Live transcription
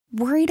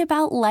Worried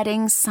about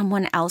letting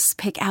someone else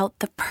pick out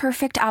the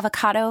perfect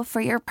avocado for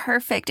your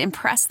perfect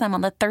impress them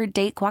on the third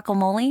date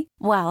guacamole?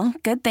 Well,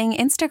 good thing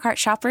Instacart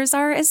shoppers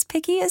are as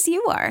picky as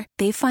you are.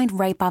 They find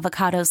ripe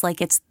avocados like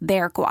it's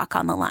their guac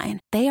on the line.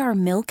 They are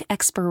milk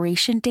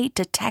expiration date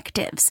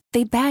detectives.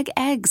 They bag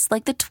eggs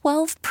like the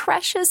 12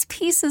 precious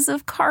pieces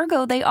of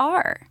cargo they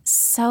are.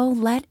 So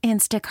let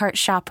Instacart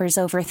shoppers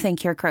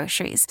overthink your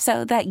groceries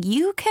so that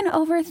you can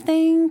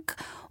overthink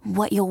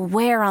what you'll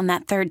wear on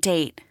that third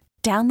date.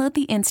 Download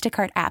the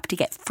Instacart app to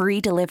get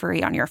free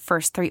delivery on your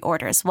first 3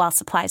 orders while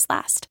supplies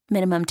last.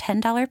 Minimum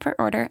 $10 per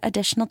order.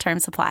 Additional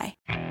terms apply.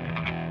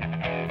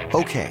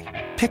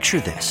 Okay, picture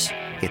this.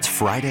 It's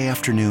Friday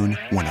afternoon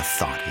when a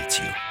thought hits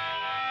you.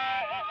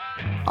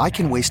 I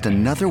can waste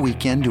another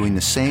weekend doing the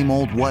same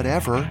old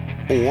whatever,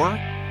 or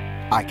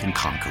I can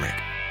conquer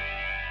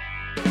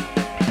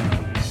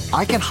it.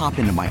 I can hop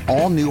into my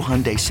all-new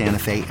Hyundai Santa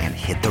Fe and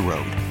hit the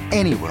road.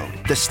 Any road.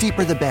 The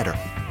steeper, the better.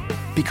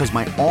 Because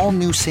my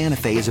all-new Santa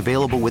Fe is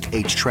available with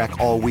H-Track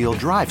all-wheel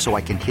drive, so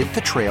I can hit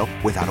the trail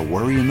without a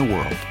worry in the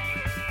world.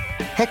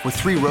 Heck, with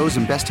 3 rows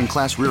and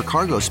best-in-class rear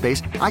cargo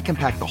space, I can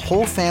pack the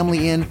whole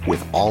family in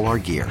with all our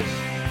gear.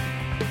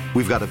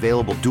 We've got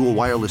available dual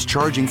wireless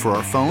charging for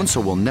our phones,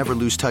 so we'll never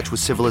lose touch with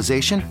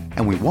civilization,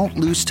 and we won't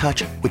lose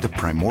touch with the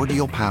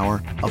primordial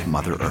power of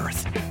Mother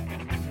Earth.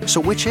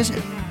 So which is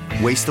it?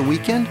 Waste the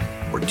weekend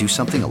or do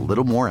something a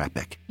little more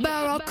epic?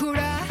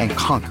 And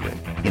conquer it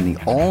in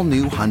the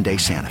all-new Hyundai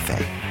Santa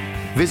Fe.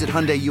 Visit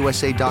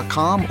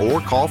HyundaiUSA.com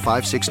or call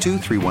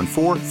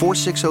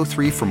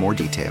 562-314-4603 for more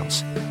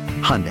details.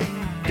 Hyundai,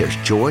 there's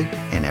joy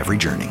in every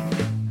journey.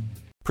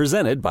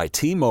 Presented by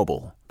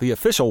T-Mobile, the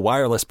official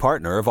wireless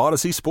partner of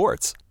Odyssey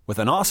Sports. With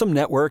an awesome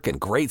network and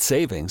great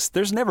savings,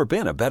 there's never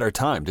been a better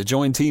time to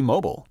join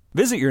T-Mobile.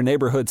 Visit your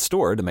neighborhood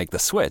store to make the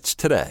switch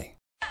today.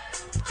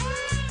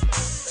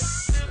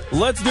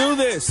 Let's do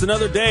this.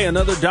 Another day,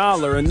 another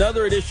dollar,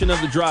 another edition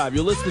of The Drive.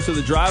 You're listening to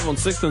The Drive on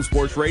 610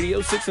 Sports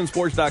Radio,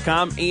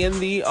 610sports.com, and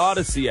the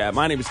Odyssey app.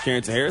 My name is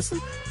Carrington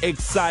Harrison.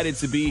 Excited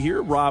to be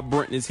here. Rob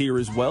Britton is here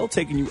as well,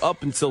 taking you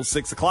up until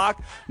 6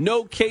 o'clock.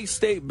 No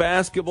K-State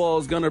basketball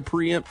is going to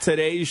preempt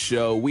today's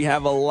show. We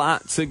have a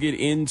lot to get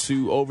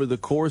into over the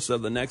course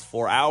of the next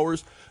 4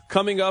 hours.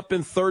 Coming up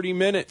in 30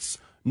 minutes.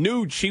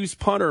 New Chiefs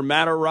punter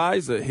Matt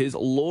Araiza, his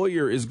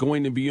lawyer is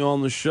going to be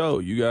on the show.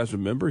 You guys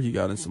remember he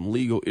got in some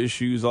legal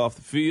issues off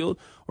the field.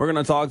 We're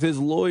going to talk to his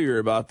lawyer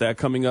about that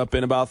coming up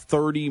in about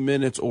 30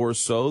 minutes or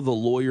so. The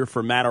lawyer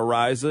for Matt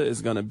Araiza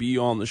is going to be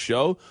on the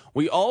show.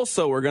 We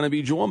also are going to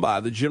be joined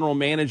by the general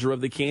manager of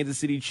the Kansas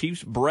City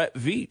Chiefs, Brett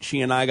Veach. He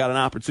and I got an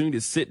opportunity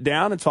to sit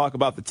down and talk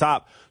about the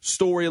top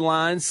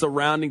storylines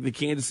surrounding the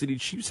Kansas City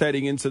Chiefs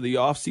heading into the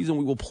offseason.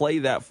 We will play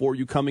that for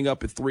you coming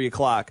up at 3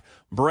 o'clock.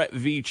 Brett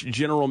Veach,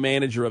 general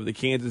manager of the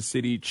Kansas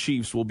City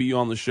Chiefs, will be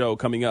on the show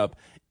coming up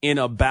in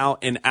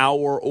about an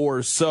hour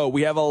or so.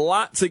 We have a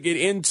lot to get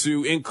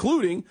into,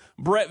 including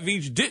Brett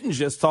Veach didn't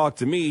just talk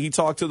to me. He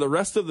talked to the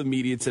rest of the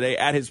media today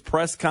at his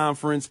press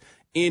conference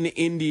in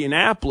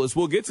Indianapolis.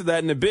 We'll get to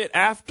that in a bit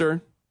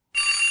after.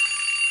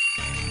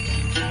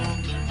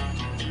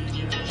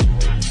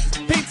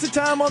 Pizza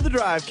time on The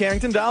Drive.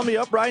 Carrington, dial me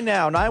up right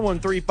now.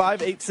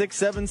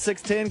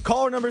 913-586-7610.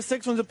 Caller number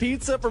 6 wins a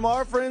pizza from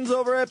our friends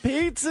over at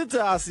Pizza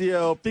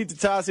Tasio. Pizza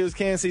Tasio is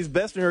Kansas City's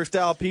best New York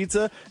style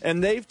pizza,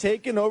 and they've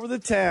taken over the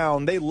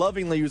town. They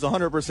lovingly use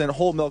 100%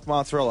 whole milk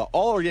mozzarella,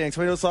 all organic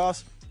tomato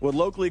sauce with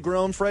locally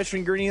grown fresh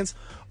ingredients,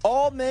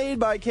 all made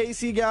by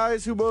KC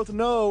guys who both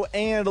know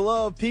and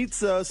love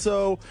pizza.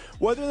 So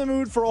whether in the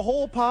mood for a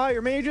whole pie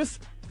or maybe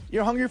just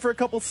you're hungry for a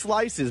couple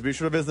slices, be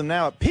sure to visit them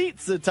now at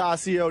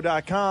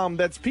pizzatasio.com.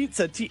 That's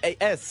pizza,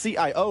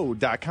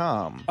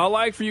 Tascio.com. I'd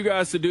like for you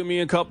guys to do me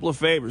a couple of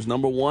favors.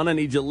 Number one, I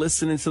need you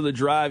listening to The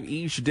Drive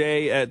each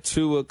day at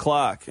 2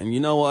 o'clock. And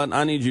you know what?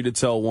 I need you to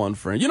tell one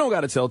friend. You don't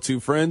got to tell 2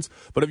 friends.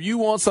 But if you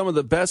want some of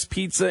the best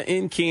pizza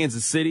in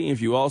Kansas City,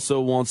 if you also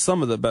want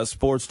some of the best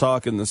sports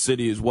talk in the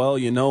city as well,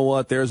 you know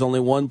what? There's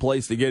only one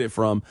place to get it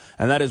from,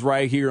 and that is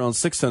right here on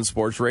 610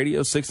 Sports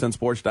Radio,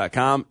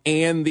 610sports.com,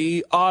 and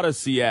the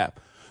Odyssey app.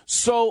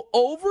 So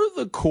over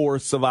the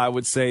course of, I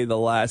would say, the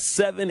last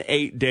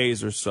 7-8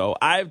 days or so,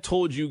 I've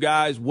told you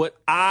guys what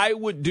I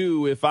would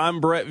do if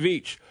I'm Brett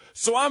Veach.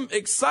 So I'm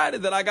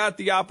excited that I got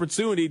the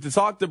opportunity to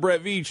talk to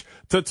Brett Veach,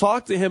 to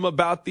talk to him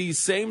about these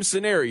same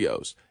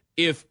scenarios.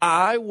 If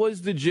I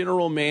was the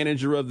general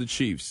manager of the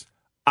Chiefs,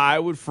 I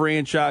would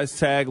franchise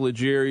tag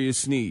L'Jarius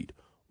Sneed.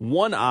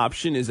 One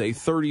option is a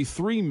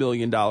 $33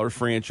 million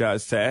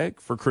franchise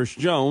tag for Chris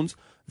Jones.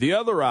 The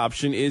other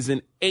option is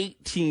an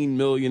 $18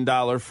 million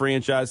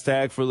franchise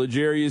tag for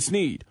L'Jarius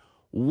Sneed.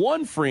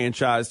 One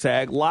franchise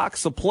tag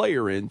locks a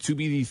player in to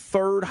be the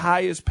 3rd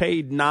highest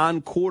paid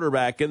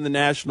non-quarterback in the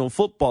National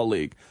Football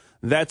League.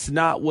 That's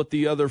not what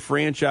the other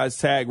franchise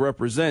tag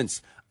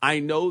represents. I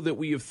know that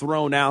we have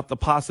thrown out the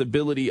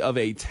possibility of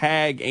a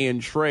tag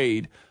and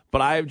trade,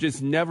 but I have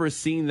just never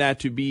seen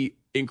that to be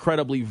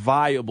incredibly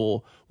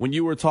viable when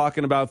you were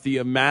talking about the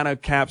amount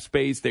of cap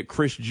space that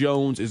Chris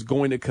Jones is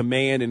going to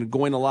command and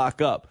going to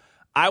lock up.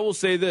 I will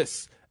say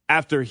this.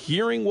 After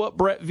hearing what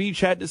Brett Veach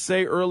had to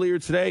say earlier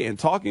today and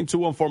talking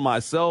to him for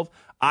myself,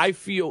 I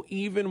feel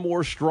even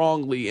more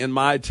strongly in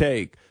my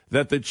take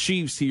that the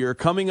Chiefs here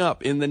coming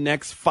up in the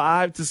next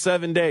 5 to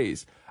 7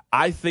 days,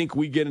 I think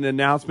we get an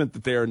announcement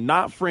that they are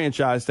not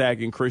franchise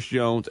tagging Chris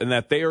Jones and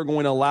that they are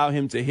going to allow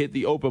him to hit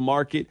the open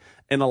market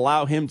and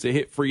allow him to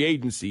hit free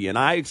agency. And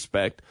I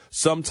expect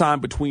sometime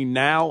between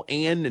now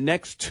and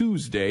next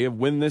Tuesday of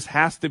when this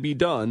has to be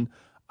done,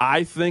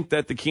 I think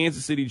that the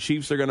Kansas City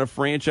Chiefs are going to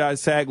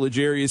franchise tag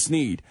L'Jarius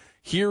Sneed.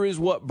 Here is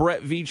what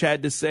Brett Veach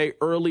had to say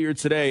earlier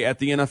today at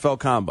the NFL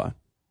Combine.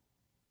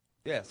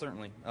 Yeah,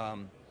 certainly.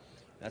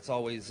 That's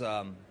always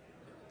a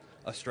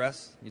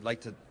stress. You'd like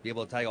to be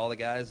able to tag all the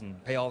guys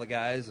and pay all the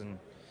guys, and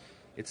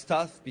it's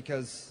tough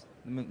because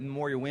the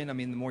more you win, the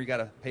more you got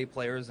to pay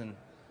players, and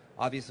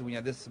obviously when you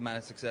have this amount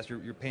of success,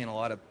 you're paying a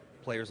lot of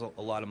players a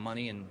lot of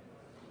money, and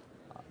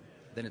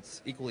then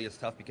it's equally as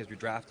tough because you're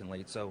drafting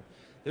late. So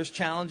there's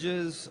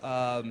challenges.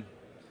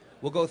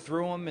 We'll go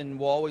through them, and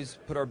we'll always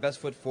put our best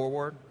foot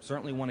forward.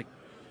 Certainly want to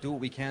do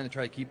what we can to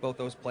try to keep both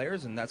those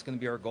players, and that's going to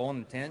be our goal and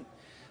intent.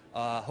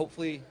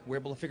 Hopefully we're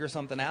able to figure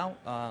something out,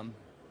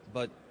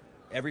 but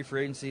every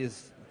free agency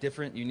is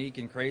different, unique,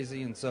 and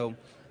crazy, and so,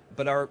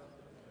 but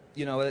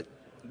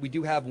we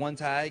do have one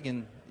tag,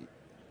 and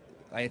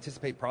I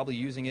anticipate probably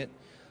using it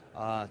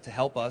to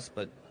help us,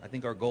 but I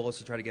think our goal is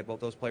to try to get both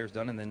those players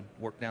done and then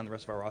work down the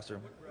rest of our roster.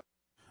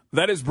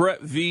 That is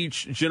Brett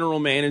Veach, general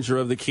manager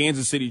of the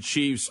Kansas City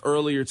Chiefs,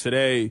 earlier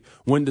today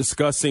when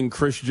discussing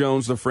Chris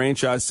Jones, the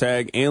franchise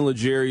tag, and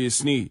L'Jarius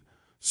Sneed.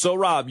 So,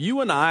 Rob,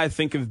 you and I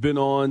think have been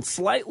on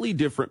slightly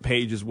different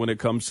pages when it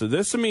comes to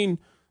this.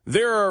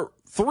 There are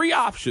 3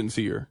 options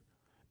here.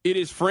 It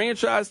is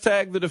franchise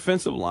tag the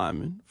defensive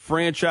lineman,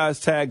 franchise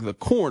tag the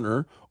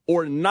corner,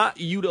 or not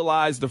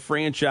utilize the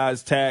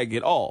franchise tag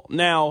at all.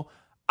 Now,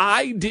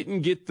 I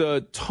didn't get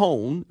the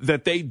tone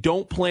that they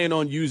don't plan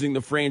on using the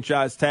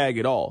franchise tag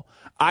at all.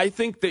 I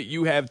think that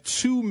you have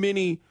two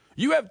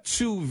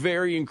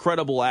very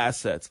incredible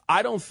assets.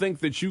 I don't think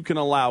that you can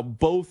allow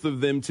both of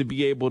them to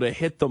be able to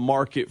hit the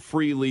market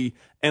freely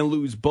and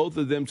lose both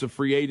of them to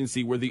free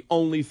agency, where the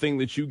only thing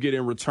that you get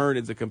in return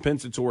is a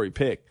compensatory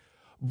pick.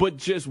 But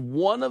just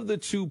one of the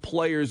 2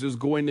 players is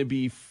going to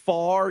be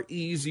far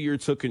easier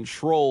to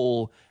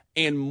control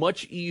and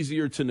much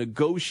easier to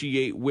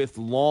negotiate with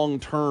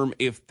long-term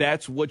if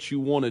that's what you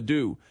want to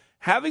do.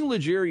 Having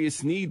L'Jarius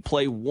Sneed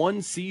play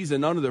 1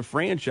 season under the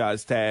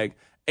franchise tag,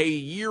 a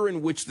year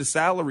in which the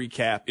salary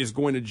cap is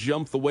going to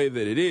jump the way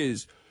that it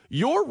is,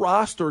 your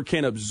roster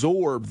can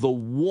absorb the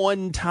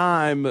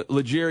one-time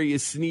L'Jarius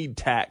Sneed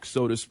tax,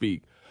 so to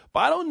speak.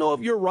 But I don't know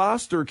if your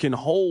roster can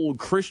hold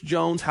Chris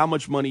Jones, how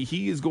much money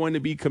he is going to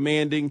be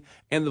commanding,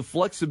 and the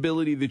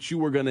flexibility that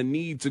you are going to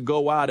need to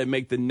go out and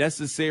make the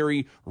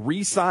necessary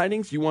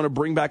re-signings. You want to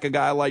bring back a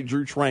guy like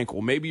Drew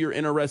Tranquill. Maybe you're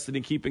interested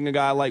in keeping a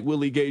guy like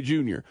Willie Gay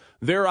Jr.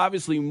 There are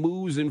obviously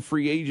moves in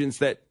free agents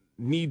that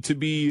need to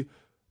be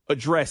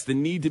addressed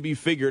and need to be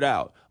figured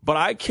out. But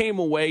I came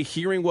away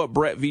hearing what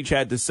Brett Veach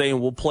had to say,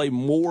 and we'll play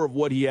more of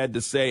what he had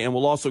to say, and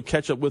we'll also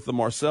catch up with them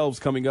ourselves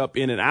coming up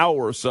in an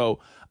hour or so.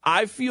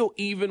 I feel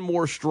even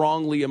more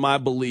strongly in my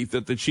belief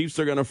that the Chiefs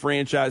are going to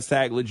franchise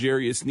tag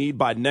L'Jarius Sneed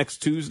by next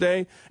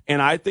Tuesday,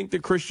 and I think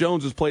that Chris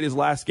Jones has played his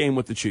last game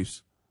with the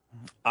Chiefs.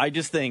 I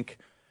just think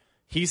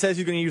he says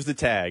he's going to use the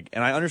tag,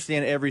 and I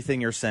understand everything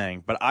you're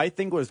saying, but I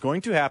think what is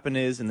going to happen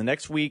is in the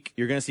next week,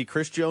 you're going to see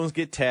Chris Jones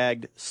get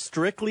tagged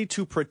strictly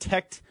to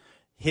protect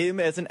him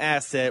as an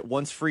asset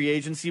once free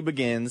agency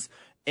begins,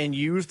 and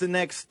use the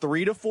next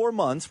 3 to 4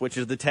 months, which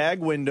is the tag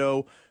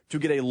window, to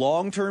get a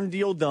long-term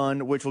deal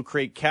done, which will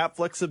create cap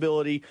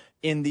flexibility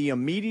in the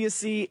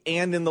immediacy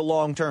and in the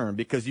long term,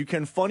 because you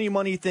can funny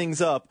money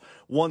things up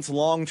once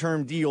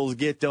long-term deals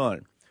get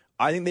done.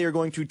 I think they are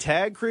going to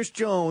tag Chris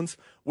Jones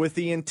with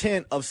the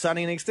intent of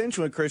signing an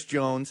extension with Chris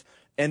Jones,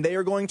 and they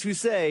are going to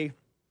say,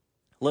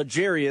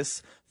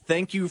 L'Jarius,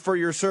 thank you for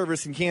your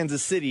service in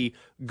Kansas City,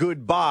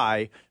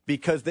 goodbye,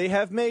 because they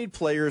have made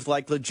players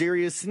like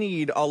L'Jarius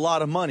Sneed a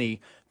lot of money.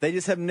 They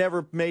just have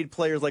never made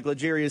players like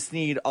L'Jarius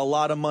Sneed a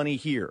lot of money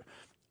here.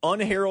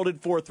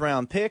 Unheralded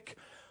 4th-round pick,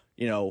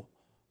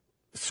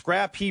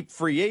 scrap heap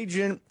free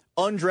agent,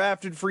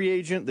 undrafted free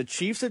agent. The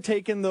Chiefs have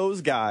taken those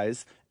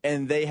guys,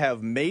 and they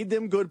have made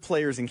them good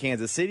players in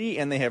Kansas City,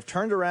 and they have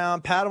turned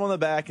around, pat them on the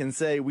back, and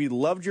say, we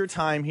loved your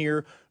time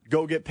here,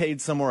 go get paid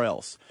somewhere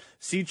else.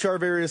 See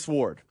Charvarius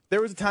Ward.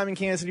 There was a time in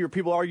Kansas City where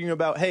people arguing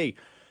about, hey,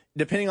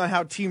 depending on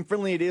how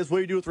team-friendly it is, what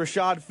do you do with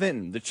Rashad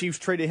Fenton? The Chiefs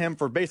traded him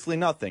for basically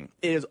nothing.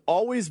 It has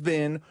always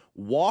been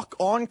walk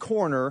on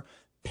corner,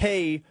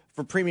 pay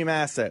for premium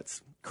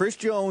assets. Chris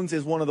Jones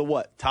is one of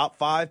the, top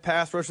 5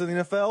 pass rushers in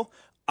the NFL?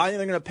 I think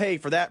they're going to pay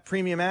for that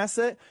premium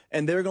asset,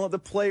 and they're going to let the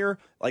player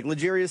like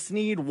L'Jarius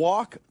Sneed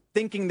walk,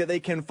 thinking that they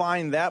can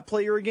find that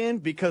player again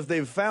because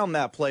they've found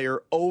that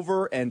player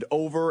over and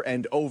over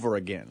and over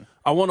again.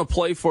 I want to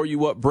play for you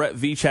what Brett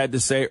Veach had to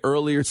say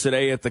earlier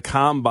today at the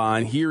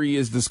Combine. Here he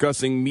is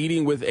discussing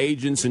meeting with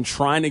agents and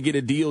trying to get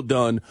a deal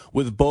done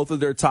with both of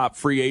their top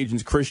free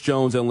agents, Chris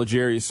Jones and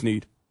L'Jarius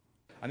Sneed.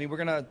 We're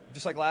going to,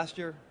 just like last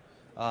year,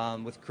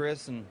 with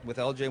Chris and with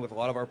LJ, with a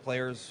lot of our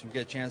players, we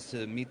get a chance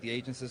to meet the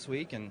agents this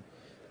week, and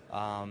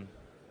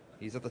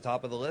he's at the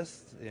top of the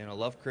list.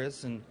 Love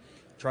Chris and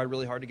tried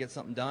really hard to get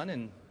something done,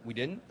 and we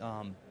didn't.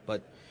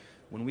 But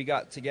when we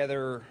got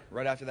together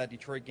right after that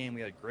Detroit game,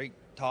 we had a great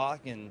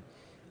talk, and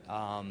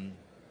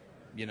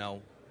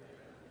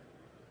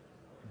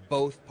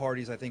both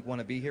parties, I think, want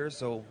to be here,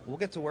 so we'll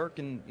get to work,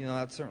 and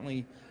that's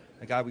certainly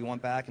a guy we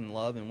want back and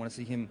love and want to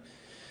see him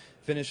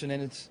finish and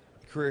end his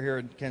career here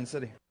in Kansas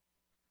City.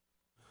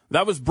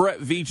 That was Brett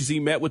Veach as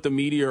he met with the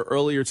media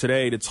earlier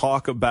today to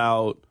talk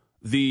about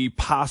the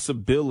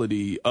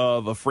possibility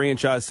of a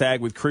franchise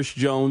tag with Chris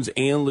Jones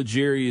and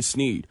L'Jarius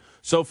Sneed.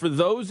 So for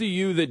those of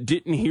you that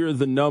didn't hear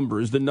the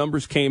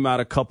numbers came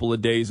out a couple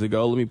of days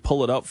ago. Let me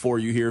pull it up for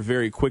you here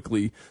very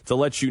quickly to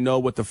let you know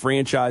what the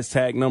franchise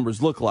tag numbers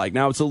look like.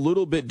 Now, it's a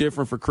little bit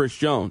different for Chris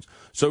Jones.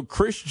 So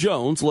Chris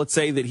Jones, let's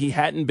say that he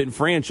hadn't been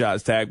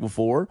franchise tagged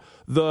before.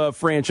 The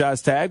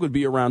franchise tag would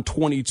be around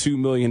 $22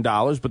 million,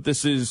 but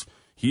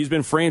he's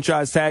been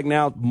franchise tagged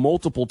now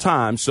multiple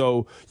times,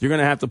 so you're going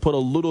to have to put a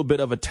little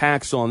bit of a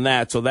tax on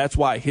that. So that's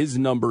why his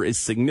number is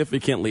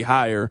significantly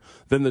higher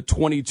than the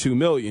 $22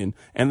 million.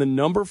 And the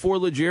number for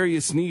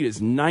L'Jarius Sneed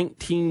is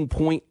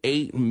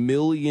 $19.8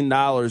 million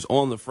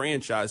on the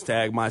franchise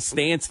tag. My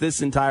stance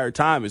this entire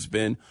time has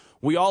been,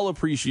 we all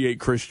appreciate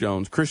Chris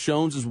Jones. Chris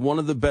Jones is one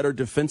of the better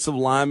defensive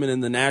linemen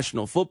in the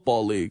National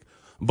Football League.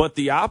 But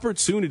the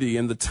opportunity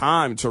and the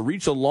time to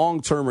reach a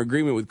long-term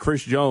agreement with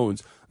Chris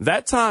Jones,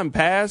 that time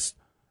passed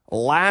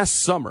last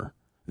summer.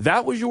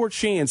 That was your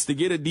chance to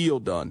get a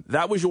deal done.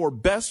 That was your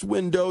best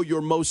window,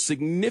 your most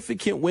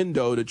significant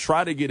window to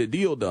try to get a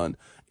deal done.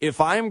 If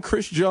I am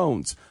Chris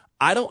Jones,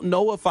 I don't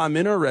know if I'm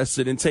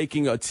interested in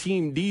taking a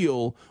team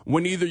deal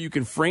when either you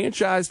can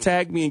franchise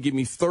tag me and give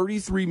me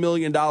 $33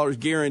 million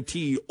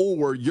guaranteed,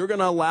 or you're going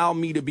to allow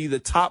me to be the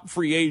top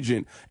free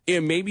agent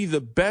in maybe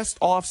the best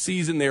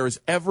offseason there has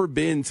ever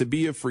been to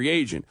be a free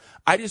agent.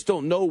 I just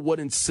don't know what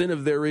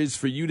incentive there is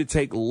for you to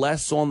take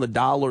less on the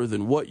dollar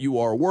than what you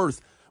are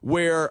worth,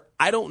 where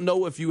I don't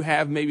know if you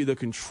have maybe the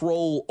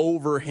control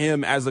over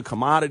him as a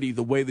commodity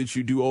the way that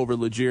you do over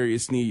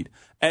L'Jarius Sneed.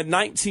 At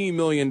 $19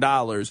 million,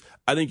 I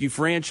think you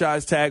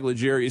franchise tag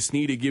L'Jarius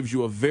Sneed. It gives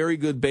you a very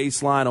good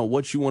baseline on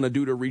what you want to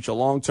do to reach a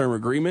long-term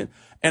agreement.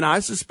 And I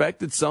suspect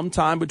that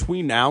sometime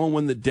between now and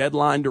when the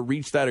deadline to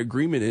reach that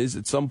agreement is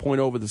at some point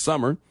over the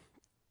summer,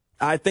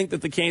 I think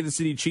that the Kansas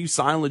City Chiefs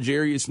sign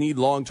L'Jarius Sneed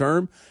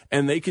long-term,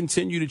 and they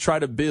continue to try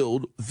to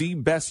build the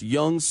best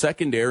young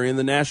secondary in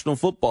the National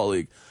Football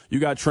League. You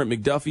got Trent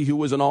McDuffie, who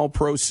was an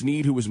all-pro,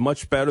 Sneed, who was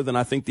much better than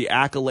I think the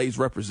accolades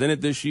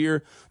represented this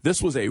year.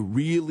 This was a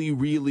really,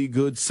 really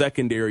good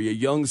secondary, a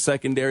young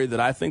secondary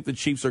that I think the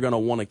Chiefs are going to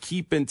want to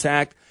keep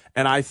intact,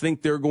 and I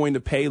think they're going to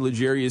pay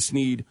L'Jarius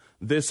Sneed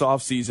this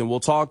offseason. We'll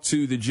talk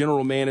to the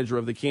general manager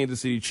of the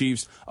Kansas City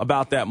Chiefs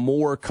about that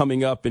more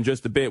coming up in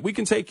just a bit. We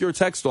can take your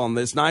text on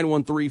this,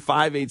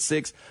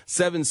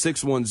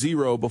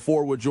 913-586-7610,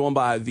 before we're joined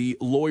by the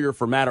lawyer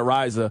for Matt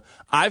Araiza.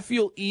 I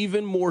feel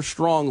even more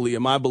strongly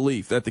in my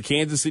belief that the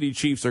Kansas City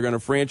Chiefs are going to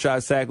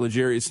franchise tag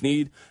L'Jarius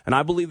Sneed, and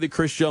I believe that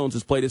Chris Jones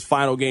has played his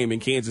final game in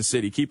Kansas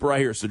City. Keep it right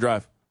here. It's The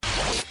Drive.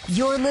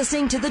 You're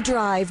listening to The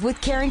Drive with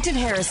Carrington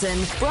Harrison,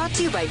 brought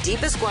to you by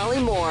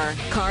DePasquale Moore.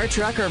 Car,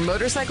 truck, or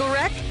motorcycle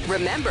wreck?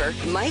 Remember,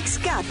 Mike's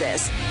got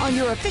this on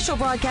your official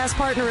broadcast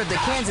partner of the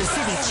Kansas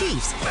City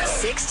Chiefs,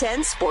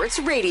 610 Sports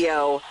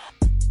Radio.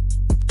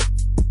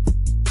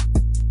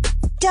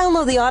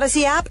 Download the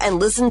Odyssey app and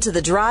listen to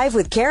The Drive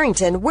with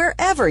Carrington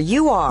wherever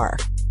you are.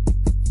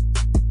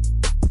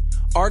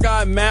 Our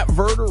guy Matt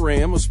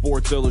Verderame of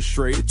Sports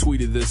Illustrated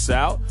tweeted this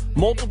out.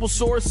 Multiple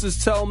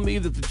sources tell me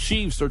that the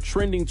Chiefs are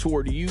trending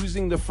toward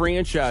using the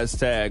franchise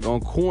tag on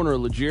corner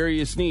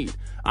L'Jarius Sneed.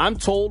 I'm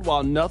told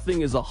while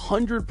nothing is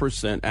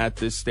 100% at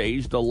this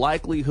stage, the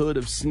likelihood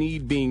of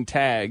Sneed being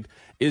tagged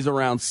is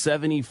around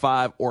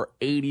 75 or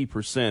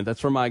 80%. That's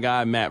from my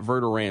guy Matt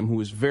Verderame, who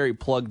is very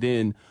plugged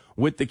in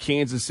with the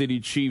Kansas City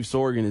Chiefs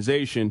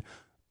organization.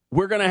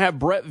 We're going to have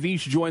Brett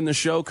Veach join the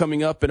show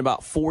coming up in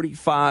about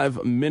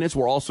 45 minutes.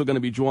 We're also going to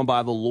be joined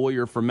by the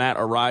lawyer for Matt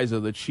Araiza,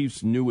 the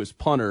Chiefs' newest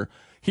punter.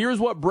 Here's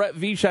what Brett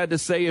Veach had to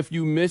say if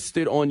you missed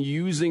it on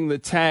using the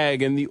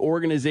tag and the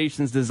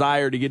organization's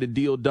desire to get a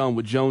deal done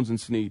with Jones and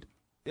Sneed.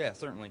 Yeah,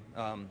 certainly.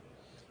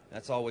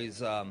 That's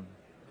always a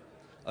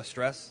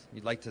stress.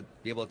 You'd like to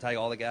be able to tag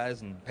all the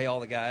guys and pay all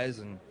the guys,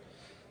 and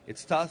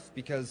it's tough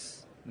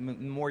because the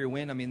more you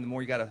win, the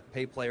more you got to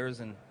pay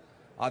players, and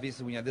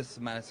obviously, when you have this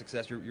amount of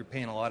success, you're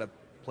paying a lot of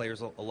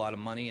players a lot of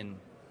money, and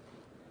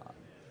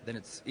then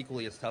it's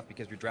equally as tough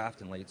because you're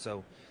drafting late.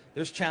 So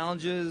there's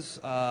challenges.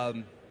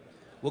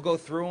 We'll go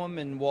through them,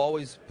 and we'll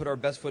always put our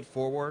best foot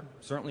forward.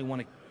 Certainly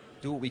want to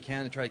do what we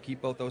can to try to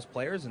keep both those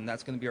players, and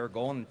that's going to be our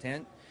goal and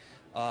intent.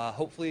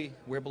 Hopefully,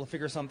 we're able to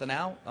figure something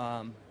out.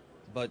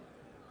 But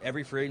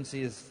every free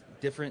agency is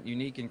different,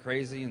 unique, and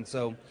crazy. And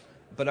so,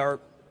 but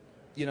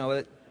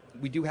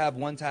we do have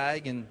one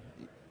tag, and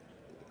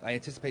I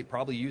anticipate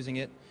probably using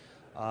it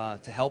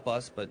to help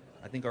us, but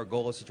I think our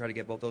goal is to try to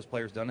get both those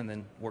players done and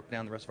then work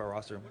down the rest of our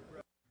roster.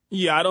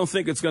 Yeah, I don't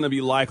think it's going to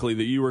be likely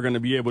that you are going to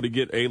be able to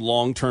get a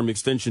long-term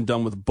extension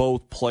done with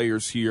both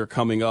players here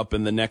coming up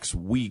in the next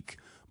week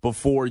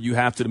before you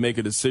have to make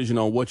a decision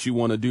on what you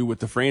want to do with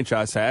the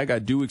franchise tag. I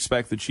do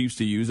expect the Chiefs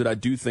to use it. I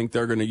do think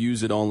they're going to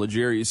use it on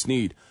L'Jarius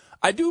Sneed.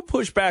 I do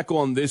push back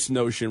on this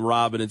notion,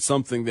 Rob, and it's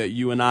something that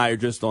you and I are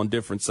just on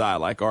different side.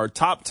 Like our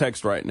top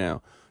text right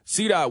now.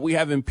 CDOT, we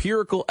have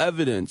empirical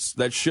evidence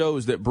that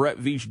shows that Brett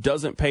Veach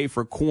doesn't pay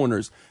for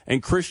corners,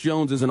 and Chris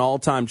Jones is an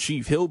all-time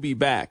Chief. He'll be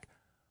back.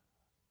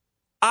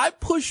 I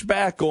push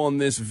back on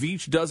this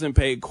Veach doesn't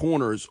pay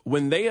corners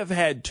when they have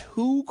had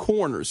 2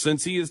 corners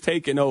since he has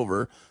taken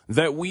over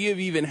that we have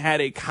even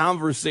had a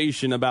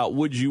conversation about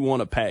would you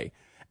want to pay.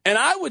 And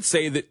I would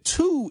say that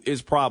 2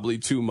 is probably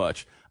too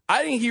much.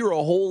 I didn't hear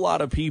a whole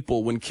lot of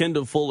people when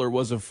Kendall Fuller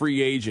was a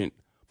free agent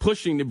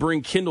pushing to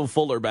bring Kendall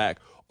Fuller back,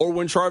 or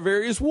when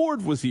Charvarius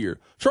Ward was here.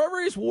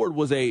 Charvarius Ward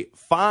was a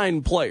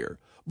fine player,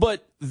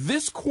 but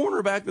this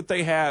cornerback that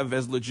they have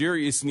as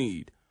L'Jarius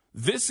Sneed,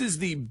 this is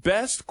the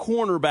best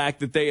cornerback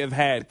that they have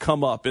had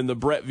come up in the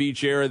Brett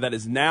Veach era that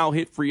has now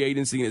hit free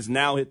agency and has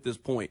now hit this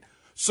point.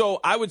 So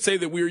I would say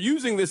that we're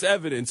using this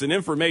evidence and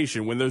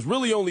information when there's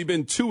really only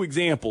been 2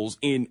 examples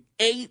in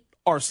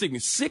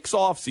 6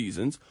 off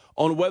seasons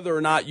on whether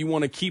or not you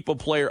want to keep a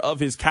player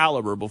of his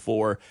caliber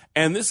before,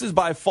 and this is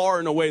by far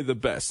and away the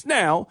best.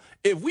 Now,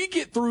 if we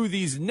get through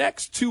these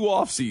next 2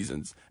 off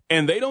seasons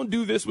and they don't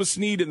do this with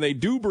Sneed and they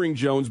do bring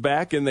Jones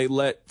back and they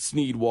let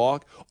Sneed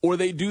walk, or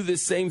they do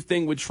this same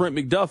thing with Trent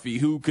McDuffie,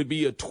 who could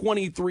be a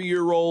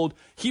 23-year-old,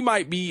 he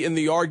might be in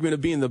the argument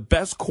of being the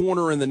best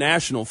corner in the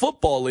National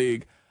Football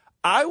League,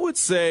 I would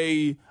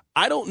say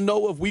I don't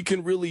know if we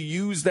can really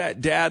use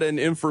that data and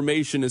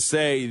information to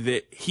say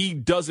that he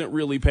doesn't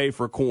really pay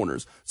for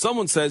corners.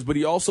 Someone says, but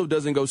he also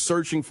doesn't go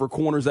searching for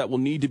corners that will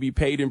need to be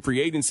paid in free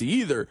agency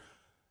either.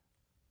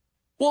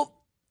 Well,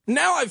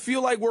 now I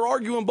feel like we're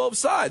arguing both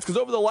sides, because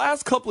over the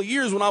last couple of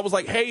years when I was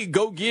like, hey,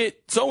 go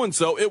get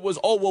so-and-so, it was,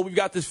 oh, well, we've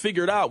got this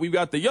figured out. We've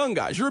got the young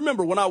guys. You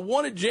remember when I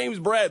wanted James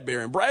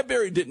Bradberry, and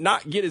Bradberry did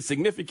not get a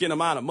significant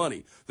amount of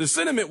money. The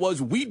sentiment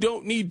was we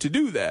don't need to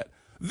do that.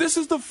 This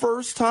is the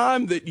first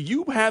time that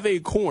you have a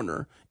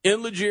corner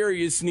in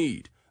L'Jarius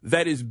Sneed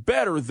that is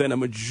better than a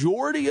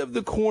majority of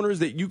the corners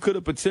that you could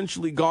have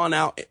potentially gone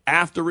out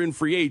after in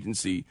free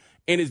agency,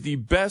 and is the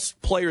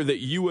best player that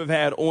you have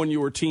had on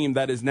your team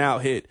that is now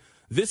hit.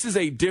 This is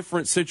a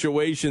different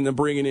situation than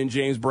bringing in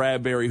James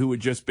Bradberry, who had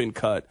just been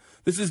cut.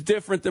 This is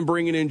different than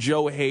bringing in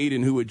Joe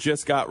Hayden, who had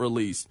just got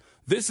released.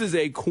 This is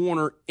a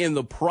corner in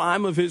the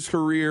prime of his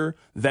career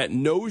that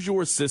knows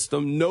your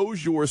system,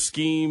 knows your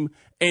scheme,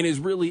 and is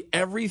really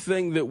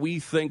everything that we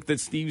think that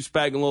Steve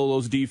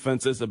Spagnuolo's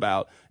defense is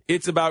about.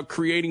 It's about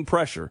creating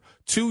pressure.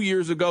 2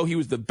 years ago, he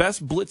was the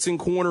best blitzing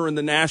corner in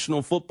the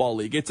National Football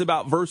League. It's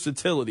about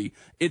versatility.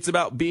 It's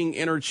about being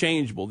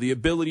interchangeable, the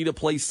ability to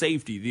play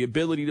safety, the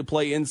ability to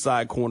play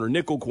inside corner,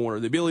 nickel corner,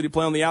 the ability to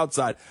play on the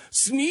outside.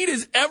 Sneed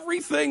is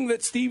everything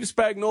that Steve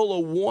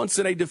Spagnuolo wants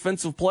in a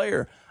defensive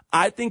player.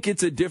 I think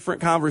it's a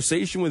different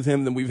conversation with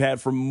him than we've had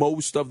for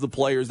most of the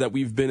players that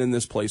we've been in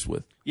this place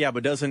with. Yeah,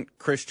 but doesn't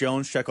Chris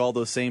Jones check all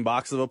those same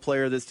boxes of a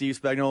player that Steve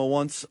Spagnuolo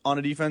wants on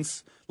a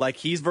defense? Like,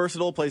 he's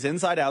versatile, plays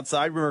inside,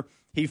 outside. Remember,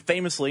 he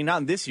famously,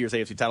 not in this year's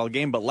AFC title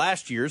game, but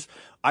last year's,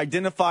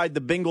 identified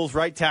the Bengals'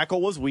 right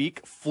tackle was weak,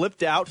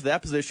 flipped out to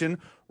that position,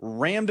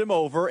 rammed him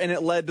over, and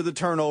it led to the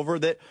turnover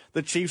that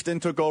the Chiefs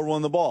then took over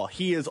on the ball.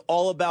 He is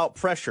all about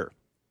pressure.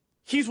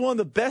 He's one of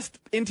the best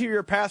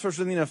interior pass rushers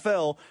in the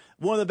NFL,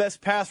 one of the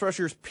best pass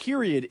rushers,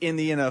 period, in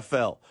the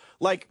NFL.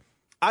 Like,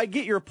 I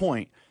get your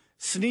point.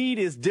 Sneed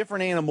is a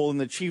different animal than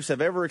the Chiefs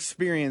have ever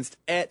experienced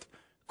at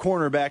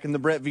cornerback in the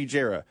Brett Veach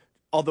era.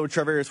 Although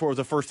Charvarius Ward was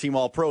a first-team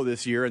All-Pro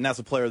this year, and that's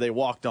a player they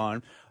walked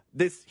on.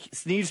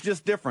 Sneed's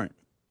just different.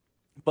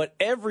 But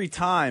every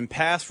time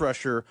pass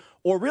rusher,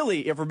 or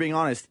really, if we're being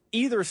honest,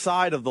 either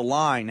side of the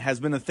line has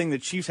been a thing the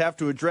Chiefs have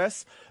to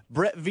address,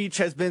 Brett Veach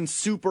has been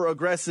super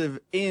aggressive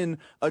in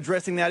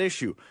addressing that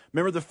issue.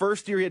 Remember the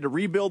first year he had to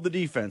rebuild the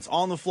defense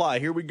on the fly.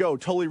 Here we go,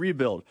 totally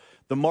rebuild.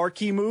 The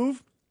marquee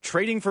move,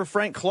 trading for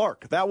Frank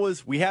Clark. That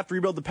was, we have to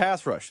rebuild the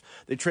pass rush.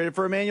 They traded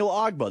for Emmanuel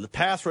Ogbah. The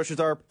pass rush is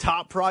our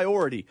top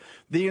priority.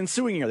 The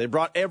ensuing year, they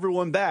brought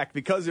everyone back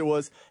because it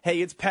was,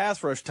 hey, it's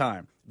pass rush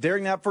time.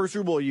 During that first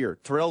Super Bowl year,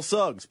 Terrell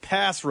Suggs,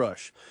 pass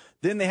rush.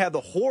 Then they had the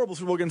horrible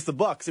Super Bowl against the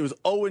Bucs. It was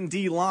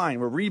O&D line.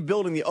 We're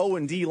rebuilding the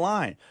O&D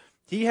line.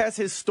 He has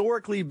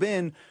historically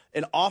been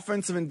an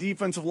offensive and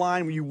defensive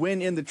line where you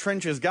win in the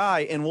trenches guy,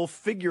 and we'll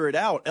figure it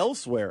out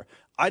elsewhere.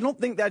 I don't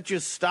think that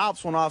just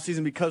stops one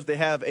offseason because they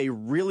have a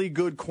really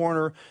good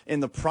corner in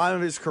the prime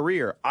of his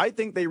career. I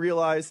think they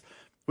realize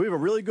we have a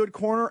really good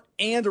corner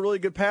and a really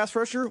good pass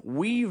rusher.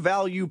 We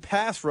value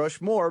pass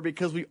rush more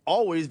because we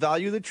always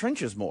value the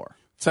trenches more.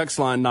 Text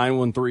line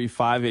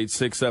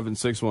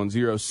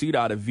 913-586-7610.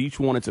 CDOT, if Veach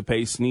wanted to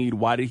pay Sneed,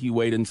 why did he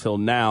wait until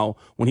now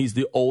when he's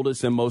the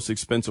oldest and most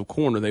expensive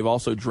corner? They've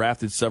also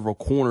drafted several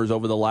corners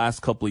over the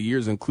last couple of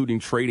years, including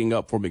trading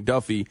up for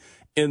McDuffie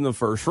in the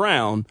first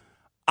round.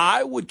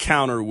 I would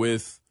counter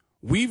with,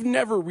 we've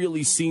never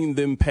really seen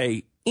them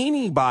pay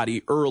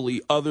anybody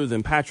early other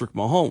than Patrick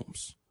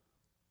Mahomes.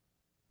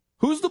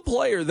 Who's the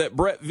player that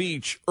Brett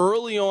Veach,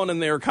 early on in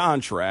their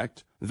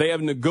contract, they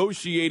have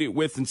negotiated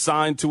with and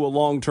signed to a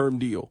long-term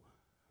deal?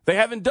 They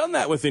haven't done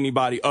that with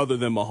anybody other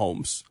than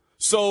Mahomes.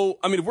 So,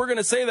 I mean, if we're going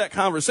to say that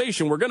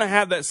conversation, we're going to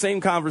have that same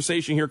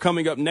conversation here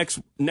coming up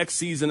next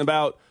season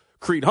about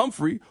Creed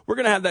Humphrey. We're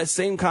going to have that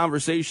same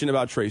conversation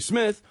about Trey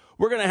Smith.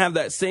 We're going to have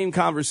that same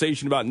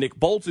conversation about Nick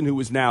Bolton, who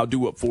is now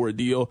due up for a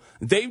deal.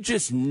 They've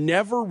just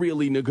never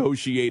really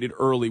negotiated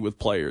early with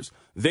players.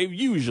 They've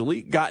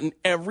usually gotten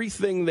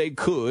everything they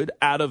could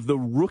out of the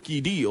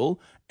rookie deal,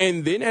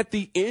 and then at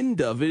the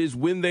end of it is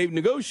when they've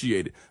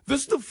negotiated.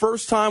 This is the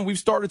first time we've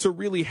started to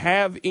really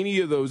have any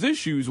of those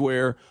issues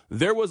where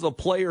there was a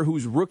player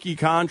whose rookie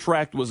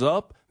contract was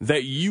up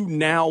that you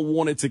now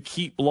wanted to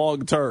keep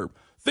long term.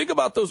 Think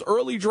about those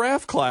early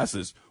draft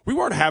classes. We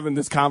weren't having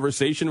this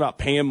conversation about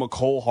paying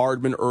McCole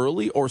Hardman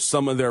early or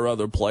some of their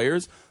other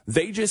players.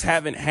 They just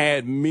haven't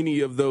had many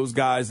of those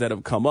guys that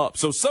have come up.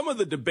 So some of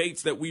the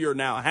debates that we are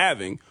now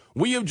having,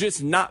 we have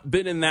just not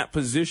been in that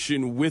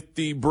position with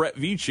the Brett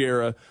Veach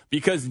era,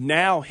 because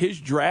now his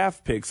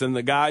draft picks and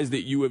the guys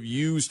that you have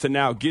used to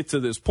now get to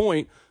this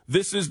point,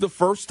 this is the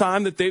first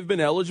time that they've been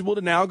eligible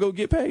to now go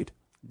get paid.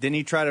 Didn't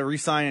he try to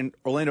re-sign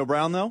Orlando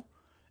Brown, though?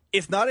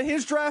 It's not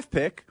his draft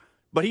pick.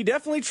 But he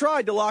definitely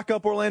tried to lock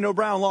up Orlando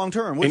Brown long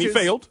term. And he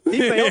failed. He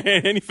failed.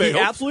 And he failed.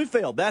 He absolutely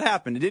failed. That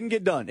happened. It didn't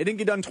get done. It didn't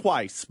get done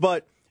twice.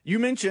 But you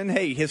mentioned,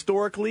 hey,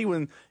 historically,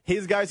 when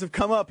his guys have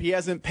come up, he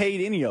hasn't paid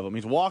any of them.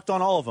 He's walked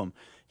on all of them.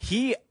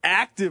 He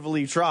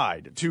actively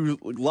tried to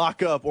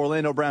lock up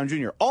Orlando Brown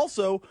Jr.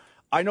 Also,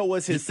 I know it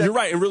was his second. You're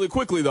right. And really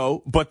quickly,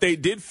 though, but they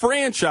did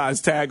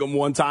franchise tag him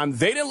one time.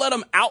 They didn't let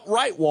him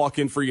outright walk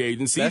in free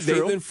agency. That's they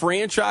true. then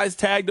franchise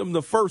tagged him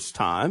the first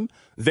time.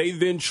 They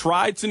then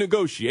tried to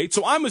negotiate.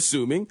 So I'm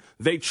assuming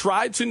they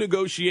tried to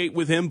negotiate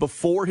with him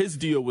before his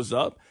deal was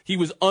up. He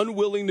was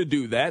unwilling to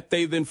do that.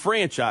 They then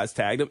franchise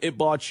tagged him. It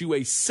bought you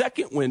a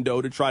second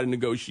window to try to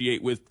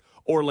negotiate with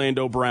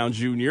Orlando Brown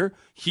Jr.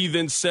 He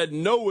then said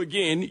no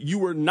again. You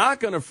were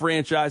not going to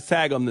franchise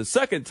tag him the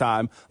second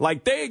time.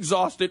 Like, they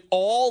exhausted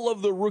all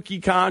of the rookie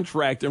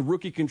contract and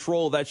rookie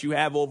control that you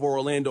have over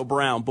Orlando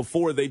Brown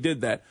before they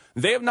did that.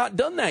 They have not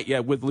done that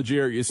yet with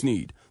L'Jarius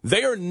Sneed.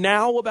 They are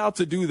now about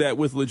to do that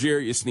with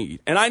L'Jarius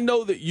Sneed. And I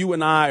know that you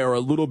and I are a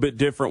little bit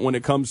different when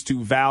it comes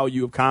to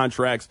value of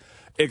contracts,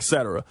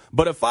 etc.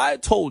 But if I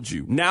had told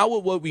you, now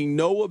with what we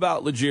know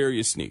about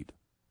L'Jarius Sneed,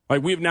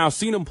 like, we have now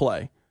seen him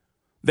play,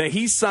 that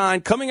he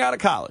signed coming out of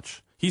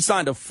college, he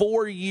signed a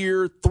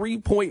 4-year,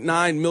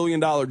 $3.9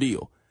 million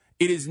deal.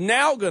 It is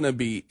now going to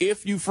be,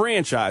 if you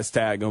franchise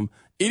tag him,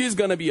 it is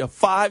going to be a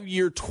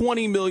 5-year,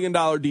 $20 million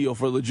deal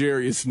for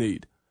L'Jarius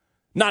Sneed.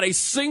 Not a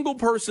single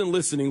person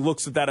listening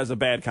looks at that as a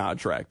bad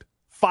contract.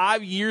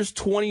 5 years,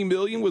 $20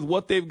 million with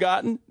what they've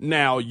gotten.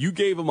 Now, you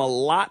gave him a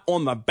lot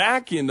on the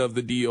back end of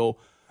the deal,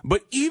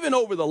 but even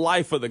over the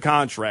life of the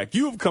contract,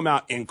 you have come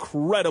out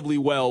incredibly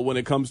well when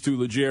it comes to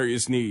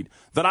L'Jarius Sneed,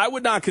 that I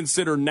would not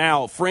consider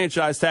now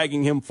franchise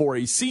tagging him for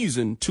a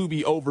season to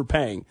be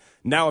overpaying.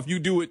 Now, if you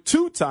do it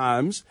 2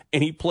 times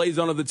and he plays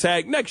under the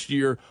tag next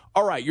year,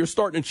 all right, you're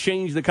starting to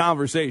change the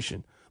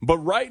conversation. But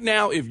right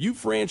now, if you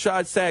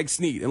franchise tag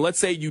Sneed, and let's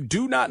say you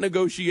do not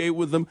negotiate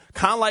with them,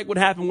 kind of like what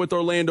happened with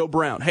Orlando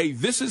Brown, hey,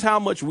 this is how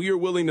much we are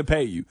willing to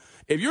pay you.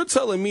 If you're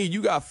telling me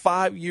you got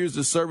 5 years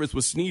of service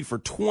with Sneed for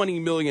 $20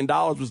 million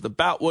was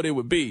about what it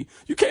would be,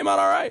 you came out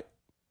all right.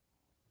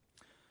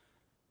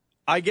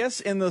 I guess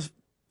in the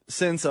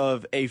sense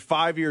of a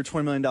 5-year,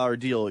 $20 million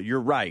deal,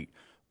 you're right.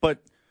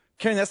 But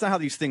Karen, that's not how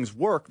these things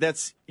work.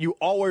 That's you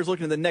always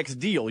looking at the next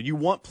deal. You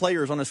want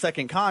players on a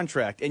second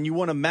contract, and you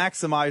want to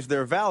maximize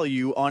their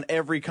value on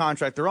every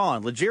contract they're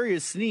on.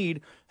 L'Jarius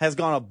Sneed has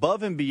gone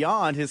above and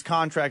beyond his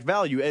contract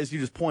value, as you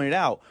just pointed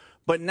out.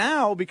 But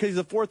now, because he's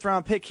a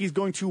 4th-round pick, he's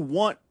going to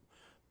want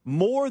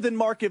more than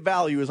market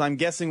value, as I'm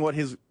guessing what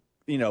his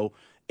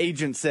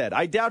agent said.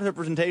 I doubt his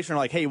representation are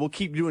like, hey, we'll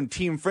keep doing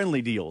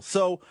team-friendly deals.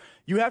 So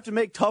you have to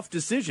make tough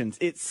decisions.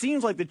 It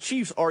seems like the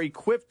Chiefs are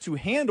equipped to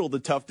handle the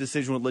tough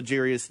decision with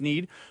L'Jarius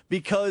Sneed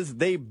because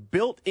they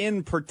built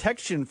in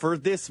protection for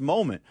this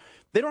moment.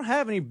 They don't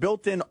have any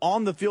built-in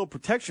on-the-field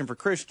protection for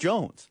Chris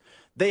Jones.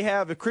 They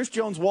have, if Chris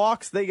Jones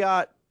walks, they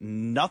got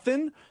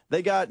nothing.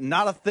 They got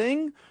not a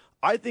thing.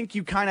 I think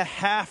you kind of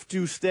have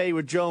to stay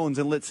with Jones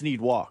and let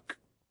Sneed walk.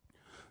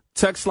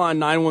 Text line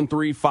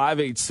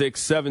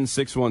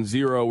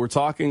 913-586-7610. We're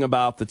talking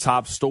about the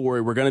top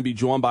story. We're going to be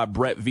joined by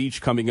Brett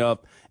Veach coming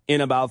up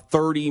in about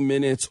 30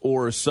 minutes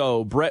or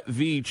so. Brett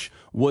Veach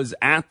was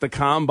at the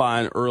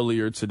Combine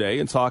earlier today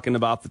and talking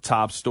about the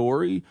top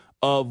story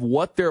of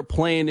what their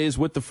plan is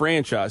with the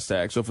franchise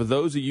tag. So for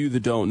those of you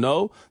that don't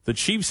know, the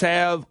Chiefs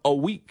have a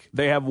week.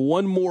 They have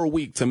one more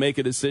week to make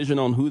a decision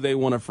on who they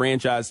want to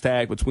franchise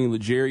tag between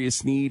L'Jarius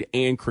Sneed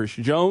and Chris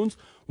Jones.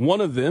 One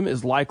of them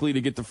is likely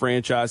to get the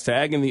franchise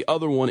tag, and the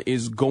other one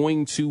is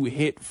going to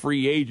hit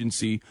free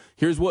agency.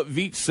 Here's what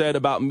Veach said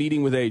about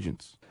meeting with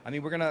agents. I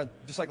mean, we're going to,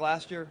 just like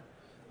last year,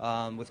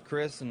 with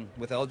Chris and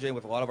with LJ,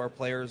 with a lot of our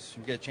players,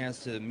 we get a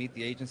chance to meet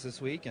the agents this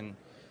week, and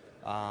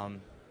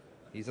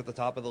He's at the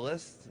top of the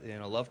list.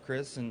 Love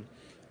Chris and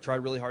tried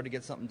really hard to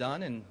get something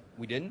done, and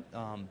we didn't.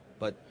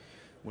 But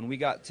when we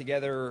got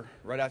together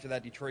right after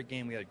that Detroit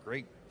game, we had a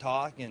great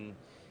talk, and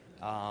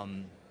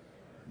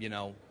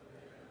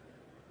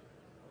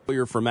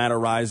For Matt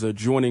Araiza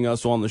joining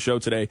us on the show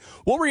today.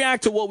 We'll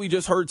react to what we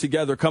just heard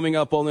together coming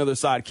up on the other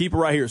side. Keep it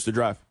right here. It's The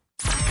Drive.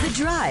 The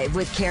Drive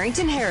with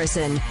Carrington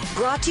Harrison,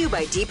 brought to you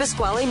by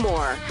DePasquale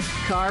Moore.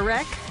 Car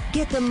wreck?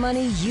 Get the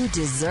money you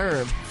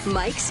deserve.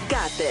 Mike's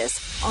got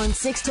this on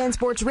 610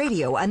 Sports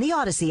Radio and the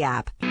Odyssey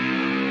app.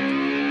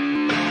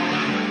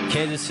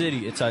 Kansas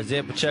City, it's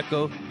Isaiah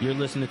Pacheco. You're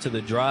listening to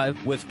The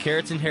Drive with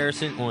Carrington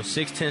Harrison on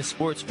 610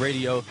 Sports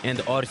Radio and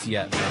the Odyssey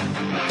app.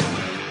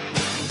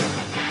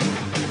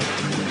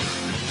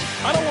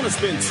 I don't want to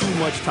spend too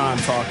much time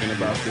talking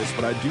about this,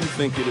 but I do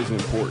think it is an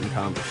important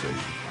conversation.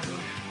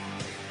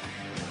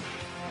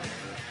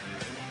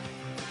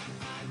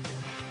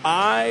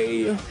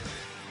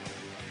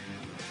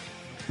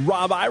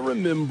 Rob, I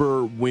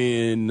remember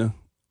when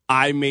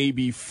I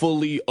maybe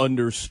fully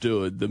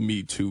understood the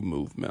Me Too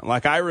movement.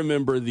 Like, I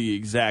remember the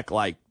exact,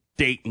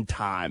 date and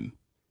time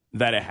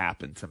that it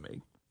happened to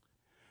me.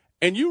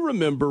 And you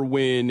remember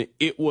when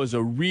it was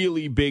a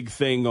really big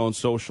thing on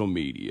social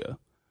media.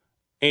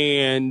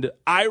 And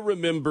I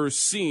remember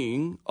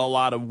seeing a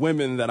lot of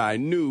women that I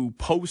knew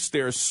post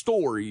their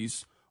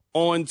stories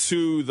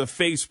onto the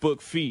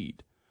Facebook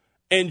feed.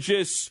 And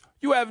just,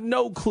 you have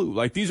no clue.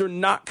 Like, these are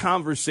not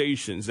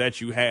conversations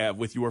that you have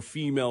with your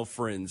female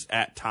friends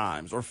at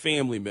times, or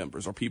family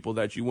members, or people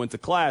that you went to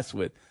class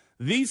with.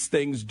 These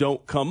things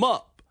don't come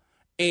up.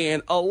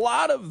 And a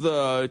lot of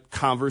the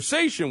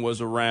conversation was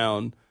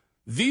around,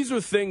 these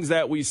are things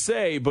that we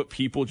say, but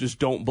people just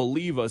don't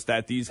believe us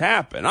that these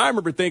happen. I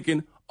remember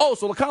thinking, oh,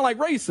 so kind of like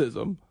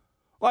racism.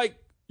 Like,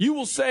 you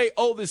will say,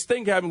 oh, this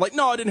thing happened. Like,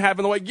 no, it didn't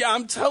happen. Like, yeah,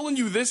 I'm telling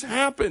you, this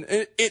happened.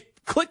 And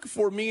it clicked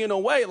for me in a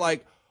way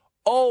like,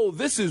 oh,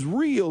 this is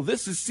real.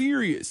 This is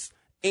serious.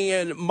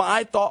 And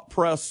my thought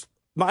process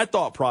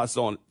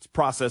on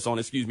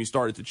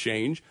started to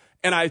change.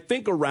 And I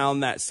think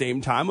around that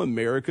same time,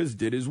 America's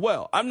did as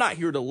well. I'm not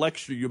here to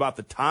lecture you about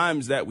the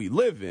times that we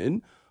live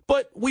in,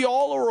 but we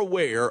all are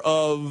aware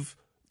of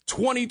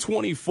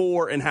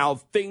 2024 and how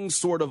things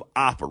sort of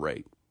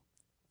operate.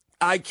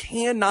 I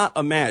cannot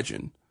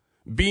imagine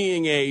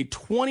being a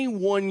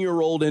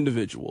 21-year-old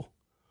individual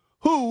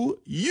who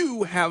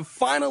you have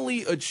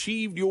finally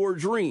achieved your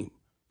dream.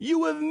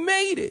 You have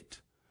made it.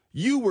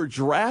 You were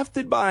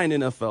drafted by an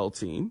NFL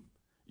team.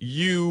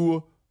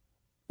 You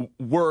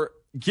were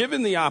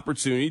given the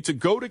opportunity to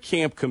go to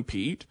camp,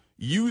 compete.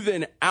 You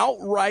then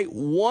outright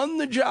won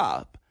the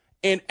job.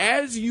 And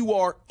as you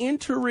are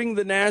entering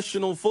the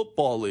National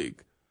Football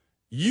League,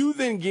 you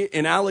then get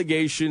an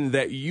allegation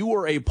that you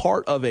are a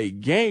part of a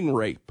gang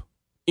rape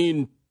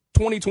in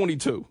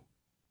 2022.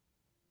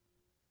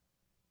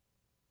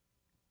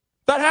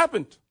 That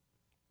happened.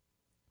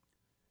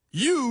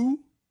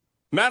 You,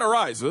 Matt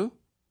Araiza,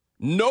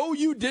 no,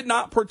 you did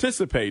not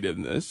participate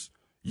in this.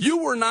 You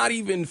were not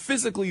even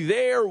physically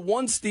there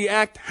once the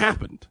act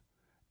happened.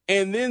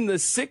 And then the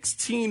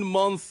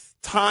 16-month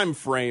time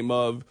frame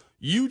of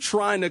you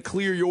trying to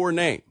clear your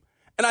name.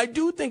 And I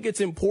do think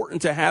it's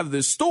important to have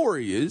this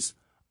story is,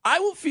 I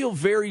will feel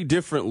very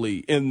differently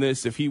in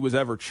this if he was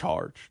ever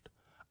charged.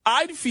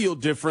 I'd feel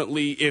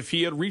differently if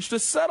he had reached a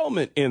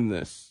settlement in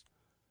this.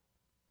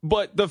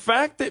 But the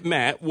fact that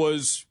Matt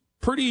was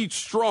pretty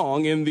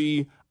strong in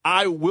the,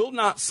 I will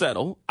not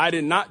settle. I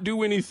did not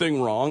do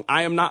anything wrong.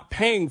 I am not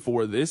paying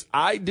for this.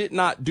 I did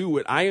not do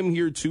it. I am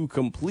here to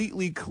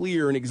completely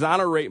clear and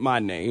exonerate my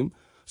name.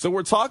 So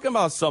we're talking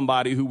about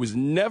somebody who was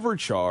never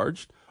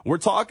charged. We're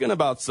talking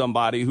about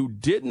somebody who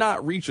did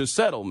not reach a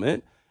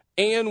settlement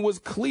and was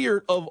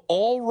cleared of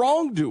all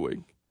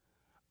wrongdoing.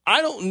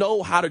 I don't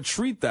know how to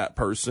treat that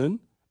person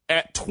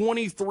at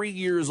 23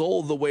 years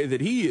old the way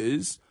that he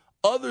is,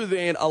 other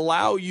than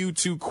allow you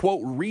to,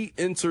 quote,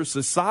 re-enter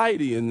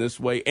society in this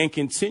way and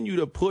continue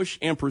to push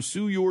and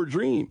pursue your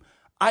dream.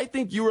 I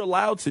think you're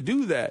allowed to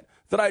do that.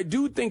 That I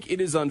do think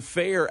it is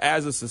unfair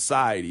as a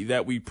society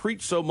that we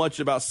preach so much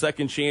about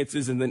second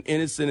chances and then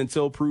innocent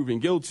until proven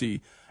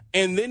guilty.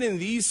 And then in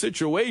these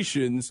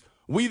situations,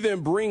 we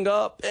then bring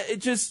up,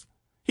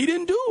 he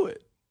didn't do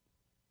it.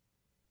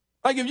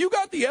 Like, if you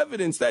got the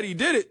evidence that he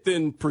did it,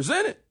 then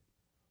present it.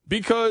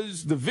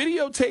 Because the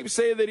videotape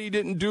said that he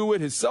didn't do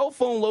it. His cell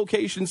phone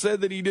location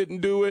said that he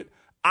didn't do it.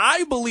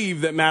 I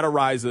believe that Matt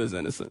Araiza is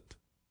innocent.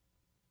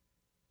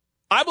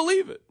 I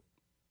believe it.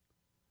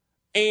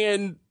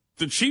 And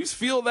the Chiefs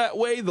feel that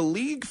way. The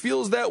league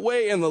feels that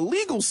way. And the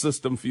legal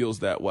system feels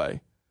that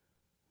way.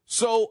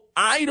 So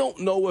I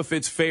don't know if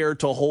it's fair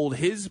to hold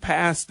his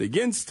past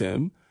against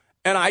him.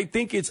 And I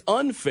think it's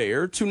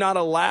unfair to not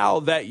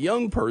allow that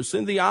young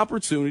person the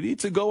opportunity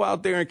to go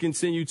out there and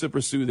continue to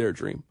pursue their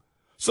dream.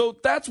 So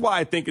that's why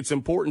I think it's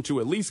important to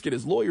at least get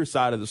his lawyer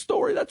side of the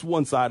story. That's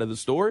one side of the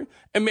story.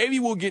 And maybe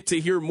we'll get to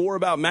hear more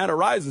about Matt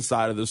Araiza's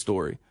side of the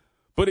story.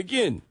 But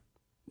again,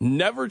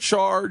 never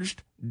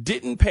charged,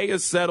 didn't pay a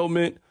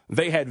settlement.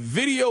 They had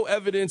video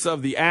evidence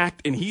of the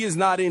act, and he is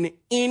not in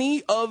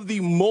any of the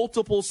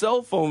multiple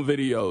cell phone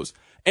videos.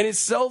 And his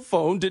cell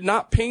phone did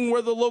not ping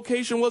where the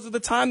location was at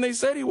the time they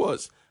said he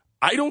was.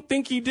 I don't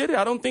think he did it.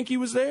 I don't think he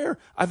was there.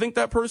 I think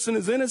that person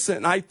is innocent,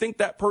 and I think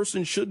that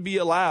person should be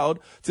allowed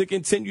to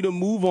continue to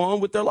move on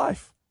with their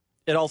life.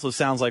 It also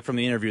sounds like from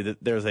the interview that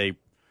there's a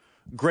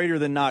greater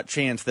than not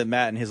chance that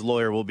Matt and his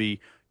lawyer will be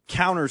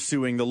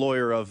countersuing the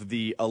lawyer of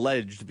the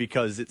alleged,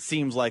 because it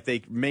seems like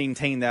they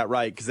maintain that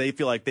right because they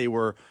feel like they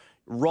were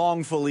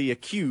wrongfully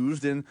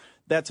accused, and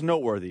that's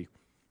noteworthy.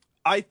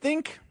 I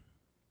think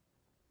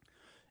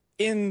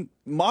in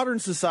modern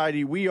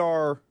society, we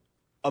are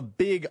a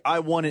big I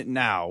want it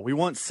now. We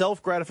want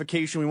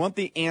self-gratification. We want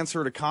the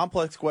answer to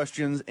complex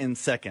questions in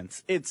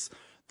seconds. It's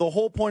the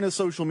whole point of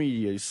social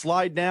media. You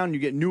slide down, you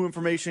get new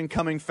information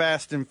coming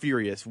fast and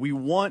furious. We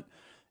want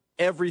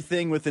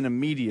everything with an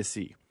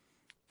immediacy.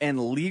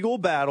 And legal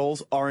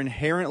battles are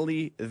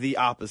inherently the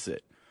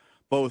opposite,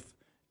 both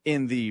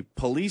in the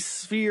police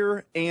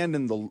sphere and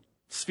in the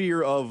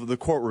sphere of the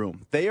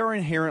courtroom. They are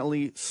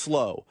inherently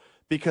slow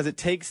because it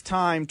takes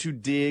time to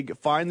dig,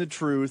 find the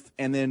truth,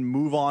 and then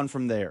move on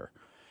from there.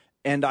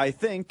 And I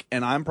think,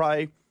 and I'm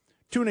probably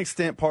to an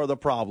extent part of the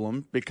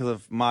problem because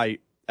of my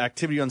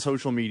activity on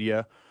social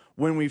media,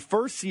 when we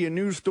first see a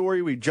news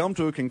story, we jump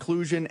to a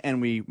conclusion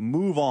and we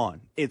move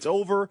on. It's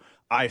over.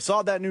 I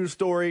saw that news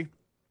story.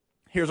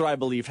 Here's what I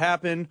believe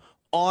happened.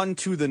 On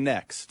to the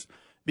next.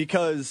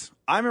 Because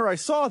I remember I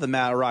saw the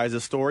Matt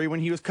Araiza story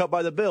when he was cut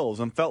by the Bills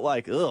and felt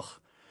like, ugh,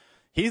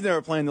 he's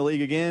never playing the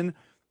league again.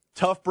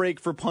 Tough break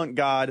for punt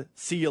god.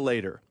 See you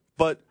later.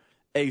 But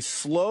a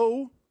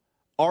slow,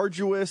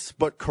 arduous,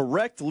 but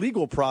correct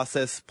legal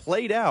process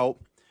played out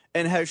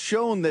and has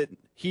shown that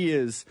he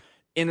is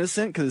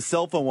innocent because his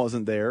cell phone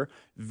wasn't there.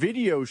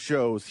 Video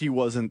shows he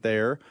wasn't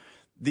there.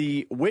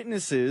 The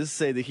witnesses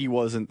say that he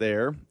wasn't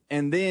there.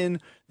 And then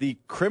the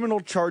criminal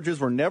charges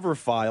were never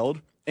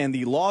filed and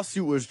the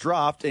lawsuit was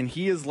dropped and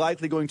he is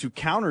likely going to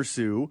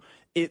countersue.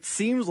 It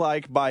seems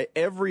like by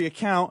every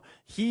account,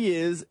 he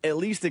is at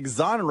least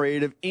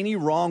exonerated of any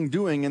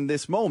wrongdoing in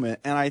this moment.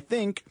 And I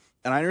think,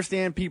 and I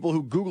understand people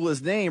who Google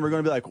his name are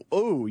going to be like,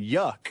 oh,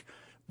 yuck.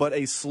 But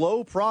a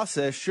slow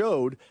process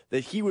showed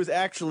that he was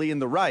actually in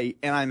the right.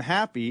 And I'm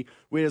happy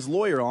with his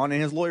lawyer on.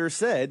 And his lawyer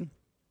said,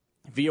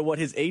 via what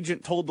his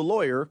agent told the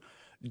lawyer,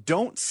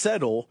 don't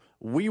settle.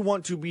 We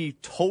want to be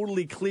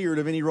totally cleared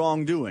of any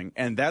wrongdoing.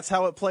 And that's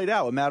how it played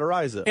out with Matt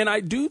Araiza. And I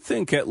do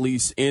think, at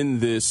least in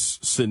this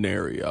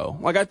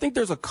scenario, I think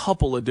there's a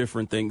couple of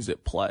different things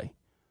at play.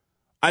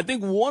 I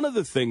think one of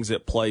the things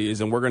at play is,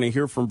 and we're going to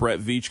hear from Brett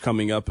Veach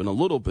coming up in a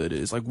little bit,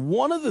 is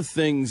one of the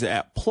things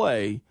at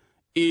play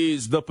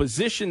is the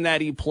position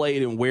that he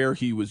played and where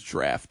he was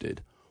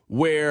drafted.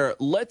 Where,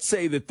 let's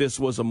say that this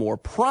was a more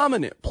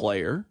prominent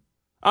player.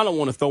 I don't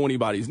want to throw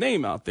anybody's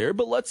name out there,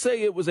 but let's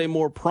say it was a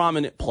more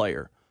prominent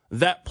player.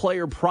 That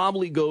player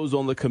probably goes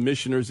on the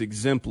commissioner's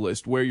exempt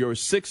list, where your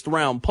 6th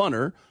round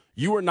punter,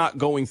 you are not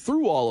going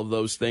through all of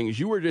those things.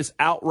 You are just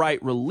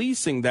outright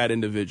releasing that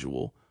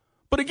individual.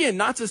 But again,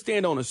 not to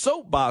stand on a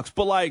soapbox,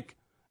 but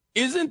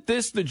isn't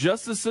this the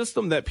justice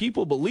system that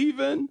people believe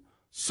in?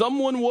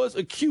 Someone was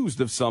accused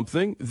of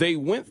something. They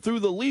went through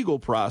the legal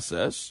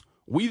process.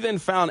 We then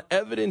found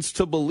evidence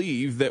to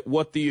believe that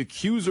what the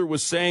accuser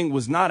was saying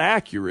was not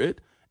accurate.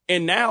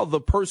 And now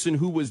the person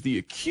who was the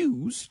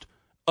accused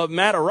of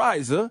Matt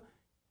Araiza,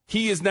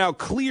 he is now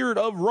cleared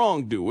of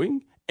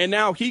wrongdoing, and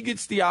now he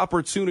gets the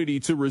opportunity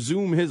to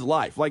resume his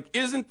life.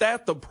 Isn't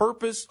that the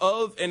purpose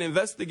of an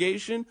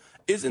investigation?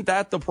 Isn't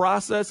that the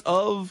process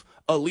of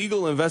a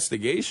legal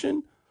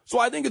investigation? So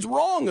I think it's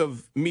wrong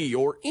of me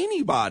or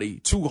anybody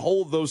to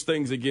hold those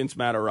things against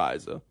Matt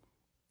Araiza.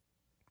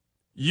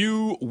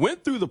 You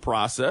went through the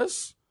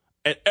process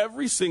at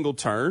every single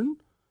turn.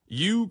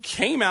 You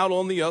came out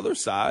on the other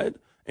side.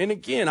 And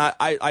again,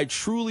 I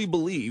truly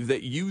believe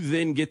that you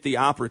then get the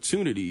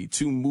opportunity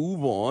to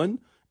move on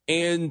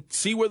and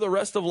see where the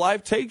rest of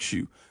life takes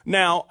you.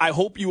 Now, I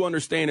hope you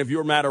understand, if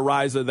you're Matt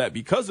Araiza, that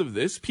because of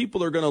this,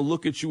 people are going to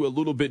look at you a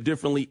little bit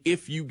differently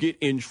if you get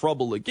in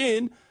trouble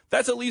again.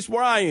 That's at least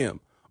where I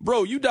am.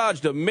 Bro, you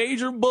dodged a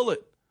major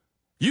bullet.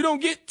 You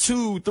don't get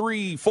 2,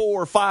 3,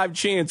 4, 5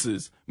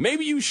 chances.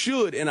 Maybe you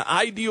should in an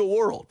ideal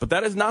world, but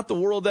that is not the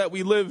world that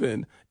we live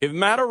in. If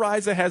Matt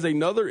Araiza has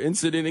another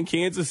incident in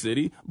Kansas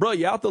City, bro,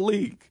 you out the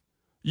league.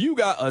 You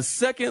got a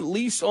second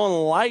lease on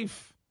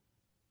life.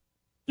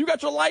 You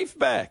got your life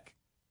back.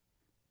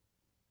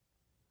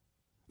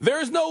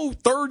 There's no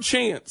third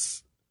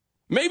chance.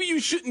 Maybe you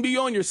shouldn't be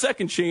on your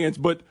second chance,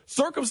 but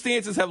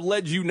circumstances have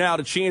led you now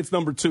to chance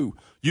number 2.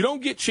 You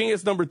don't get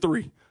chance number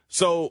 3.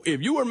 So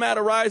if you were Matt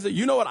Araiza,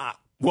 you know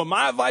what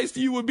my advice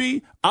to you would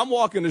be? I'm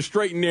walking the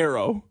straight and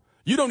narrow.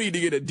 You don't need to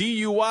get a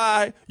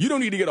DUI. You don't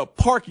need to get a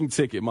parking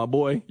ticket, my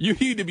boy. You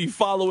need to be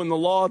following the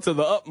law to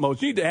the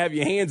utmost. You need to have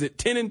your hands at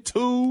 10 and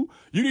 2.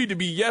 You need to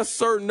be yes,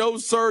 sir, no,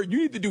 sir. You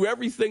need to do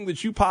everything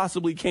that you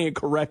possibly can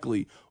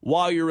correctly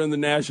while you're in the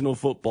National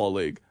Football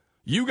League.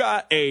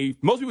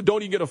 Most people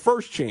don't even get a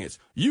first chance.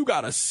 You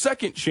got a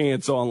second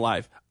chance on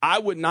life. I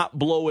would not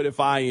blow it if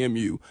I am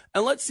you.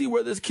 And let's see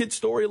where this kid's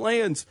story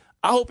lands.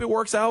 I hope it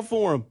works out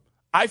for him.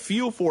 I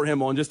feel for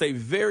him on just a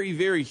very,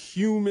 very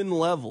human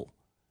level.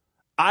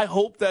 I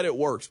hope that it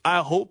works. I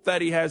hope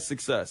that he has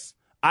success.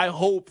 I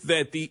hope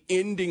that the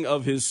ending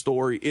of his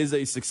story is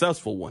a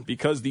successful one,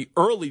 because the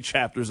early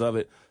chapters of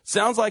it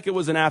sounds like it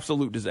was an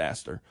absolute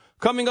disaster.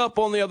 Coming up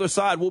on the other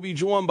side, we'll be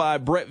joined by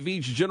Brett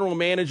Veach, general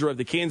manager of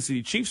the Kansas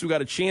City Chiefs. We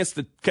got a chance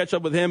to catch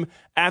up with him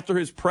after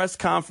his press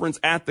conference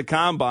at the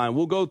Combine.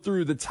 We'll go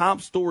through the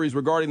top stories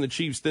regarding the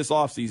Chiefs this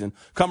offseason.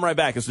 Come right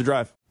back. It's The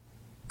Drive.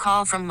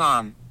 Call from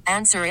mom.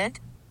 Answer it.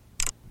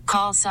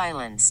 Call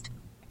silenced.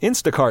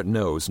 Instacart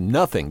knows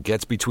nothing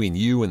gets between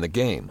you and the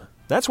game.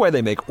 That's why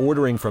they make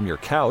ordering from your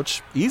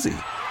couch easy.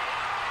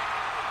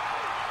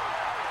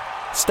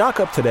 Stock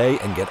up today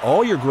and get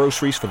all your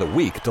groceries for the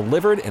week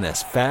delivered in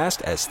as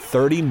fast as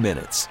 30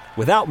 minutes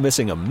without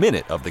missing a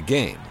minute of the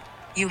game.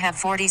 You have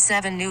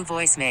 47 new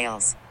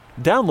voicemails.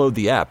 Download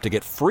the app to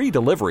get free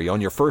delivery on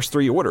your first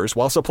 3 orders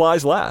while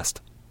supplies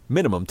last.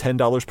 Minimum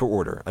 $10 per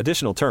order.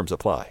 Additional terms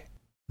apply.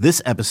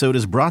 This episode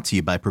is brought to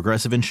you by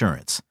Progressive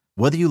Insurance.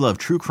 Whether you love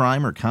true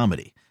crime or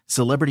comedy,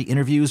 celebrity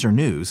interviews or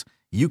news,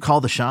 you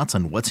call the shots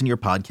on what's in your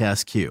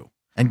podcast queue.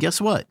 And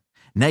guess what?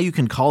 Now you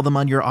can call them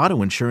on your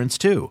auto insurance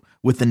too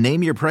with the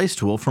Name Your Price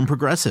tool from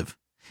Progressive.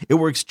 It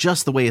works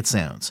just the way it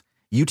sounds.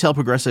 You tell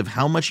Progressive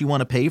how much you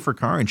want to pay for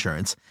car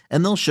insurance,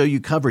 and they'll show you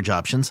coverage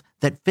options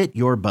that fit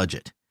your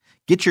budget.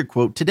 Get your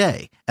quote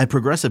today at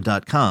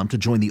Progressive.com to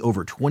join the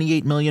over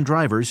 28 million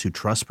drivers who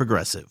trust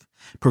Progressive.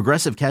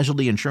 Progressive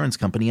Casualty Insurance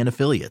Company and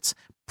Affiliates.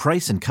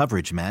 Price and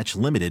coverage match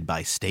limited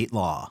by state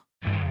law.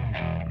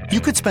 You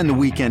could spend the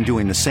weekend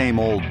doing the same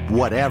old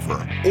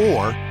whatever,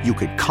 or you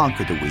could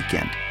conquer the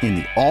weekend in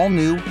the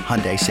all-new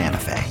Hyundai Santa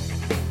Fe.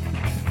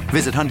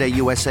 Visit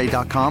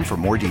HyundaiUSA.com for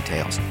more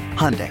details.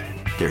 Hyundai,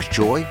 there's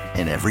joy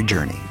in every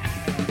journey.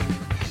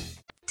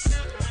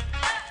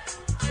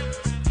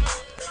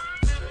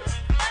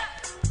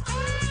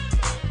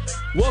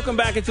 Welcome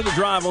back into The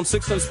Drive on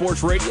 610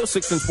 Sports Radio,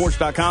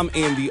 610sports.com,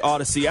 and the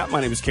Odyssey app. My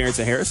name is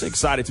Carrington Harrison.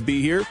 Excited to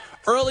be here.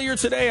 Earlier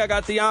today, I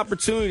got the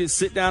opportunity to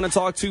sit down and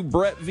talk to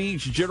Brett Veach,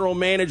 general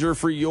manager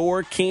for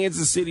your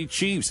Kansas City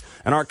Chiefs.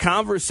 And our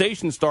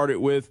conversation started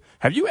with,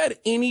 have you had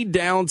any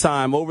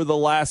downtime over the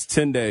last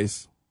 10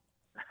 days?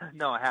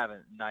 No, I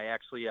haven't. And I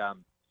actually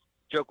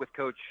joke with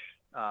Coach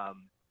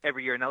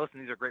every year. Now, listen,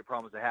 these are great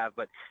problems to have,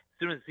 but as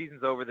soon as the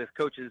season's over, this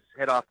coaches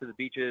head off to the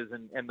beaches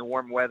and the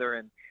warm weather,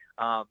 and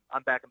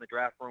I'm back in the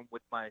draft room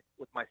with my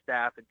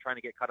staff and trying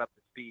to get caught up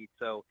to speed.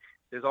 So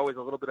there's always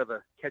a little bit of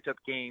a catch-up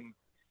game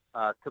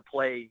to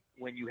play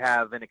when you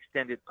have an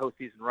extended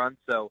postseason run.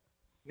 So,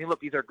 I mean, look,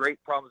 these are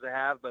great problems to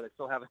have, but I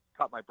still haven't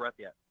caught my breath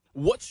yet.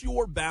 What's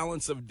your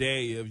balance of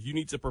day if you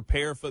need to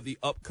prepare for the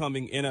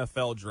upcoming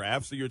NFL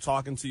draft? So you're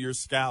talking to your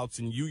scouts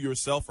and you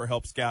yourself are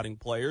help scouting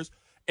players.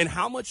 And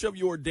how much of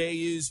your day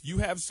is you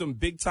have some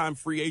big-time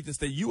free agents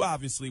that you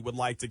obviously would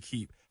like to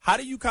keep? How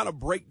do you kind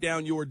of break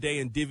down your day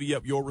and divvy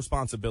up your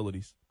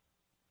responsibilities?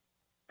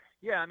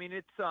 Yeah, I mean,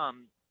 it's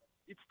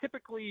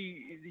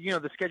typically,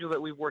 the schedule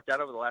that we've worked out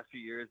over the last few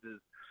years is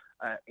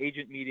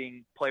agent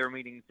meeting, player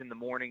meetings in the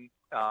morning.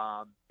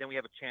 Then we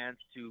have a chance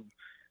to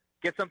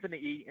get something to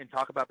eat and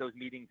talk about those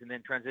meetings, and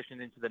then transition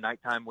into the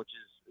nighttime, which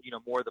is,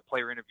 more of the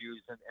player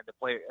interviews and the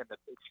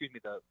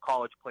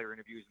college player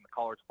interviews and the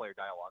college player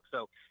dialogue.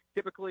 So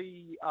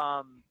typically,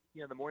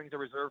 the mornings are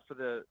reserved for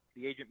the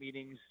agent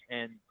meetings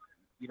and,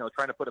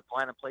 trying to put a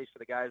plan in place for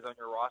the guys on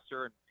your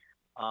roster,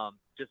 and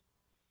just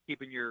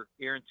keeping your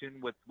ear in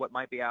tune with what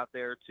might be out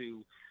there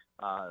to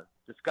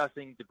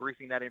discussing,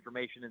 debriefing that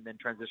information, and then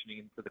transitioning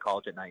into the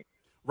college at night.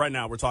 Right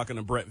now, we're talking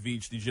to Brett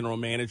Veach, the general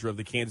manager of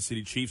the Kansas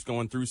City Chiefs,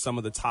 going through some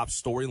of the top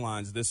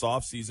storylines this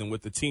offseason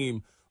with the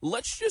team.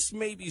 Let's just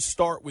maybe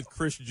start with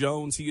Chris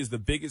Jones. He is the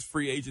biggest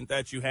free agent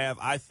that you have.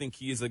 I think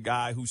he is a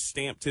guy who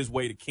stamped his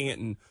way to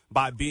Canton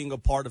by being a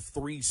part of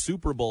 3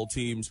 Super Bowl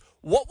teams.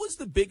 What was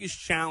the biggest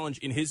challenge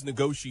in his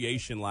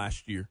negotiation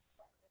last year?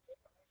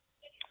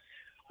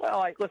 Well,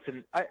 I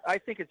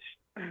think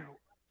it's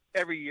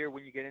every year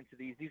when you get into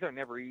these are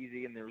never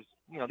easy, and there's,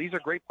 these are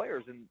great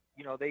players, and,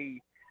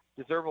 they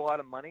deserve a lot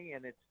of money,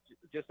 and it's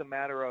just a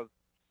matter of,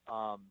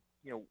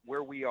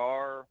 where we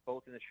are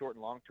both in the short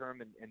and long term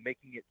and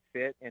making it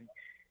fit. And,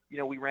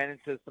 we ran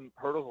into some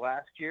hurdles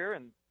last year,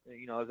 and,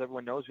 as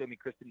everyone knows,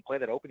 Chris didn't play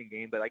that opening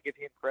game, but I give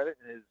him credit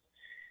and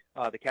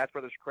the Katz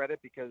brothers credit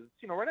because,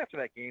 right after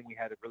that game, we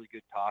had a really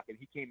good talk, and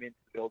he came into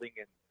the building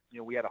and,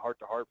 we had a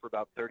heart-to-heart for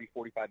about 30,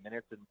 45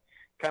 minutes and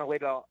kind of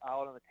laid it all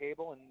out on the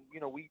table.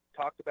 And, we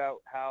talked about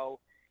how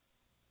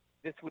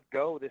this would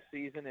go this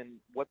season and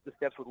what the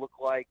steps would look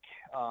like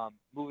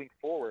moving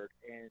forward.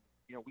 And,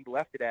 we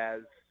left it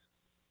as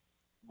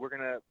we're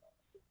going to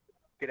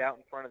get out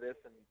in front of this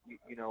and,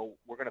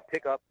 we're going to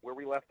pick up where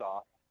we left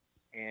off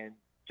and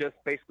just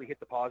basically hit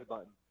the pause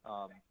button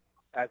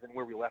as in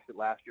where we left it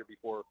last year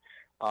before,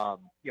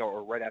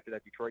 or right after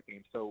that Detroit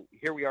game. So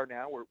here we are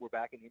now. We're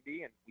back in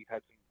Indy, and we've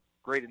had some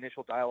great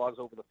initial dialogues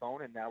over the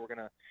phone, and now we're going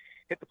to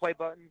hit the play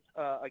button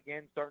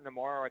again starting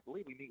tomorrow. I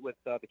believe we meet with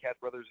the Katz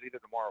brothers either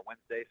tomorrow or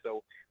Wednesday.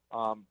 So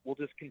we'll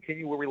just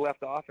continue where we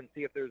left off and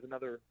see if there's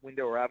another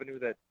window or avenue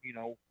that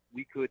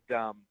we could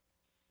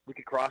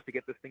cross to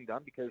get this thing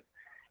done, because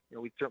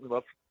we'd certainly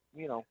love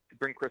to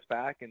bring Chris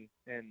back, and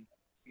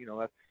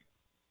that's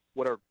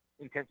what our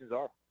intentions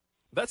are.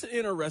 That's an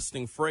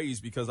interesting phrase,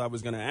 because I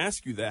was going to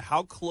ask you that.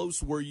 How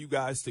close were you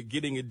guys to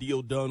getting a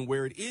deal done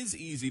where it is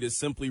easy to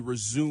simply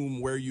resume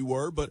where you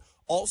were, but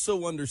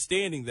also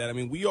understanding that,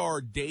 we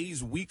are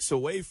days, weeks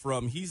away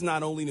from, he's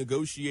not only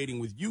negotiating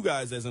with you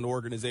guys as an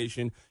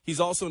organization, he's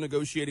also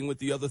negotiating with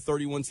the other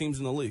 31 teams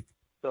in the league.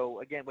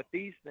 So, again, with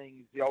these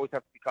things, you always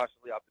have to be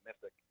cautiously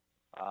optimistic.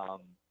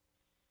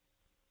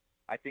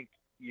 I think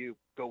you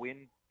go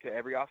into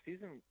every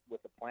offseason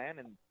with a plan,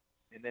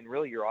 and then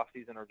really your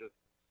offseason are just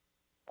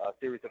a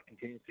series of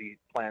contingency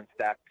plans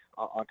stacked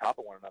on top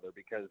of one another,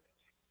 because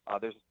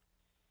there's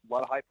a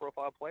lot of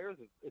high-profile players.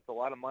 It's a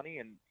lot of money,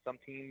 and some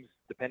teams,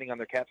 depending on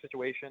their cap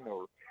situation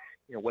or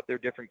what their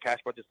different cash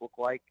budgets look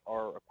like,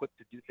 are equipped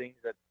to do things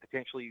that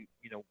potentially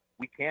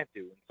we can't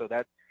do. And so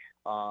that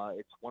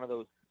it's one of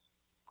those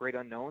great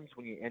unknowns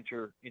when you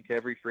enter into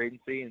every free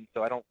agency. And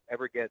so I don't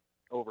ever get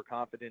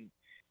overconfident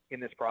in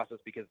this process,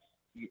 because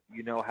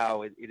you know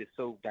how it is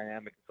so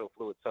dynamic and so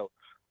fluid. So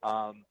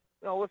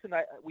listen,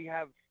 we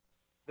have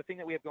the thing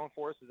that we have going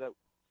for us is that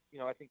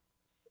I think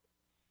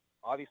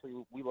obviously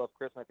we love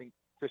Chris, and I think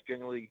Chris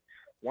genuinely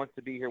wants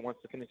to be here,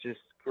 wants to finish his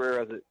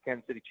career as a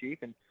Kansas City Chief.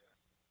 And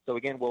so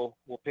again, we'll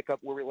pick up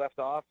where we left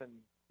off, and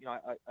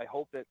I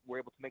hope that we're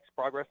able to make some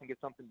progress and get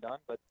something done,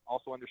 but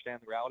also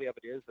understand the reality of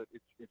it is that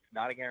it's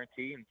not a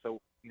guarantee. And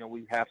so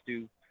we have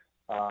to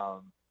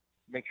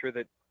make sure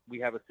that we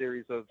have a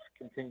series of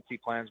contingency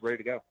plans ready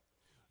to go.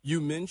 You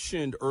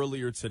mentioned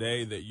earlier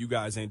today that you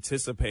guys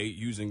anticipate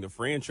using the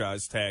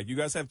franchise tag. You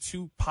guys have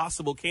two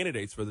possible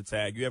candidates for the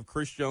tag. You have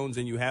Chris Jones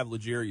and you have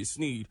L'Jarius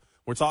Sneed.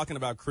 We're talking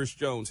about Chris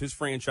Jones. His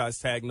franchise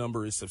tag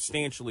number is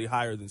substantially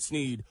higher than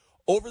Sneed.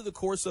 Over the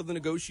course of the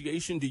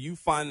negotiation, do you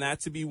find that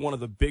to be one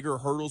of the bigger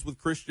hurdles with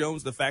Chris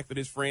Jones, the fact that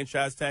his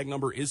franchise tag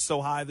number is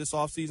so high this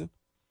offseason?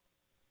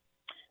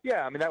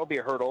 Yeah, that would be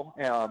a hurdle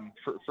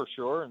for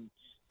sure.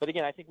 But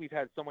again, I think we've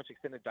had so much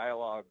extended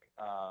dialogue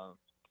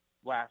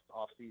last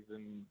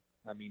offseason,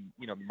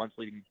 months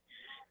leading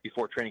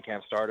before training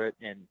camp started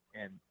and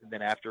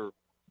then after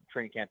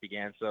training camp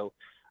began. So,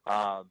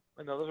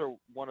 those are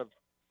one of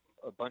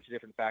a bunch of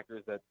different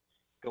factors that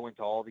go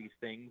into all these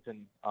things.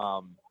 And,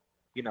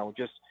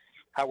 just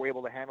how we're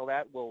able to handle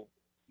that will,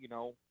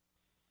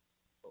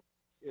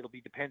 it'll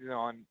be dependent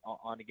on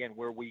again,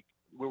 where we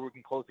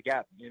can close the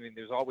gap.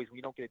 There's always, when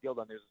you don't get a deal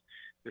done,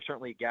 there's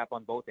certainly a gap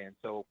on both ends.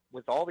 So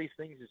with all these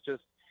things, it's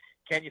just,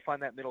 can you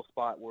find that middle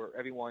spot where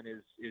everyone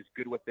is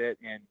good with it?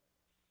 And,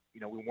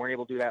 we weren't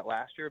able to do that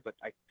last year, but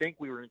I think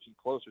we were inching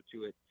closer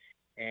to it,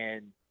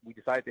 and we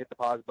decided to hit the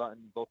pause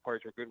button. Both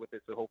parties were good with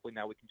it. So hopefully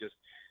now we can just,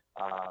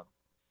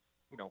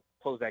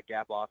 close that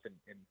gap off and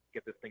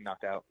get this thing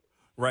knocked out.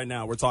 Right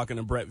now, we're talking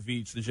to Brett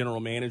Veach, the general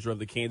manager of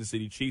the Kansas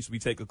City Chiefs. We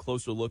take a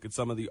closer look at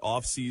some of the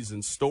offseason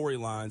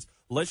storylines.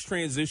 Let's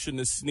transition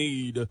to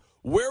Sneed.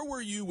 Where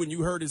were you when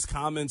you heard his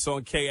comments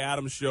on Kay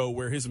Adams' show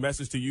where his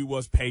message to you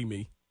was, pay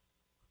me?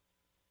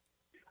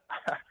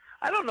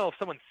 I don't know if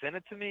someone sent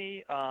it to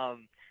me.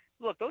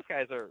 Look, those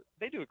guys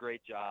they do a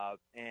great job,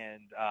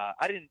 and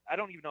I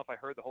don't even know if I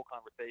heard the whole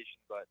conversation,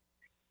 but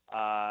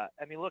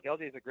look,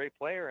 LJ is a great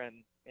player,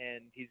 and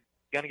he's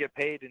going to get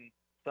paid in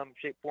some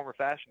shape, form, or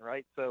fashion,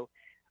 right? So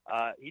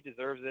he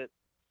deserves it.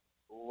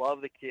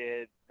 Love the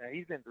kid.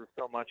 He's been through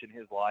so much in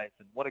his life,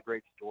 and what a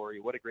great story.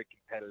 What a great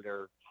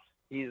competitor.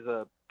 He's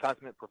a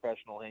consummate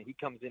professional, and he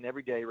comes in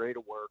every day ready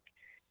to work.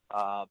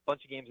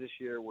 Bunch of games this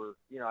year where,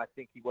 I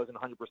think he wasn't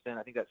 100%.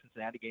 I think that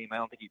Cincinnati game, I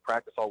don't think he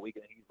practiced all week,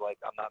 and he's like,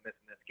 I'm not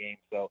missing this game.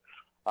 So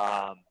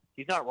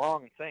he's not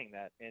wrong in saying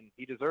that, and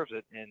he deserves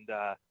it. And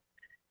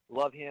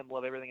love him,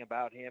 love everything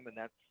about him, and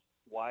that's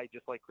why,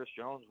 just like Chris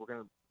Jones, we're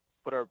going to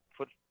put our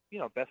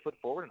best foot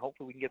forward, and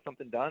hopefully we can get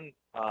something done.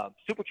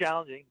 Super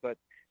challenging, but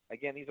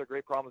again, these are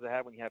great problems to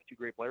have when you have two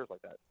great players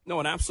like that. No,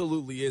 it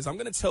absolutely is. I'm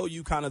going to tell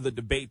you kind of the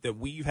debate that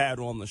we've had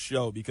on the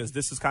show, because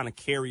this has kind of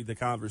carried the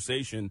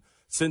conversation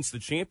since the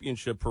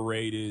championship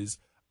parade. Is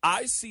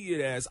I see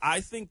it as, I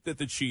think that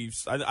the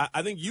Chiefs,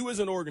 I think you as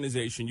an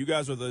organization, you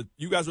guys are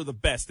the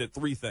best at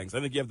three things.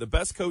 I think you have the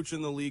best coach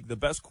in the league, the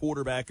best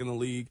quarterback in the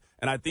league,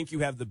 and I think you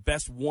have the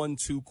best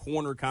 1-2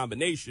 corner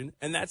combination,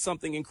 and that's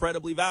something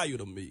incredibly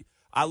valuable to me.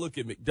 I look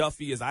at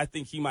McDuffie as, I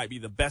think he might be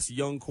the best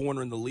young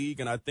corner in the league,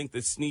 and I think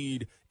that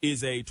Sneed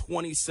is a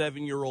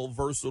 27-year-old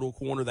versatile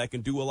corner that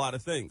can do a lot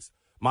of things.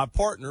 My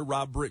partner,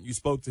 Rob Brent, you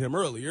spoke to him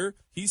earlier,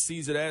 he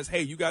sees it as,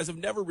 hey, you guys have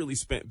never really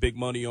spent big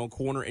money on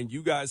corner, and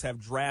you guys have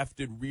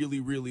drafted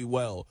really, really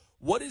well.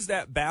 What is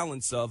that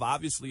balance of?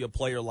 Obviously, a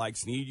player like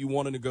Sneed, you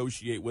want to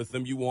negotiate with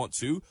them, you want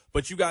to,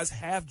 but you guys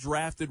have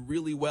drafted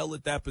really well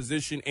at that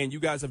position, and you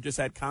guys have just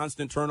had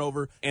constant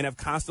turnover and have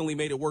constantly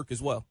made it work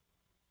as well.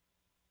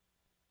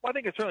 Well, I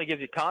think it certainly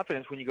gives you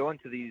confidence when you go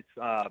into these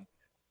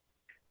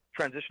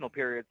transitional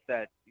periods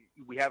that,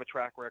 we have a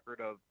track record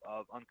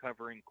of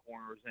uncovering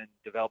corners and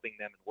developing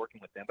them and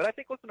working with them. But I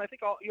think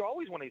you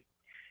always want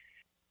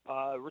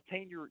to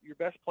retain your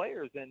best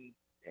players, and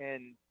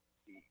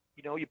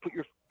you put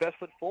your best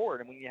foot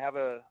forward. And when you have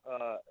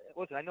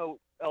listen, I know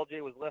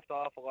LJ was left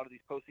off a lot of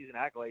these postseason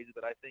accolades,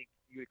 but I think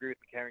you agree with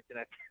me, Carrington.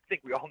 I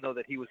think we all know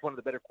that he was one of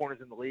the better corners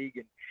in the league,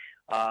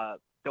 and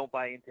don't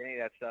buy into any of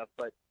that stuff.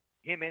 But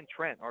him and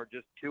Trent are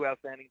just two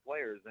outstanding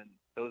players, and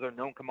those are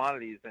known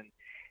commodities. And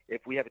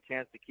if we have a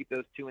chance to keep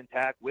those two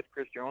intact with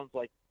Chris Jones,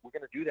 we're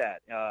going to do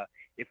that.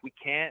 If we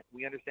can't,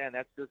 we understand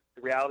that's just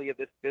the reality of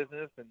this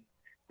business, and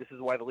this is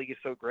why the league is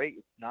so great.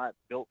 It's not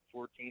built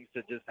for teams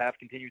to just have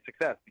continued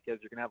success, because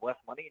you're going to have less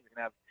money and you're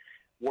going to have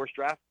worse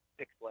draft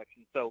pick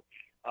selection. So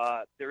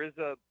there is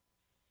a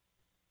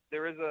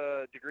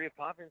degree of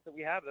confidence that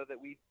we have, though, that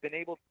we've been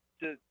able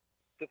to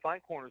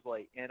find corners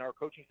late, and our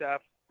coaching staff,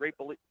 great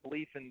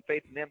belief and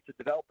faith in them to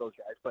develop those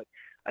guys. But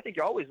I think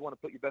you always want to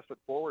put your best foot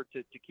forward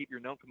to keep your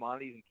known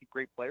commodities and keep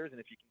great players.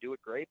 And if you can do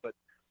it, great. But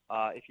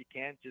if you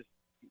can't, just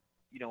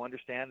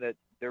understand that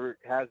there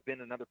has been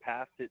another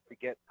path to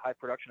get high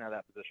production out of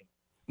that position.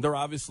 There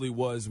obviously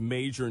was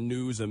major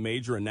news, a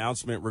major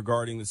announcement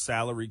regarding the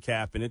salary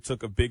cap, and it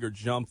took a bigger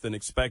jump than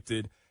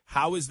expected.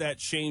 How has that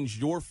changed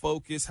your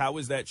focus? How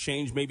has that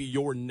changed maybe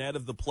your net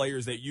of the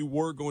players that you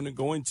were going to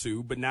go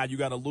into, but now you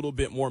got a little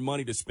bit more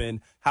money to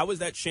spend? How has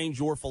that changed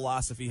your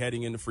philosophy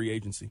heading into free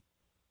agency?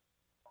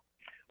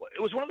 Well,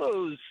 it was one of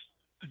those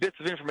bits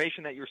of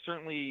information that you're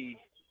certainly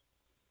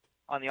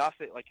on the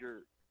offset,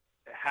 you're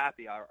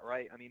happy,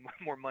 right? I mean,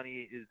 more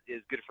money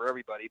is good for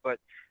everybody, but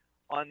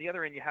on the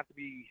other end, you have to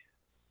be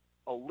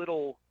a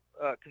little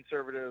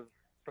conservative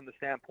from the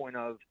standpoint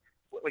of,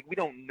 we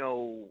don't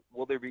know,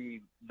 will there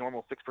be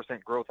normal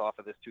 6% growth off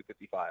of this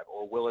 255,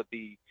 or will it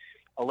be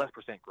a less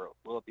percent growth?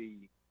 Will it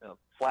be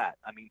flat?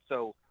 I mean,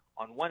 so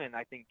on one end,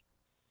 I think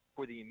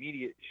for the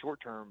immediate short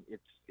term,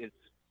 it's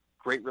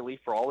great relief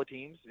for all the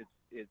teams.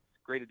 It's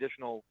great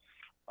additional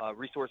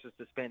resources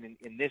to spend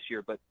in this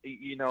year, but it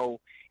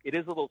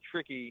is a little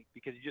tricky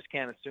because you just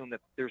can't assume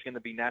that there's going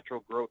to be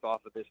natural growth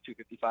off of this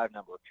 255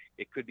 number.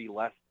 It could be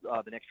less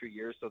the next few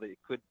years, so that it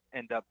could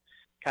end up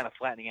kind of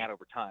flattening out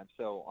over time.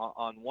 So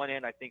on one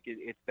end, I think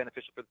it's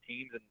beneficial for the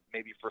teams and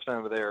maybe for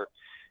some of their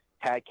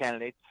tag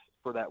candidates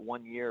for that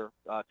 1 year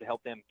to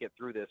help them get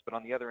through this. But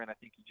on the other end, I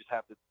think you just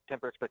have to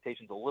temper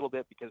expectations a little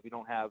bit because we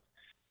don't have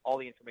all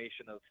the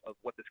information of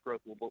what this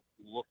growth will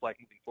look like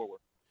moving forward.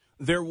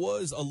 There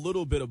was a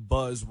little bit of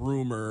buzz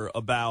rumor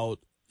about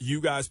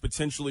you guys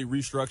potentially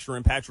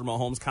restructuring Patrick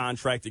Mahomes'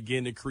 contract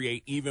again to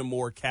create even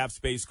more cap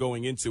space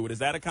going into it. Is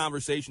that a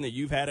conversation that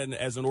you've had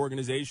as an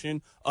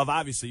organization?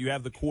 Obviously, you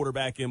have the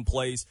quarterback in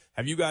place.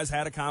 Have you guys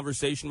had a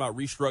conversation about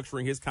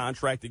restructuring his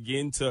contract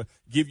again to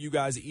give you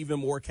guys even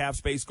more cap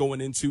space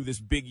going into this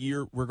big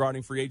year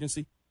regarding free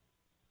agency?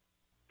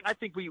 I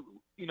think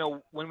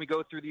when we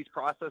go through these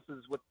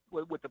processes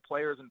with the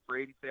players and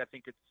free agency, I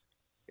think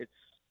it's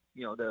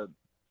the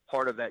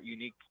part of that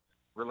unique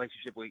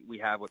relationship we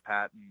have with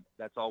Pat, and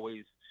that's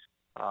always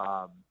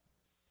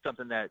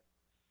something that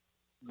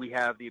we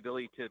have the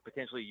ability to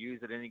potentially use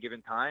at any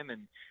given time.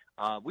 And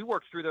we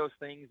work through those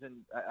things, and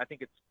I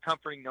think it's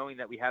comforting knowing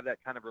that we have that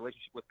kind of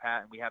relationship with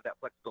Pat and we have that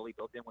flexibility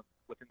built in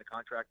within the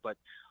contract. But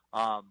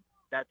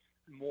that's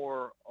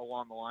more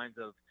along the lines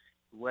of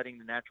letting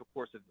the natural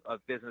course of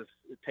business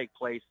take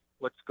place.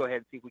 Let's go ahead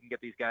and see if we can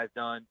get these guys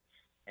done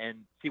and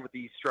see what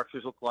these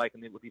structures look like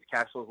and what these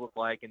cash flows look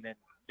like, and then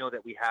know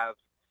that we have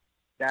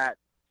that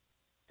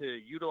to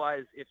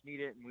utilize if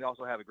needed. And we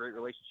also have a great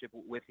relationship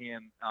with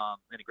him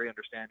and a great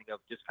understanding of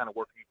just kind of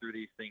working through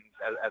these things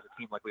as a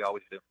team like we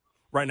always do.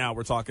 Right now,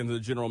 we're talking to the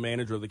general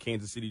manager of the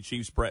Kansas City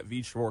Chiefs, Brett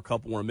Veach, for a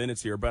couple more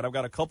minutes here. But I've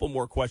got a couple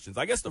more questions.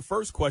 I guess the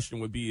first question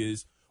would be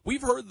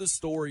we've heard the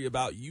story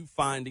about you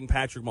finding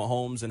Patrick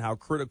Mahomes and how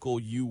critical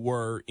you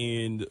were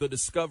in the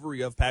discovery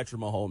of Patrick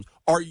Mahomes.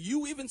 Are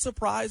you even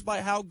surprised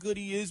by how good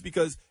he is?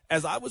 Because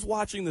as I was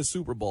watching the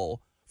Super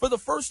Bowl, for the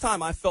first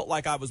time, I felt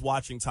like I was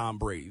watching Tom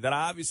Brady, that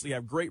I obviously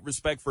have great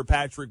respect for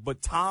Patrick,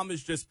 but Tom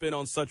has just been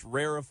on such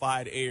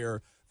rarefied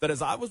air that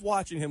as I was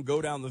watching him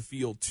go down the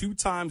field 2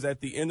 times at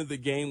the end of the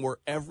game where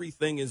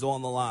everything is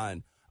on the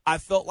line, I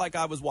felt like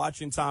I was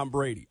watching Tom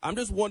Brady. I'm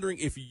just wondering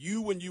if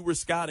you, when you were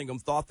scouting him,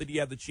 thought that he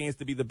had the chance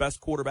to be the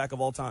best quarterback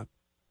of all time.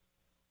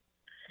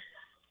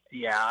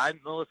 Yeah,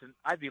 listen,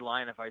 I'd be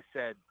lying if I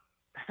said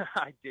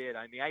I did.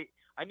 I mean,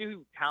 I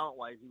knew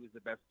talent-wise he was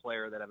the best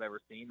player that I've ever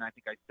seen. I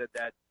think I said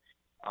that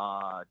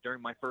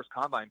during my first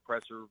combine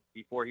presser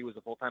before he was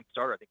a full-time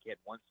starter. I think he had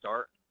 1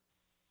 start.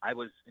 I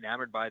was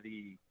enamored by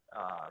the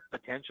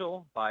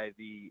potential, by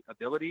the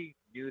ability,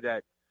 knew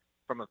that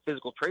from a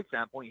physical trait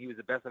standpoint, he was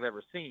the best I've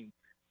ever seen.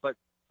 But,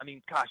 I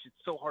mean, gosh, it's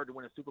so hard to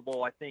win a Super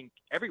Bowl. I think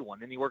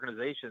everyone in the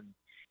organization,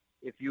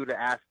 if you would have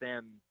asked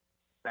them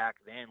back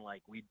then,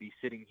 we'd be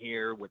sitting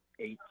here with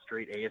 8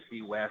 straight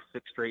AFC West,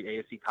 6 straight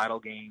AFC title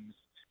games,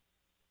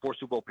 4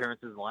 Super Bowl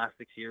appearances in the last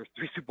 6 years,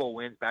 3 Super Bowl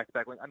wins,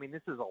 back-to-back wins. I mean,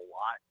 this is a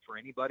lot for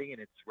anybody,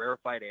 and it's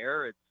rarefied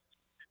air.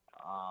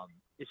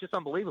 It's just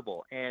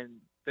unbelievable. And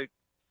the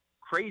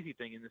crazy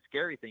thing and the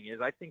scary thing is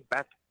I think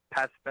best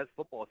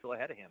football is still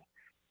ahead of him.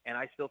 And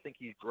I still think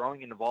he's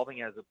growing and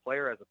evolving as a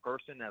player, as a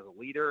person, as a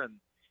leader. And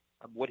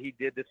what he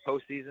did this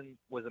postseason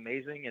was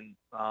amazing. And,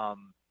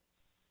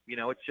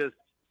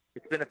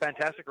 it's been a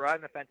fantastic ride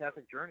and a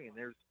fantastic journey. And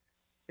there's,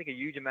 I think, a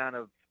huge amount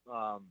of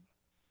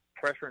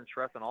pressure and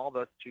stress on all of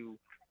us to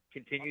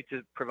continue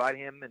to provide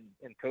him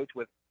and coach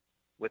with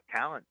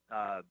talent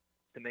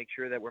to make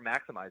sure that we're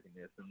maximizing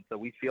this. And so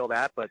we feel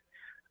that. But,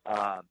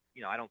 I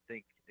don't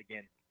think,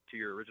 again, to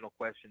your original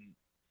question,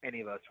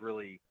 any of us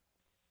really,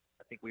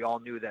 I think we all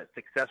knew that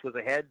success was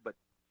ahead, but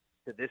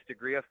to this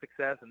degree of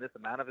success and this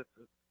amount of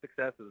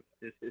success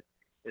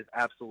is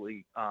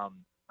absolutely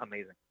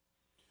amazing.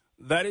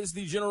 That is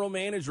the general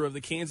manager of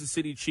the Kansas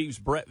City Chiefs,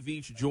 Brett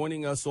Veach,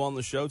 joining us on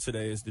the show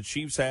today as the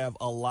Chiefs have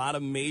a lot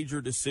of major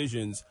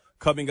decisions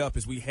coming up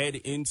as we head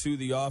into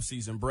the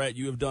offseason. Brett,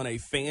 you have done a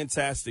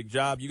fantastic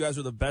job. You guys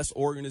are the best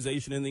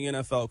organization in the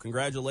NFL.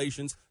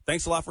 Congratulations.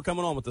 Thanks a lot for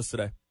coming on with us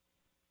today.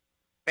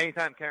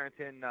 Anytime,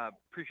 Carrington.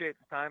 Appreciate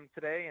the time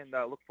today and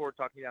look forward to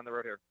talking to you down the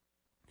road here.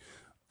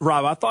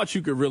 Rob, I thought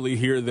you could really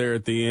hear there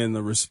at the end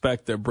the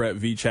respect that Brett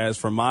Veach has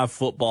for my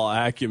football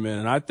acumen.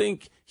 And I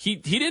think he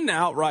didn't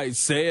outright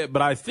say it,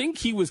 but I think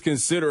he was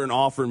considering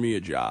offering me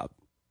a job.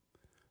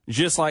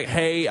 Just like,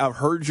 hey, I've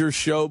heard your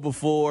show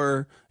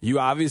before. You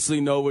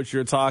obviously know what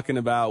you're talking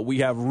about. We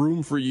have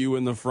room for you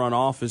in the front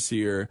office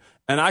here.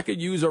 And I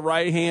could use a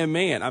right-hand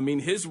man. I mean,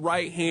 his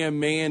right-hand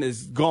man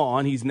is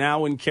gone. He's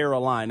now in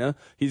Carolina.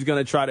 He's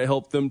going to try to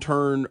help them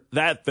turn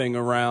that thing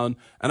around.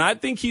 And I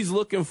think he's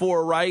looking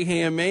for a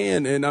right-hand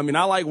man. And, I mean,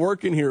 I like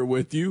working here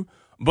with you.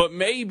 But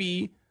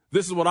maybe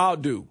this is what I'll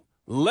do.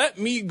 Let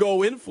me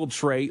go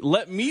infiltrate.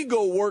 Let me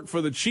go work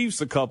for the Chiefs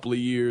a couple of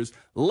years.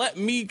 Let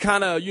me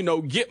kind of,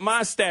 get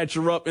my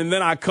stature up, and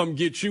then I come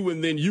get you,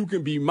 and then you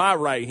can be my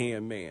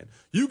right-hand man.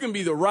 You can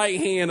be the right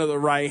hand of the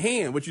right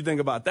hand. What you think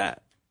about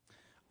that?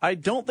 I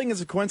don't think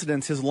it's a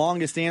coincidence his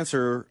longest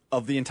answer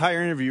of the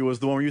entire interview was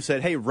the one where you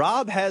said, hey,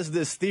 Rob has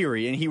this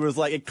theory, and he was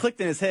like, it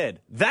clicked in his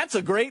head. That's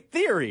a great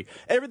theory.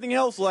 Everything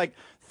else, like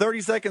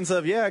 30 seconds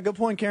of, yeah, good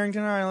point,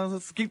 Carrington. All right,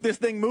 let's keep this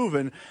thing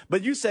moving.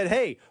 But you said,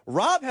 hey,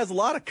 Rob has a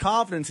lot of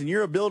confidence in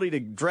your ability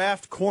to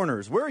draft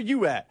corners. Where are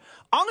you at?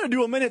 I'm going to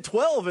do a minute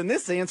 12 in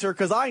this answer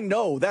because I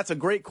know that's a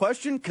great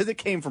question because it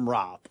came from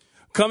Rob.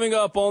 Coming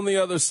up on the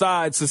other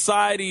side,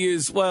 society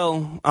is,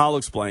 well, I'll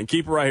explain.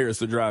 Keep it right here. It's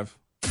The Drive.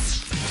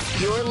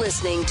 You're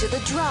listening to The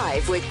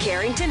Drive with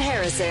Carrington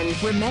Harrison.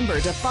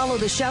 Remember to follow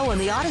the show on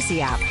the Odyssey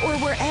app or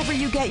wherever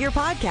you get your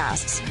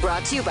podcasts.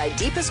 Brought to you by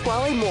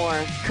DePasquale Moore.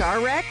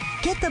 Car wreck?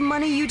 Get the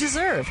money you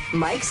deserve.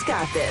 Mike's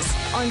got this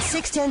on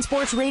 610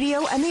 Sports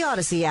Radio and the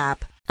Odyssey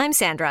app. I'm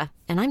Sandra,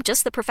 and I'm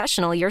just the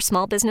professional your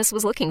small business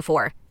was looking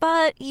for.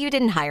 But you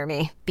didn't hire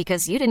me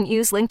because you didn't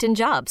use LinkedIn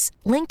Jobs.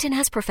 LinkedIn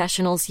has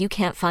professionals you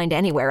can't find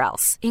anywhere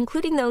else,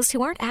 including those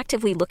who aren't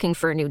actively looking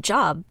for a new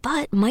job,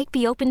 but might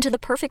be open to the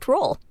perfect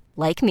role.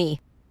 Like me.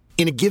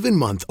 In a given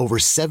month, over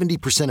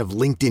 70% of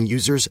LinkedIn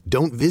users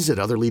don't visit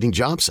other leading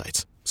job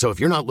sites. So if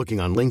you're not looking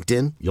on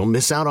LinkedIn, you'll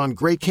miss out on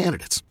great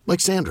candidates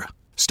like Sandra.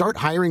 Start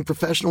hiring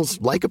professionals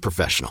like a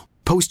professional.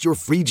 Post your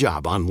free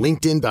job on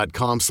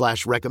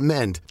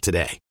linkedin.com/recommend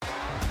today.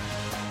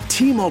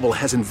 T-Mobile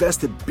has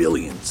invested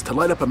billions to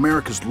light up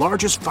America's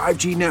largest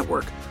 5G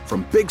network,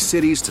 from big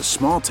cities to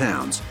small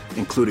towns,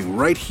 including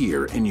right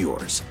here in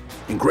yours.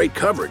 And great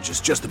coverage is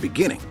just the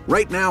beginning.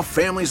 Right now,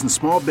 families and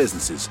small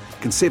businesses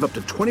can save up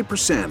to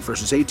 20%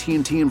 versus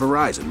AT&T and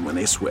Verizon when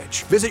they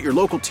switch. Visit your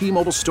local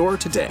T-Mobile store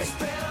today.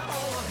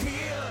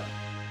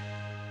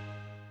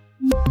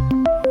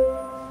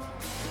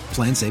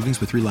 Plan savings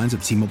with 3 lines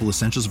of T-Mobile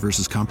Essentials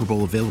versus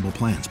comparable available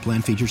plans.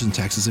 Plan features and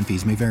taxes and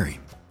fees may vary.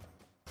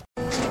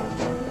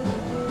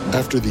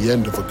 After the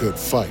end of a good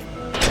fight,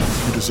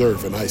 you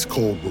deserve an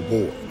ice-cold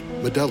reward.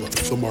 Modelo,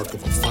 the mark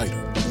of a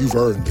fighter. You've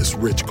earned this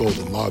rich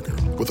golden lager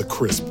with a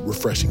crisp,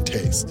 refreshing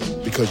taste.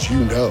 Because you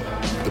know,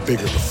 the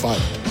bigger the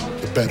fight,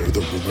 the better the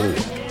reward.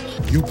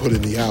 You put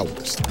in the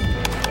hours,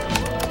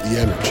 the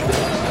energy,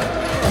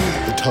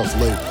 the tough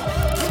labor.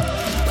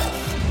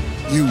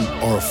 You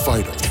are a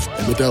fighter,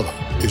 and Modelo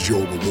is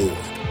your reward.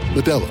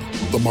 Modelo,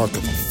 the mark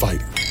of a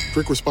fighter.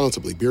 Drink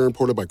responsibly. Beer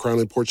imported by Crown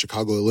Imports,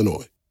 Chicago,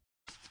 Illinois.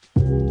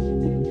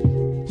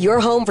 Your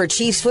home for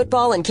Chiefs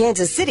football in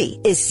Kansas City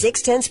is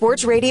 610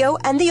 Sports Radio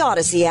and the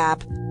Odyssey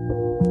app.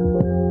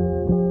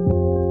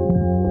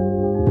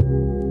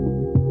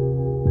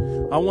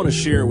 I want to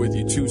share with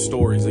you 2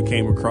 stories that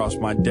came across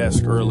my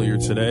desk earlier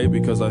today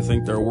because I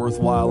think they're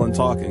worthwhile in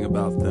talking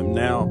about them.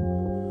 Now,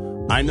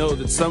 I know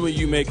that some of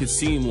you make it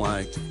seem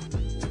like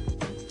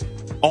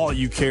all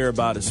you care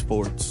about is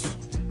sports,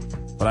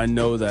 but I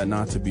know that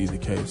not to be the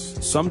case.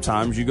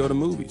 Sometimes you go to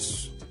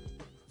movies.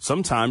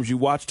 Sometimes you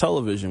watch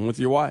television with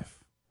your wife.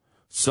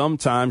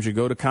 Sometimes you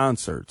go to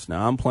concerts.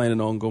 Now, I'm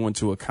planning on going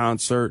to a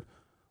concert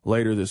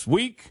later this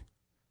week.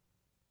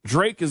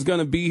 Drake is going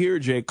to be here.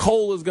 J.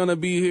 Cole is going to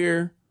be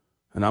here.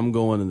 And I'm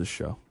going to the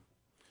show.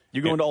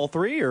 You going to all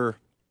 3, or?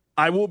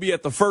 I will be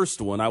at the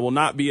first one. I will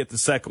not be at the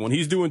second one.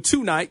 He's doing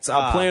 2 nights.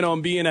 I plan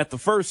on being at the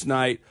first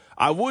night.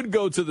 I would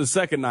go to the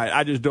second night.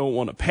 I just don't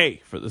want to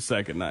pay for the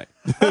second night.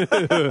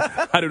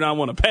 I do not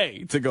want to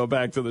pay to go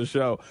back to the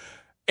show.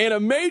 And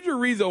a major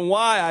reason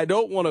why I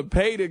don't want to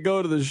pay to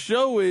go to the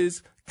show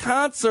is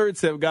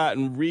concerts have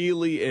gotten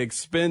really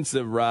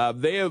expensive, Rob.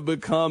 They have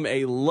become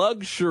a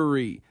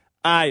luxury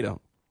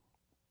item.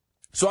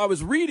 So I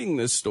was reading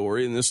this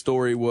story, and this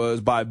story was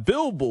by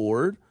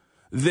Billboard,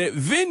 that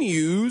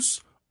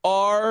venues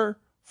are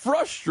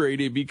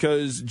frustrated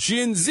because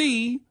Gen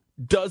Z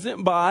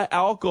doesn't buy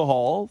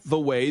alcohol the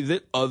way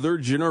that other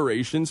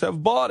generations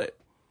have bought it.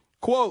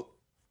 Quote,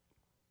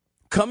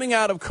 coming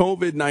out of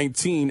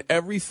COVID-19,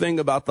 everything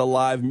about the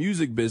live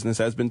music business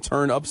has been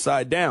turned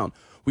upside down.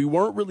 We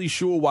weren't really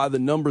sure why the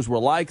numbers were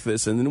like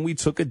this, and then we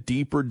took a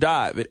deeper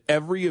dive at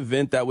every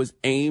event that was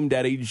aimed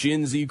at a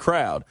Gen Z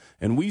crowd,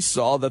 and we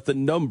saw that the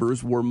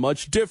numbers were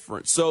much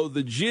different. So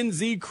the Gen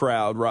Z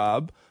crowd,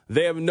 Rob,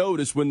 they have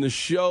noticed when the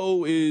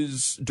show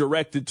is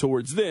directed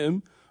towards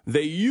them,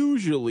 they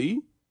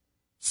usually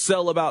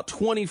sell about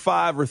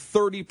 25 or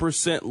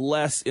 30%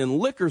 less in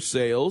liquor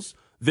sales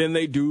than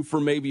they do for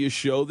maybe a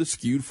show that's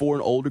skewed for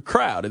an older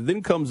crowd. And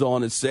then comes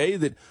on and say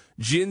that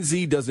Gen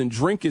Z doesn't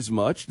drink as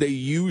much. They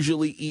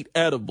usually eat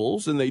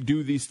edibles, and they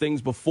do these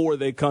things before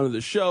they come to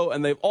the show.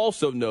 And they've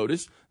also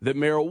noticed that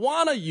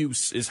marijuana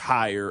use is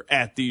higher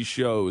at these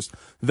shows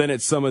than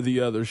at some of the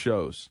other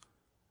shows.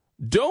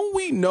 Don't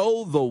we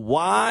know the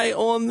why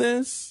on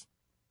this?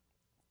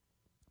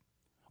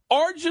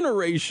 Our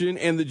generation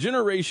and the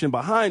generation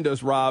behind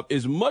us, Rob,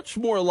 is much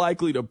more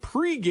likely to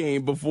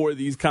pregame before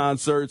these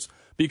concerts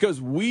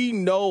because we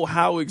know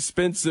how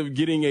expensive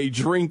getting a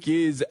drink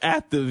is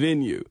at the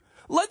venue.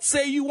 Let's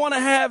say you want to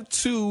have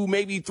 2,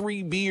 maybe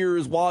 3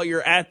 beers while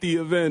you're at the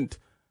event.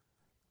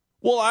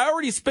 Well, I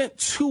already spent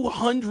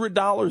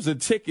 $200 a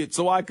ticket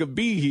so I could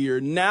be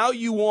here. Now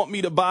you want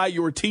me to buy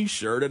your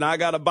T-shirt, and I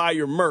got to buy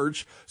your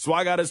merch, so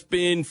I got to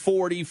spend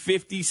 $40,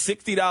 $50,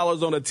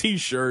 $60 on a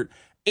T-shirt,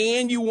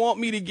 and you want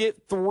me to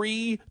get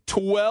 3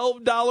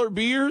 $12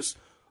 beers?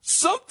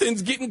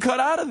 Something's getting cut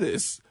out of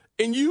this.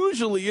 And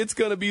usually it's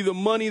going to be the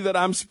money that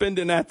I'm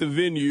spending at the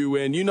venue.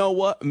 And you know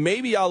what?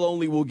 Maybe I'll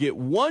only will get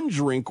 1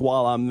 drink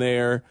while I'm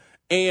there.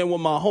 And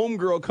when my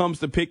homegirl comes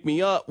to pick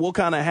me up, we'll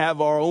kind of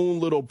have our own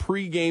little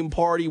pregame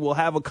party. We'll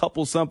have a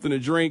couple something to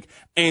drink,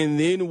 and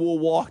then we'll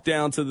walk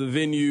down to the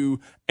venue,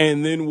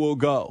 and then we'll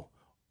go.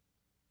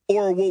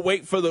 Or we'll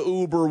wait for the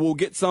Uber, we'll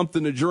get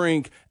something to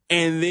drink,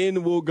 and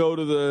then we'll go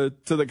to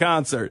the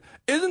concert.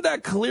 Isn't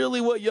that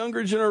clearly what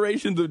younger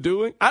generations are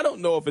doing? I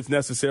don't know if it's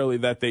necessarily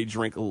that they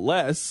drink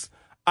less.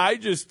 I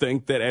just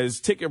think that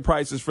as ticket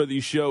prices for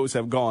these shows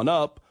have gone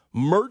up,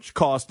 merch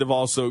costs have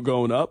also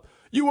gone up.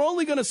 You're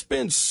only going to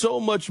spend so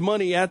much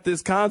money at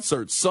this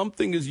concert.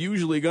 Something is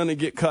usually going to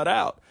get cut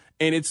out.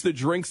 And it's the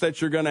drinks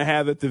that you're going to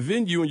have at the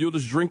venue, and you'll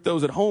just drink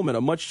those at home at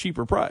a much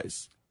cheaper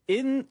price.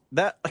 Isn't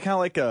that kind of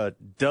like a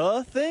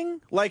duh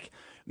thing? Like,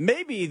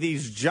 maybe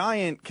these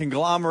giant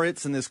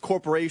conglomerates and these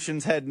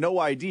corporations had no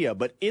idea,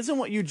 but isn't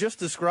what you just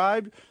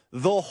described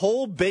the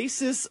whole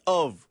basis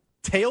of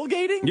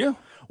tailgating? Yeah.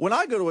 When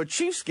I go to a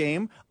Chiefs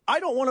game, I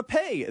don't want to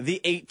pay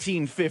the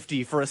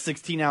 $18.50 for a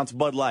 16-ounce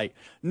Bud Light.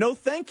 No,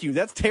 thank you.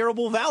 That's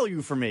terrible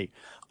value for me.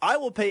 I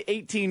will pay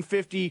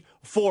 $18.50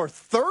 for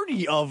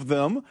 30 of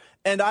them,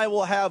 and I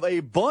will have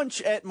a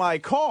bunch at my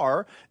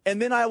car,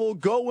 and then I will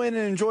go in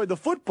and enjoy the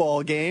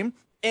football game,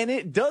 and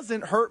it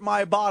doesn't hurt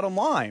my bottom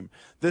line.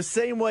 The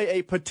same way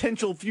a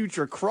potential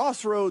future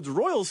Crossroads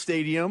Royal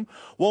Stadium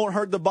won't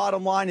hurt the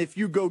bottom line if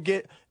you go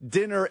get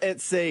dinner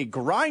at, say,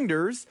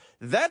 Grinders.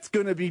 That's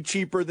going to be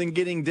cheaper than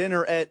getting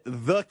dinner at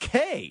The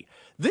K.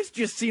 This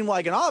just seemed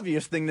like an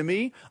obvious thing to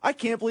me. I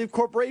can't believe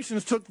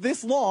corporations took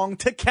this long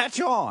to catch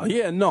on.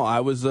 Yeah, no,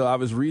 I was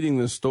reading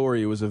this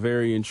story. It was a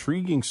very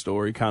intriguing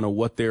story, kind of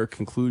what their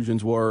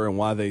conclusions were and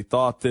why they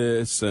thought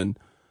this. And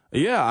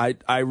yeah,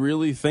 I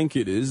really think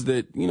it is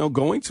that, you know,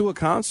 going to a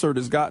concert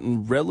has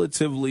gotten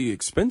relatively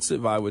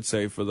expensive, I would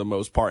say, for the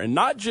most part. And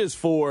not just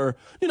for,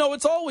 you know,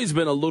 it's always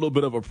been a little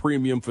bit of a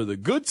premium for the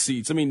good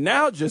seats. I mean,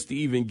 now just to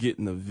even get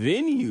in the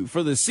venue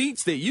for the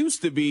seats that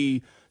used to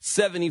be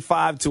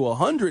 $75 to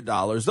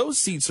 $100, those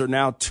seats are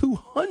now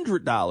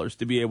 $200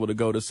 to be able to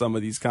go to some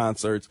of these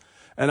concerts.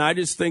 And I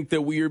just think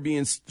that we are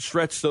being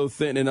stretched so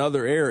thin in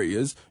other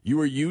areas. You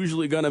are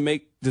usually going to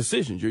make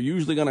decisions. You're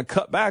usually going to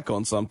cut back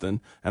on something.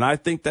 And I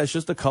think that's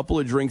just a couple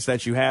of drinks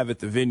that you have at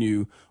the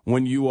venue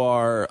when you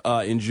are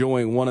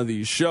enjoying one of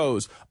these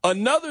shows.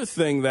 Another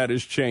thing that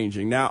is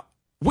changing. Now,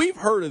 we've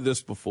heard of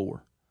this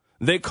before.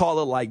 They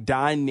call it like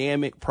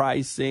dynamic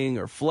pricing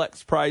or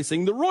flex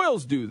pricing. The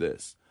Royals do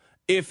this.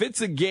 If it's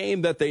a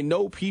game that they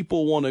know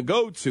people want to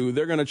go to,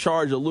 they're going to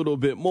charge a little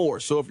bit more.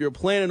 So if you're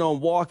planning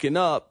on walking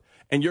up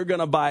and you're going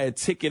to buy a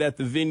ticket at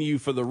the venue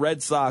for the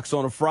Red Sox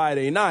on a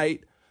Friday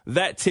night,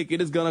 that ticket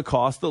is going to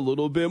cost a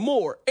little bit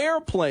more.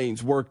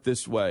 Airplanes work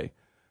this way.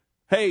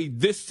 Hey,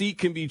 this seat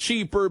can be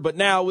cheaper, but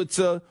now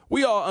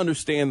we all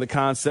understand the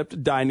concept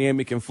of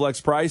dynamic and flex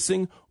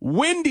pricing.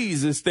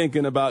 Wendy's is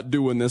thinking about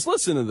doing this.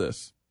 Listen to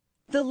this.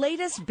 The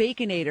latest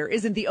Baconator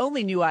isn't the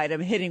only new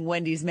item hitting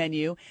Wendy's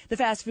menu. The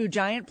fast food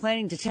giant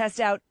planning to test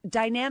out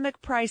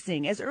dynamic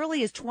pricing as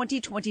early as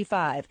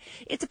 2025.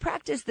 It's a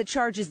practice that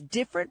charges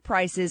different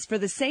prices for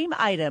the same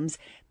items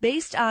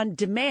based on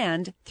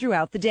demand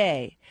throughout the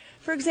day.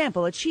 For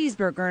example, a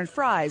cheeseburger and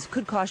fries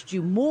could cost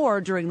you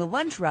more during the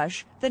lunch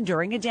rush than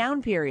during a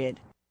down period.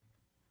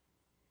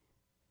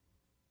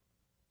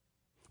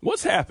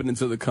 What's happening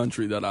to the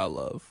country that I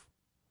love?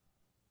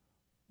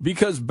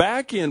 Because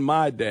back in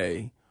my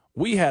day,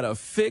 we had a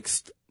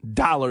fixed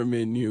dollar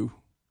menu.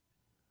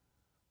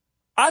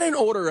 I didn't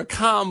order a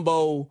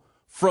combo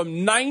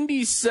from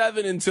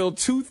 97 until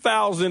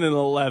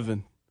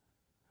 2011.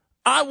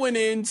 I went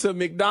into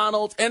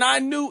McDonald's and I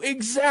knew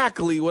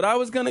exactly what I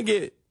was going to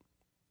get.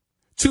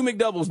 2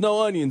 McDoubles,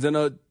 no onions, and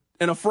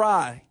a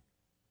fry.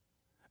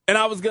 And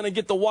I was going to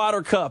get the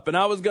water cup, and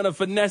I was going to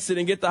finesse it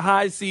and get the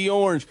high C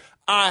orange.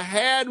 I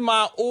had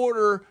my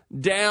order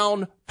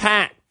down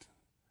packed.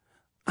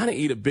 I didn't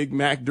eat a Big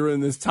Mac during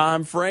this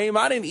time frame.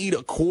 I didn't eat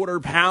a quarter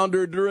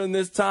pounder during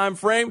this time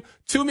frame.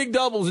 2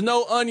 McDoubles,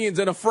 no onions,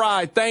 and a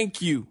fry.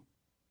 Thank you.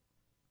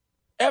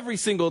 Every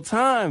single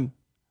time.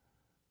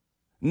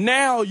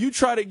 Now you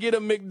try to get a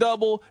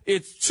McDouble,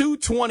 it's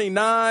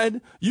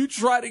 $2.29. You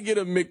try to get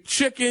a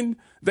McChicken,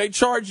 they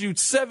charge you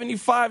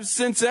 75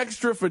 cents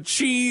extra for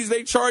cheese.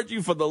 They charge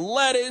you for the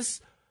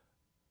lettuce.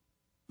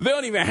 They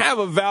don't even have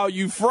a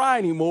value fry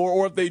anymore,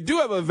 or if they do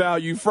have a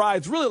value fry,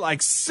 it's really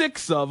like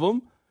 6 of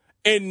them.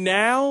 And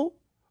now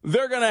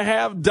they're going to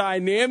have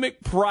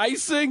dynamic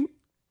pricing.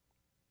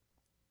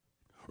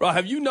 Well,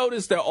 have you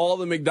noticed that all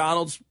the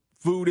McDonald's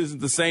food isn't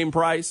the same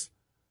price?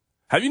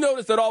 Have you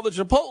noticed that all the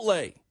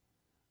Chipotle,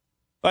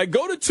 like,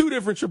 go to 2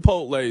 different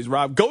Chipotles,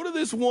 Rob. Go to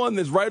this one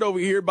that's right over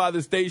here by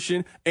the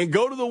station and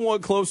go to the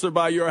one closer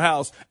by your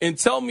house and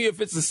tell me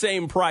if it's the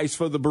same price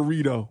for the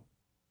burrito.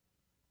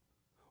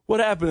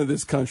 What happened to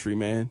this country,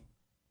 man?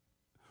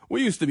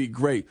 We used to be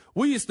great.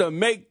 We used to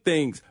make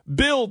things,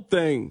 build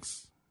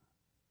things.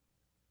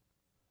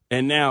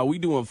 And now we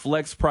doing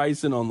flex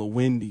pricing on the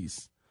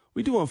Wendy's.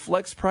 We doing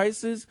flex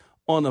prices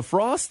on the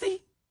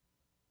Frosty?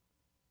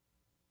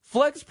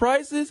 Flex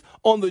prices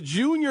on the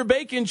Junior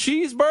Bacon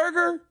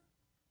Cheeseburger?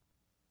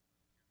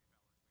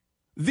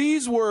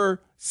 These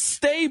were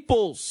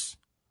staples.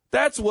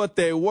 That's what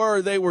they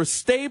were. They were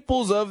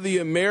staples of the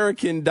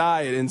American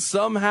diet. And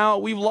somehow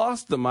we've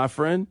lost them, my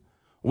friend.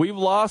 We've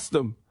lost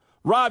them.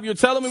 Rob, you're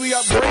telling me we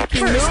got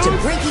breaking news? First to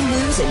breaking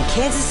news in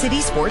Kansas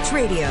City Sports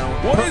Radio.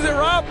 What is it,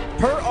 Rob?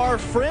 Per our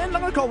friend, I'm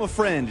going to call him a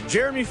friend,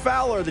 Jeremy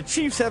Fowler, the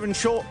Chiefs have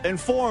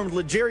informed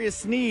L'Jarius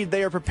Sneed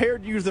they are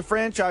prepared to use the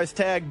franchise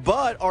tag,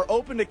 but are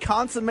open to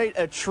consummate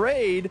a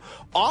trade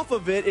off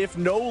of it if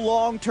no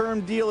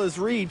long-term deal is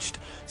reached.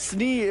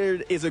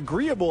 Sneed is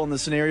agreeable in the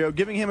scenario,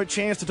 giving him a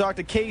chance to talk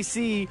to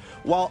KC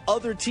while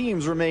other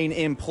teams remain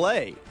in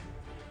play.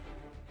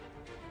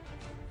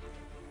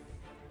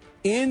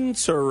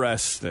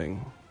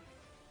 Interesting.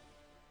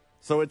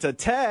 So it's a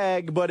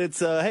tag, but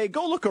it's a, hey,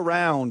 go look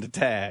around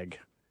tag.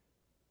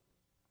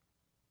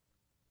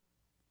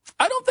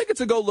 I don't think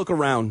it's a go look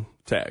around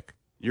tag.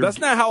 That's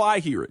not how I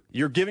hear it.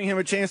 You're giving him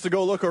a chance to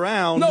go look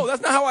around. No,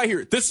 that's not how I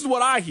hear it. This is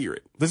what I hear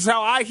it. This is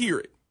how I hear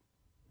it.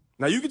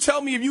 Now, you can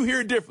tell me if you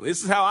hear it differently.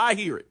 This is how I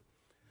hear it.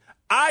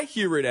 I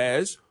hear it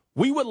as,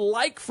 we would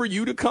like for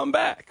you to come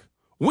back.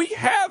 We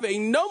have a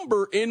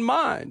number in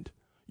mind.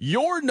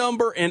 Your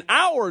number and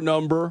our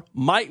number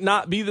might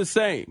not be the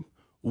same.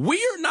 We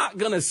are not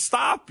going to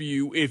stop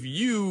you if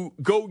you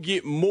go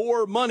get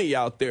more money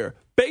out there.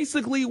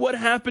 Basically, what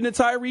happened to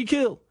Tyreek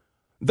Hill?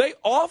 They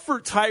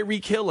offered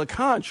Tyreek Hill a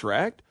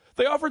contract.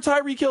 They offered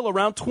Tyreek Hill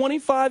around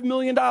 $25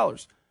 million.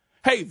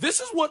 Hey, this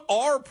is what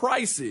our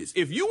price is.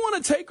 If you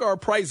want to take our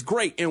price,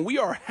 great, and we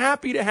are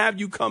happy to have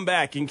you come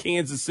back in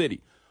Kansas City.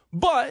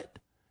 But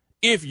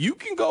if you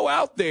can go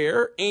out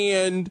there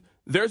and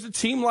there's a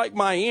team like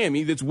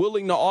Miami that's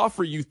willing to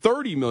offer you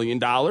 $30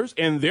 million,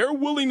 and they're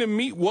willing to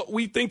meet what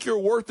we think you're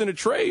worth in a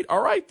trade,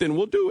 all right, then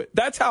we'll do it.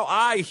 That's how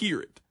I hear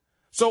it.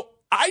 So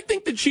I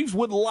think the Chiefs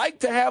would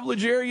like to have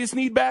L'Jarius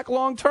Sneed back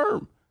long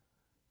term.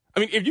 I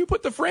mean, if you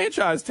put the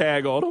franchise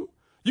tag on him,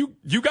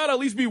 you got to at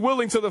least be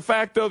willing to the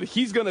fact of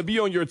he's going to be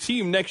on your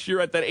team next year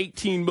at that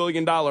 $18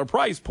 million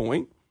price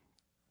point.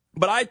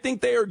 But I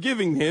think they are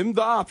giving him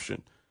the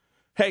option.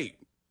 Hey,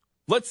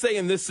 let's say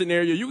in this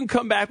scenario, you can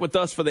come back with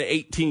us for the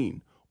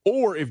 18.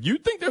 Or if you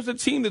think there's a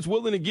team that's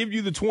willing to give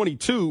you the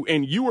 22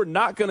 and you are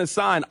not going to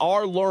sign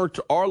our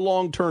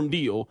long-term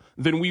deal,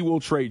 then we will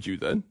trade you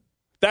then.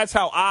 That's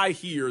how I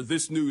hear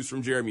this news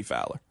from Jeremy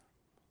Fowler.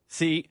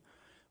 See,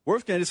 we're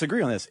going to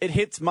disagree on this. It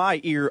hits my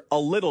ear a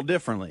little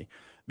differently.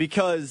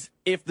 Because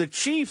if the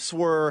Chiefs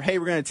were, hey,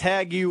 we're going to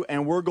tag you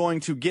and we're going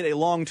to get a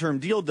long-term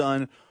deal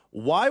done,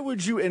 why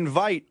would you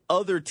invite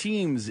other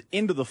teams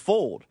into the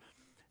fold?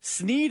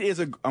 Sneed is,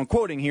 I'm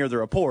quoting here the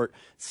report,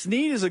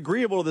 Sneed is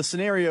agreeable to the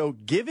scenario,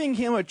 giving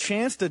him a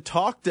chance to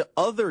talk to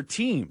other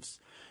teams.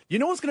 You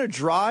know what's going to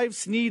drive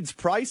Sneed's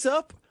price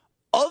up?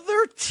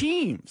 Other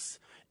teams.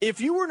 If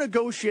you were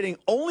negotiating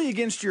only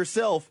against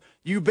yourself,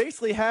 you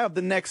basically have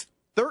the next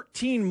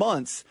 13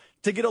 months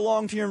to get a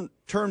long-term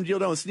deal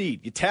done with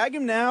Snead. You tag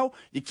him now,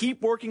 you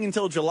keep working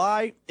until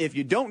July. If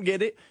you don't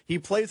get it, he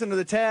plays under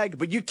the tag,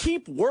 but you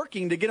keep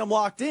working to get him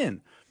locked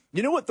in.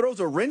 You know what throws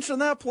a wrench on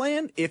that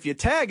plan? If you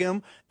tag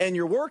him and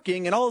you're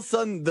working and all of a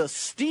sudden the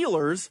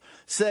Steelers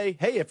say,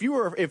 hey, if you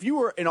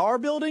were in our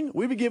building,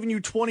 we'd be giving you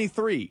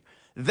 23.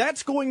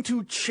 That's going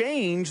to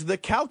change the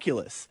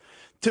calculus.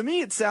 To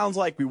me, it sounds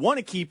like we want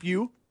to keep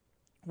you.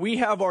 We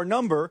have our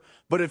number,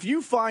 but if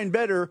you find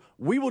better,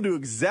 we will do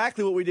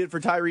exactly what we did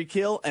for Tyreek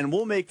Hill, and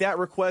we'll make that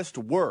request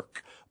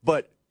work.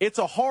 But it's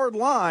a hard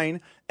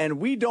line, and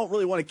we don't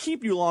really want to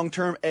keep you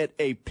long-term at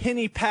a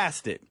penny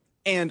past it.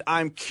 And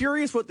I'm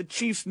curious what the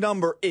Chiefs'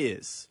 number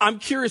is. I'm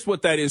curious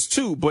what that is,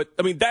 too. But,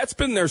 I mean, that's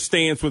been their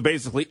stance with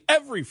basically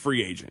every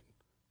free agent.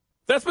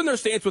 That's been their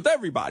stance with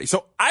everybody.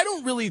 So I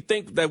don't really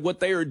think that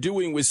what they are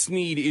doing with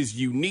Snead is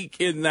unique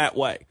in that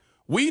way.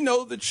 We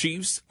know the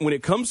Chiefs, when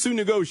it comes to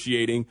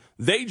negotiating,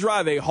 they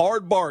drive a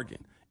hard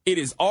bargain. It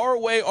is our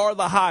way or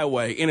the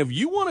highway. And if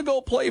you want to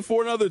go play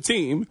for another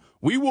team,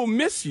 we will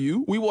miss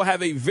you. We will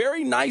have a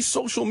very nice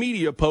social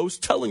media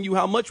post telling you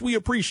how much we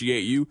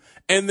appreciate you.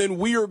 And then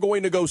we are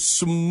going to go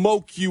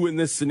smoke you in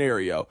this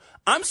scenario.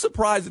 I'm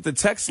surprised that the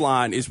text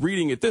line is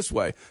reading it this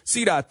way.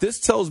 C-Dot, this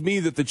tells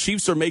me that the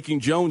Chiefs are making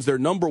Jones their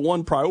number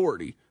one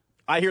priority.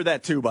 I hear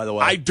that too, by the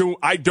way. I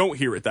don't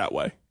hear it that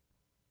way.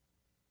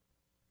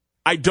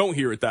 I don't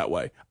hear it that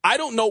way. I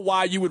don't know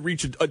why you would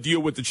reach a deal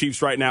with the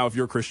Chiefs right now if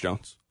you're Chris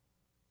Jones.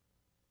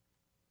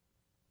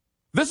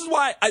 This is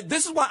why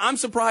I'm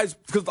surprised,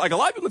 because like a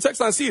lot of people in the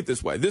text line see it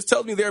this way. This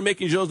tells me they're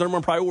making Jones their number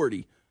one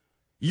priority.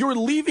 You're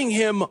leaving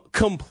him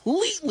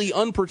completely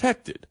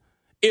unprotected.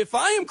 If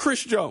I am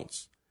Chris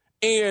Jones,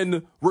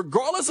 and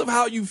regardless of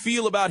how you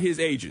feel about his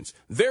agents,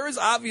 there is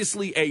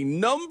obviously a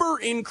number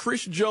in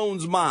Chris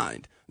Jones'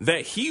 mind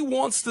that he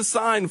wants to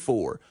sign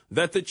for,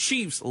 that the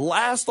Chiefs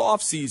last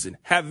offseason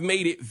have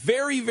made it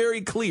very, very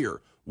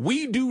clear.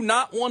 We do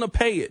not want to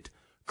pay it.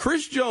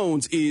 Chris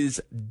Jones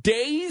is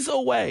days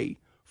away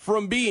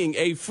from being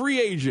a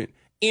free agent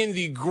in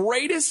the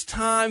greatest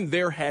time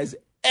there has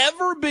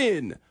ever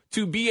been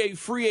to be a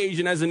free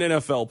agent as an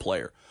NFL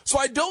player. So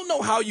I don't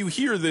know how you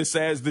hear this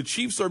as the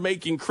Chiefs are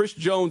making Chris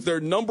Jones their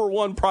number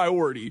one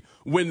priority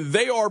when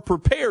they are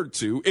prepared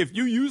to. If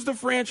you use the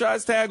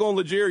franchise tag on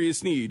L'Jarius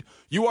Snead,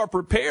 you are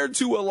prepared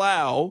to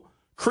allow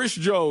Chris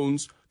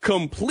Jones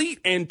complete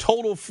and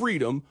total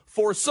freedom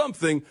for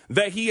something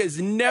that he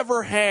has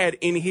never had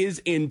in his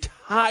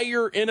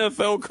entire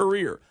NFL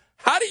career.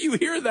 How do you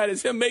hear that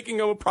as him making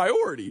him a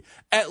priority?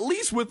 At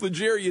least with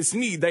L'Jarius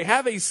Snead, they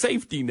have a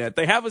safety net.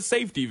 They have a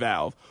safety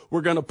valve.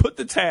 We're going to put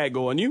the tag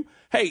on you.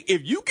 Hey,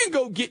 if you can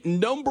go get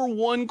number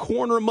one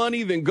corner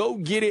money, then go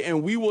get it,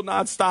 and we will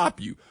not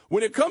stop you.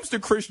 When it comes to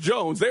Chris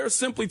Jones, they're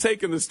simply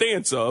taking the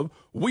stance of,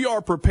 we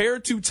are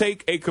prepared to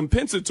take a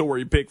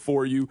compensatory pick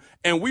for you,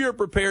 and we are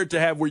prepared to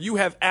have where you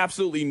have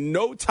absolutely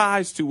no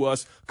ties to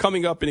us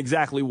coming up in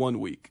exactly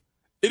 1 week.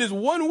 It is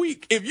 1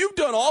 week. If you've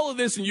done all of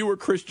this and you were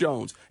Chris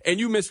Jones and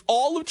you missed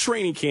all of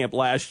training camp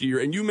last year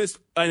and you missed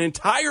an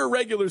entire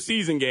regular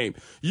season game,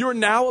 you're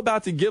now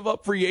about to give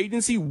up free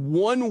agency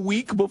 1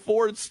 week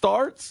before it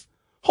starts?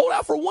 Hold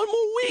out for 1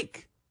 more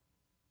week.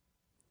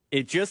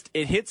 It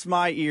hits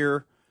my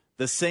ear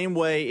the same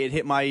way it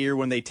hit my ear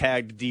when they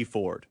tagged Dee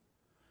Ford.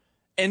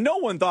 And no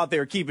one thought they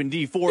were keeping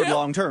Dee Ford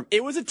long term.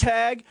 It was a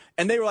tag,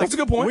 and they were like, that's a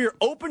good point. We're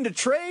open to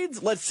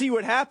trades. Let's see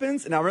what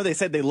happens. And I remember they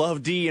said they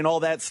love Dee and all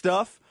that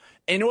stuff.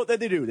 And you know what they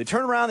do? They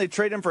turn around, they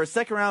trade him for a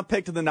second-round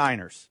pick to the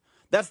Niners.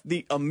 That's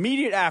the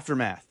immediate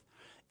aftermath.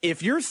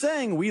 If you're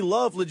saying we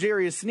love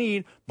L'Jarius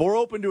Snead, but we're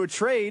open to a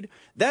trade,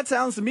 that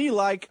sounds to me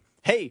like,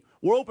 hey,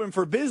 we're open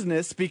for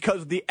business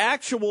because the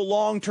actual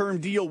long-term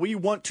deal we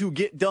want to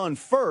get done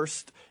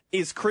first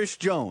is Chris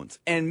Jones.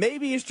 And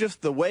maybe it's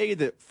just the way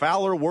that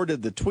Fowler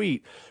worded the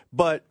tweet,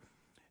 but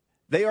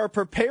they are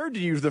prepared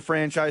to use the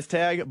franchise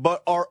tag,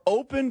 but are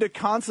open to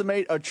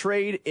consummate a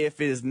trade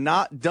if it is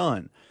not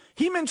done.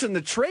 He mentioned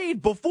the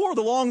trade before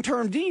the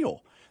long-term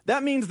deal.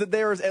 That means that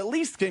there is at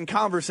least in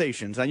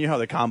conversations. I know how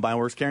the combine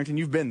works, Carrington.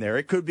 You've been there.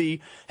 It could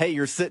be, hey,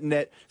 you're sitting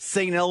at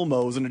St.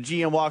 Elmo's and a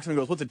GM walks in and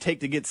goes, what's it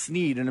take to get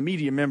Snead? And a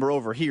media member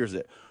overhears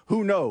it.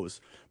 Who knows?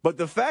 But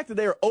the fact that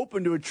they are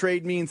open to a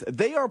trade means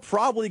they are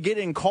probably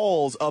getting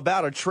calls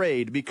about a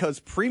trade because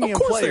premium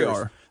players. They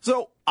are.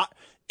 So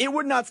it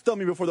would not stun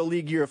me before the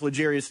league year if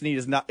L'Jarius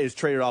Snead is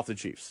traded off the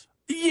Chiefs.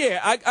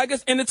 Yeah, I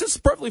guess, and it's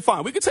just perfectly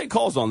fine. We could take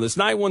calls on this,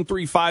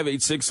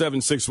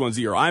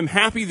 913-586-7610. I'm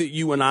happy that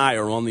you and I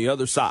are on the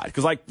other side,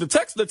 because like the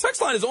text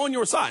line is on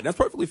your side. That's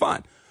perfectly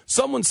fine.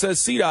 Someone says,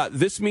 C-Dot,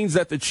 this means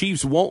that the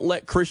Chiefs won't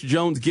let Chris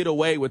Jones get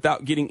away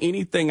without getting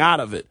anything out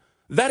of it.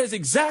 That is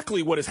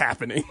exactly what is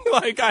happening.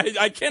 Like,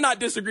 I cannot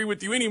disagree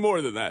with you any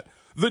more than that.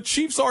 The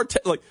Chiefs are,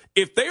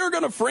 if they are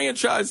going to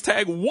franchise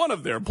tag one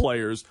of their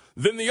players,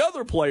 then the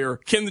other player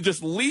can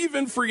just leave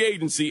in free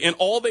agency and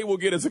all they will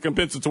get is a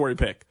compensatory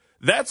pick.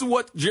 That's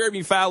what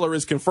Jeremy Fowler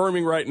is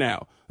confirming right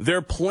now.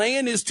 Their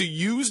plan is to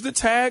use the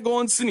tag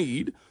on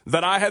Snead.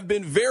 that I have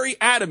been very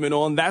adamant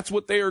on that's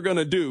what they are going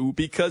to do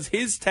because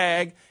his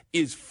tag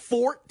is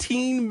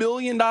 $14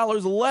 million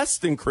less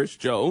than Chris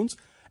Jones.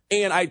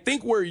 And I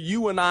think where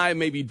you and I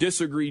maybe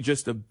disagree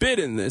just a bit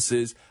in this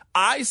is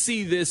I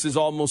see this as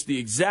almost the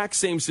exact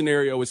same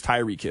scenario as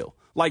Tyreek Hill.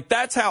 Like,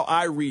 that's how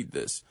I read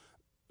this.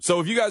 So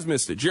if you guys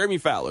missed it, Jeremy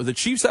Fowler, the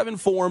Chiefs have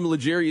informed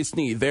L'Jarius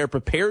Sneed they're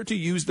prepared to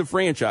use the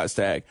franchise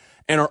tag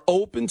and are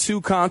open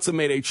to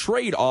consummate a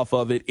trade off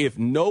of it if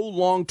no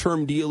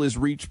long-term deal is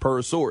reached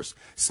per source.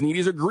 Sneed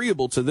is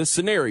agreeable to this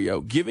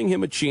scenario, giving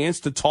him a chance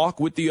to talk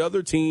with the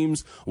other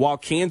teams while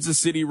Kansas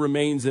City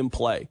remains in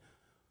play.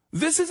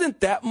 This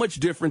isn't that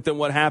much different than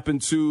what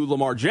happened to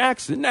Lamar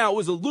Jackson. Now, it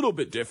was a little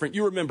bit different.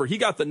 You remember, he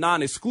got the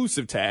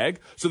non-exclusive tag,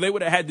 so they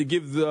would have had to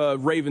give the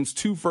Ravens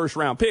 2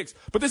 first-round picks.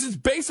 But this is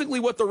basically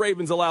what the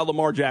Ravens allowed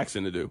Lamar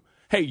Jackson to do.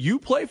 Hey, you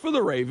play for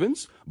the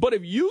Ravens, but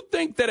if you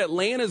think that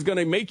Atlanta is going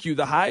to make you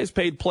the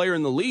highest-paid player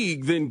in the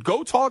league, then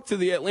go talk to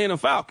the Atlanta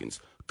Falcons.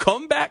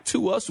 Come back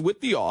to us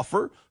with the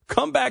offer.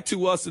 Come back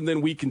to us, and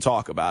then we can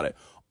talk about it.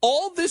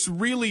 All this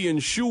really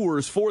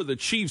ensures for the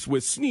Chiefs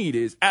with Sneed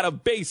is, at a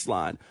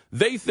baseline,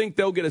 they think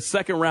they'll get a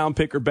second-round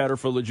pick or better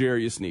for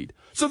L'Jarius Sneed.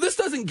 So this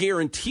doesn't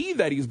guarantee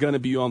that he's going to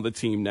be on the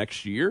team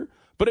next year,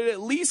 but it at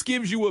least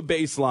gives you a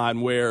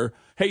baseline where,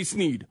 hey,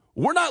 Sneed,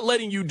 we're not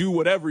letting you do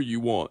whatever you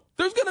want.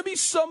 There's going to be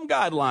some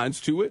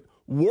guidelines to it.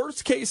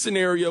 Worst-case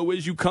scenario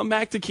is you come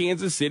back to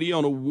Kansas City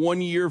on a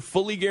 1-year,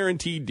 fully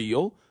guaranteed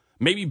deal.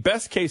 Maybe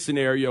best-case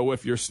scenario,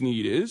 if you're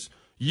Sneed, is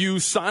you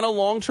sign a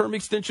long-term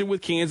extension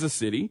with Kansas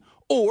City.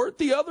 Or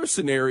the other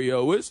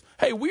scenario is,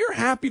 hey, we are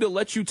happy to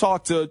let you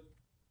talk to,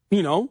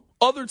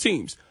 other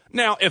teams.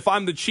 Now, if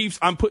I'm the Chiefs,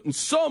 I'm putting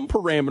some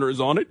parameters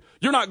on it.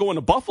 You're not going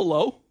to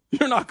Buffalo.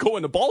 You're not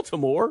going to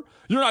Baltimore.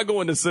 You're not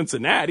going to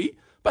Cincinnati.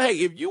 But, hey,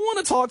 if you want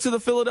to talk to the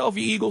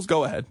Philadelphia Eagles,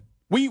 go ahead.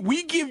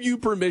 We give you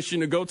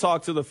permission to go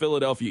talk to the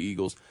Philadelphia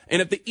Eagles.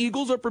 And if the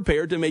Eagles are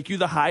prepared to make you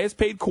the highest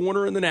paid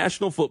corner in the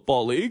National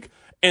Football League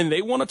and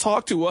they want to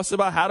talk to us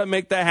about how to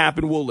make that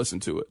happen, we'll listen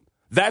to it.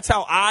 That's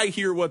how I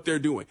hear what they're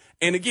doing.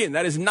 And again,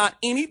 that is not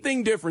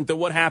anything different than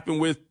what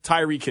happened with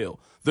Tyreek Hill.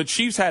 The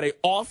Chiefs had an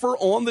offer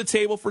on the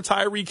table for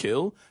Tyreek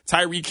Hill.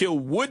 Tyreek Hill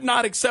would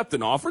not accept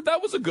an offer.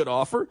 That was a good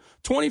offer.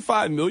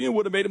 $25 million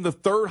would have made him the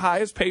third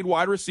highest paid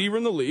wide receiver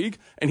in the league.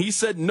 And he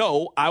said,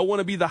 no, I want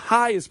to be the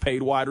highest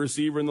paid wide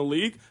receiver in the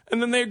league. And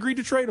then they agreed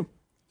to trade him.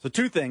 So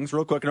 2 things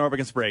real quick and over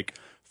against break.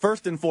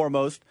 First and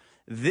foremost,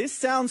 this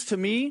sounds to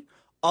me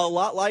a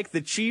lot like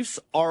the Chiefs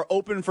are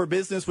open for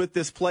business with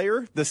this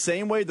player, the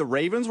same way the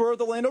Ravens were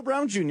with Orlando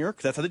Brown Jr.,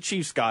 because that's how the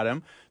Chiefs got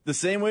him, the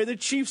same way the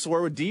Chiefs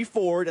were with Dee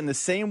Ford, and the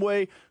same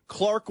way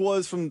Clark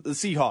was from the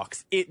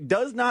Seahawks. It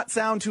does not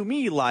sound to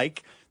me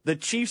like the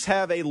Chiefs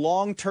have a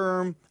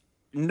long-term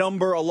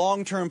number, a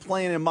long-term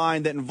plan in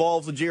mind that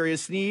involves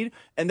L'Jarius Sneed,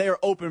 and they are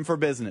open for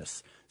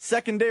business.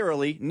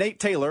 Secondarily, Nate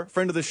Taylor,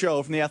 friend of the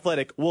show from The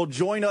Athletic, will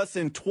join us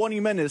in 20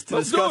 minutes to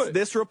discuss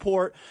this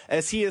report,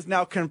 as he has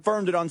now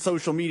confirmed it on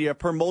social media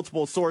per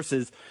multiple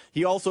sources.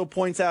 He also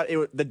points out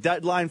the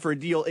deadline for a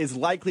deal is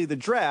likely the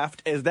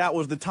draft, as that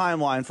was the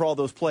timeline for all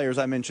those players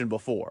I mentioned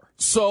before.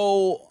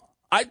 So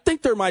I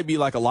think there might be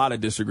like a lot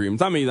of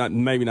disagreements. I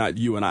mean, maybe not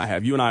you and I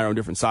have. You and I are on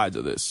different sides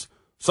of this.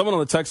 Someone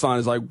on the text line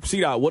is like,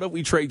 C-Dot, what if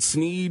we trade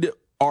Sneed,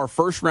 our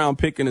first-round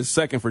pick, and his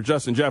second for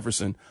Justin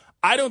Jefferson?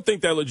 I don't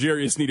think that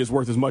L'Jarius Sneed is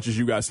worth as much as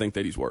you guys think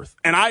that he's worth.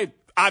 And I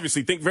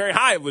obviously think very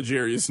high of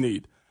L'Jarius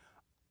Sneed.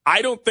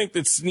 I don't think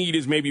that Sneed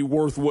is maybe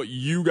worth what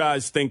you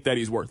guys think that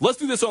he's worth. Let's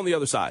do this on the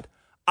other side.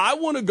 I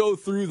want to go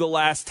through the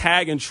last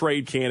tag and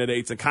trade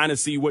candidates and kind of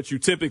see what you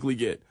typically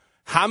get.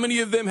 How many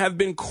of them have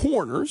been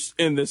corners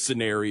in this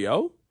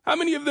scenario? How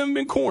many of them have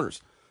been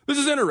corners? This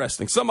is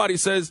interesting. Somebody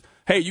says,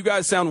 hey, you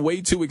guys sound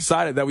way too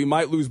excited that we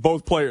might lose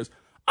both players.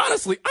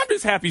 Honestly, I'm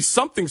just happy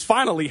something's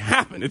finally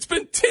happened. It's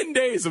been 10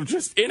 days of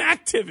just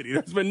inactivity.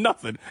 There's been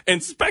nothing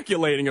and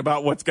speculating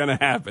about what's going to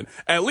happen.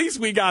 At least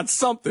we got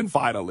something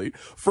finally.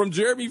 From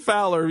Jeremy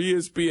Fowler of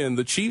ESPN,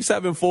 the Chiefs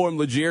have informed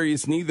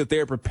L'Jarius Sneed that they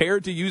are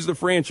prepared to use the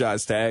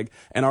franchise tag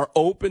and are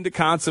open to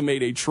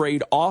consummate a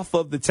trade off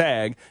of the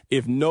tag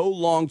if no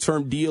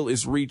long-term deal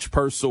is reached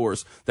per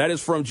source. That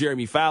is from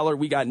Jeremy Fowler.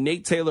 We got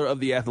Nate Taylor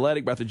of The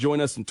Athletic about to join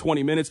us in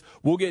 20 minutes.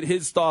 We'll get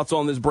his thoughts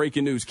on this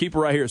breaking news. Keep it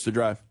right here. It's The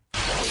Drive.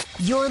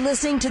 You're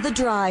listening to The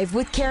Drive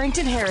with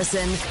Carrington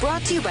Harrison,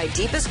 brought to you by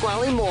Di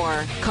Pasquale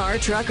Moore. Car,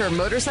 truck, or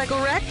motorcycle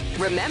wreck?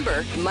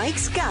 Remember,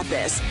 Mike's got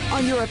this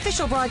on your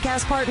official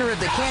broadcast partner of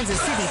the Kansas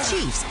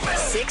City Chiefs,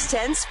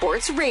 610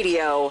 Sports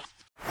Radio.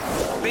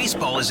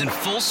 Baseball is in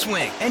full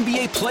swing.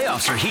 NBA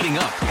playoffs are heating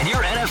up, and your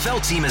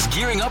NFL team is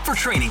gearing up for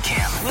training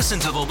camp. Listen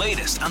to the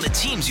latest on the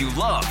teams you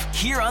love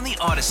here on the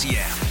Odyssey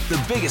app.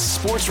 The biggest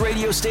sports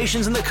radio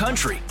stations in the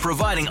country,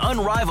 providing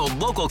unrivaled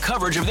local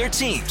coverage of their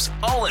teams,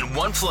 all in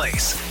one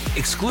place.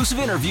 Exclusive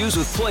interviews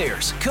with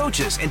players,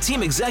 coaches, and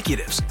team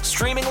executives,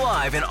 streaming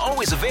live and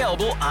always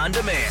available on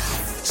demand.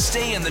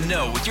 Stay in the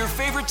know with your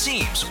favorite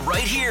teams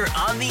right here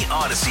on the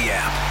Odyssey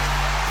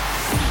app.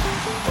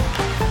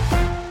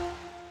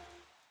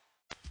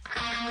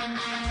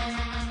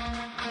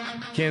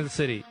 Kansas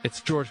City, it's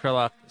George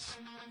Karlaftis.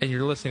 and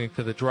you're listening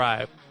to The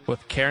Drive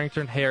with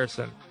Carrington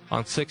Harrison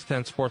on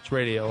 610 Sports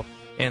Radio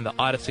and the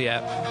Odyssey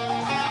app.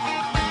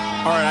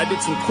 All right, I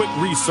did some quick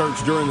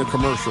research during the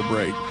commercial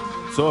break.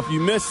 So if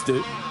you missed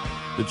it,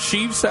 the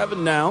Chiefs have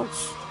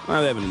announced,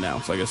 they haven't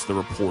announced, I guess the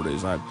report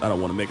is. I don't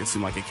want to make it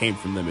seem like it came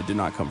from them. It did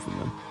not come from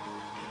them.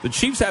 The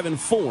Chiefs have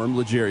informed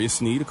L'Jarius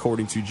Sneed,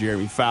 according to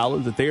Jeremy Fowler,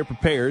 that they are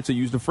prepared to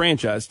use the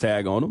franchise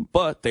tag on him,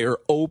 but they are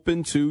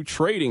open to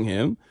trading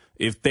him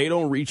if they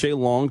don't reach a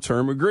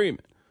long-term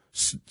agreement.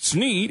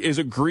 Sneed is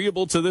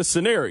agreeable to this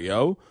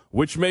scenario,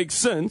 which makes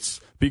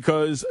sense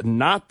because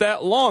not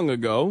that long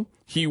ago,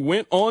 he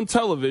went on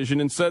television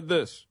and said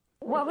this.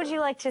 What would you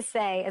like to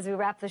say as we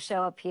wrap the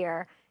show up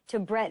here to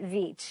Brett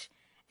Veach?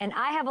 And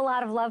I have a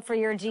lot of love for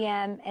your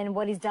GM and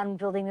what he's done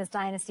building this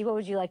dynasty. What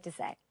would you like to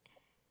say?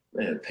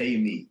 Man, pay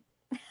me.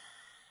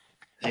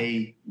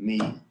 Pay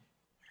me.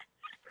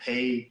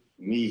 Pay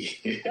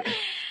me.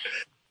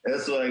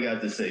 That's what I got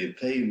to say.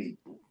 Pay me.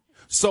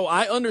 So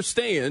I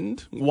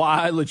understand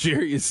why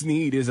L'Jarius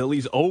Sneed is at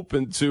least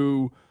open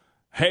to,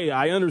 hey,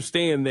 I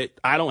understand that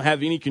I don't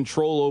have any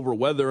control over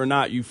whether or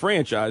not you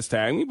franchise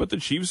tag me, but the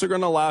Chiefs are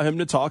going to allow him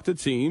to talk to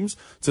teams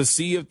to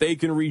see if they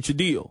can reach a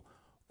deal.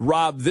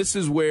 Rob, this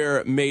is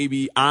where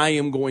maybe I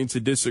am going to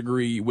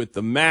disagree with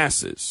the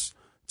masses.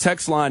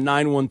 Text line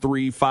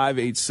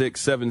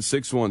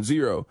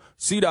 913-586-7610.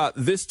 CDOT,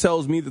 this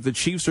tells me that the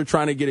Chiefs are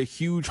trying to get a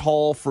huge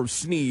haul for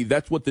Sneed.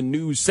 That's what the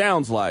news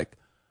sounds like.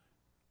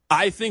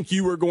 I think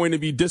you are going to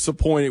be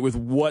disappointed with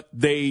what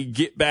they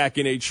get back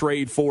in a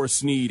trade for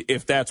Sneed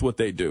if that's what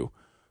they do.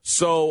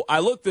 So I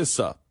looked this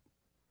up.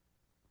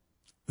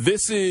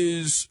 This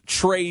is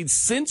trade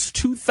since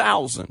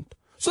 2000.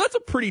 So that's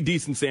a pretty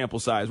decent sample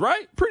size,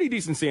 right? Pretty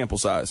decent sample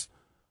size.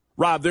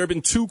 Rob, there have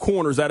been 2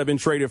 corners that have been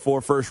traded for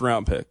a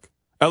first-round pick,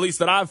 at least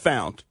that I've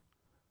found.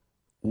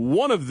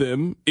 One of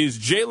them is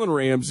Jalen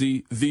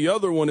Ramsey. The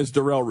other one is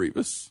Darrelle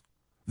Revis.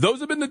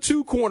 Those have been the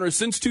 2 corners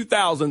since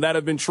 2000 that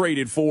have been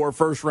traded for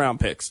first-round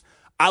picks.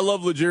 I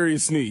love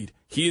L'Jarius Sneed.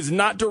 He is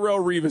not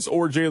Darrelle Revis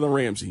or Jalen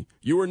Ramsey.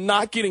 You are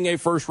not getting a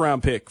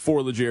first-round pick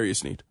for L'Jarius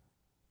Sneed.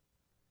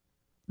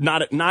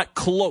 Not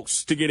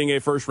close to getting a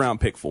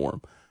first-round pick for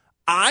him.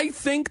 I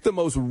think the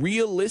most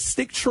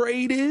realistic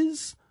trade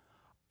is,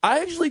 I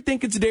actually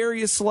think it's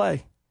Darius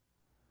Slay.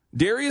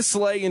 Darius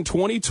Slay in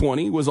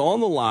 2020 was on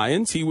the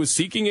Lions. He was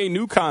seeking a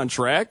new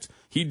contract.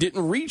 He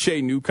didn't reach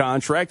a new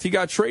contract. He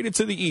got traded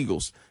to the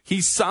Eagles. He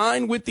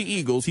signed with the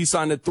Eagles. He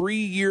signed a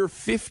 3-year,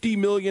 $50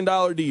 million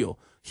deal.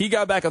 He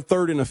got back a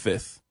third and a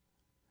fifth.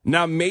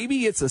 Now,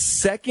 maybe it's a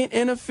second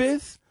and a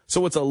fifth,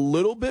 so it's a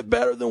little bit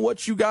better than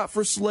what you got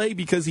for Slay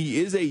because he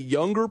is a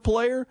younger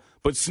player,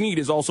 but Sneed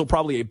is also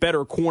probably a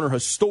better corner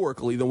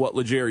historically than what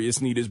L'Jarius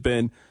Sneed has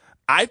been.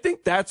 I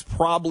think that's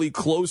probably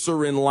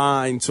closer in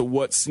line to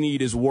what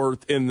Sneed is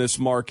worth in this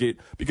market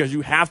because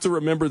you have to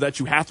remember that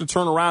you have to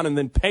turn around and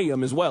then pay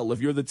him as well.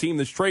 If you're the team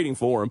that's trading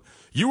for him,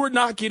 you are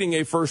not getting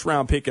a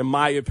first-round pick, in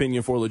my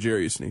opinion, for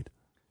L'Jarius Sneed.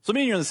 So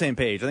me and you are on the same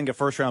page. I think a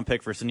first-round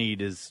pick for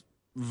Sneed is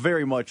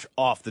very much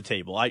off the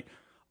table.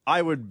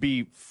 I would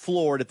be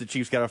floored if the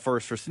Chiefs got a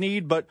first for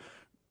Sneed, but,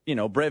 you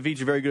know, Brett Veach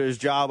is very good at his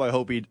job. I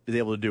hope he is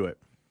able to do it.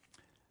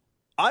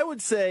 I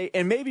would say,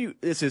 and maybe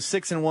this is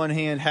 6 in one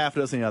hand, half a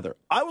dozen in the other.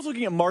 I was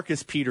looking at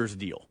Marcus Peters'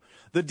 deal.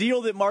 The deal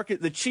that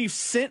the Chiefs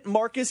sent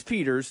Marcus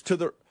Peters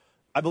to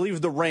I believe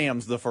the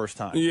Rams the first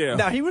time. Yeah.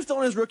 Now, he was still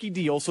on his rookie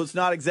deal, so it's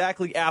not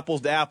exactly apples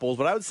to apples,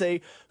 but I would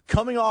say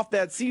coming off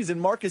that season,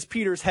 Marcus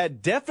Peters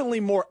had definitely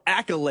more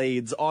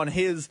accolades on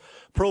his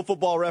Pro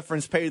Football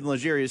Reference page than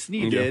L'Jarius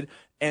Sneed did,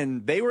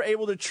 and they were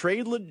able to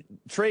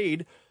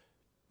trade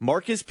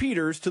Marcus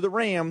Peters to the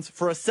Rams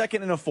for a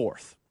second and a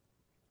fourth.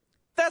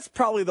 That's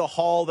probably the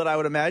haul that I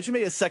would imagine,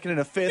 maybe a second and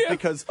a fifth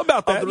because of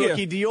the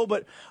rookie deal.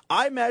 But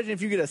I imagine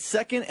if you get a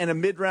second and a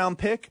mid-round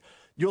pick,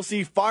 you'll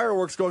see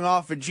fireworks going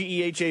off at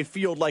GEHA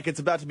Field like it's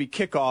about to be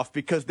kickoff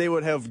because they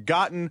would have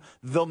gotten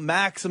the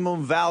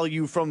maximum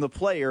value from the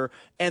player,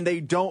 and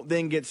they don't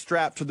then get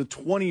strapped to the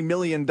 $20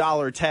 million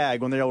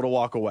tag when they're able to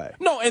walk away.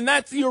 No, and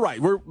you're right.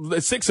 We're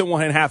 6 in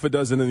one hand, half a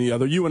dozen in the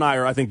other. You and I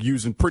are, I think,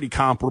 using pretty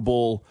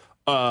comparable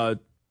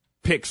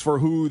picks for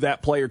who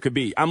that player could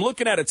be. I'm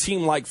looking at a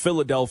team like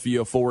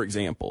Philadelphia, for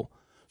example.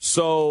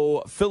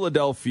 So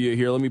Philadelphia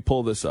here, let me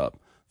pull this up.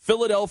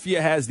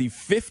 Philadelphia has the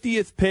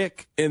 50th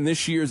pick in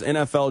this year's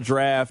NFL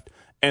draft,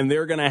 and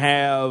they're going to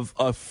have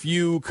a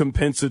few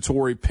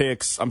compensatory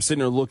picks. I'm sitting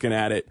there looking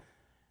at it.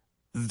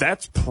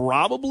 That's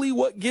probably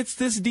what gets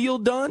this deal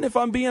done, if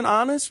I'm being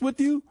honest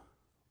with you.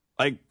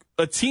 Like,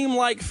 a team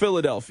like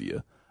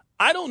Philadelphia,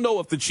 I don't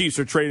know if the Chiefs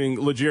are trading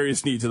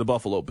L'Jarius Sneed to the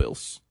Buffalo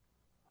Bills.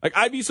 Like,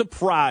 I'd be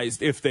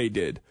surprised if they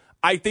did.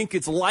 I think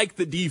it's like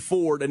the D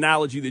Ford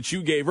analogy that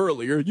you gave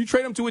earlier. You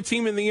trade him to a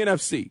team in the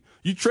NFC.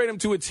 You trade him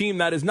to a team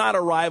that is not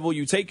a rival.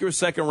 You take your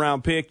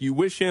second-round pick. You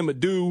wish him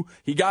adieu.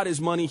 He got his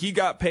money. He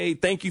got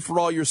paid. Thank you for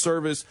all your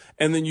service.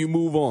 And then you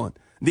move on.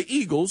 The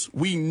Eagles,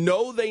 we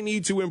know they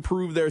need to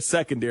improve their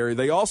secondary.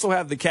 They also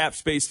have the cap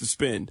space to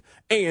spend.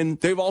 And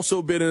they've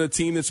also been in a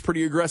team that's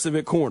pretty aggressive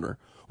at corner.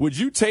 Would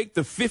you take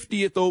the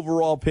 50th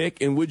overall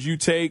pick, and would you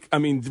take,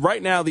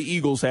 right now the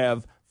Eagles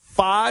have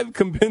 5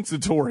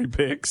 compensatory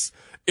picks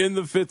in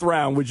the 5th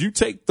round. Would you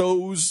take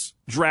those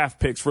draft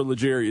picks for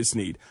L'Jarius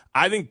Sneed?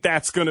 I think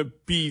that's going to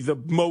be the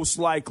most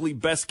likely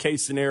best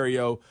case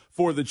scenario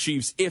for the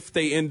Chiefs if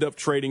they end up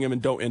trading him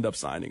and don't end up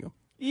signing him.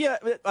 Yeah,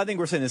 I think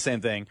we're saying the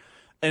same thing.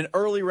 An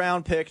early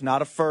round pick,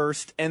 not a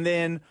first, and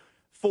then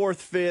 4th,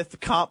 5th,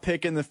 comp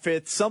pick in the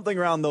 5th, something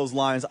around those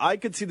lines. I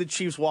could see the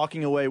Chiefs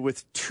walking away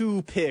with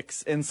 2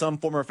 picks in some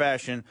form or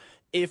fashion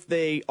if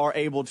they are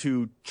able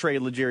to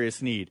trade L'Jarius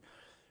Sneed.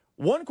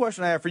 One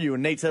question I have for you,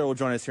 and Nate Taylor will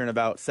join us here in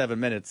about 7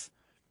 minutes.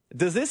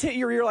 Does this hit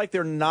your ear like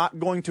they're not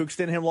going to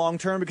extend him long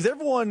term? Because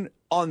everyone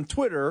on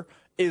Twitter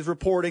is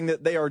reporting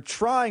that they are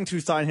trying to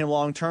sign him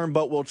long term,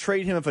 but will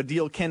trade him if a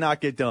deal cannot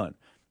get done.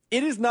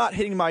 It is not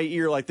hitting my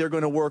ear like they're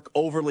going to work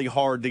overly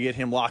hard to get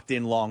him locked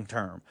in long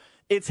term.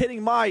 It's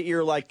hitting my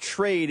ear like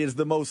trade is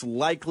the most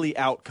likely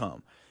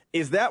outcome.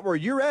 Is that where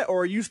you're at,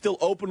 or are you still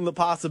open to the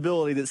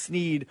possibility that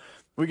Sneed,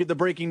 we get the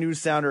breaking news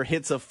sounder,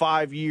 hits a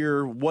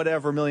 5-year,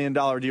 whatever $1 million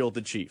deal with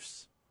the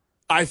Chiefs?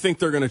 I think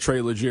they're going to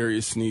trade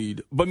L'Jarius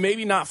Sneed, but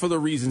maybe not for the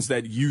reasons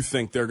that you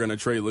think they're going to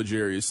trade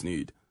L'Jarius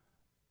Sneed.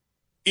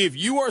 If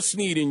you are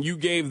Sneed and you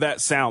gave that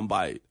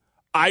soundbite,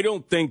 I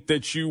don't think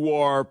that you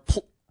are.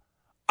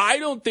 I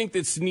don't think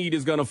that Sneed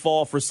is going to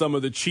fall for some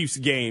of the Chiefs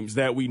games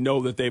that we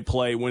know that they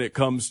play when it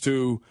comes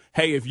to,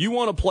 hey, if you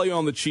want to play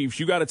on the Chiefs,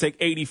 you got to take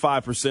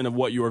 85% of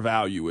what your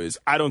value is.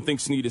 I don't think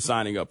Sneed is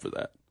signing up for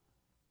that.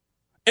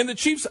 And the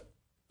Chiefs,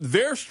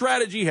 their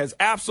strategy has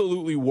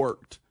absolutely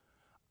worked.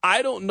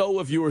 I don't know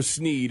if you're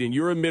Sneed and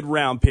you're a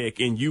mid-round pick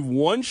and you've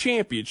won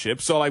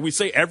championships. So like we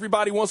say,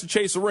 everybody wants to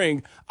chase a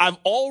ring. I've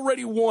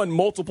already won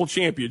multiple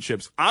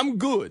championships. I'm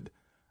good.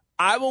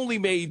 I've only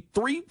made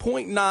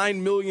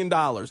 $3.9 million,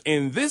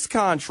 and this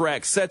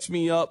contract sets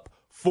me up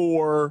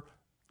for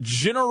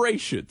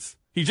generations.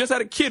 He just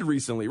had a kid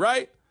recently,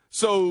 right?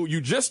 So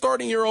you just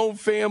starting your own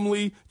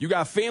family. You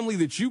got family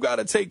that you got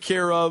to take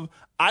care of.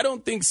 I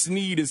don't think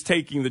Sneed is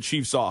taking the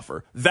Chiefs'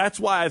 offer. That's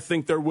why I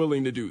think they're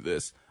willing to do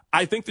this.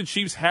 I think the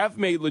Chiefs have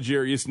made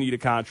L'Jarius Sneed a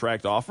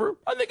contract offer.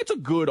 I think it's a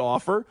good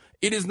offer.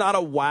 It is not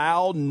a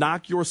wow,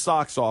 knock your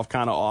socks off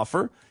kind of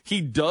offer. He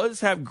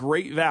does have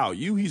great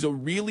value. He's a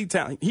really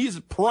talented. He's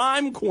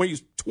prime.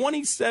 He's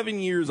 27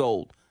 years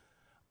old.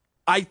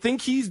 I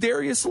think he's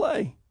Darius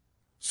Slay.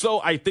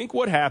 So I think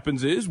what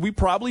happens is we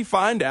probably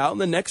find out in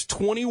the next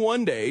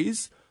 21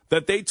 days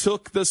that they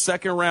took the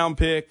 2nd round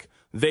pick.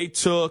 They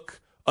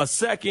took a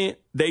 2nd.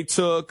 They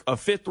took a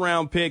 5th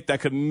round pick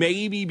that could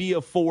maybe be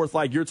a 4th,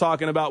 like you're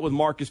talking about with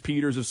Marcus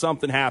Peters. If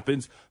something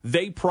happens,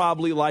 they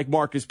probably like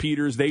Marcus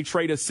Peters. They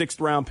trade a 6th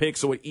round pick,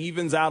 so it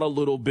evens out a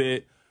little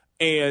bit.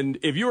 And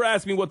if you're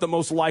asking me what the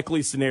most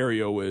likely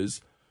scenario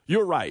is,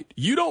 you're right.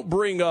 You don't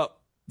bring up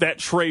that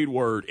trade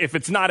word if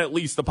it's not at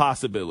least a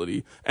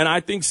possibility. And I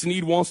think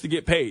Sneed wants to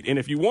get paid. And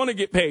if you want to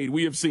get paid,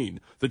 we have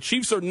seen the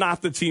Chiefs are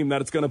not the team that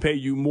it's going to pay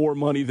you more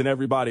money than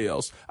everybody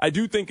else. I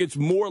do think it's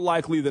more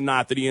likely than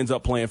not that he ends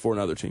up playing for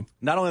another team.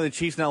 Not only are the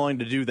Chiefs not willing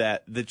to do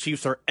that, the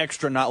Chiefs are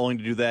extra not willing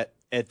to do that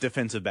at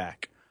defensive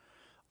back.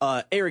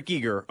 Eric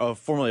Eager,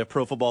 formerly of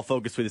Pro Football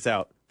Focus, tweeted this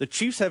out. The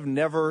Chiefs have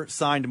never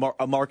signed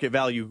a market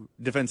value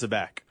defensive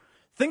back.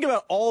 Think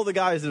about all the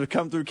guys that have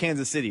come through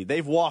Kansas City.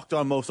 They've walked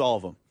on most all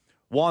of them.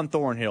 Juan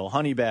Thornhill,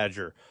 Honey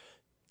Badger,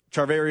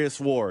 Charvarius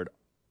Ward,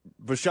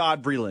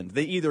 Rashad Breeland.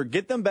 They either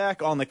get them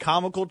back on the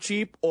comical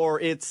cheap or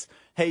it's,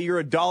 hey,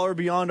 you're $1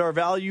 beyond our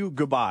value,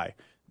 goodbye.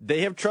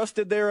 They have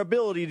trusted their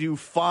ability to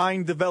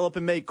find, develop,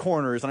 and make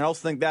corners. And I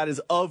also think that is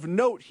of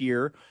note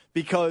here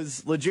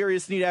because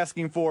L'Jarius Sneed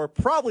asking for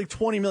probably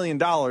 $20 million,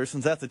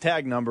 since that's the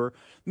tag number,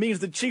 means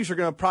the Chiefs are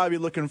going to probably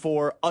be looking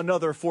for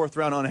another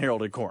 4th-round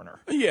unheralded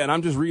corner. Yeah, and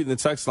I'm just reading the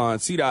text line.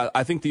 See,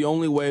 I think the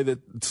only way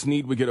that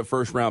Sneed would get a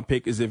 1st-round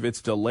pick is if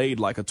it's delayed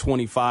like a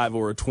 25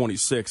 or a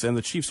 26, and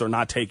the Chiefs are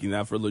not taking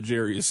that for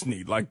L'Jarius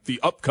Sneed. Like the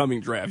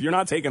upcoming draft, you're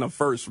not taking a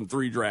 1st from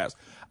 3 drafts.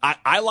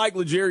 I like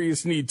L'Jarius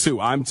Sneed, too.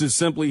 I'm just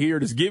simply here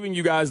just giving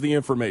you guys the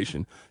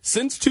information.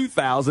 Since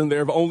 2000, there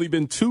have only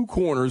been 2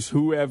 corners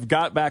who have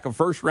got back a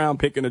 1st-round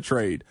pick in a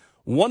trade.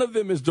 One of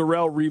them is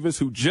Darrelle Revis,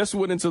 who just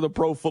went into the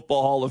Pro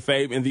Football Hall of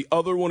Fame, and the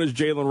other one is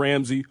Jalen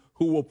Ramsey,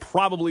 who will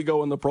probably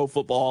go in the Pro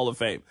Football Hall of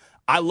Fame.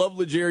 I love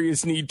L'Jarius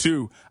Sneed,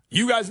 too.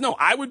 You guys know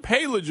I would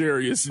pay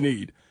L'Jarius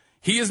Sneed.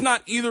 He is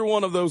not either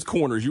one of those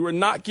corners. You are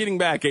not getting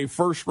back a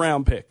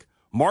 1st-round pick.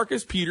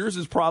 Marcus Peters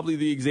is probably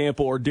the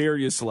example, or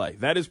Darius Slay.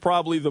 That is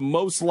probably the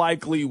most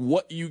likely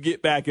what you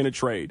get back in a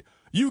trade.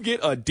 You get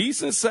a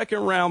decent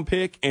 2nd-round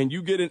pick, and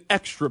you get an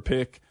extra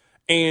pick,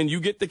 and you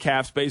get the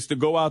cap space to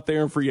go out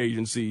there in free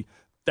agency.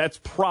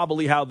 That's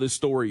probably how this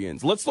story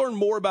ends. Let's learn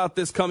more about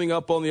this coming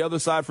up on the other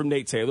side from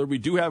Nate Taylor. We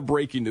do have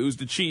breaking news.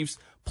 The Chiefs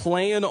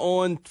plan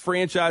on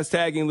franchise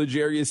tagging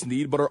L'Jarius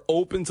Sneed, but are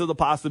open to the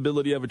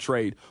possibility of a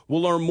trade.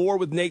 We'll learn more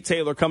with Nate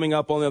Taylor coming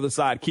up on the other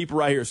side. Keep it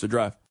right here, so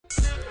drive.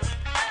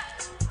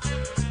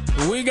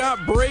 We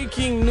got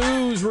breaking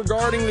news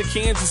regarding the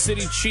Kansas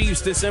City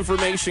Chiefs. This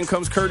information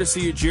comes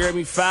courtesy of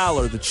Jeremy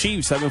Fowler. The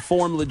Chiefs have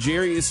informed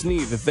L'Jarius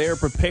Sneed that they are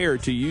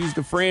prepared to use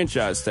the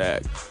franchise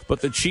tag,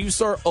 but the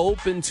Chiefs are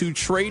open to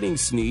trading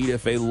Sneed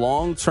if a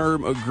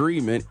long-term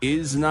agreement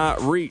is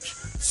not reached.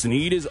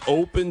 Sneed is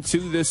open to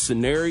this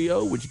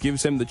scenario, which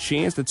gives him the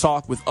chance to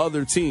talk with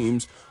other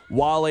teams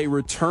while a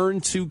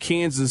return to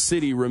Kansas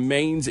City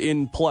remains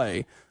in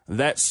play.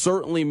 That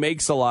certainly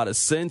makes a lot of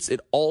sense. It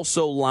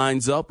also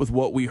lines up with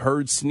what we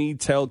heard Sneed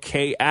tell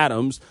Kay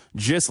Adams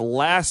just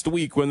last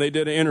week when they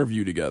did an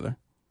interview together.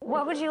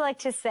 What would you like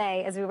to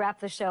say as we wrap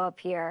the show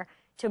up here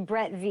to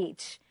Brett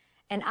Veach?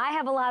 And I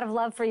have a lot of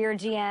love for your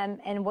GM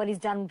and what he's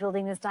done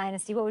building this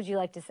dynasty. What would you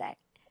like to say?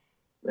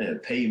 Man,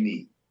 pay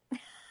me.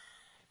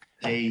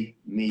 Pay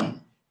me.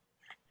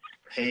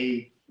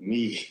 Pay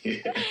me.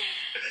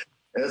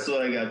 That's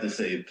what I got to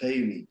say.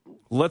 Pay me.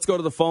 Let's go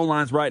to the phone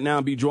lines right now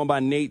and be joined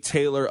by Nate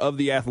Taylor of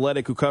The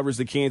Athletic, who covers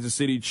the Kansas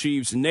City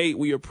Chiefs. Nate,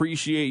 we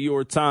appreciate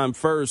your time.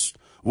 First,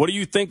 what do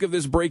you think of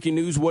this breaking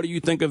news? What do you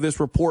think of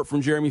this report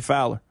from Jeremy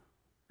Fowler?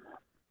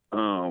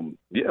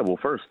 Well,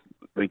 first,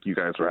 thank you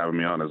guys for having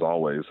me on, as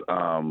always.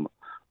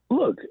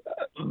 Look,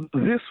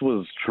 this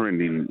was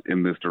trending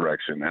in this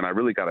direction, and I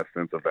really got a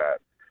sense of that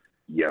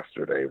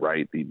yesterday,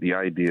 right? The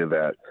idea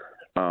that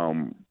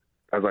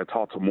as I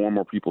talked to more and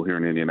more people here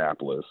in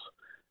Indianapolis,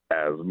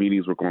 as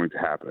meetings were going to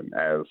happen,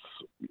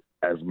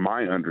 as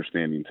my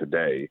understanding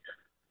today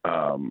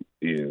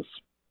is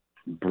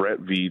Brett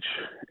Veach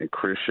and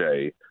Chris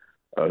Shea,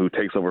 who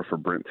takes over for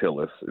Brent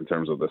Tillis in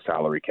terms of the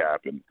salary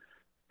cap and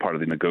part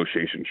of the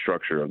negotiation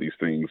structure of these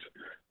things,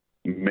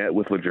 met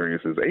with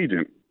L'Jarius's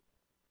agent.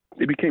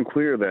 It became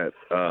clear that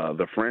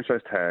the franchise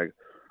tag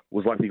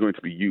was likely going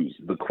to be used.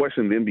 The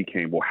question then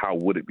became, well, how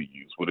would it be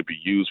used? Would it be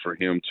used for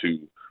him to,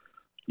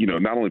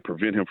 not only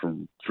prevent him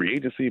from free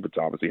agency, but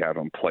to obviously have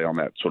him play on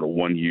that sort of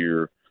 1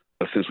 year,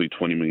 essentially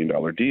 $20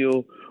 million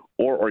deal?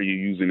 Or are you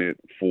using it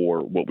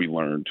for what we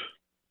learned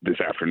this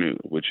afternoon,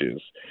 which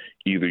is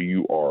either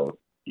you are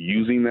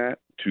using that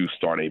to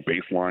start a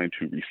baseline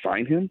to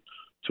re-sign him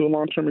to a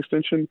long-term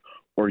extension,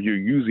 or you're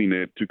using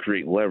it to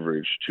create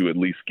leverage to at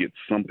least get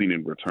something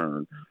in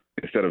return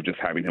instead of just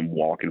having him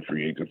walk in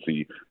free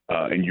agency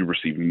and you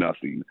receive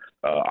nothing,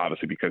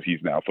 obviously because he's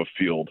now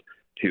fulfilled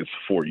his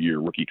 4-year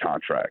rookie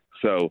contract.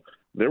 So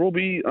there will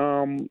be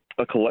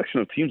a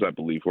collection of teams, I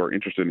believe, who are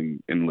interested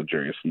in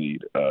L'Jarius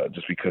Sneed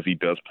just because he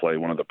does play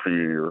one of the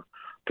premier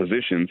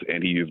positions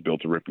and he has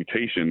built a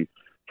reputation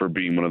for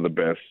being one of the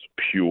best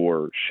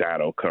pure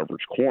shadow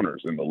coverage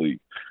corners in the league.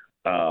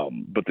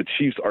 But the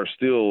Chiefs are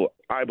still,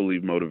 I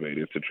believe,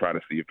 motivated to try to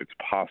see if it's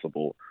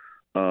possible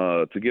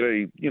to get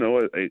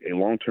a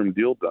long-term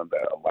deal done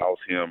that allows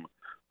him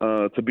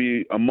to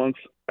be amongst,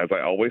 as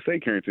I always say,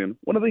 Carrington,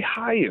 one of the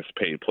highest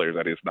paid players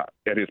at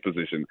his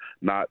position,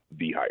 not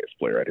the highest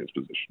player at his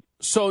position.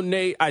 So,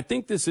 Nate, I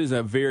think this is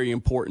a very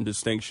important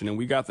distinction, and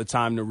we got the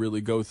time to really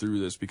go through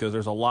this because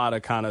there's a lot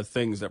of kind of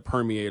things that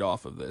permeate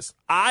off of this.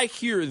 I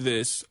hear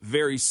this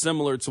very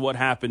similar to what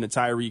happened to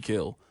Tyreek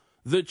Hill.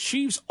 The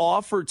Chiefs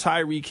offered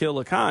Tyreek Hill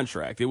a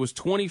contract. It was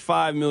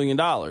 $25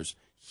 million.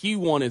 He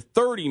wanted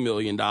 $30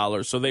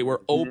 million, so they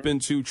were open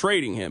to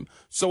trading him.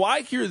 So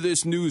I hear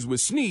this news with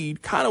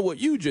Sneed, kind of what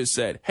you just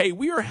said. Hey,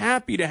 we are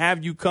happy to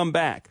have you come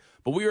back,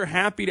 but we are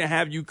happy to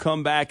have you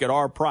come back at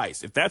our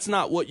price. If that's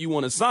not what you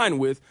want to sign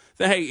with,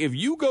 then, hey, if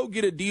you go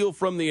get a deal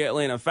from the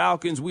Atlanta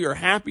Falcons, we are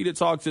happy to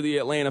talk to the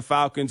Atlanta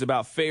Falcons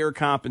about fair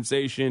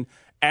compensation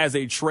as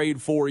a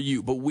trade for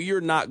you, but we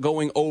are not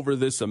going over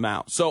this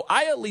amount. So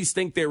I at least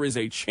think there is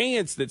a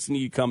chance that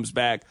Sneed comes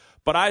back,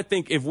 but I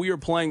think if we are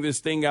playing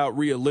this thing out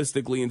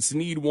realistically and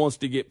Sneed wants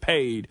to get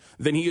paid,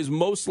 then he is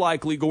most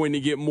likely going to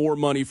get more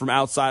money from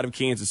outside of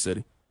Kansas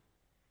City.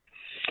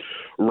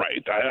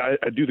 Right.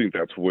 I do think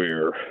that's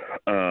where,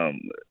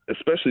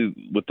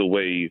 especially with the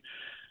way,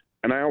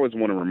 and I always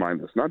want to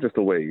remind us, not just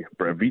the way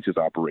Brett Veach has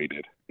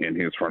operated in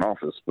his front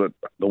office, but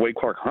the way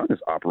Clark Hunt has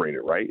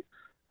operated, right?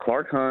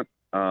 Clark Hunt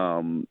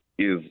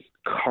is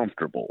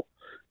comfortable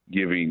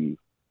giving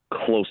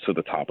close to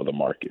the top of the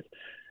market.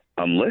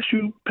 Unless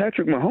you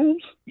Patrick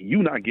Mahomes,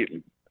 you're not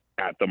getting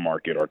at the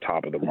market or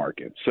top of the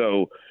market.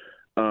 So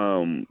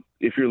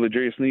if you're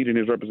L'Jarius Sneed in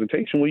his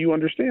representation, well, you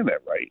understand that,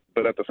 right?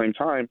 But at the same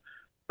time,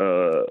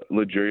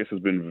 L'Jarius has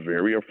been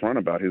very upfront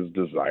about his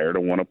desire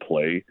to want to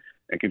play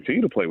and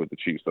continue to play with the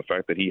Chiefs. The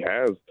fact that he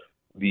has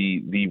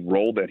the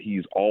role that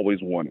he's always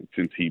wanted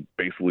since he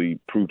basically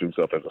proved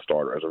himself as a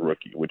starter, as a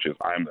rookie, which is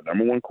I'm the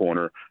number one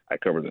corner, I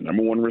cover the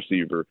number one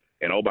receiver,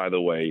 and oh, by the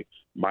way,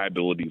 my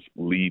abilities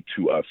lead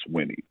to us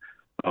winning.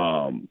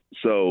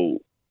 So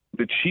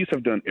the Chiefs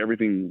have done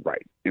everything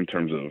right in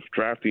terms of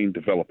drafting,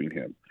 developing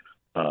him.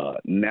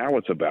 Now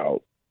it's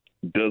about,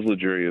 does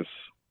L'Jarius,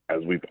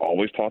 as we've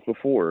always talked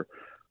before,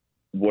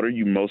 what are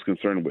you most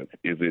concerned with?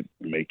 Is it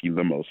making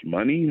the most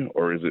money,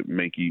 or is it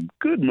making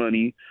good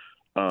money?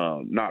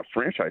 Not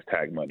franchise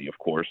tag money, of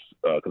course,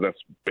 because that's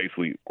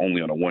basically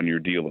only on a 1-year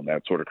deal, and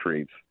that sort of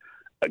creates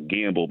a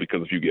gamble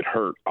because if you get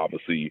hurt,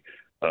 obviously,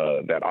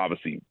 that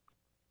obviously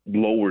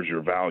lowers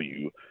your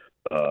value.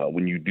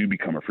 when you do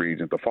become a free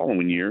agent the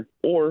following year?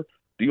 Or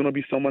do you want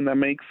to be someone that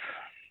makes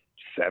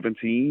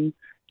 17,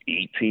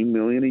 18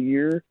 million a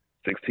year,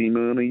 16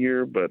 million a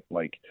year, but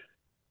like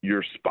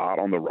your spot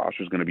on the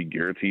roster is going to be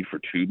guaranteed for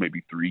 2,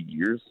 maybe 3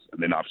 years,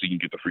 and then obviously you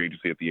can get the free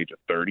agency at the age of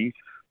 30.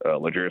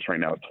 L'Jarius right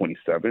now is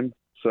 27.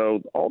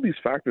 So all these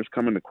factors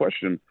come into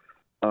question.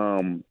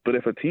 But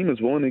if a team is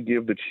willing to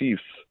give the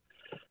Chiefs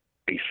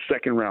a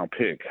second-round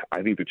pick,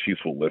 I think the Chiefs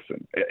will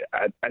listen.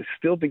 I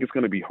still think it's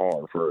going to be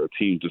hard for a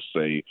team to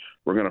say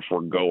we're going to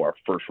forego our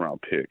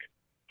first-round pick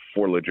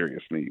for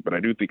L'Jarius Sneed. But I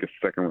do think a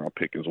second-round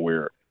pick is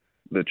where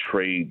the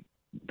trade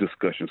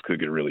discussions could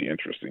get really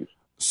interesting.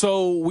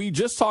 So we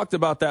just talked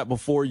about that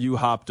before you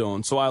hopped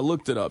on. So I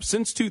looked it up.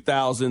 Since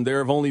 2000, there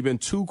have only been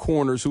 2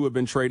 corners who have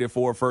been traded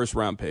for a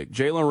first-round pick.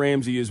 Jalen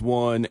Ramsey is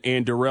one,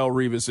 and Darrelle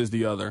Revis is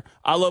the other.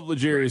 I love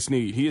L'Jarius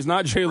Sneed. He is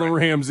not Jalen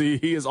Ramsey.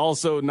 He is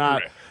also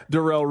not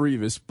Darrelle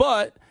Revis.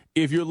 But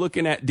if you're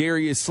looking at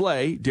Darius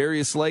Slay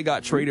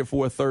got traded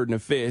for a 3rd and a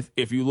 5th.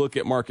 If you look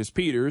at Marcus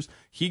Peters,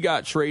 he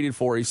got traded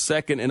for a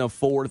 2nd and a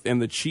 4th,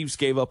 and the Chiefs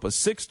gave up a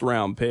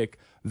 6th-round pick.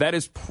 That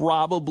is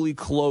probably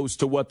close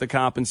to what the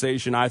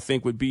compensation I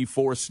think would be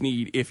for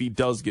Sneed if he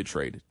does get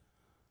traded.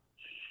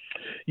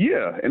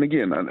 Yeah, and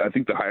again, I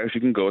think the highest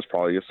you can go is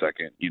probably a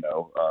 2nd.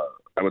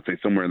 I would say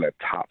somewhere in that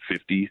top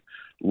 50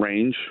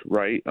 range,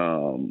 right?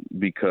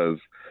 Because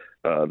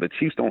the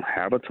Chiefs don't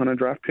have a ton of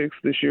draft picks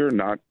this year,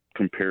 not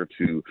compared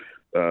to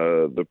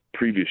the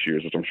previous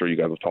years, which I'm sure you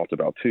guys have talked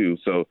about too.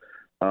 So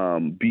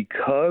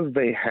because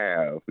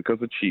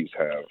the Chiefs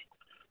have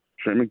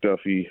Trent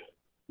McDuffie,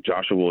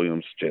 Joshua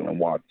Williams, Jalen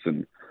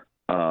Watson,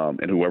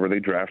 and whoever they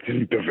draft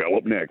and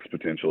develop next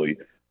potentially,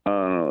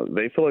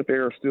 they feel like they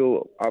are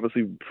still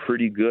obviously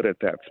pretty good at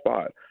that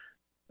spot.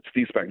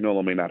 Steve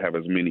Spagnuolo may not have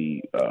as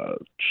many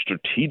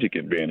strategic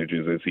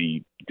advantages as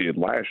he did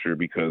last year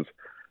because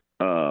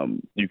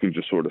you can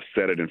just sort of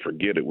set it and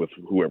forget it with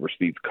whoever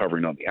Sneed's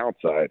covering on the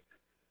outside.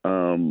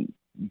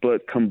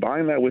 But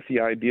combine that with the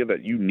idea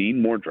that you need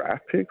more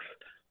draft picks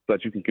so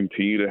that you can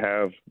continue to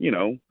have,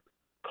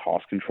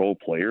 cost-controlled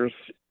players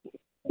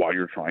while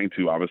you're trying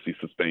to obviously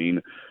sustain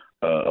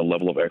a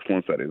level of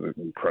excellence that is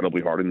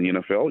incredibly hard in the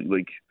NFL.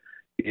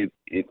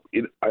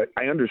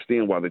 I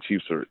understand why the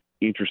Chiefs are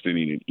interested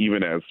in it,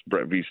 even as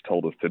Brett Veach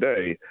told us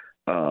today.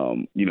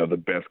 The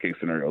best case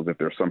scenario is if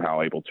they're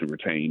somehow able to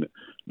retain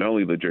not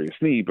only L'Jarius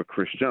Sneed but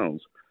Chris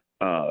Jones.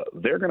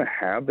 They're going to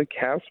have the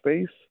cap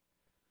space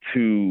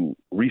to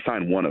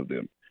re-sign one of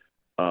them.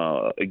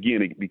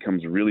 Again, it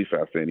becomes really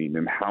fascinating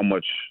in how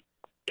much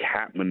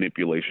cap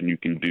manipulation you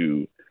can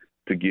do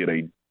to get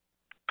a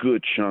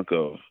good chunk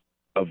of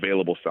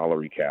available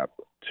salary cap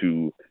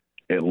to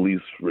at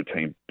least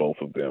retain both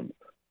of them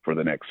for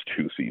the next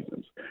 2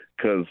 seasons.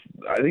 Because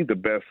I think the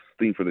best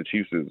thing for the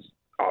Chiefs is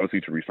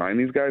obviously to re-sign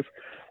these guys,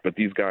 but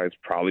these guys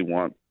probably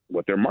want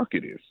what their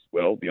market is.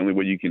 Well, the only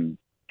way you can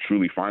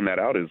truly find that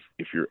out is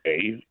if you're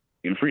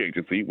in free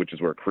agency, which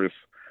is where Chris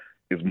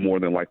is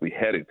more than likely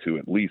headed to,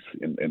 at least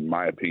in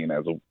my opinion,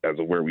 as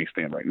of where we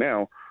stand right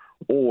now,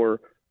 or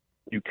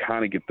you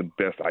kind of get the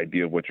best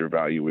idea of what your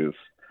value is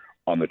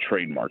on the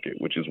trade market,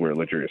 which is where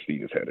L'Jarius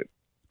Sneed is headed.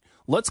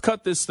 Let's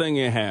cut this thing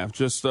in half.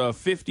 Just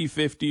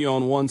 50-50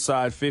 on one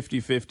side,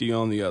 50-50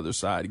 on the other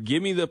side.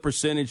 Give me the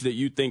percentage that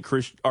you think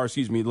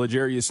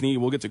L'Jarius Sneed,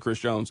 we'll get to Chris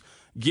Jones.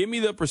 Give me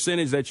the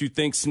percentage that you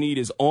think Sneed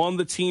is on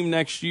the team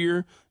next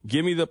year.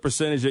 Give me the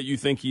percentage that you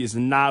think he is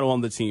not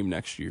on the team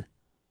next year.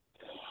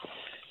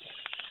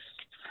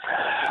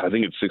 I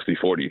think it's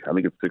 60-40. I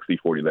think it's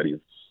 60-40 that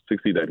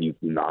 60 that he's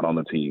not on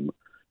the team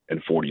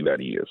and 40 that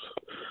he is.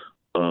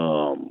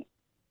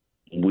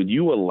 When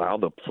you allow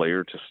the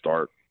player to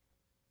start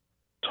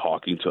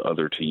talking to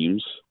other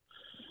teams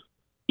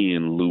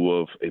in lieu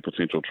of a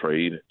potential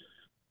trade,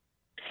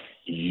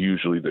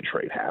 usually the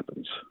trade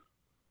happens.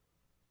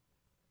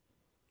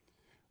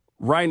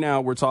 Right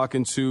now, we're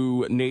talking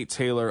to Nate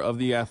Taylor of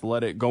The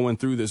Athletic going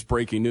through this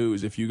breaking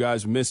news. If you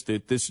guys missed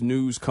it, this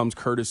news comes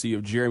courtesy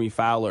of Jeremy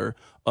Fowler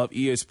of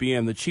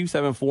ESPN. The Chiefs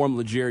have informed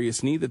L'Jarius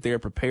Sneed that they are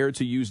prepared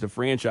to use the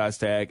franchise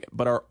tag,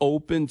 but are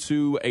open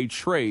to a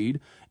trade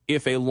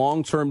if a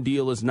long-term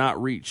deal is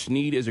not reached.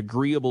 Sneed is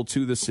agreeable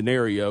to the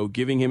scenario,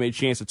 giving him a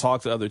chance to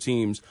talk to other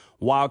teams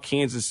while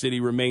Kansas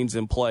City remains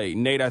in play.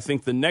 Nate, I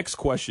think the next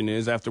question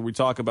is, after we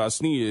talk about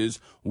Sneed, is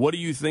what do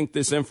you think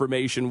this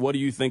information, what do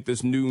you think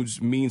this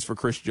news means for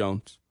Chris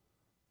Jones?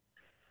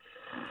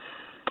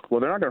 Well,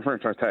 they're not going to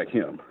franchise tag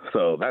him,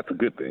 so that's a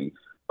good thing.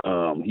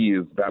 He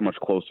is that much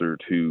closer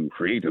to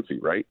free agency,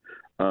 right?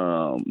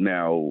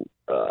 Now,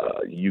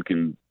 you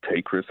can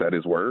take Chris at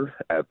his word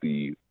at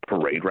the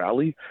parade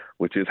rally,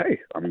 which is, hey,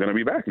 I'm going to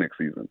be back next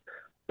season.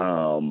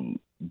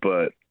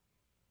 But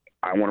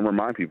I want to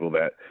remind people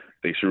that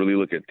they should really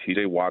look at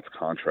TJ Watt's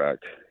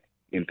contract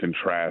in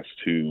contrast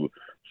to,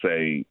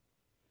 say,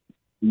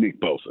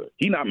 Nick Bosa.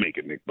 He's not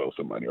making Nick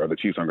Bosa money, or the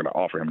Chiefs aren't going to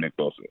offer him Nick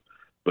Bosa.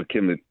 But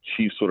can the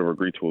Chiefs sort of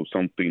agree to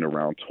something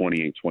around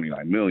 $28,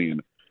 $29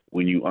 million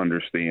when you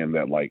understand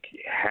that, like,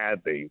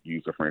 had they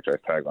used a franchise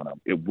tag on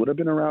him, it would have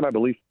been around, I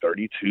believe,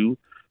 $32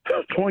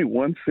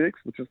 .16,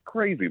 which is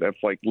crazy. That's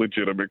like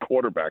legitimate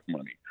quarterback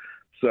money.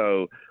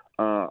 So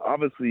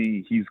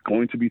obviously he's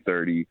going to be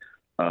 30,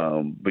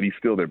 but he's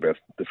still their best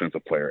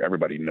defensive player.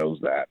 Everybody knows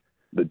that.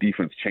 The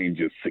defense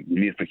changes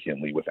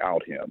significantly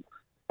without him.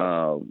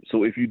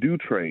 So if you do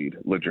trade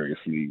L'Jarius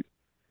Sneed,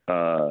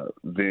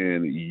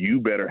 then you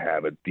better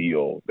have a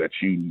deal that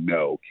you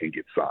know can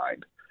get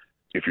signed.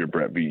 If you're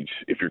Brett Veach,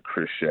 if you're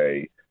Chris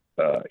Shea,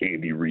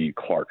 Andy Reid,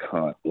 Clark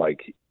Hunt,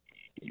 like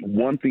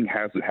one thing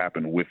has to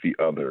happen with the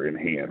other in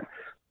hand.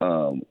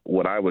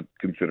 What I would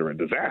consider a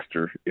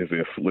disaster is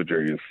if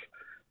L'Jarius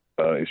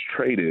is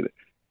traded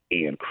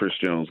and Chris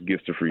Jones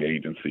gets to free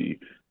agency,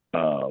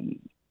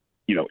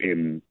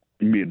 in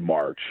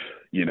mid-March,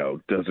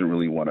 doesn't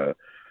really want to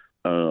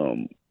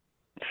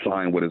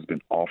sign what has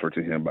been offered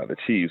to him by the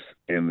Chiefs,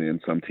 and then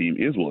some team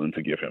is willing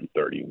to give him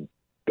 $31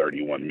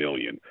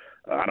 million.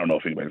 I don't know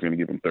if anybody's going to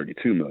give him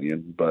 $32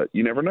 million, but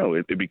you never know.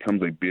 It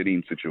becomes a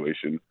bidding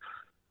situation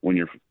when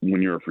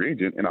you're a free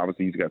agent, and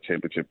obviously he's got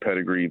championship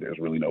pedigree. There's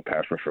really no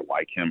pass rusher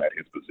like him at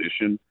his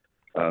position,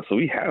 so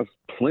he has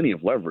plenty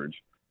of leverage.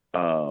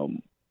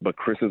 But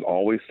Chris has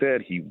always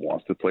said he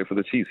wants to play for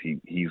the Chiefs.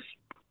 He's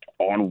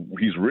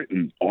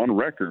written on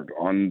record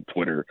on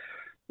Twitter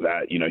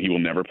that he will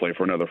never play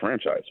for another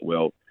franchise.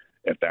 Well,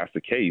 if that's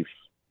the case,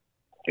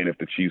 and if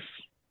the Chiefs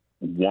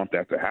want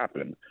that to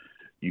happen,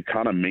 you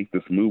kind of make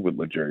this move with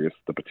L'Jarius,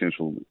 the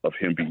potential of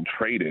him being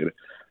traded,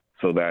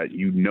 so that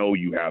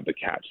you have the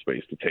cap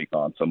space to take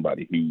on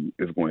somebody who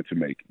is going to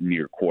make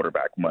near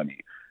quarterback money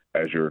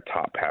as your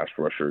top pass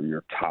rusher,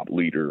 your top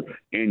leader,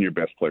 and your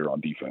best player on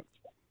defense.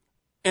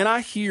 And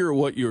I hear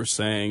what you're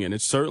saying, and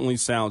it certainly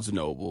sounds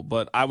noble,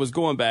 but I was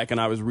going back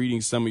and I was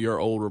reading some of your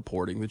old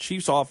reporting. The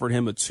Chiefs offered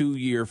him a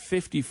 2-year,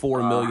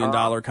 $54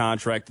 million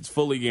contract that's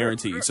fully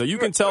guaranteed. So you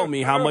can tell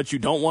me how much you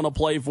don't want to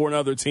play for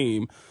another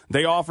team.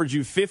 They offered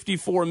you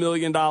 $54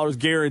 million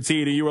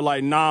guaranteed, and you were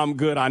like, nah, I'm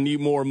good. I need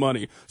more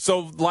money.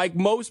 So like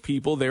most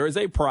people, there is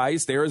a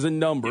price, there is a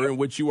number in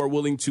which you are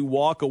willing to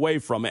walk away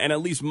from it. And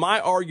at least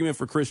my argument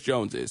for Chris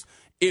Jones is,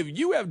 if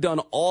you have done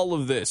all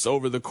of this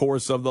over the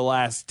course of the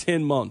last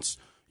 10 months,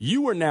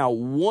 you are now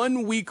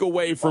 1 week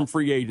away from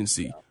free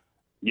agency.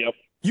 Yep.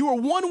 You are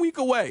 1 week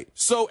away.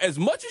 So as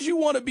much as you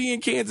want to be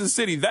in Kansas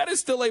City, that is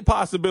still a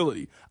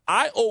possibility.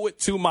 I owe it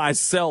to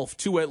myself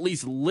to at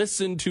least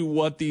listen to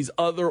what these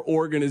other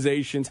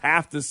organizations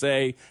have to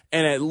say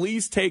and at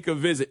least take a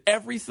visit.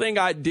 Everything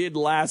I did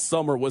last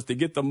summer was to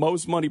get the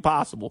most money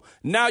possible.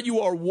 Now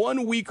you are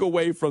 1 week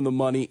away from the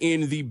money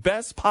in the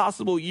best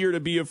possible year to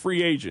be a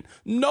free agent.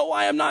 No,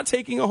 I am not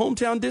taking a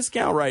hometown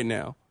discount right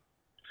now.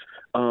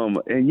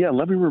 And yeah,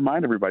 let me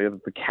remind everybody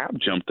that the cap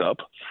jumped up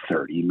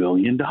 $30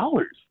 million.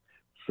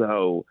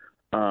 So,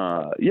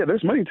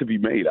 there's money to be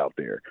made out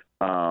there.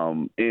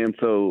 And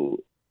so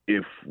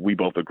if we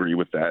both agree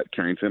with that,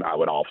 Carrington, I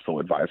would also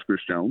advise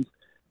Chris Jones.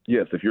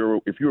 Yes, if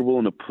you're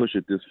willing to push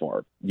it this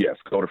far, yes,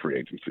 go to free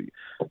agency.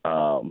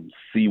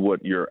 See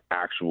what your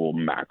actual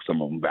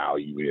maximum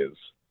value is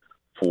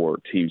for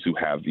teams who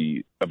have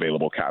the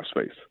available cap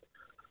space.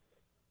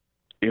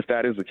 If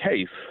that is the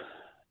case,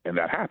 and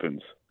that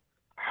happens,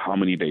 how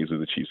many days do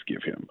the Chiefs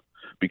give him?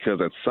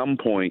 Because at some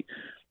point,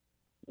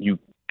 you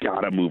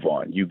got to move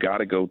on. You got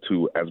to go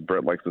to, as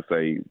Brett likes to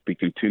say, the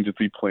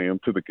contingency plan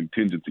to the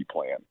contingency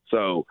plan.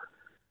 So,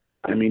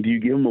 I mean, do you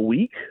give him a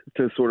week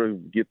to sort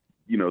of get,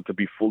 to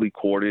be fully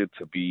courted,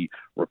 to be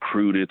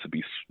recruited, to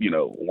be,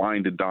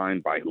 wined and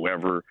dined by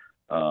whoever,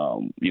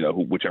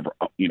 whichever,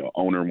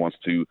 owner wants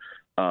to,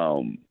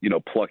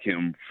 pluck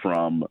him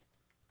from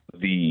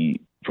the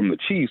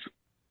Chiefs?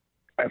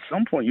 At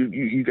some point,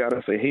 you got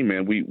to say, hey,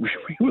 man, we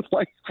would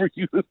like for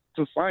you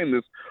to sign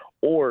this,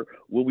 or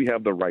will we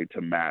have the right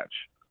to match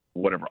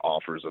whatever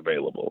offer is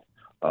available?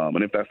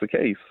 And if that's the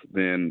case,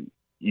 then,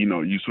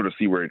 you sort of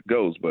see where it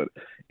goes. But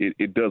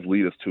it does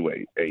lead us to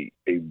a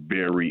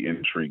very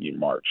intriguing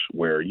March,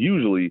 where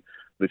usually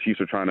the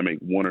Chiefs are trying to make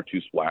one or two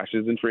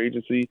splashes in free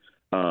agency.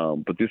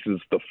 But this is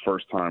the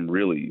first time,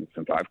 really,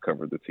 since I've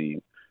covered the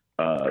team,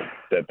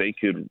 that they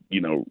could,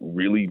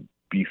 really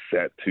be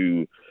set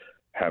to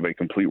have a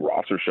complete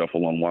roster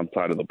shuffle on one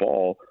side of the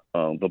ball,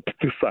 the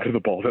side of the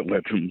ball that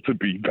led them to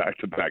be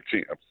back-to-back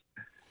champs.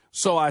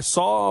 So I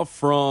saw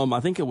from, I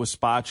think it was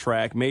Spot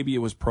Track, maybe it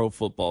was Pro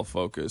Football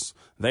Focus,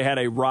 they had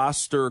a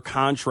roster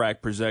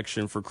contract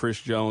projection for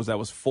Chris Jones that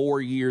was 4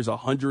 years,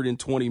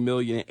 $120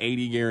 million,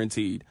 $80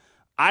 guaranteed.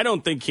 I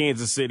don't think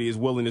Kansas City is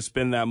willing to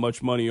spend that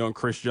much money on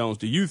Chris Jones.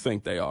 Do you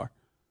think they are?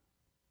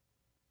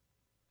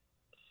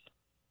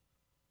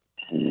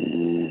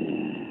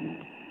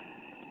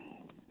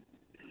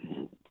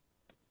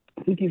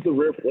 I think he's a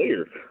rare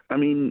player. I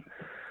mean,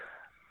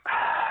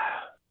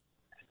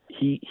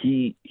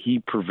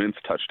 he prevents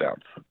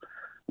touchdowns,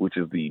 which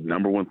is the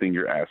number one thing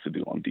you're asked to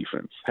do on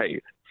defense.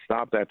 Hey,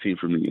 stop that team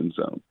from the end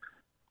zone.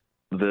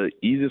 The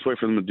easiest way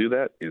for them to do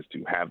that is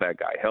to have that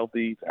guy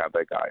healthy, to have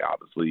that guy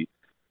obviously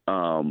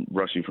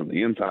rushing from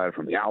the inside,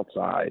 from the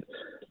outside.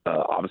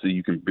 Obviously,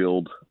 you can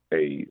build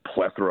a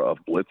plethora of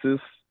blitzes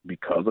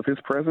because of his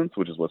presence,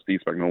 which is what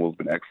Steve Spagnuolo has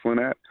been excellent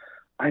at.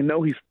 I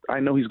know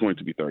he's going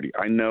to be 30.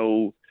 I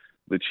know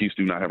the Chiefs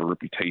do not have a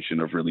reputation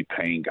of really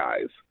paying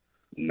guys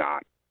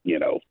not,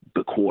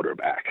 the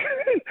quarterback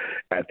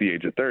at the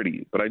age of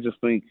 30. But I just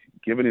think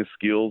given his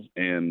skills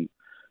and,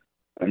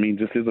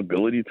 just his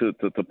ability to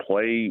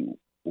play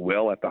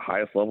well at the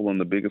highest level in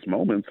the biggest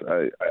moments,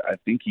 I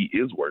think he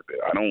is worth it.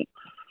 I don't,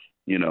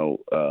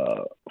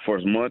 for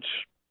as much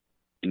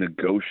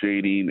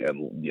negotiating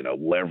and,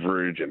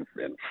 leverage and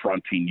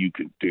fronting you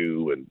can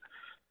do and,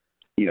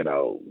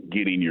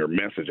 getting your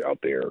message out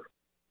there,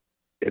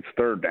 it's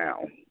third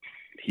down.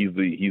 He's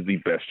the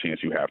best chance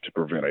you have to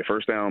prevent a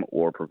first down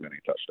or prevent a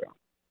touchdown.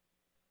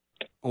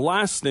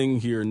 Last thing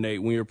here,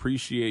 Nate, we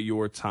appreciate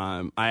your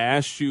time. I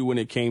asked you when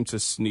it came to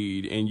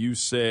Snead, and you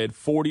said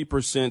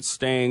 40%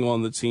 staying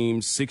on the team,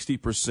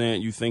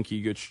 60% you think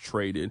he gets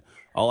traded.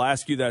 I'll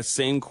ask you that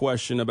same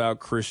question about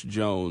Chris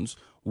Jones.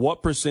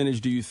 What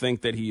percentage do you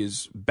think that he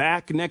is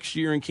back next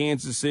year in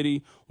Kansas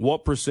City?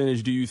 What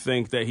percentage do you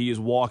think that he is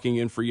walking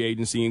in free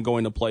agency and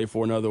going to play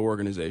for another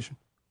organization?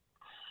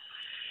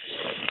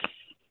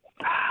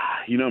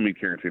 You know me,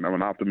 Carrington. I'm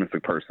an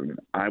optimistic person.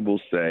 I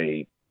will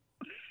say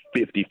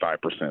 55%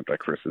 that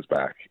Chris is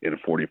back and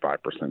 45%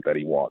 that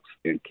he walks.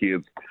 And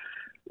kids,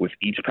 with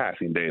each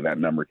passing day,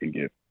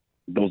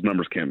 those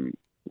numbers can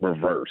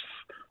reverse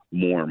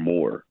more and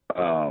more.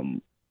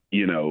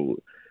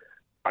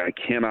 I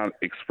cannot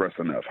express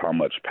enough how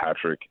much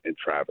Patrick and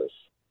Travis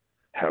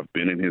have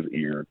been in his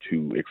ear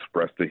to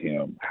express to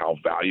him how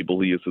valuable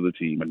he is to the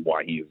team and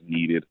why he is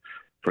needed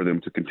for them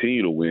to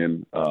continue to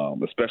win,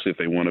 especially if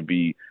they want to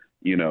be,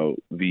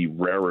 the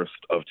rarest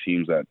of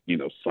teams that,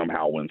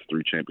 somehow wins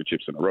 3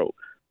 championships in a row.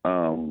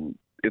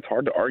 It's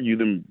hard to argue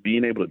them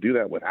being able to do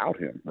that without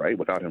him, right?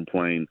 Without him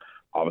playing,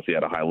 obviously,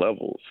 at a high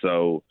level.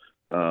 So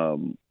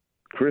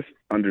Chris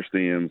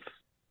understands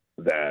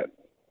that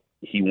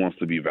he wants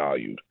to be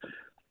valued.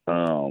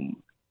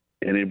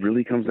 And it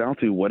really comes down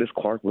to, what is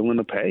Clark willing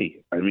to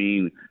pay?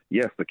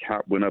 Yes, the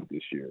cap went up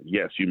this year.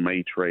 Yes, you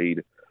may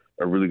trade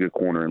a really good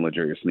corner in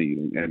L'Jarius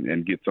Sneed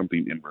and get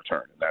something in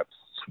return. That's,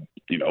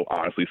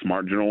 honestly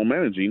smart general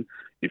managing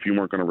if you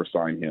weren't going to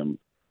resign him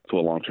to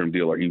a long-term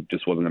deal or he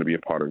just wasn't going to be a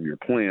part of your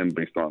plan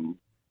based on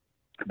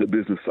the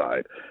business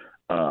side.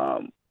 I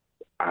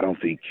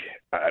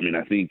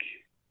think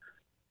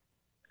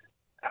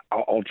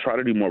I'll try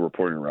to do more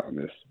reporting around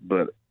this,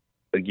 but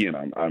again,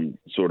 I'm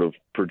sort of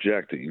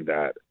projecting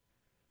that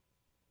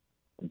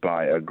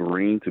by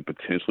agreeing to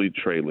potentially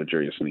trade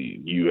L'Jarius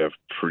Sneed, you have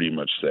pretty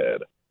much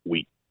said,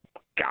 we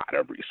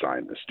gotta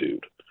re-sign this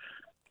dude.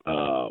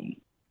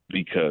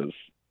 Because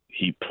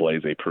he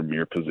plays a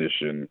premier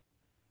position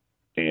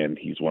and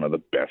he's one of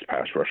the best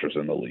pass rushers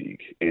in the league.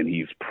 And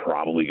he's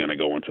probably going to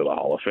go into the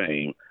Hall of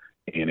Fame.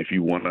 And if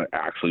you want to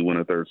actually win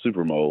a third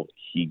Super Bowl,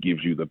 he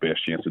gives you the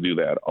best chance to do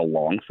that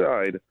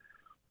alongside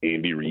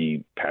Andy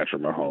Reid,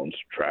 Patrick Mahomes,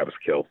 Travis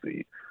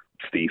Kelce,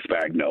 Steve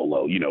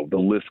Spagnuolo. The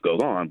list goes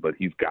on, but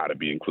he's got to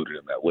be included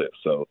in that list.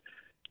 So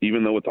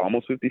even though it's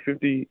almost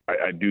 50-50,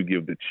 I do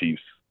give the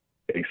Chiefs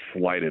a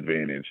slight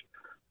advantage,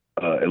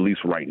 at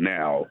least right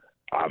now,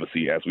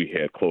 obviously, as we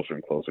head closer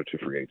and closer to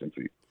free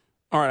agency.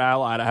 All right,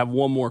 I have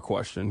one more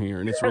question here,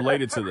 and it's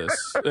related to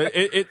this.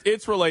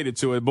 It's related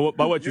to it, but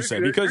by what you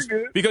said,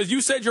 because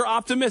you said you're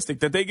optimistic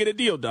that they get a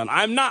deal done.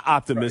 I'm not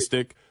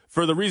optimistic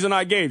for the reason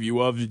I gave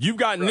you of you've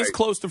gotten this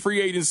close to free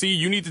agency.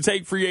 You need to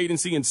take free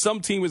agency, and some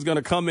team is going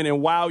to come in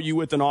and wow you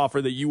with an offer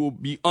that you will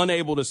be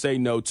unable to say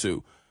no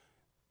to.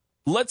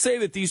 Let's say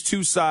that these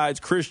two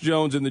sides, Chris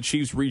Jones and the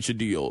Chiefs, reach a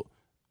deal.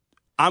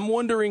 I'm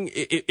wondering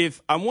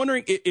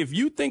if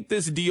you think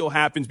this deal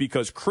happens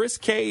because Chris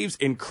caves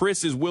and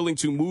Chris is willing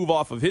to move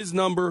off of his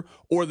number,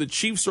 or the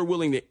Chiefs are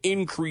willing to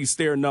increase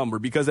their number,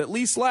 because at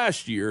least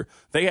last year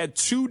they had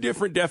 2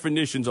 different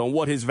definitions on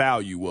what his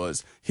value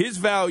was. His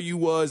value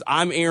was,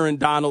 I'm Aaron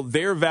Donald.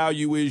 Their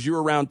value is,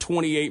 you're around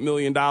 $28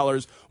 million,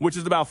 which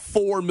is about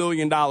 $4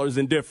 million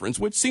in difference,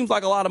 which seems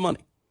like a lot of money.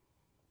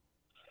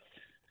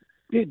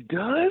 It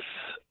does,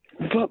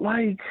 but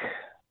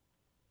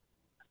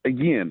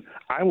again,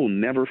 I will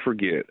never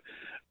forget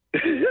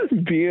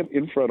being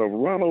in front of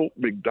Ronald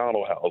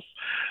McDonald House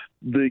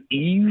the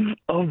eve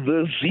of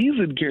the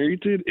season,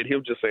 Carrington, and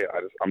he'll just say,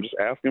 I'm just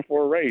asking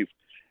for a raise.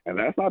 And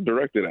that's not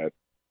directed at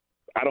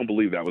 – I don't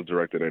believe that was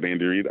directed at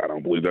Andy Reid. I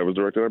don't believe that was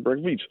directed at Brett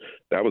Veach.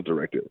 That was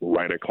directed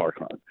right at Clark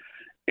Hunt.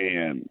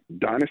 And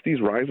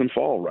dynasties rise and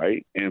fall,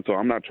 right? And so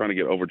I'm not trying to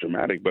get over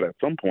dramatic, but at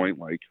some point,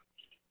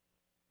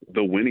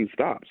 the winning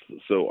stops.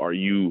 So are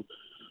you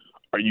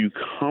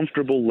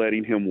comfortable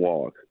letting him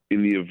walk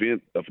in the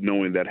event of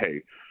knowing that,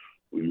 hey,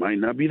 we might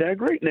not be that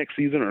great next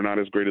season or not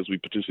as great as we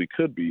potentially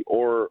could be?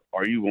 Or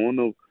are you going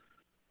to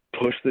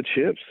push the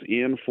chips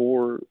in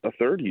for a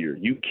third year?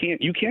 You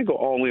can't go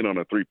all in on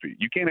a three-peat.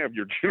 You can't have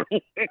your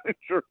general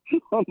manager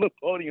on the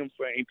podium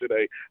saying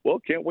today, well,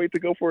 can't wait to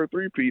go for a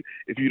three-peat,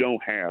 if you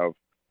don't have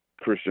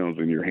Chris Jones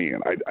in your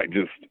hand. I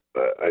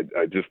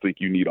just think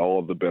you need all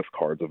of the best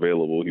cards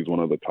available. He's one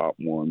of the top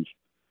ones.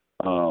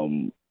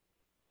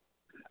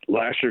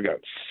 Last year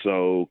got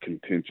so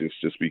contentious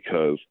just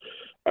because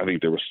I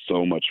think there was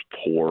so much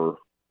poor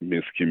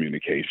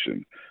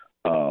miscommunication.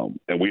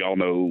 And we all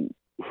know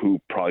who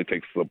probably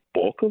takes the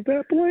bulk of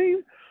that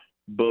blame,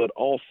 but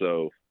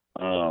also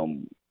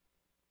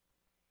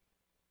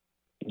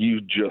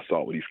you just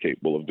saw what he's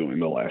capable of doing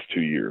the last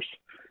 2 years.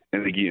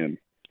 And again,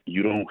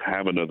 you don't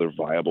have another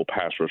viable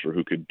pass rusher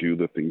who could do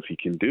the things he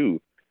can do.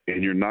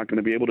 And you're not going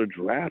to be able to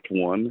draft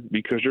one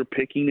because you're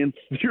picking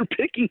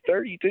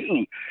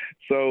 32.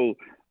 So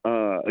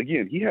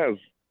again, he has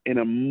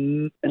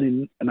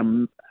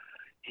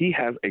he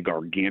has a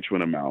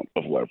gargantuan amount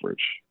of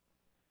leverage,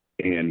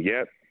 and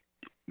yet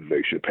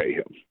they should pay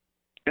him,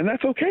 and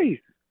that's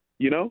okay.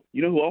 You know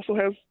who also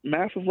has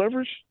massive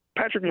leverage?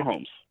 Patrick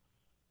Mahomes.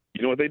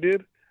 You know what they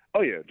did?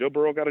 Oh yeah, Joe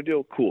Burrow got a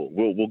deal. Cool.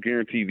 We'll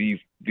guarantee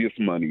this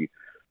money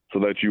so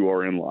that you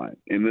are in line.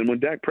 And then when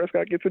Dak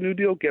Prescott gets a new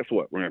deal, guess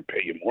what? We're going to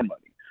pay you more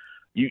money.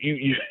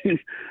 You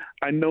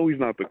I know he's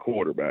not the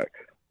quarterback,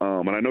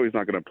 and I know he's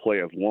not going to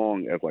play as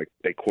long as like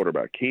a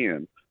quarterback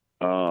can.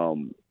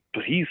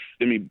 But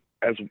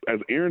as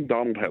Aaron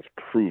Donald has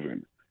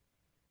proven,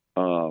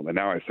 and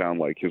now I sound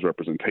like his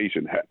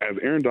representation. As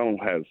Aaron Donald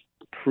has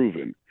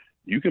proven,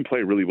 you can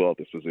play really well at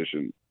this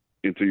position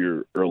into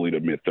your early to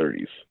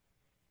mid-30s.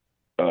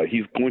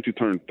 He's going to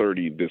turn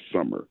 30 this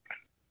summer.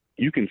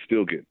 You can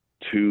still get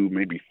 2,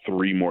 maybe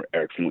 3 more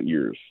excellent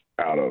years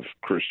out of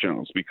Chris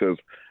Jones because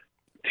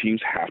teams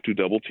have to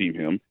double team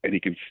him, and he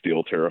can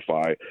still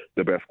terrify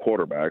the best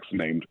quarterbacks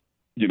named,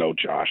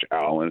 Josh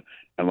Allen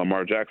and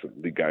Lamar Jackson,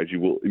 the guys you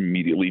will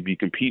immediately be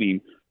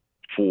competing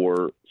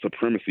for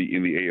supremacy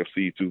in the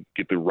AFC to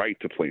get the right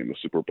to play in the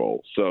Super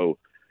Bowl. So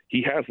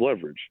he has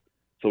leverage.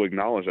 So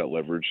acknowledge that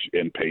leverage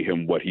and pay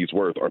him what he's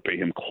worth, or pay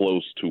him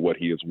close to what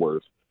he is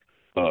worth,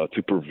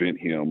 to prevent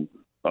him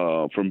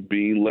from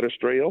being led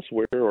astray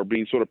elsewhere, or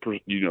being sort of,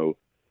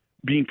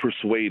 being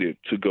persuaded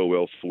to go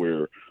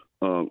elsewhere,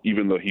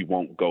 even though he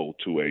won't go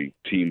to a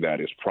team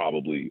that is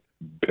probably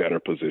better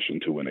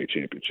positioned to win a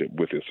championship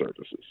with his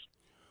services.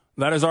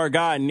 That is our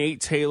guy,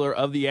 Nate Taylor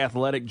of The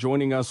Athletic,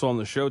 joining us on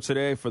the show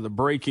today for the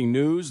breaking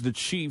news. The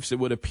Chiefs, it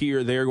would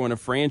appear they're going to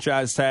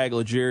franchise tag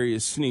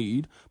L'Jarius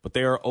Sneed, but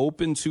they are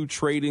open to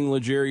trading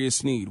L'Jarius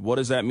Sneed. What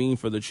does that mean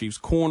for the Chiefs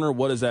corner?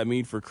 What does that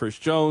mean for Chris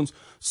Jones?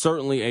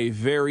 Certainly a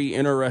very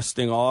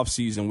interesting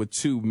offseason with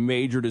 2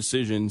 major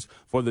decisions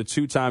for the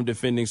 2-time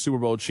defending Super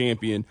Bowl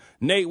champion.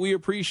 Nate, we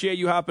appreciate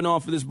you hopping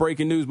on for this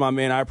breaking news, my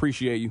man. I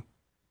appreciate you.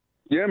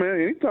 Yeah, man,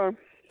 anytime.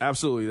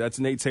 Absolutely. That's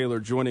Nate Taylor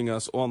joining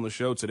us on the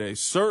show today.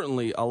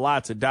 Certainly a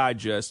lot to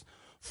digest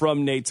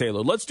from Nate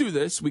Taylor. Let's do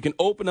this. We can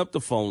open up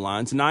the phone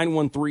lines,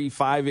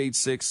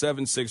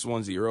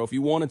 913-586-7610. If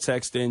you want to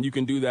text in, you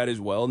can do that as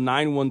well,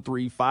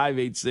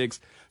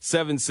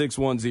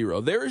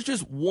 913-586-7610. There is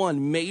just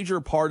one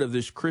major part of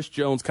this Chris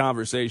Jones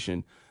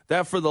conversation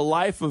that for the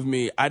life of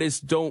me, I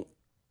don't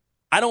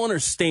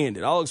understand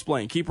it. I'll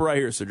explain. Keep it right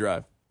here, Sir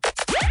Drive.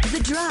 The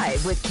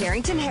Drive with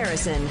Carrington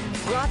Harrison,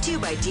 brought to you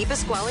by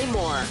DePasquale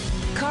Moore.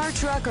 Car,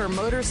 truck, or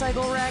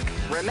motorcycle wreck?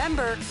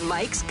 Remember,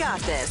 Mike's got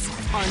this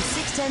on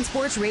 610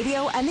 Sports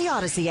Radio and the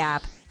Odyssey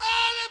app.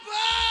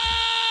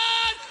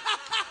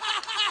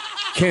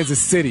 Kansas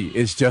City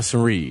is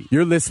Justin Reed.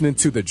 You're listening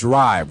to The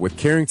Drive with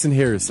Carrington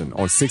Harrison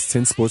on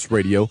 610 Sports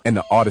Radio and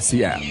the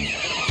Odyssey app.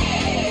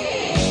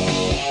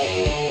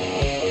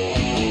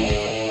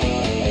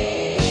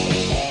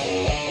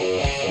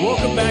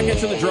 Welcome back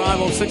into The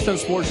Drive on 610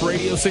 Sports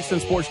Radio,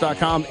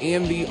 610sports.com,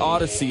 and the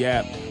Odyssey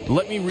app.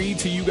 Let me read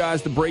to you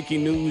guys the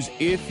breaking news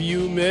if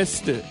you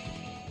missed it.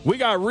 We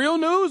got real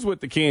news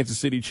with the Kansas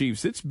City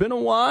Chiefs. It's been a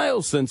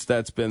while since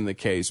that's been the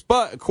case.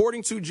 But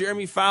according to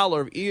Jeremy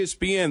Fowler of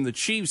ESPN, the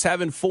Chiefs have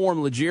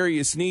informed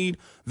L'Jarius Sneed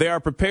they are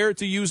prepared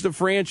to use the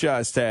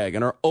franchise tag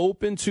and are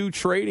open to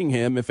trading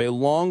him if a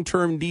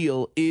long-term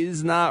deal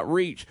is not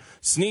reached.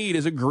 Sneed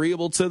is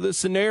agreeable to the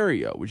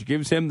scenario, which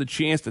gives him the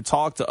chance to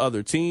talk to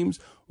other teams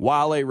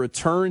while a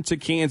return to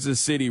Kansas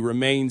City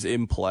remains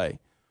in play.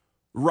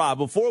 Rob,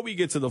 before we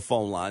get to the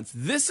phone lines,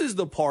 this is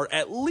the part,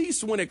 at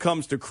least when it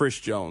comes to Chris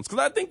Jones, because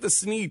I think the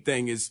Sneed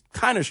thing is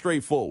kind of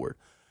straightforward.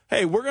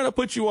 Hey, we're going to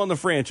put you on the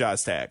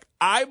franchise tag.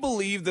 I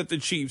believe that the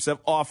Chiefs have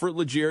offered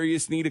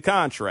L'Jarius Sneed a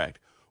contract.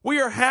 We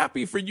are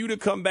happy for you to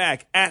come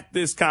back at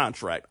this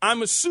contract.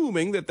 I'm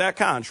assuming that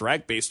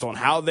contract, based on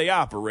how they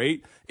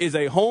operate, is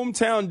a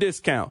hometown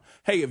discount.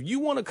 Hey, if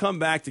you want to come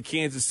back to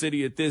Kansas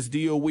City at this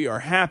deal, we are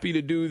happy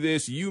to do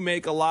this. You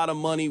make a lot of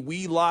money.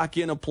 We lock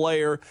in a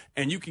player,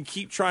 and you can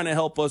keep trying to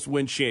help us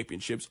win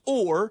championships.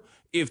 Or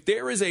if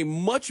there is a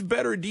much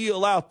better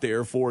deal out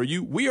there for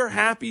you, we are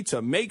happy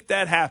to make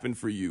that happen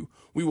for you.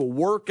 We will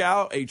work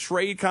out a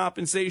trade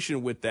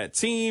compensation with that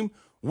team.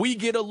 We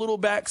get a little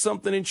back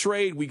something in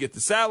trade. We get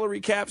the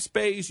salary cap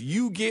space.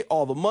 You get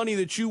all the money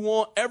that you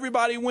want.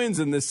 Everybody wins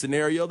in this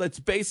scenario. That's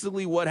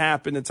basically what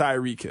happened to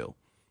Tyreek Hill.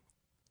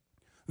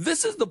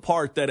 This is the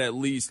part that at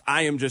least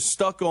I am just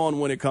stuck on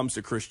when it comes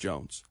to Chris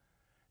Jones.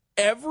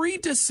 Every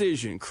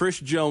decision Chris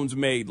Jones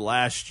made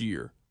last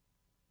year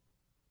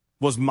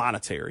was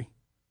monetary.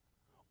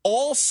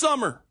 All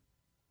summer.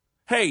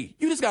 Hey,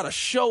 you just got to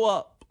show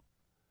up.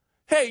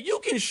 Hey,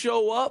 you can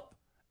show up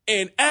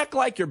and act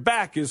like your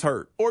back is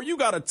hurt or you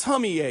got a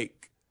tummy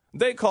ache.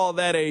 They call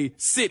that a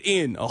sit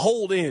in, a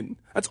hold in.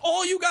 That's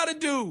all you got to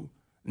do.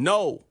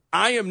 No,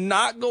 I am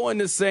not going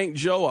to St.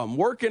 Joe. I'm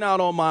working out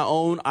on my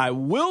own. I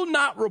will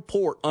not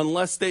report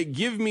unless they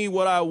give me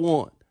what I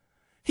want.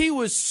 He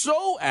was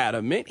so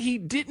adamant he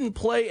didn't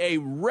play a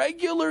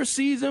regular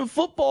season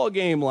football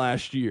game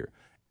last year.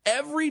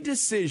 Every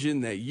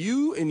decision that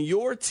you and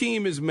your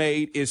team has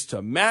made is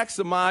to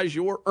maximize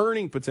your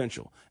earning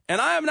potential. And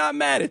I am not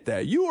mad at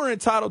that. You are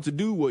entitled to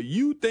do what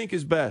you think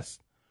is best.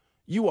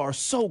 You are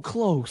so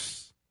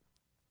close.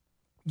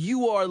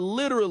 You are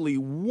literally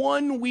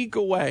 1 week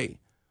away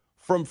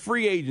from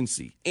free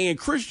agency. And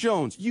Chris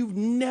Jones, you've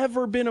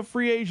never been a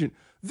free agent.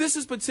 This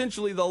is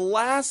potentially the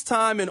last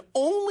time and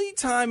only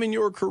time in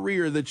your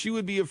career that you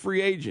would be a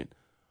free agent.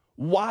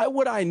 Why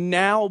would I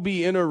now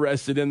be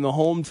interested in the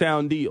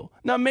hometown deal?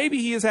 Now, maybe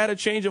he has had a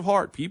change of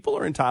heart. People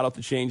are entitled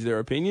to change their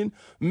opinion.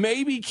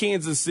 Maybe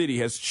Kansas City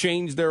has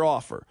changed their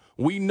offer.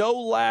 We know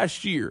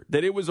last year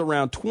that it was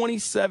around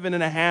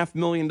 $27.5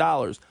 million,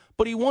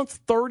 but he wants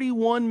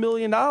 $31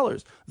 million.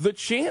 The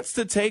chance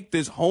to take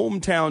this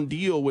hometown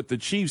deal with the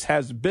Chiefs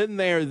has been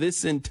there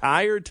this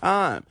entire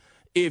time.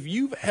 If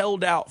you've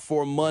held out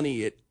for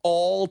money at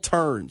all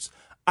turns,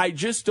 I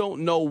just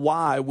don't know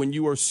why, when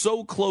you are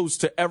so close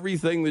to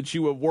everything that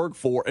you have worked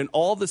for and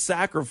all the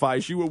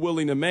sacrifice you were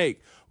willing to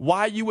make,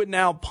 why you would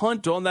now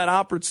punt on that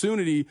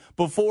opportunity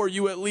before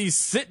you at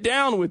least sit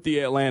down with the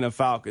Atlanta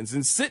Falcons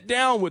and sit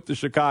down with the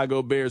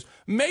Chicago Bears.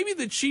 Maybe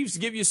the Chiefs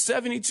give you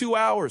 72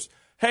 hours.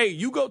 Hey,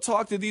 you go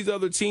talk to these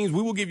other teams.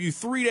 We will give you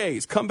 3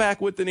 days. Come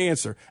back with an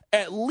answer.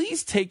 At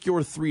least take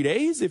your 3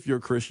 days if you're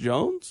Chris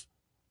Jones.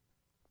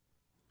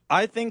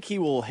 I think he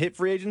will hit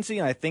free agency,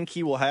 and I think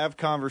he will have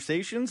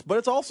conversations, but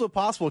it's also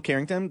possible,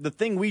 Carrington, the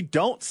thing we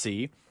don't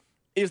see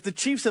is the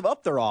Chiefs have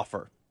upped their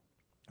offer.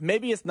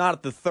 Maybe it's not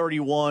at the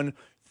 31,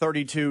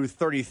 32,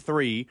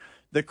 33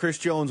 that Chris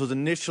Jones was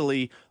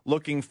initially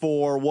looking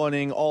for,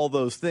 wanting, all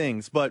those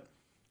things, but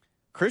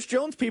Chris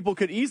Jones people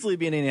could easily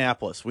be in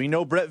Indianapolis. We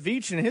know Brett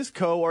Veach and his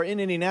co are in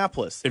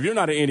Indianapolis. If you're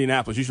not in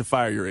Indianapolis, you should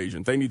fire your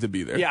agent. They need to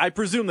be there. Yeah, I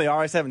presume they are.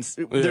 I just haven't.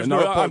 There's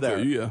no report there.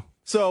 Yeah.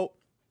 So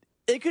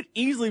it could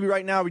easily be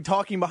right now, be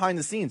talking behind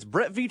the scenes.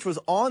 Brett Veach was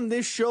on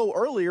this show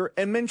earlier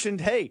and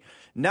mentioned, hey,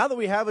 now that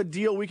we have a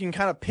deal, we can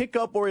kind of pick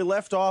up where he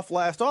left off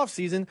last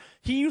offseason.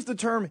 He used the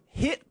term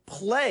hit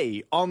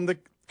play on the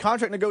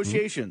contract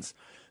negotiations.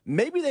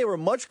 Maybe they were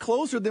much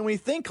closer than we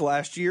think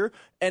last year,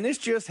 and it's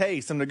just, hey,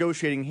 some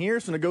negotiating here,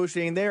 some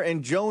negotiating there,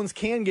 and Jones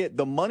can get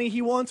the money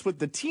he wants with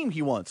the team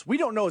he wants. We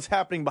don't know what's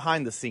happening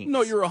behind the scenes.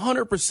 No, you're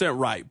 100%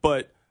 right,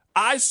 but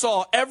I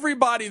saw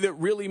everybody that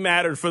really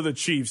mattered for the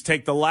Chiefs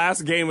take the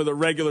last game of the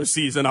regular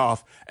season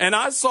off, and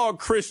I saw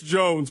Chris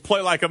Jones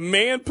play like a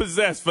man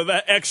possessed for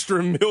that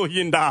extra $1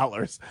 million.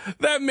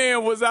 That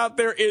man was out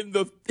there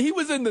he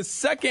was in the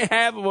second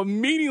half of a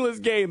meaningless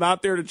game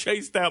out there to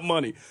chase that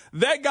money.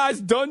 That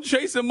guy's done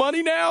chasing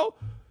money now.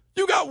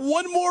 You got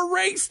one more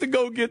race to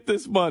go get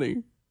this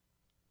money.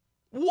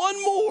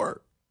 One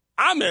more.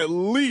 I'm at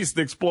least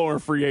exploring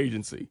free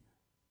agency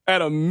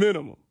at a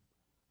minimum.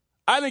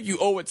 I think you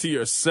owe it to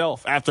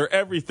yourself after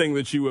everything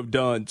that you have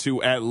done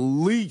to at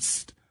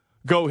least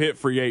go hit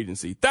free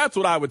agency. That's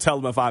what I would tell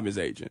him if I'm his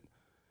agent.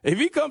 If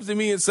he comes to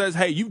me and says,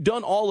 hey, you've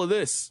done all of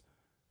this.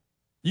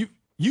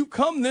 You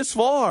come this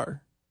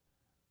far.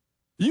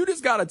 You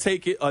just got to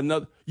take it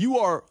another. You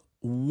are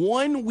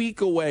 1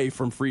 week away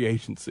from free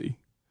agency.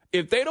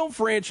 If they don't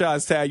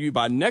franchise tag you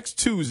by next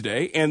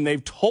Tuesday and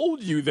they've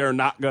told you they're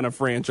not going to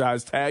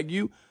franchise tag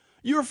you,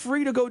 you're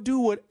free to go do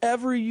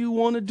whatever you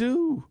want to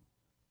do.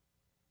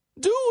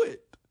 Do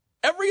it.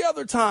 Every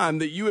other time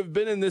that you have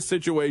been in this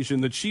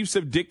situation, the Chiefs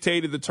have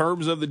dictated the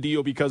terms of the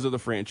deal because of the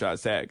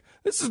franchise tag.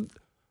 This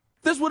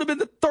would have been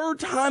the third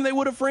time they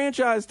would have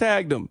franchise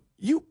tagged him.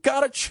 You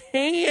got a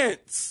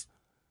chance.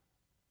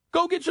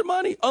 Go get your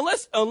money.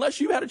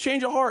 Unless you had a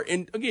change of heart.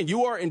 And again,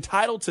 you are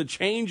entitled to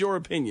change your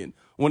opinion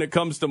when it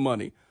comes to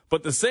money.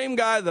 But the same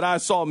guy that I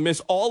saw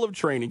miss all of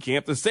training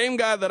camp, the same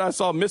guy that I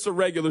saw miss a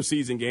regular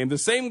season game, the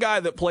same guy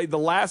that played the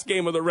last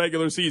game of the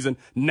regular season,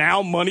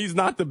 now money's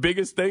not the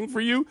biggest thing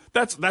for you?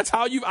 That's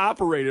how you've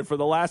operated for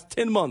the last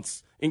 10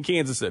 months in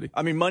Kansas City.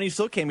 I mean, money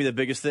still can't be the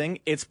biggest thing.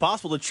 It's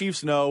possible the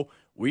Chiefs know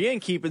we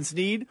ain't keeping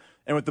Snead,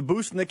 and with the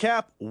boost in the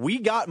cap, we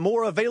got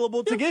more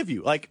available to give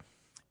you. Like,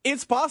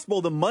 it's possible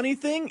the money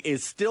thing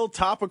is still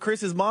top of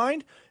Chris's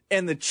mind,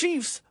 and the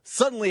Chiefs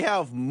suddenly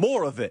have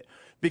more of it.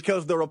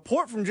 Because the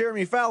report from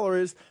Jeremy Fowler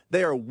is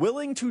they are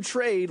willing to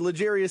trade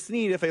L'Jarius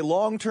Sneed if a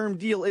long-term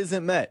deal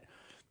isn't met.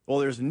 Well,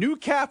 there's new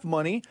cap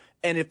money,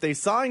 and if they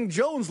sign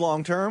Jones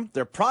long-term,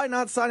 they're probably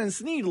not signing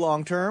Sneed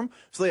long-term,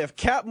 so they have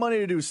cap money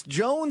to do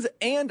Jones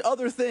and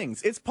other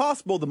things. It's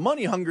possible the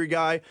money-hungry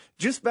guy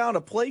just found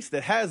a place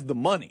that has the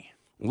money.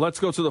 Let's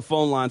go to the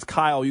phone lines.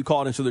 Kyle, you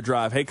called into the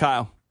drive. Hey,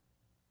 Kyle.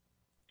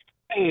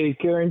 Hey,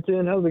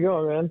 Carrington. How's it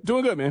going, man?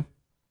 Doing good, man.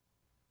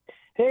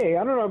 Hey,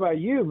 I don't know about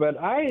you,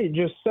 but I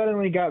just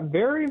suddenly got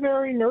very,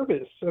 very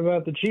nervous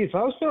about the Chiefs. I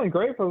was feeling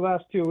great for the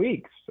last 2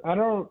 weeks. I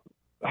don't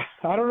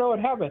I don't know what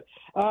happened.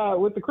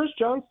 With the Chris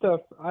Jones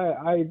stuff,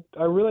 I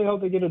really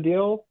hope they get a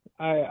deal.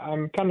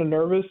 I'm kind of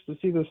nervous to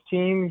see this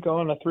team go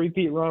on a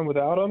three-peat run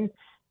without him,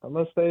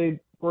 unless they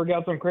work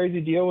out some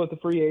crazy deal with the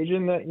free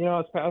agent that,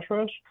 it's pass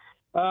rush.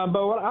 But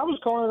what I was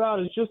calling about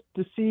is just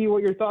to see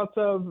what your thoughts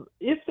of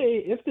if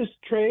this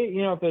trade,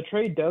 if the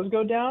trade does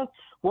go down,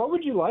 what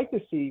would you like to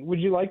see? Would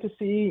you like to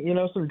see,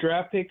 some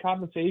draft pick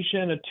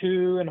compensation, a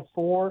 2 and a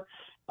 4?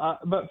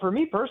 But for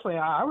me personally,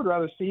 I would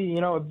rather see,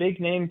 a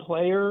big name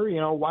player,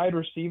 wide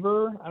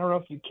receiver. I don't know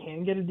if you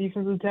can get a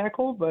defensive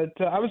tackle, but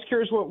I was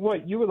curious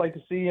what you would like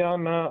to see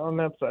on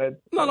that side.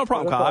 No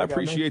problem, Kyle. I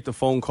appreciate the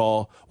phone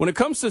call. When it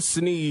comes to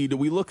Snead,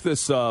 we looked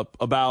this up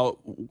about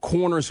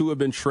corners who have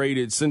been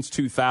traded since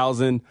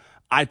 2000.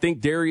 I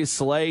think Darius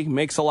Slay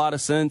makes a lot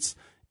of sense.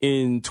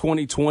 In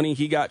 2020,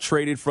 he got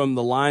traded from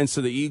the Lions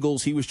to the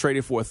Eagles. He was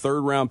traded for a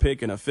 3rd-round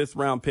pick and a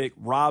 5th-round pick.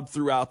 Rob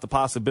threw out the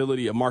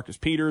possibility of Marcus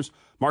Peters.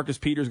 Marcus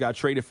Peters got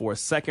traded for a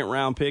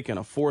 2nd-round pick and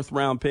a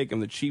 4th-round pick,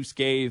 and the Chiefs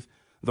gave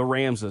the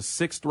Rams a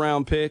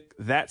 6th-round pick.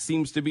 That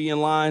seems to be in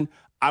line.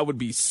 I would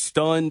be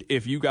stunned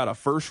if you got a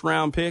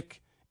 1st-round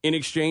pick in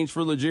exchange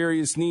for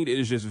L'Jarius Snead. It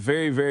is just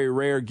very, very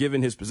rare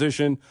given his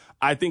position.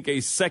 I think a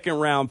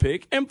 2nd-round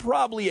pick and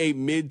probably a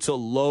mid to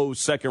low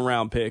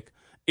 2nd-round pick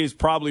is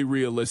probably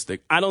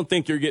realistic. I don't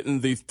think you're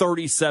getting the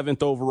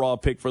 37th overall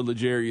pick for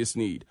L'Jarius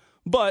Snead.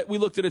 But we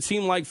looked at a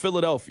team like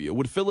Philadelphia.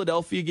 Would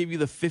Philadelphia give you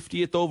the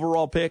 50th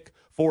overall pick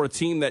for a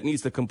team that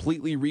needs to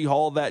completely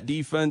rehaul that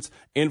defense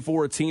and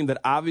for a team that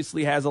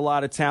obviously has a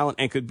lot of talent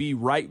and could be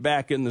right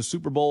back in the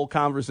Super Bowl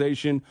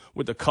conversation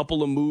with a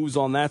couple of moves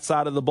on that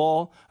side of the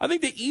ball? I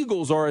think the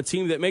Eagles are a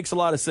team that makes a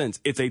lot of sense.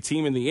 It's a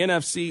team in the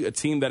NFC, a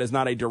team that is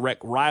not a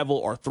direct rival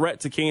or threat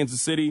to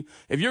Kansas City.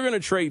 If you're going to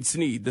trade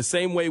Snead, the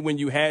same way when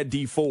you had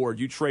Dee Ford,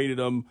 you traded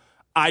him,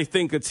 I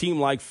think a team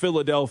like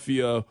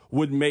Philadelphia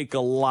would make a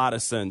lot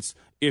of sense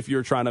if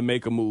you're trying to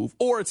make a move.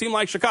 Or a team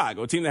like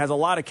Chicago, a team that has a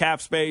lot of cap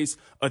space,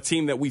 a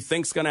team that we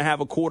think is going to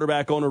have a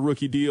quarterback on a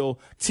rookie deal.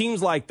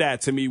 Teams like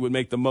that, to me, would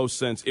make the most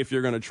sense if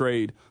you're going to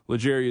trade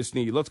L'Jarius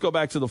Snead. Let's go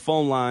back to the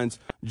phone lines.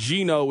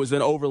 Gino is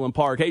in Overland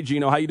Park. Hey,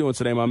 Gino, how you doing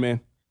today, my man?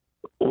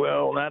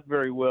 Well, not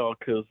very well,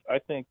 because I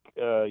think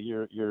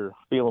you're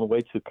feeling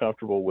way too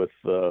comfortable with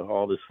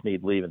all this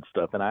Snead leaving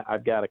stuff. And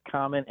I've got a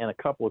comment and a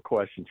couple of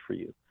questions for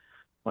you.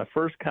 My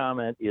first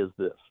comment is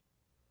this.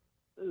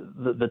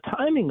 The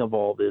timing of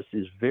all this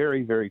is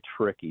very, very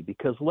tricky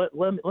because let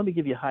me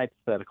give you a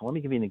hypothetical. Let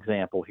me give you an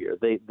example here.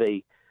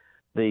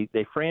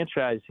 They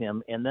franchise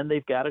him, and then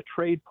they've got a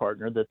trade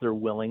partner that they're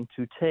willing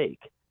to take.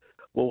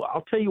 Well,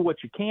 I'll tell you what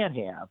you can't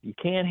have. You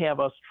can't have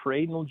us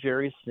trading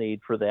L'Jarius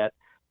Snead for that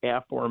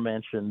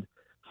aforementioned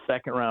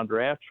 2nd-round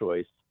draft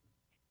choice,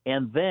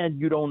 and then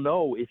you don't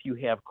know if you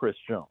have Chris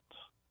Jones.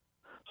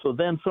 So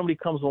then somebody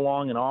comes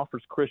along and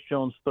offers Chris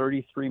Jones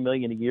 $33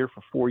 million a year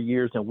for 4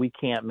 years, and we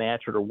can't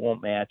match it or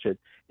won't match it,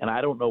 and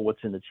I don't know what's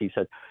in the Chiefs'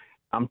 head.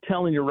 I'm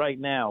telling you right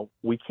now,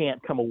 we can't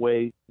come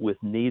away with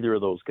neither of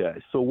those guys.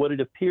 So what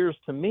it appears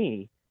to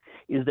me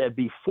is that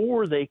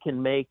before they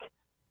can make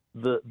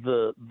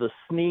the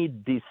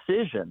Snead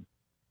decision,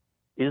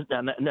 is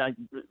now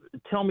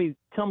tell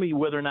me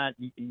whether or not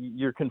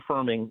you're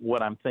confirming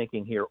what I'm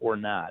thinking here or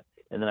not.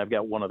 And then I've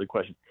got one other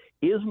question.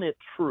 Isn't it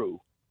true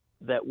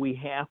that we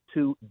have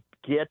to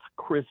get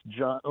Chris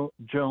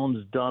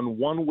Jones done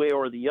one way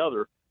or the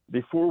other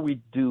before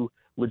we do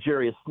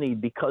L'Jarius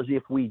Snead? Because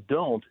if we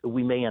don't,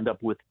 we may end up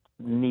with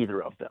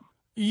neither of them.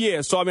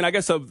 Yeah, so I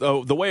guess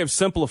the way of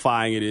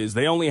simplifying it is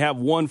they only have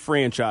one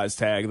franchise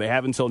tag. They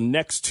have until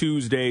next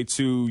Tuesday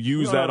to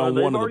use that on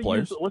one of the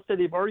players. Let's say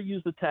they've already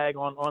used the tag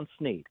on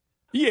Snead.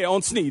 Yeah,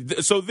 on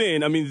Snead. So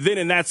then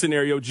in that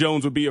scenario,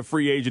 Jones would be a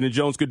free agent and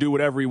Jones could do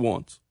whatever he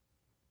wants.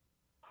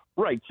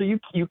 Right. So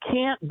you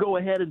can't go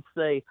ahead and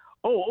say,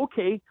 oh,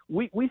 okay,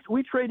 we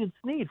traded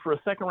Snead for a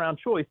 2nd-round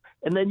choice,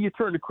 and then you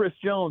turn to Chris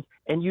Jones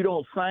and you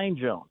don't sign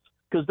Jones.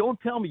 Because don't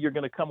tell me you're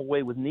going to come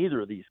away with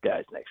neither of these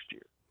guys next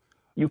year.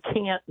 You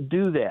can't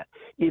do that.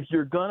 If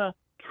you're going to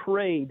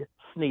trade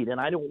Snead, and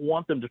I don't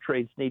want them to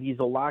trade Snead, he's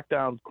a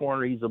lockdown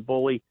corner, he's a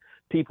bully,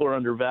 people are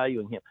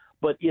undervaluing him.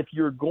 But if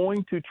you're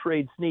going to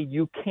trade Snead,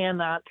 you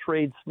cannot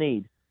trade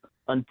Snead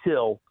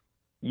until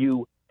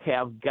you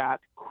have got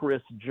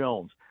Chris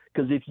Jones.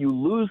 Because if you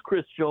lose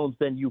Chris Jones,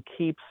 then you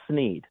keep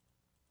Snead.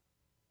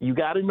 You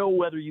got to know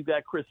whether you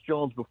got Chris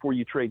Jones before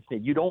you trade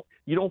Snead. You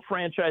don't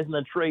franchise and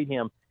then trade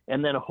him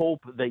and then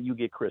hope that you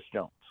get Chris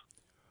Jones.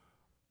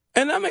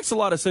 And that makes a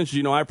lot of sense.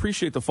 I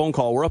appreciate the phone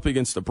call. We're up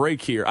against the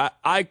break here.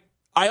 I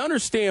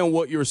understand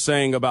what you're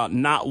saying about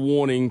not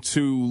wanting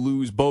to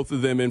lose both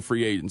of them in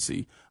free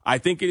agency. I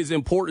think it is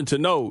important to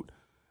note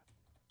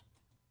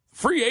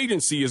free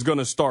agency is going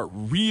to start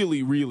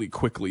really, really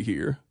quickly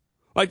here.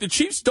 Like, the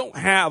Chiefs don't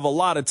have a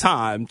lot of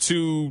time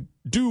to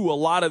do a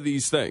lot of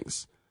these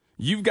things.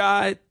 You've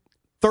got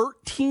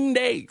 13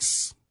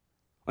 days.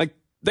 Like,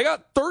 they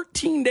got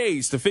 13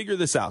 days to figure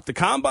this out. The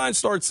combine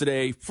starts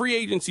today. Free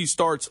agency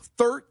starts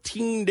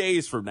 13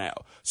 days from now.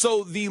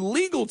 So the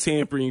legal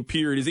tampering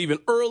period is even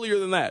earlier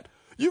than that.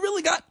 You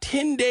really got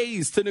 10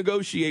 days to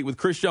negotiate with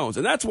Chris Jones.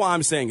 And that's why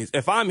I'm saying is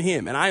if I'm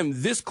him and I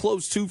am this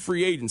close to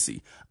free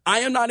agency, I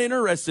am not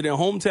interested in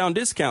hometown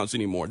discounts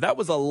anymore. That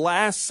was a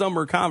last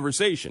summer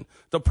conversation.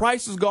 The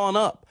price has gone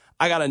up.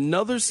 I got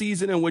another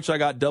season in which I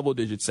got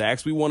double-digit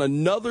sacks. We won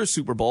another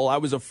Super Bowl. I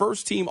was a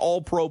first-team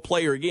All-Pro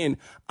player again.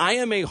 I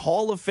am a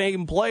Hall of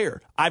Fame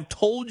player. I've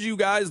told you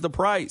guys the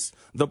price.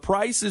 The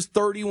price is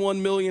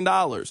 $31 million.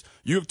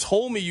 You have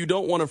told me you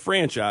don't want to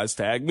franchise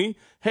tag me.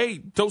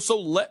 Hey,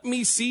 so let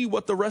me see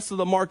what the rest of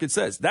the market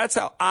says. That's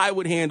how I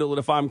would handle it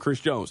if I'm Chris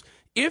Jones.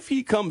 If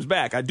he comes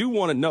back, I do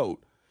want to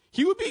note,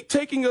 he would be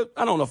taking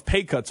I don't know if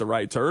pay cut's the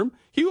right term.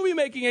 He would be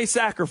making a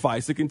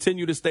sacrifice to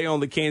continue to stay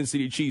on the Kansas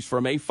City Chiefs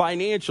from a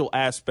financial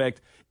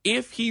aspect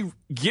if he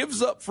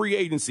gives up free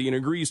agency and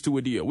agrees to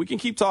a deal. We can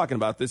keep talking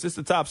about this. It's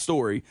the top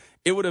story.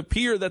 It would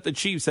appear that the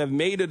Chiefs have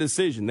made a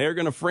decision. They're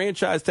going to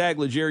franchise tag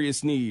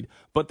L'Jarius Sneed,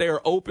 but they are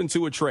open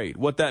to a trade.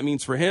 What that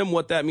means for him,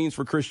 what that means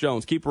for Chris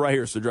Jones. Keep it right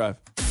here. It's The Drive.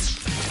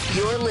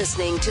 You're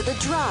listening to The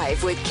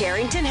Drive with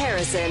Carrington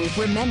Harrison.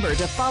 Remember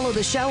to follow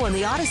the show on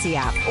the Odyssey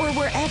app or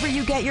wherever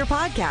you get your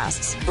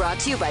podcasts. Brought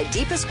to you by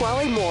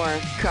DePasquale Moore.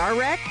 Car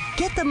wreck?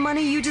 Get the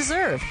money you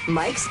deserve.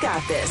 Mike's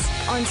got this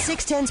on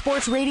 610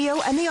 Sports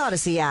Radio and the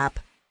Odyssey app.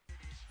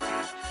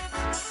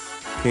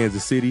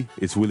 Kansas City,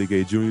 it's Willie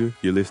Gay Jr.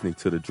 You're listening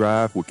to The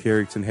Drive with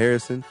Carrington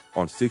Harrison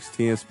on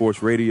 610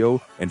 Sports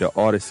Radio and the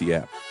Odyssey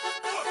app.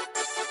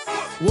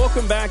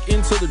 Welcome back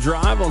into The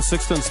Drive on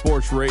 610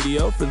 Sports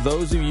Radio. For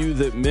those of you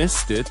that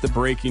missed it, the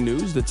breaking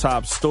news, the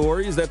top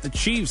story is that the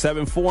Chiefs have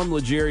informed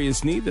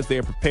L'Jarius Sneed that they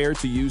are prepared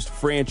to use the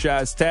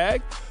franchise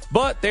tag,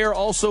 but they are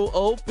also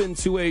open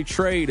to a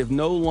trade if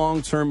no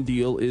long-term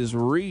deal is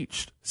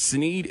reached.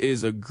 Sneed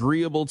is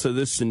agreeable to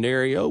this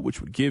scenario,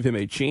 which would give him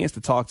a chance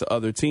to talk to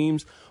other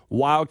teams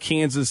while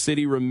Kansas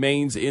City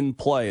remains in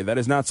play. That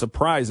is not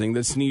surprising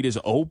that Sneed is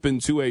open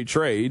to a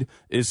trade,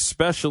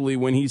 especially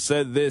when he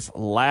said this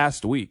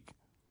last week.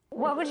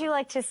 What would you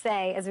like to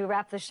say as we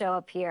wrap the show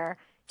up here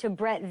to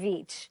Brett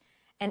Veach?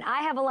 And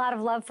I have a lot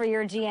of love for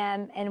your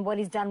GM and what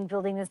he's done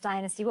building this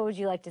dynasty. What would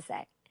you like to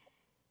say?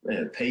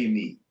 Man, pay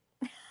me.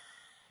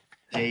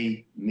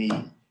 Pay me.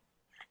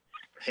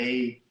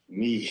 Pay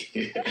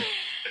me.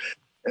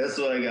 That's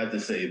what I got to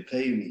say.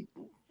 Pay me.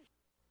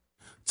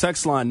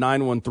 Text line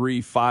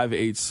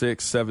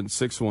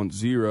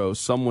 913-586-7610.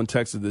 Someone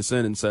texted this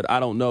in and said, I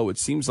don't know. It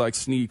seems like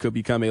Sneed could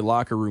become a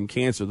locker room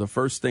cancer. The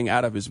first thing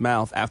out of his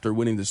mouth after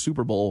winning the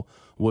Super Bowl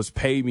was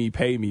pay me,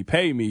 pay me,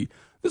 pay me.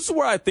 This is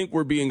where I think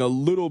we're being a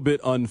little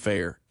bit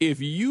unfair. If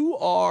you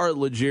are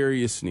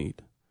L'Jarius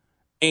Sneed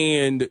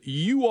and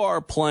you are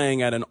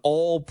playing at an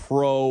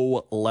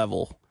all-pro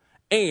level,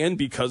 and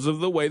because of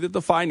the way that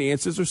the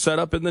finances are set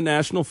up in the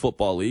National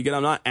Football League, and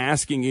I'm not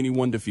asking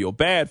anyone to feel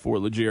bad for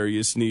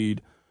L'Jarius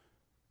Sneed,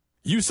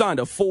 you signed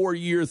a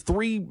 4-year,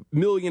 $3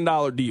 million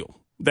deal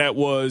that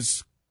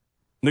was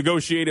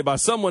negotiated by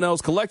someone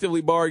else, collectively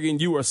bargained.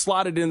 You were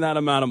slotted in that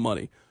amount of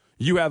money.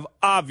 You have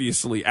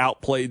obviously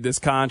outplayed this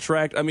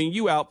contract. I mean,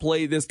 you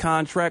outplayed this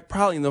contract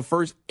probably in the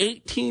first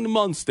 18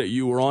 months that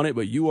you were on it,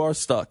 but you are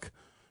stuck.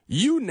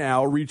 You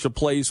now reach a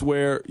place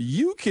where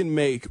you can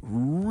make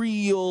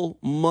real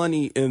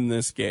money in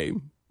this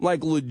game,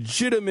 like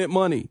legitimate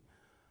money.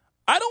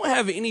 I don't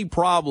have any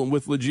problem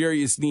with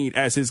L'Jarius Sneed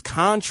as his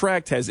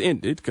contract has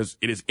ended, because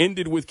it has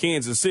ended with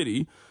Kansas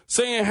City,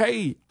 saying,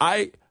 hey,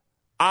 I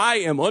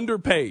am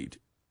underpaid.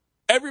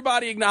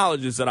 Everybody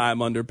acknowledges that I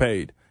am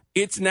underpaid.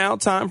 It's now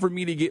time for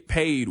me to get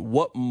paid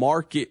what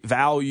market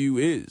value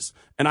is.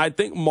 And I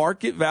think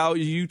market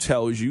value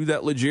tells you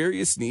that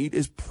L'Jarius Sneed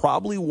is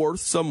probably worth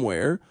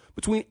somewhere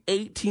between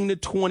 $18 to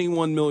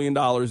 $21 million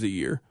a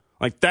year.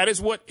 Like, that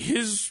is what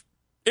his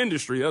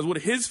industry, that's what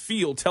his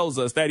field tells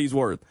us that he's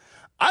worth.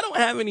 I don't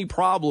have any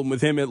problem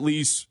with him at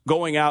least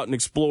going out and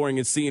exploring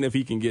and seeing if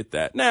he can get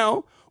that.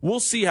 Now, we'll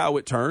see how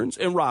it turns.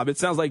 And, Rob, it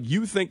sounds like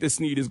you think that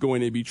Sneed is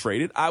going to be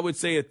traded. I would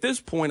say at this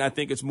point, I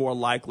think it's more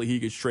likely he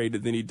gets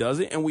traded than he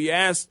doesn't. And we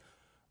asked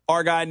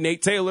our guy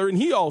Nate Taylor, and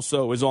he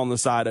also is on the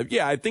side of,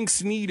 I think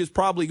Sneed is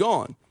probably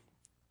gone.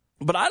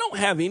 But I don't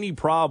have any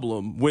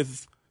problem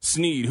with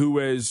Sneed, who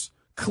has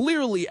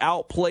clearly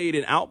outplayed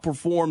and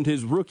outperformed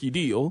his rookie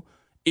deal.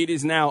 It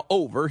is now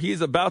over. He is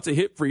about to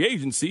hit free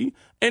agency,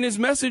 and his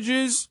message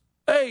is,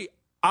 hey,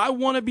 I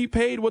want to be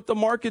paid what the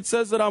market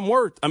says that I'm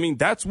worth. I mean,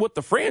 that's what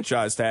the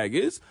franchise tag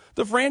is.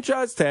 The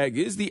franchise tag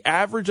is the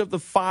average of the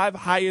 5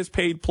 highest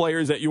paid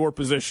players at your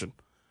position.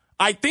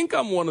 I think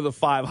I'm one of the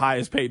 5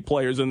 highest paid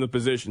players in the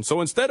position. So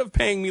instead of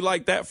paying me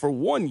like that for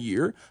 1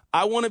 year,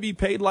 I want to be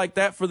paid like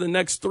that for the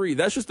next 3.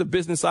 That's just the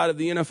business side of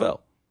the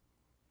NFL.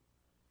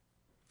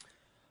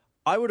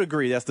 I would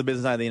agree. That's the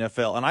business side of the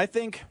NFL. And I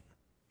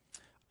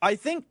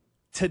think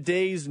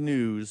today's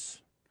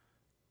news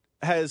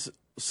has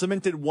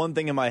cemented one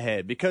thing in my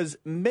head, because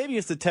maybe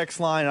it's the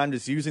text line and I'm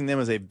just using them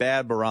as a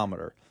bad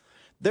barometer.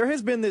 There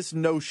has been this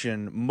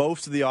notion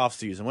most of the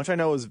offseason, which I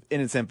know is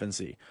in its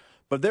infancy,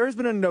 but there has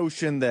been a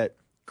notion that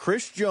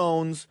Chris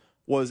Jones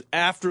was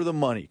after the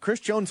money. Chris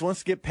Jones wants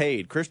to get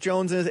paid. Chris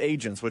Jones and his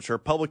agents, which are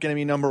public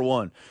enemy number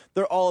one,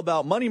 they're all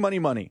about money, money,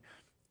 money.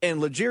 And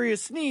L'Jarius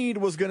Sneed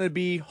was going to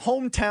be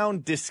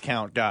hometown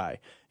discount guy.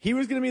 He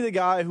was going to be the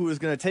guy who was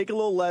going to take a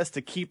little less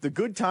to keep the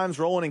good times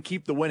rolling and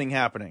keep the winning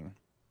happening.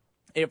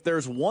 If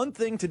there's one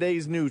thing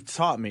today's news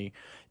taught me,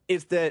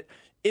 it's that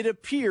it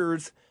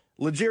appears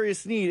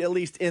L'Jarius Sneed, at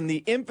least in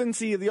the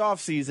infancy of the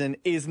offseason,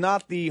 is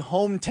not the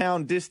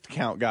hometown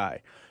discount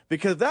guy.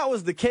 Because if that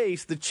was the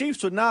case, the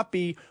Chiefs would not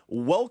be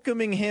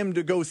welcoming him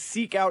to go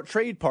seek out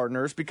trade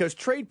partners, because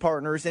trade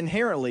partners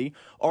inherently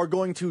are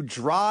going to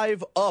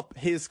drive up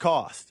his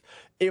cost.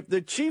 If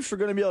the Chiefs are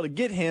going to be able to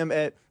get him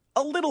at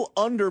a little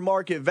under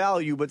market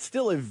value, but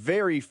still a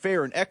very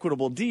fair and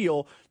equitable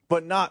deal,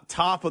 but not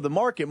top of the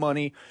market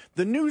money,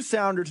 the news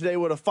sounder today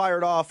would have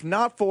fired off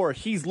not for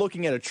he's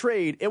looking at a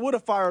trade, it would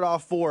have fired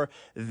off for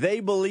they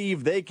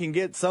believe they can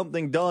get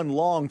something done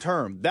long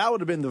term. That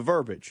would have been the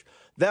verbiage.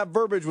 That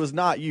verbiage was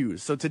not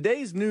used. So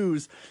today's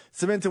news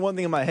cemented one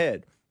thing in my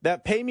head.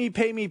 That pay me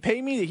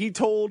that he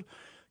told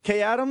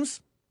Kay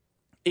Adams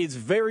is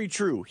very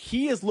true.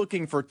 He is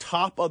looking for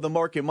top of the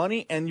market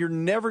money, and you're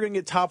never going to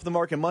get top of the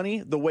market money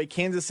the way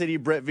Kansas City,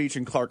 Brett Veach,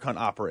 and Clark Hunt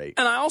operate.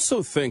 And I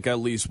also think, at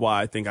least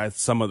why I think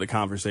some of the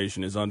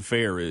conversation is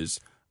unfair, is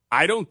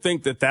I don't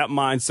think that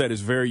mindset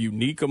is very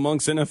unique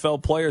amongst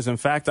NFL players. In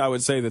fact, I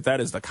would say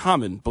that is the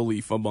common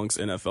belief amongst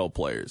NFL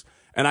players.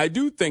 And I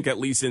do think, at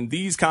least in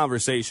these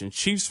conversations,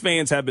 Chiefs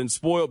fans have been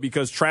spoiled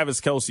because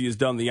Travis Kelce has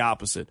done the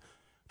opposite.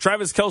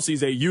 Travis Kelce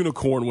is a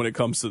unicorn when it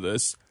comes to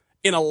this.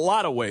 In a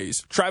lot of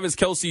ways, Travis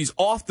Kelce's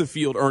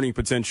off-the-field earning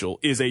potential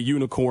is a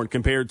unicorn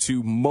compared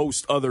to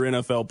most other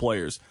NFL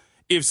players.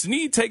 If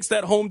Sneed takes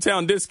that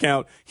hometown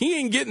discount, he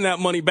ain't getting that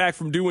money back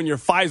from doing your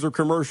Pfizer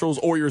commercials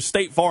or your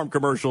State Farm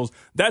commercials.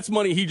 That's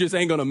money he just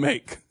ain't going to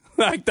make.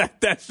 Like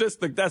that's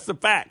the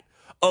fact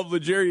of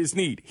L'Jarius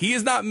Sneed. He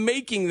is not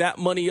making that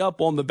money up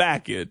on the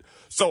back end.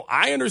 So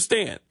I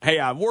understand. Hey,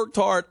 I've worked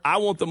hard. I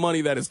want the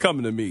money that is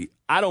coming to me.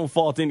 I don't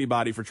fault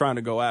anybody for trying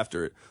to go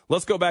after it.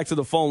 Let's go back to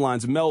the phone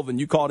lines. Melvin,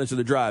 you called into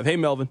the drive. Hey,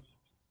 Melvin.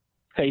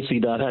 Hey,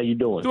 C-Dot, how you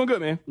doing? Doing good,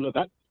 man. Look,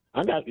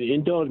 I got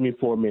indulge me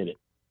for a minute.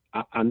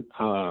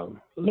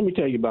 Let me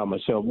tell you about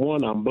myself.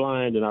 One, I'm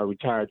blind and I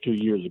retired 2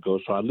 years ago,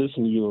 so I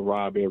listen to you and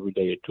Rob every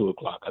day at 2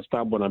 o'clock. I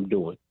stop what I'm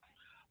doing.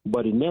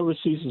 But it never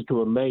ceases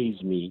to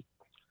amaze me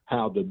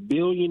how the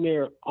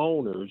billionaire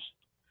owners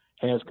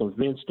has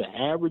convinced the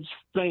average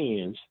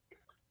fans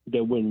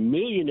that when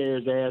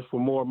millionaires ask for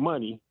more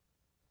money,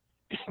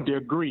 they're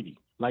greedy.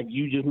 Like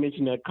you just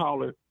mentioned that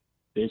caller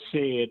that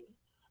said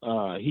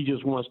he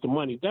just wants the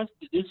money.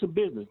 It's a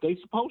business. They're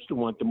supposed to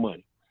want the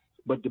money.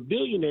 But the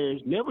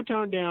billionaires never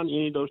turn down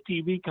any of those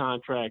TV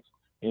contracts,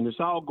 and it's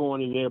all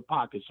going in their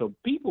pockets. So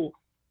people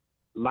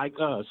like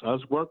us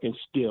working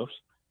stiffs,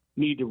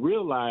 need to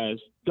realize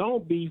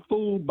don't be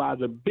fooled by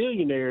the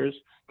billionaires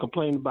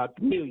complaining about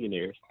the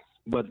millionaires.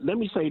 But let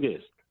me say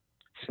this.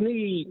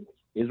 Sneed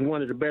is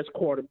one of the best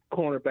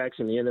cornerbacks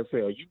in the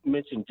NFL. You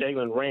mentioned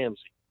Jalen Ramsey.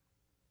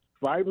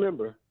 If I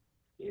remember,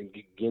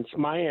 against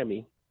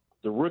Miami,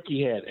 the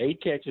rookie had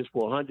 8 catches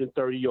for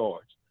 130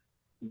 yards.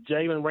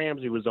 Jalen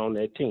Ramsey was on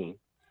that team.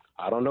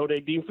 I don't know their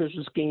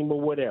defensive scheme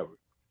or whatever.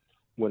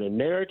 When a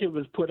narrative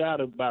is put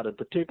out about a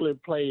particular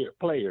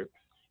player,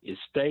 it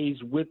stays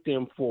with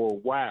them for a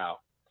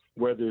while,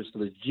 whether it's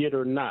legit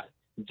or not.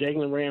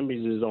 Jalen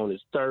Ramsey is on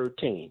his 3rd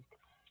team.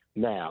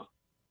 Now,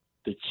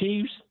 the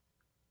Chiefs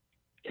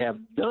have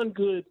done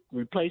good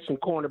replacing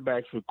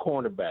cornerbacks with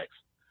cornerbacks,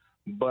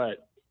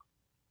 but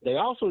they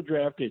also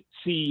drafted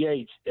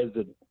CEH as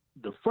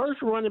the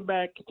first running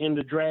back in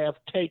the draft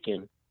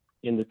taken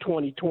in the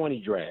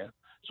 2020 draft.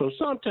 So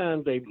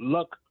sometimes their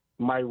luck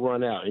might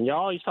run out. And you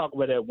always talk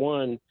about that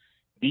one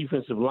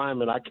defensive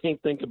lineman. I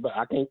can't think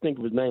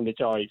of his name that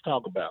you always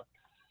talk about.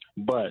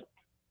 But,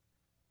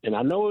 and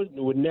I know it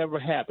would never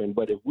happen,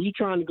 but if we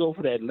trying to go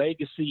for that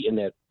legacy and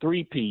that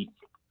three-peat,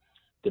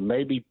 then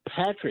maybe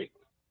Patrick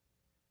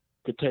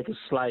could take a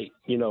slight,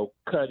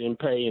 cut in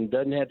pay and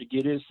doesn't have to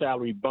get his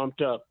salary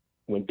bumped up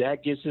when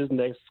Dak gets his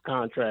next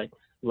contract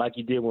like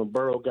he did when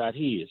Burrow got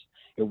his.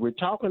 If we're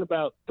talking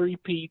about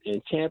three-peat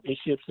and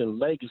championships and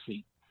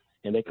legacy,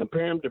 and they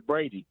compare him to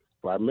Brady,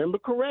 if I remember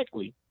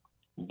correctly,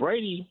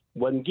 Brady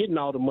wasn't getting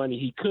all the money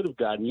he could have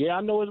gotten. Yeah,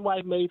 I know his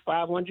wife made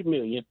 $500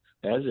 million.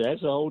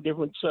 That's a whole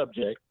different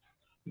subject.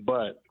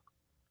 But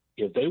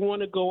if they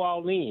want to go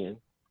all in,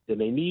 then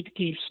they need to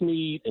keep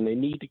Sneed and they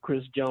need to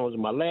Chris Jones.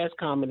 And my last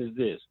comment is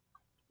this.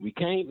 We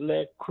can't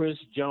let Chris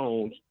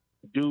Jones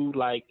do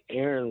like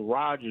Aaron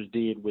Rodgers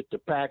did with the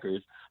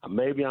Packers.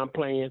 Maybe I'm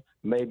playing,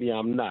 maybe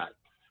I'm not.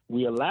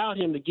 We allowed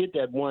him to get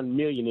that $1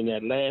 million in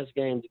that last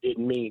game that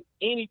didn't mean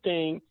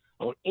anything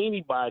on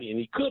anybody, and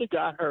he could have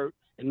got hurt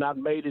and not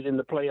made it in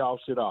the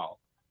playoffs at all.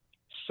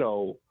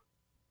 So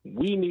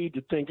we need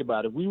to think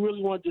about it. We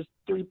really want this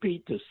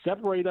three-peat to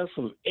separate us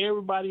from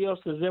everybody else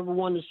that's ever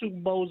won the Super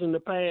Bowls in the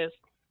past.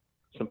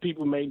 Some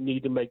people may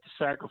need to make the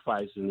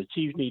sacrifice, and the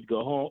Chiefs need to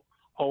go home,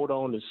 hold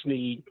on to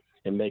Sneed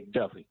and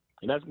McDuffie.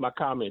 And that's my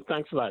comment.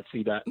 Thanks a lot,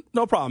 C-Dot.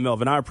 No problem,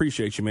 Melvin. I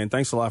appreciate you, man.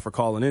 Thanks a lot for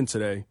calling in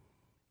today.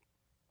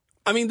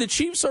 I mean, the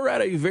Chiefs are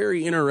at a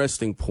very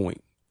interesting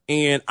point,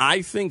 and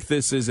I think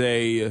this is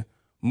a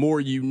more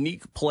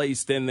unique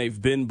place than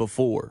they've been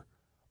before.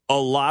 A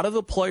lot of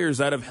the players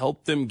that have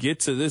helped them get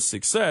to this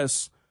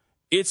success,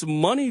 it's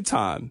money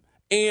time.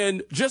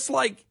 And just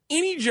like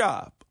any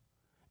job,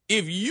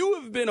 if you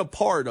have been a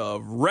part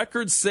of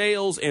record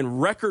sales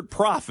and record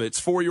profits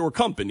for your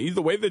company,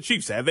 the way the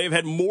Chiefs have, they've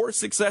had more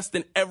success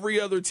than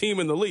every other team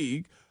in the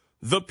league.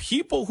 The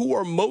people who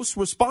are most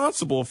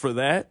responsible for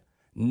that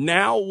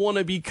now want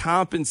to be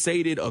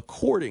compensated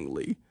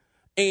accordingly.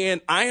 And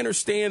I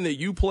understand that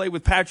you play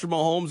with Patrick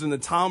Mahomes and the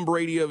Tom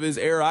Brady of his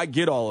era. I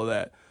get all of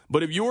that.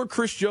 But if you're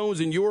Chris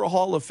Jones and you're a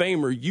Hall of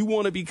Famer, you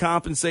want to be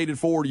compensated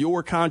for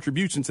your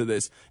contribution to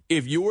this.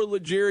 If you're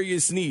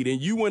L'Jarius Sneed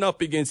and you went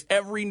up against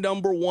every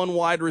number one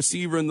wide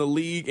receiver in the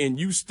league and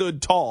you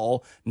stood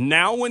tall,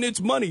 now when it's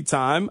money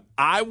time,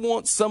 I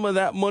want some of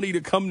that money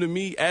to come to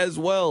me as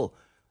well.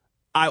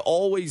 I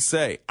always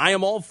say I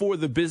am all for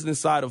the business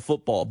side of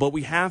football, but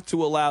we have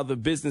to allow the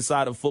business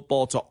side of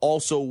football to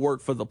also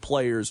work for the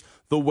players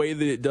the way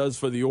that it does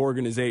for the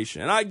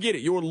organization. And I get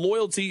it. Your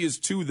loyalty is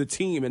to the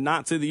team and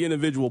not to the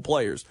individual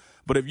players.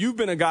 But if you've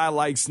been a guy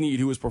like Sneed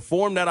who has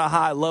performed at a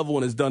high level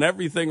and has done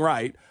everything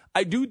right,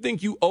 I do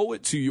think you owe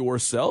it to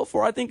yourself,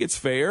 or I think it's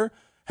fair.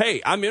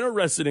 Hey, I'm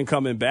interested in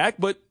coming back,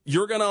 but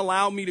you're going to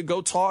allow me to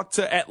go talk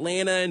to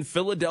Atlanta and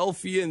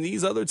Philadelphia and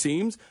these other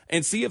teams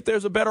and see if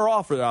there's a better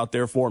offer out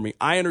there for me.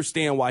 I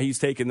understand why he's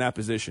taking that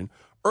position.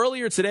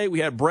 Earlier today, we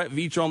had Brett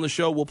Veach on the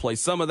show. We'll play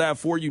some of that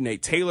for you.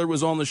 Nate Taylor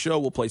was on the show.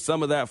 We'll play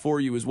some of that for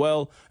you as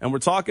well. And we're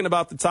talking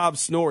about the top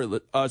story.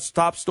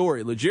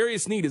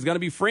 L'Jarius Sneed is going to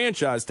be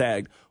franchise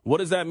tagged. What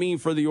does that mean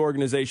for the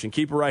organization?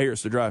 Keep it right here.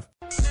 It's The Drive.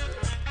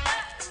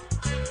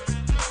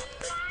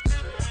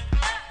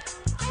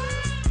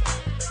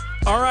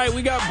 All right,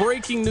 we got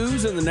breaking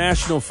news in the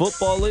National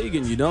Football League,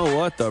 and you know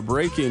what? The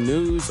breaking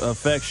news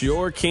affects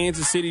your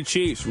Kansas City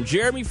Chiefs. From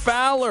Jeremy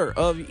Fowler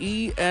of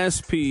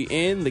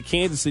ESPN, the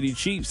Kansas City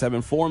Chiefs have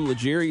informed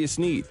L'Jarius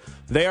Sneed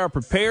they are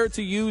prepared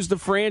to use the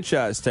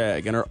franchise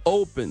tag and are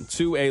open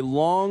to a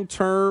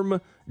long-term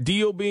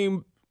deal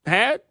being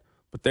had,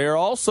 but they are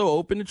also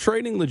open to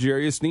trading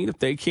L'Jarius Sneed if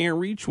they can't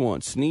reach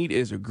one. Sneed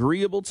is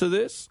agreeable to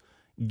this,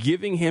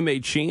 giving him a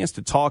chance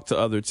to talk to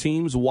other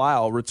teams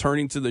while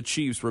returning to the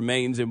Chiefs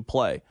remains in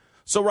play.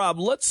 So, Rob,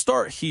 let's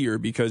start here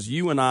because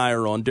you and I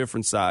are on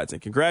different sides,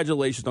 and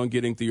congratulations on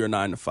getting through your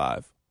 9 to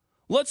 5.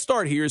 Let's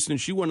start here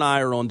since you and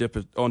I are on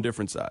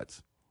different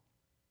sides.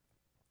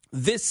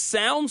 This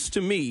sounds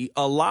to me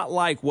a lot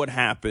like what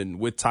happened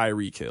with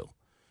Tyreek Hill.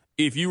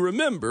 If you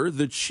remember,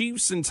 the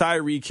Chiefs and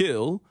Tyreek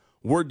Hill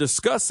were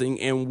discussing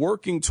and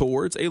working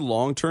towards a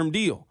long-term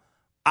deal.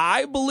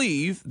 I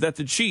believe that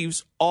the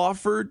Chiefs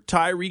offered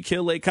Tyreek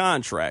Hill a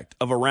contract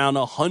of around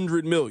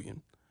 $100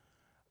 million.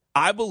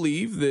 I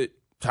believe that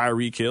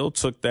Tyreek Hill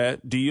took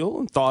that deal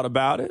and thought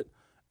about it,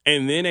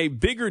 and then a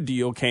bigger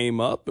deal came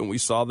up, and we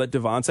saw that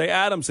Davante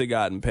Adams had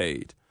gotten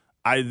paid.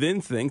 I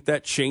then think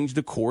that changed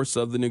the course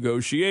of the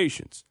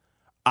negotiations.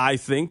 I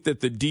think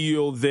that the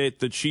deal that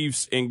the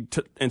Chiefs and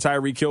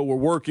Tyreek Hill were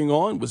working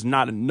on was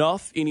not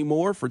enough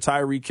anymore for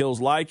Tyreek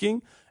Hill's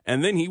liking,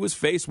 and then he was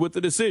faced with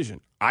the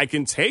decision. I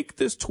can take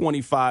this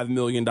 $25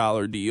 million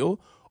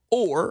deal,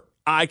 or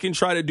I can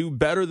try to do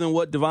better than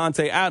what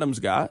Davante Adams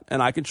got,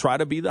 and I can try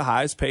to be the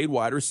highest paid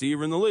wide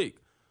receiver in the league.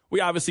 We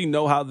obviously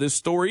know how this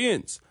story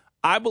ends.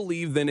 I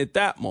believe then at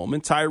that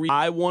moment,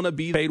 I want to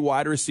be the paid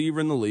wide receiver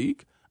in the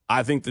league.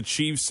 I think the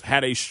Chiefs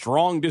had a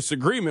strong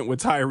disagreement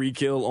with Tyreek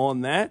Hill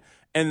on that,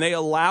 and they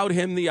allowed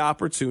him the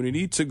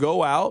opportunity to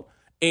go out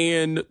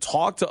and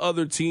talk to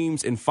other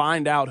teams and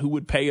find out who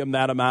would pay him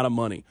that amount of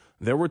money.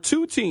 There were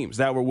two teams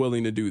that were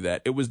willing to do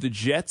that. It was the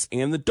Jets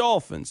and the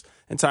Dolphins,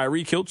 and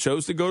Tyreek Hill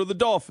chose to go to the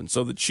Dolphins.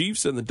 So the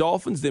Chiefs and the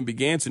Dolphins then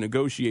began to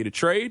negotiate a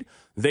trade.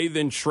 They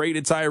then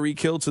traded Tyreek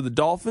Hill to the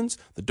Dolphins.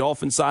 The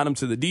Dolphins signed him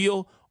to the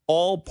deal.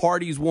 All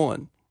parties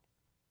won.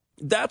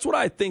 That's what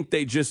I think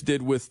they just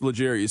did with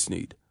L'Jarius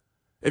Sneed.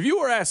 If you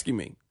were asking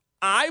me,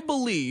 I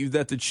believe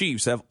that the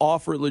Chiefs have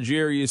offered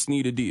L'Jarius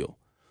Sneed a deal.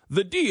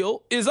 The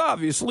deal is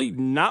obviously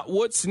not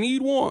what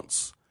Sneed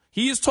wants.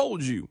 He has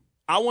told you,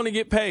 I want to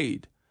get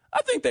paid.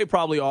 I think they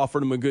probably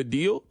offered him a good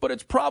deal, but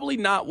it's probably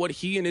not what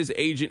he and his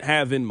agent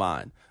have in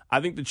mind.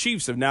 I think the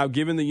Chiefs have now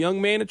given the young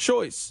man a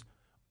choice.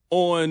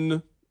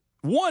 On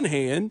one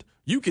hand,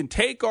 you can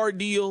take our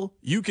deal,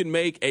 you can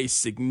make a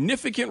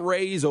significant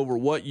raise over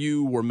what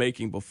you were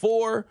making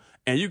before,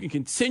 and you can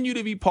continue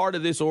to be part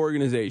of this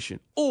organization.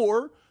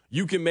 Or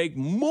you can make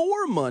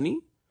more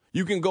money,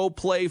 you can go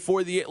play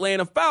for the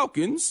Atlanta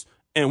Falcons,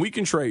 and we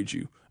can trade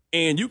you.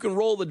 And you can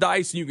roll the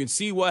dice and you can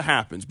see what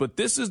happens. But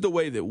this is the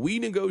way that we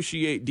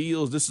negotiate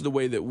deals. This is the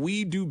way that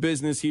we do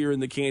business here in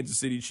the Kansas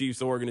City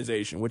Chiefs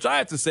organization, which I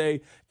have to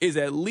say is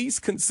at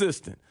least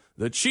consistent.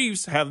 The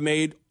Chiefs have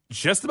made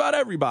just about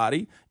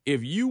everybody,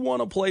 if you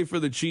want to play for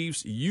the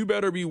Chiefs, you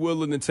better be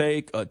willing to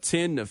take a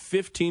 10 to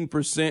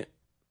 15%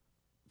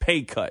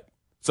 pay cut,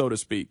 so to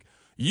speak.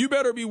 you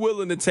better be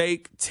willing to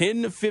take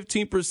 10 to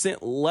 15%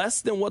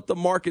 less than what the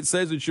market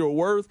says that you're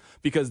worth,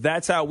 because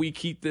that's how we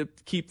keep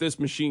this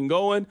machine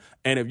going.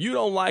 And if you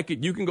don't like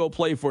it, you can go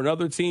play for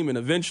another team, and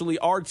eventually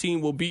our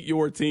team will beat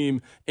your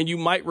team, and you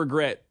might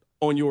regret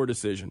on your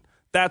decision.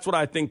 That's what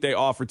I think they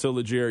offer to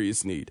L'Jarius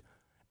Sneed.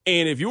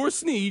 And if you're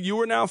Sneed, you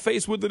are now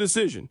faced with the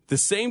decision, the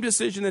same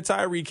decision that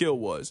Tyreek Hill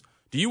was.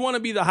 Do you want to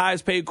be the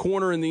highest paid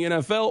corner in the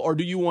NFL, or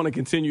do you want to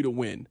continue to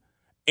win?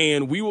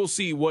 And we will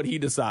see what he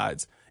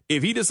decides.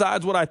 If he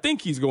decides what I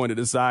think he's going to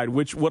decide,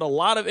 which what a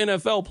lot of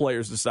NFL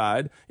players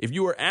decide, if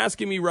you are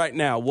asking me right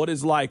now what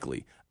is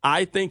likely,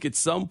 I think at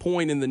some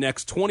point in the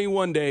next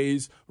 21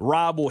 days,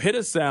 Rob will hit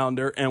a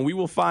sounder and we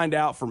will find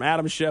out from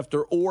Adam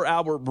Schefter or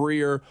Albert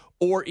Breer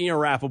or Ian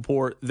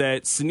Rappaport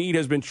that Sneed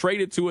has been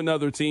traded to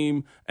another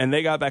team and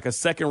they got back a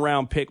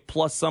second-round pick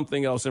plus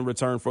something else in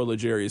return for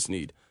L'Jarius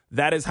Sneed.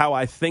 That is how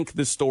I think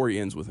this story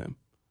ends with him.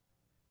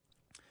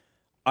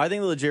 I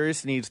think the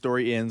L'Jarius Sneed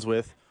story ends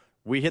with,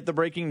 we hit the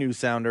breaking news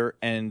sounder,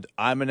 and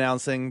I'm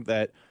announcing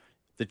that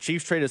the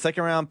Chiefs traded a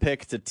second-round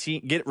pick to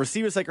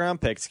receive a second-round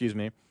pick,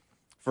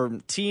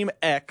 from Team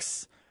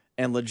X,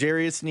 and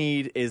L'Jarius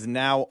Sneed is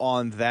now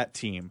on that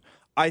team.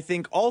 I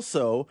think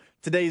also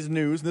today's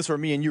news, and this is where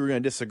me and you are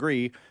going to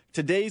disagree,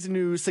 today's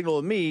news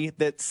signaled to me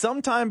that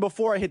sometime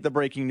before I hit the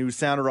breaking news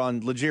sounder on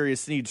L'Jarius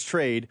Sneed's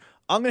trade,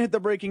 I'm going to hit the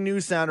breaking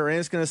news sounder, and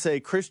it's going to say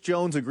Chris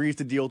Jones agrees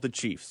to deal with the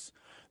Chiefs.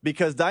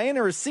 Because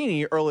Diana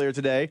Rossini earlier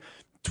today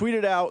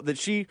tweeted out that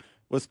she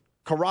was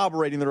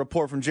corroborating the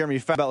report from Jeremy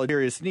Fowler about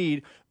L'Jarius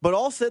Sneed, but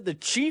all said the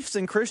Chiefs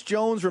and Chris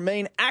Jones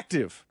remain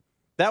active.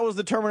 That was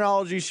the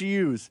terminology she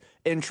used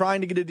in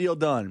trying to get a deal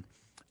done.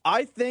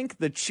 I think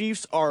the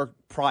Chiefs are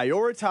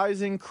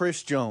prioritizing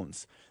Chris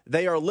Jones.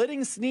 They are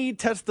letting Sneed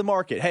test the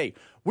market. Hey,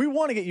 we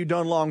want to get you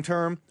done long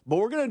term, but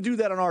we're going to do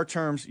that on our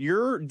terms.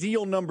 You're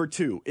deal number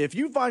 2. If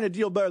you find a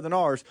deal better than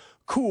ours,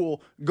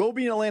 cool, go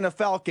be an Atlanta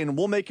Falcon.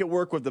 We'll make it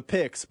work with the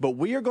picks, but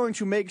we are going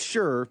to make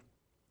sure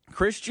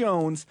Chris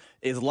Jones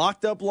is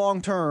locked up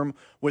long term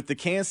with the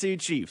Kansas City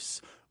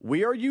Chiefs.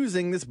 We are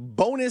using this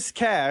bonus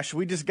cash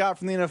we just got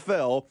from the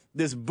NFL,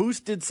 this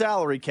boosted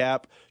salary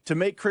cap, to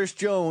make Chris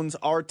Jones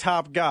our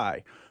top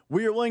guy.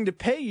 We are willing to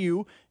pay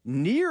you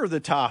near the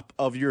top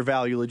of your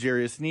value,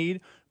 L'Jarius Sneed,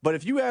 but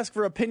if you ask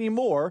for a penny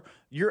more,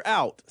 you're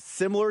out,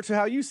 similar to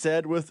how you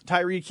said with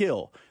Tyreek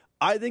Hill.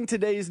 I think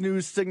today's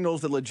news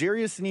signals that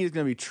L'Jarius Sneed is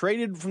going to be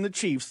traded from the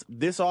Chiefs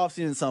this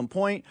offseason at some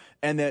point,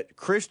 and that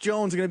Chris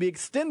Jones is going to be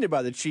extended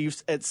by the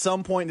Chiefs at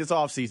some point this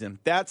offseason.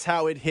 That's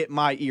how it hit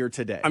my ear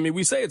today. I mean,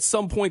 we say at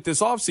some point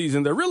this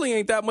offseason, there really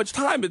ain't that much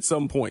time at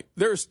some point.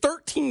 There's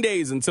 13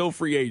 days until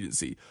free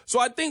agency.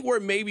 So I think where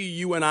maybe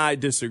you and I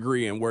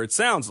disagree, and where it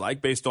sounds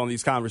like, based on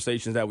these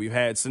conversations that we've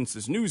had since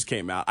this news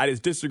came out, I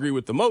just disagree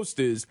with the most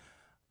is,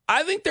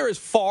 I think there is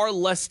far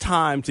less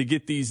time to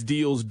get these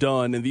deals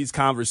done and these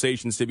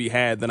conversations to be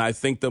had than I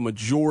think the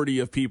majority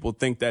of people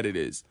think that it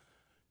is.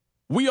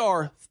 We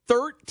are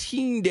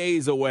 13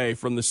 days away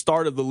from the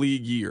start of the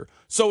league year.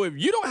 So if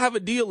you don't have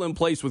a deal in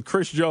place with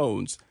Chris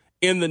Jones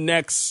in the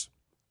next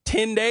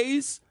 10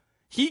 days,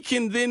 he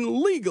can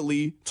then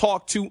legally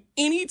talk to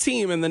any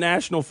team in the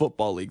National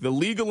Football League, the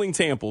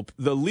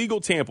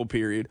legal tamper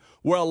period,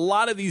 where a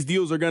lot of these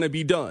deals are going to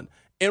be done.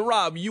 And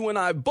Rob, you and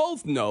I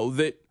both know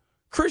that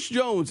Chris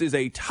Jones is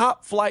a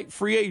top-flight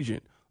free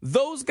agent.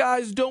 Those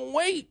guys don't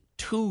wait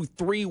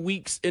 2-3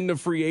 weeks into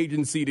free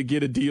agency to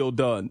get a deal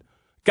done.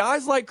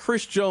 Guys like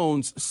Chris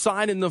Jones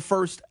sign in the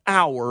first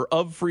hour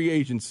of free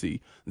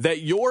agency that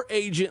your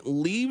agent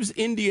leaves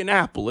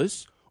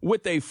Indianapolis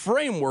with a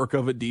framework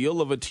of a deal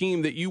of a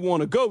team that you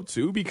want to go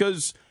to,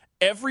 because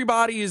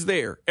everybody is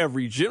there.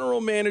 Every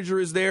general manager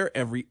is there.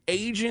 Every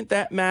agent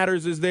that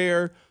matters is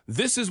there.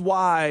 This is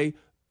why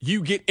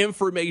you get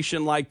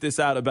information like this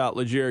out about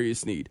L'Jarius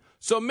Sneed.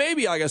 So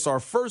maybe, I guess, our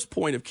first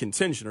point of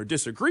contention or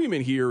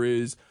disagreement here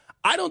is,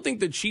 I don't think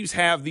the Chiefs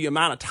have the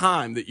amount of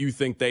time that you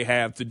think they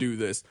have to do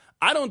this.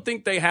 I don't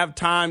think they have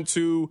time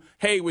to,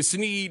 hey, with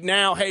Sneed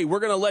now, hey,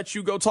 we're going to let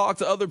you go talk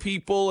to other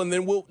people, and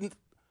then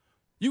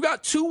you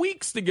got 2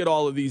 weeks to get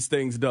all of these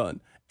things done.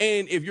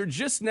 And if you're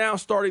just now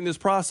starting this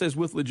process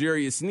with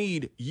L'Jarius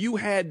Sneed, you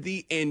had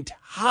the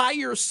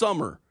entire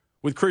summer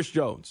with Chris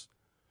Jones.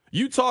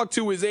 You talked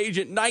to his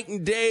agent night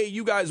and day.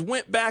 You guys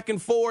went back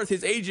and forth.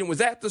 His agent was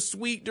at the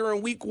suite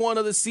during week 1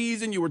 of the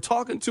season. You were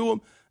talking to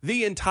him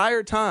the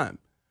entire time.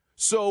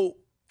 So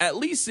at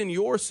least in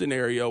your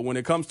scenario, when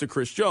it comes to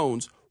Chris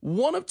Jones,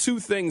 one of two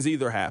things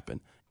either happen.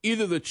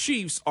 Either the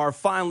Chiefs are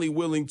finally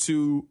willing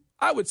to,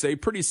 I would say,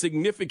 pretty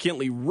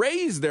significantly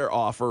raise their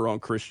offer on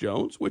Chris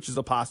Jones, which is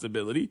a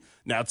possibility.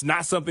 Now, it's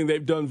not something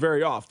they've done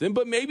very often,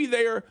 but maybe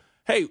they're,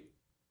 hey,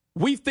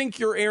 we think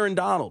you're Aaron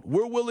Donald.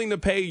 We're willing to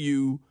pay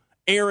you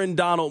Aaron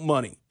Donald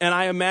money. And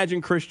I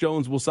imagine Chris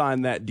Jones will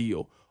sign that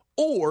deal.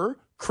 Or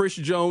Chris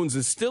Jones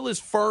is still as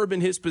firm in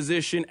his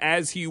position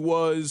as he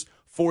was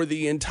for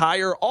the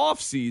entire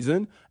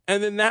offseason,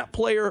 and then that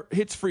player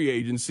hits free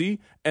agency,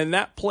 and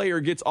that player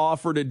gets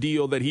offered a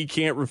deal that he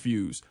can't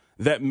refuse,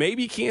 that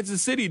maybe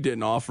Kansas City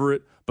didn't offer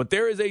it, But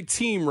there is a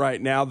team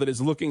right now that is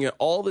looking at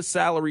all the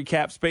salary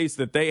cap space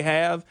that they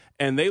have,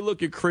 and they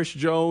look at Chris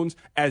Jones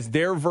as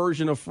their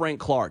version of Frank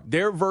Clark.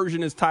 Their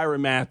version is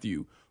Tyrann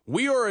Mathieu.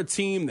 We are a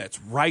team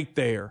that's right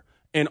there,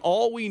 and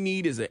all we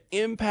need is an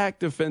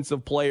impact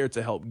defensive player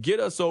to help get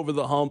us over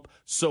the hump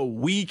so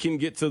we can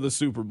get to the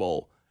Super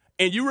Bowl.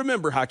 And you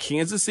remember how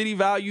Kansas City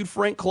valued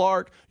Frank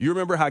Clark. You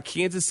remember how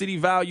Kansas City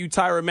valued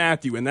Tyrann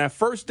Mathieu. And that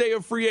first day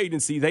of free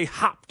agency, they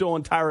hopped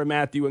on Tyrann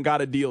Mathieu and got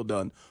a deal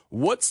done.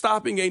 What's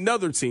stopping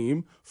another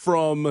team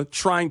from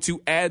trying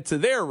to add to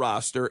their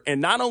roster?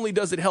 And not only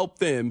does it help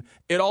them,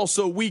 it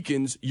also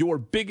weakens your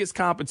biggest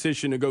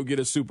competition to go get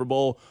a Super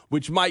Bowl,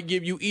 which might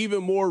give you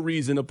even more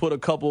reason to put a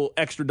couple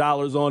extra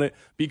dollars on it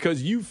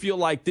because you feel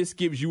like this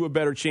gives you a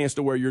better chance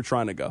to where you're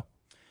trying to go.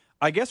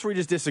 I guess where we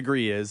just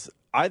disagree is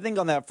I think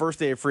on that first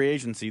day of free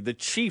agency, the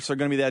Chiefs are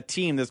going to be that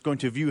team that's going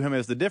to view him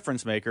as the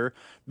difference maker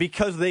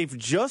because they've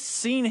just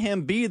seen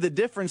him be the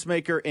difference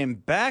maker in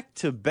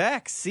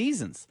back-to-back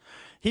seasons.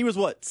 He was,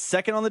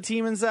 second on the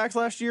team in sacks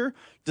last year,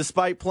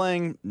 despite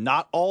playing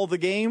not all the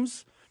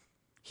games.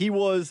 He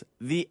was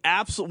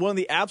one of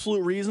the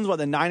absolute reasons why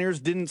the Niners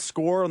didn't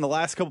score on the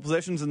last couple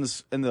possessions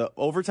in the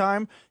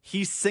overtime.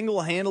 He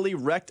single-handedly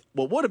wrecked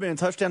what would have been a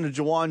touchdown to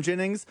Jawan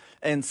Jennings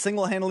and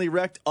single-handedly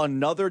wrecked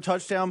another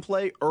touchdown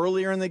play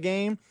earlier in the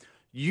game.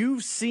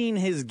 You've seen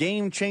his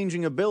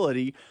game-changing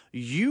ability.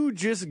 You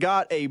just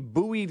got a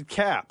buoyed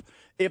cap.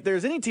 If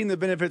there's any team that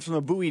benefits from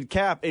a buoyed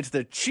cap, it's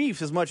the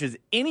Chiefs as much as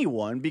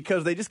anyone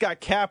because they just got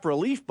cap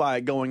relief by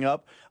it going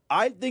up.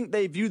 I think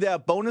they view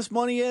that bonus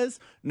money as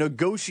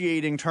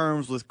negotiating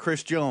terms with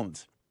Chris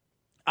Jones.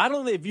 I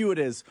don't think they view it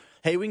as,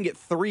 hey, we can get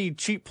 3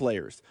 cheap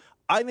players.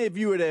 I think they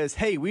view it as,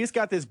 hey, we just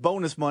got this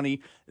bonus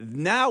money.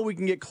 Now we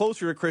can get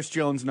closer to Chris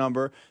Jones'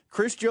 number.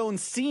 Chris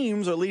Jones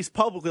seems, or at least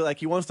publicly, like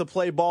he wants to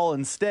play ball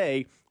and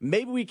stay.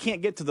 Maybe we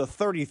can't get to the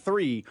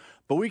 33,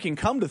 but we can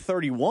come to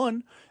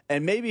 31,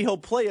 and maybe he'll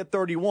play at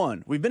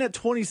 31. We've been at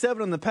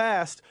 27 in the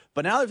past,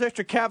 but now there's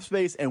extra cap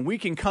space, and we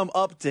can come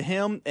up to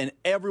him, and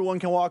everyone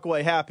can walk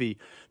away happy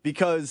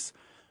because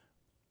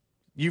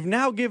you've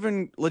now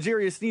given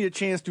L'Jarius Sneed a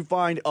chance to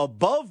find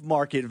above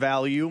market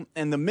value,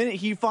 and the minute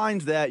he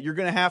finds that, you're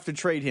going to have to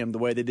trade him the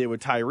way they did with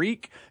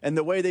Tyreek and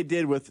the way they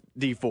did with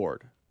Dee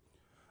Ford.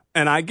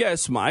 And I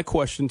guess my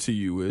question to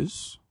you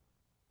is,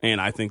 and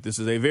I think this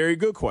is a very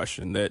good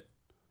question, that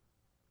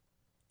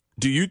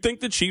do you think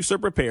the Chiefs are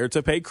prepared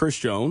to pay Chris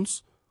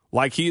Jones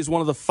like he is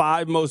one of the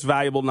 5 most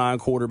valuable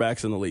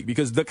non-quarterbacks in the league?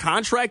 Because the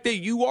contract that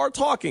you are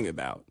talking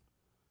about,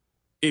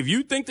 if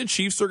you think the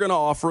Chiefs are going to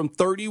offer him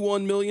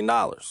 $31 million,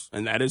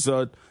 and that is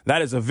a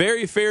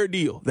very fair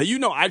deal, that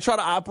I try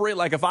to operate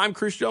like if I'm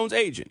Chris Jones'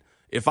 agent.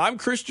 If I'm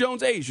Chris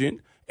Jones'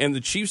 agent and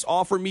the Chiefs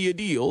offer me a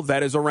deal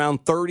that is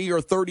around $30 or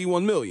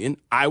 $31 million,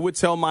 I would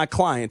tell my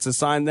client to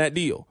sign that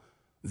deal.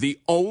 The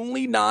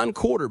only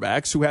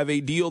non-quarterbacks who have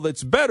a deal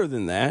that's better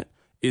than that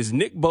is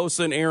Nick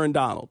Bosa and Aaron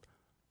Donald.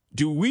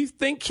 Do we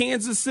think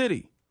Kansas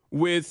City,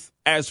 with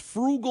as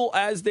frugal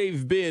as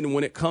they've been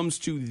when it comes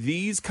to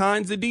these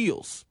kinds of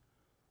deals,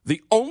 the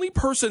only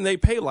person they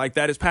pay like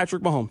that is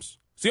Patrick Mahomes?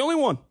 It's the only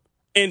one.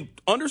 And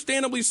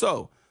understandably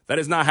so. That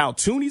is not how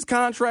Tooney's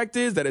contract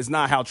is. That is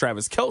not how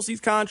Travis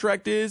Kelce's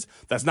contract is.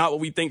 That's not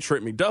what we think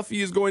Trent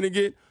McDuffie is going to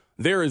get.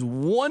 There is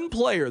one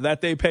player that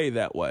they pay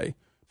that way.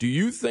 Do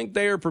you think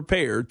they are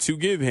prepared to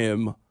give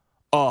him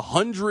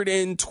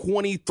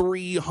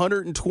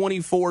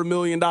 $124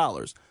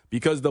 million?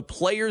 Because the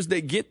players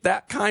that get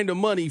that kind of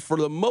money for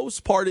the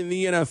most part in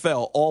the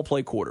NFL all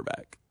play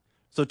quarterback.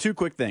 So 2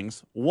 quick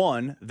things.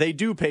 One, they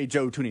do pay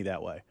Joe Tooney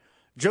that way.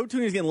 Joe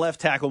Tooney's getting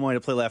left tackle money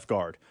to play left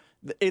guard.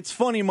 It's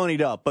funny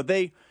moneyed up, but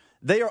they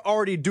are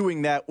already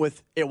doing that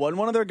with, it wasn't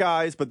one of their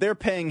guys, but they're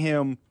paying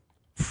him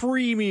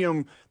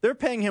premium. They're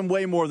paying him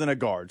way more than a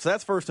guard. So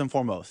that's first and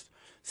foremost.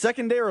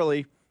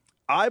 Secondarily,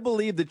 I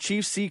believe the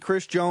Chiefs see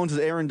Chris Jones as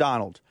Aaron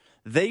Donald.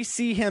 They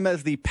see him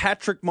as the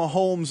Patrick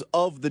Mahomes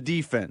of the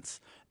defense.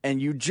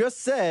 And you just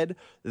said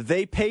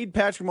they paid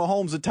Patrick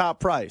Mahomes a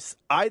top price.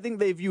 I think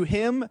they view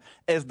him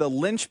as the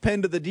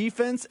linchpin to the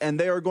defense, and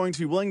they are going to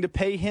be willing to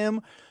pay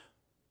him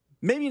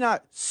maybe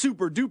not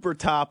super duper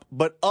top,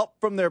 but up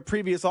from their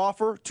previous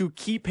offer to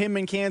keep him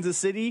in Kansas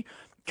City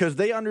because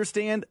they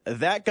understand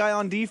that guy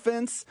on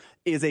defense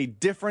is a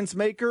difference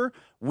maker.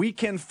 We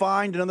can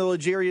find another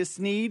L'Jarius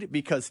Sneed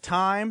because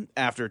time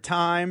after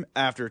time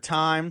after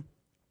time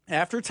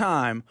after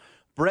time,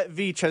 Brett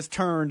Veach has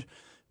turned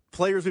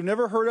players we've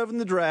never heard of in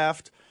the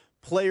draft,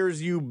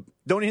 players you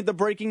don't hit the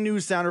breaking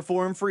news sounder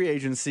for in free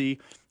agency,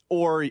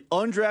 or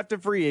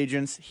undrafted free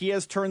agents. He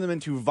has turned them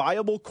into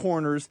viable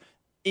corners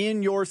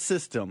in your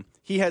system.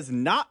 He has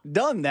not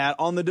done that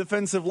on the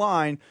defensive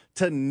line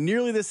to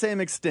nearly the same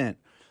extent.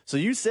 So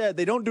you said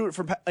they don't do it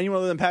for anyone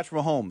other than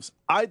Patrick Mahomes.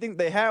 I think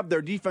they have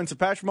their defensive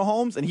Patrick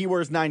Mahomes, and he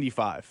wears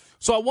 95.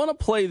 So I want to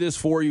play this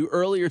for you.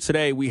 Earlier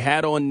today, we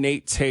had on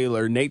Nate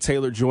Taylor. Nate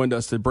Taylor joined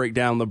us to break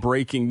down the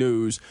breaking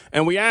news,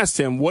 and we asked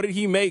him, what did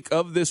he make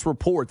of this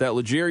report that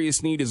L'Jarius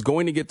Sneed is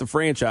going to get the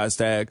franchise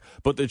tag,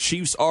 but the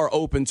Chiefs are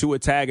open to a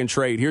tag and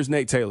trade? Here's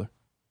Nate Taylor.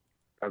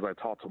 as I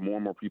talked to more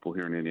and more people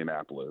here in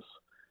Indianapolis,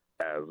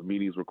 as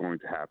meetings were going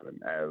to happen,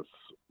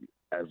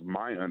 as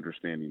my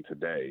understanding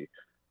today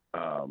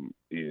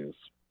is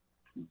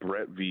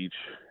Brett Veach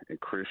and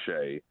Chris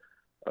Shea,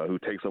 who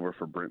takes over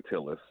for Brent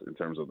Tillis in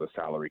terms of the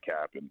salary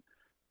cap and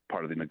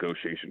part of the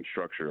negotiation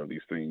structure of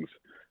these things,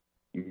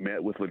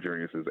 met with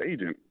L'Jarius's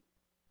agent.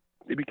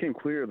 It became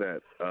clear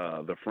that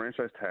the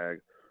franchise tag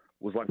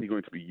was likely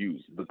going to be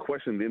used. The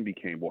question then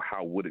became, well,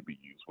 how would it be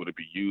used? Would it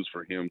be used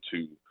for him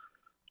to,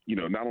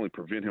 not only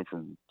prevent him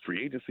from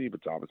free agency,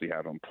 but to obviously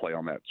have him play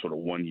on that sort of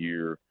 1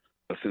 year,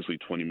 essentially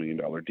 $20 million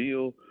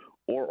deal?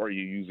 Or are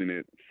you using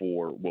it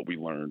for what we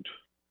learned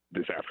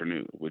this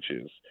afternoon, which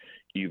is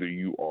either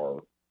you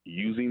are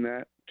using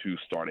that to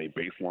start a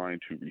baseline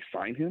to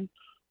re-sign him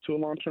to a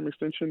long-term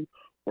extension,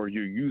 or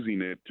you're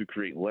using it to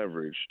create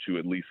leverage to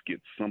at least get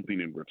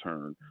something in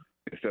return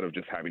instead of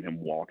just having him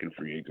walk in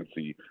free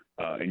agency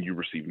and you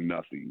receive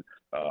nothing,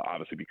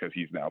 obviously because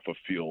he's now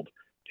fulfilled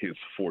his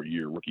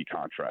 4-year rookie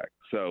contract.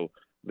 So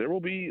there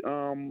will be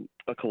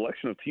a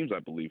collection of teams, I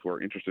believe, who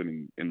are interested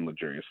in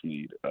L'Jarius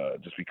Sneed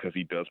just because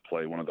he does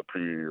play one of the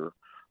premier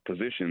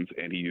positions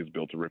and he has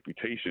built a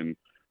reputation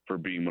for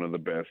being one of the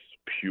best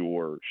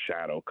pure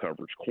shadow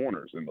coverage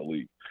corners in the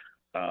league.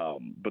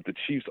 But the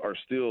Chiefs are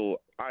still,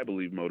 I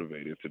believe,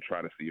 motivated to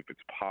try to see if it's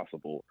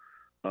possible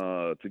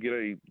to get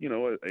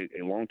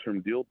a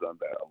long-term deal done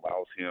that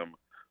allows him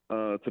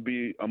to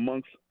be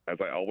amongst, as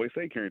I always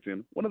say,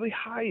 Carrington, one of the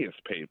highest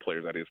paid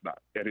players at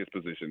his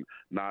position,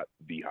 not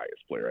the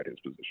highest player at his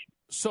position.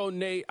 So,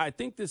 Nate, I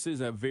think this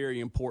is a very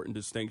important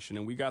distinction,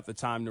 and we got the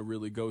time to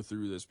really go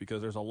through this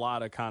because there's a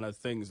lot of kind of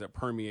things that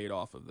permeate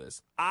off of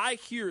this. I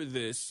hear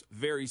this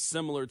very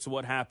similar to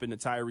what happened to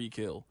Tyreek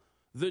Hill.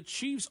 The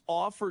Chiefs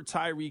offered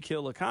Tyreek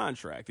Hill a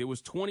contract. It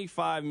was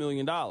 $25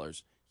 million.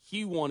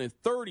 He wanted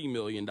 $30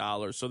 million,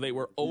 so they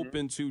were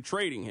open to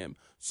trading him.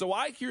 So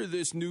I hear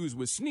this news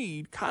with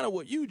Sneed, kind of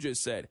what you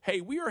just said.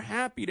 Hey, we are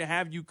happy to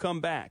have you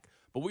come back,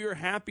 but we are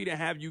happy to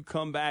have you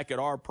come back at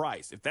our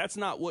price. If that's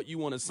not what you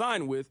want to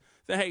sign with,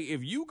 then, hey,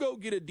 if you go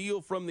get a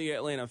deal from the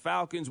Atlanta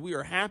Falcons, we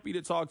are happy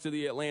to talk to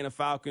the Atlanta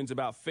Falcons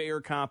about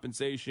fair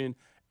compensation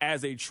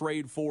as a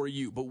trade for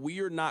you, but we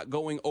are not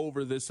going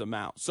over this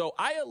amount. So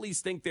I at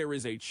least think there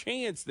is a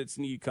chance that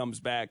Sneed comes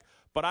back,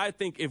 but I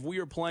think if we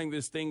are playing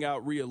this thing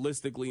out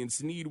realistically and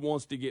Sneed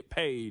wants to get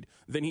paid,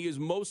 then he is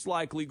most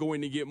likely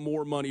going to get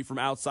more money from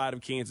outside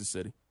of Kansas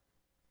City.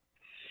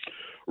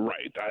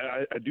 Right.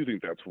 I do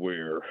think that's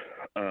where,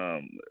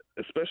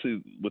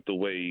 especially with the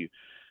way,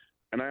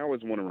 and I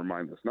always want to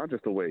remind this, not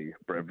just the way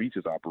Brett Veach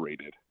has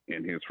operated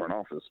in his front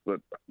office, but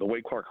the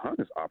way Clark Hunt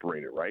has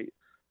operated, right?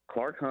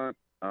 Clark Hunt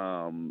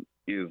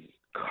is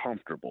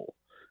comfortable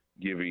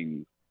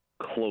giving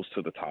close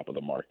to the top of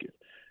the market.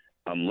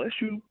 Unless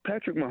you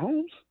Patrick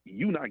Mahomes,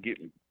 you're not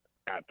getting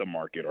at the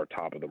market or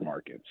top of the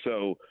market.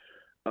 So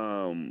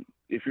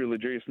if you're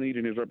L'Jarius Sneed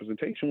in his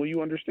representation, well,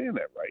 you understand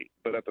that, right?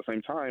 But at the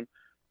same time,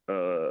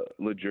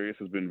 L'Jarius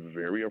has been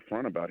very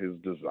upfront about his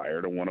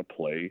desire to want to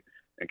play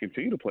and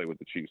continue to play with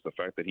the Chiefs. The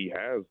fact that he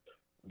has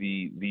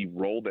the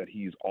role that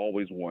he's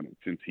always wanted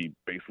since he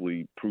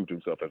basically proved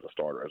himself as a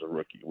starter, as a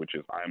rookie, which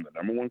is I'm the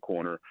number one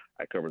corner,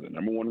 I cover the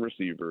number one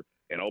receiver,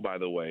 and oh, by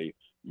the way,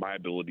 my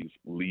abilities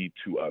lead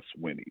to us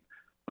winning.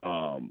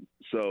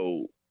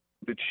 So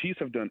the Chiefs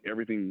have done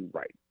everything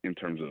right in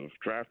terms of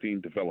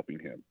drafting, developing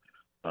him.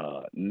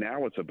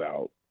 Now it's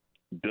about,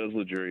 does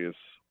L'Jarius,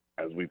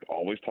 as we've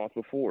always talked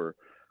before,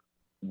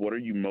 what are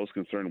you most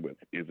concerned with?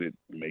 Is it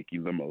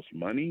making the most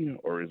money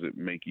or is it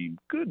making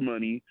good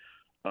money?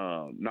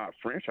 Not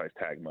franchise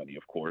tag money,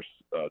 of course,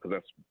 because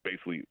that's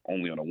basically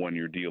only on a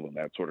 1-year deal, and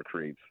that sort of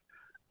creates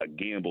a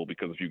gamble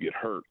because if you get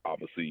hurt,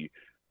 obviously,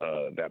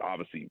 that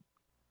obviously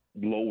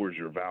lowers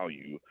your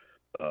value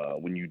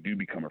when you do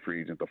become a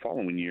free agent the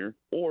following year.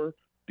 Or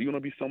do you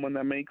want to be someone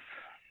that makes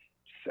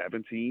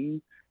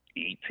 $17,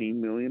 $18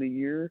 million a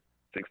year,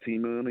 $16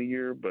 million a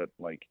year, but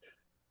like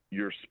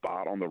your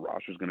spot on the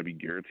roster is going to be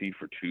guaranteed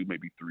for 2,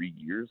 maybe 3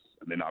 years,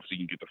 and then obviously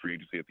you can get the free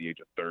agency at the age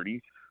of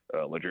 30.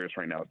 L'Jarius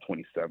right now is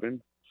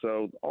 27.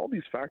 So all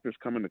these factors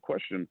come into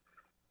question.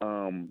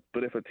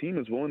 But if a team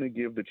is willing to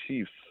give the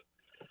Chiefs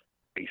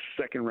a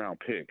second-round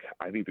pick,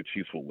 I think the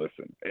Chiefs will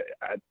listen.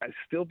 I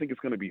still think it's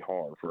going to be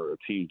hard for a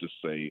team to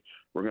say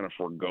we're going to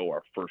forego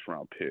our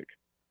first-round pick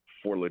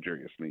for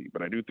L'Jarius Sneed.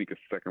 But I do think a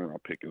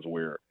second-round pick is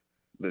where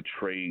the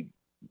trade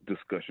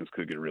discussions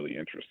could get really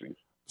interesting.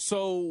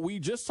 So we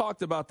just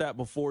talked about that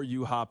before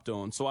you hopped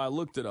on. So I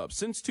looked it up.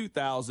 Since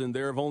 2000,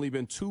 there have only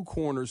been 2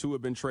 corners who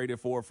have been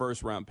traded for a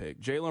first-round pick.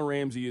 Jalen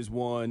Ramsey is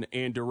one,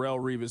 and Darrelle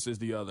Revis is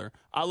the other.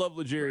 I love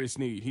L'Jarius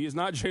Sneed. He is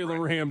not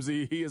Jalen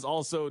Ramsey. He is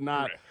also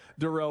not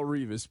Darrelle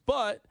Revis.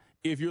 But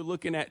if you're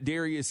looking at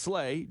Darius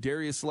Slay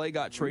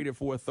got traded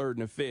for a 3rd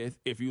and a 5th.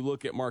 If you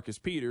look at Marcus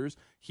Peters,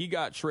 he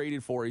got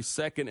traded for a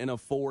 2nd and a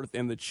 4th,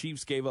 and the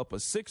Chiefs gave up a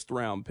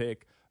 6th-round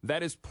pick.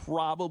 That is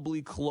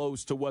probably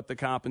close to what the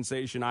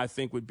compensation I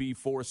think would be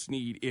for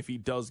Sneed if he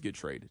does get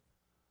traded.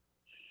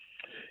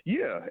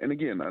 Yeah, and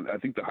again, I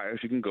think the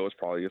highest you can go is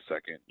probably a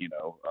 2nd.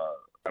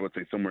 I would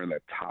say somewhere in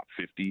that top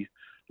 50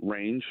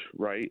 range,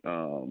 right?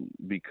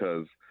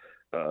 Because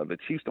the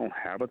Chiefs don't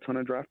have a ton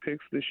of draft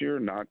picks this year,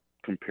 not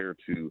compared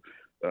to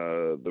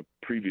the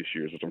previous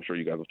years, which I'm sure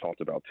you guys have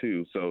talked about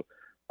too. So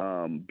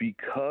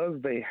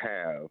because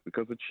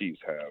the Chiefs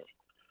have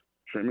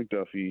Trent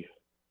McDuffie,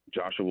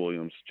 Joshua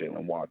Williams,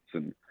 Jalen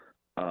Watson,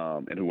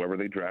 and whoever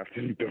they draft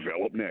and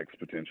develop next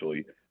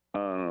potentially,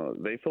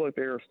 they feel like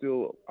they are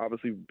still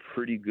obviously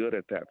pretty good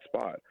at that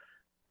spot.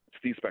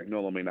 Steve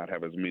Spagnuolo may not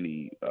have as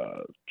many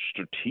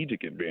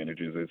strategic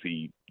advantages as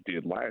he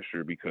did last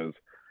year because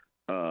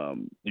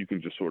you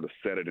can just sort of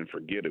set it and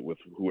forget it with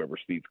whoever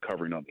Steve's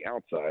covering on the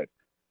outside.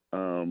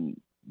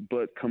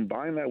 But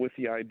combine that with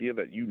the idea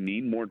that you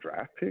need more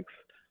draft picks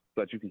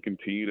so that you can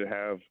continue to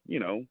have,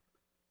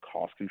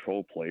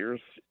 cost-controlled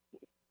players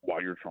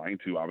while you're trying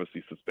to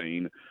obviously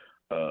sustain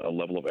a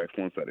level of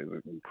excellence that is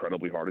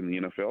incredibly hard in the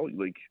NFL.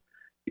 Like,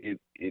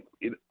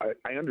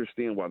 I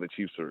understand why the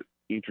Chiefs are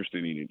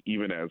interested in it,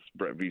 even as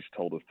Brett Veach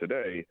told us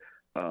today.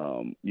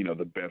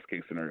 The best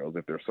case scenario is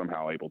if they're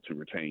somehow able to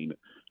retain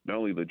not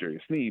only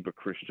L'Jarius Sneed but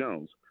Chris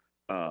Jones.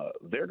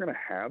 They're going to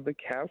have the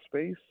cap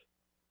space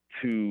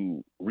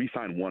to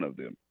re-sign one of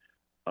them.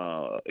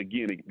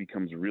 Again, it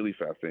becomes really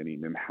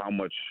fascinating in how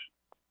much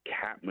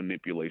cap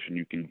manipulation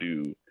you can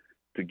do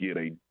to get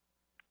a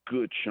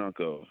good chunk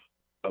of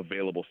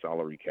available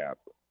salary cap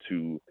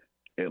to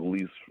at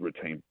least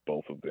retain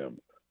both of them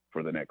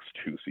for the next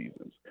 2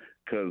 seasons.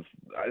 Because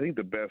I think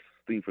the best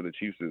thing for the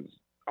Chiefs is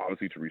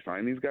obviously to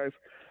re-sign these guys,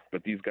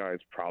 but these guys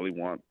probably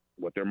want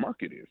what their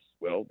market is.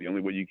 Well, the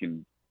only way you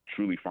can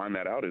truly find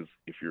that out is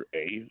if you're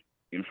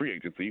in free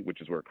agency,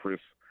 which is where Chris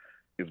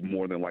is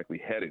more than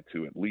likely headed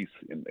to, at least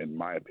in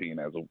my opinion,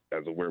 as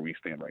of where we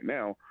stand right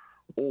now,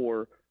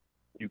 or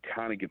you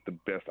kind of get the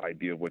best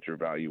idea of what your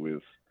value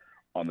is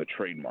on the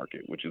trade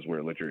market, which is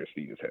where L'Jarius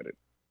Sneed is headed.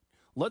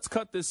 Let's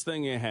cut this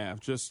thing in half,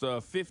 just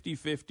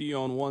 50-50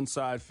 on one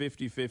side,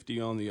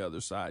 50-50 on the other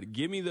side.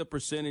 Give me the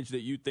percentage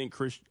that you think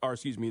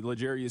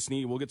L'Jarius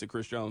Sneed, we'll get to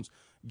Chris Jones.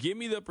 Give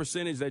me the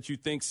percentage that you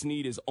think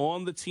Sneed is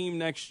on the team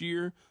next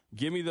year.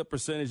 Give me the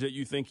percentage that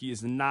you think he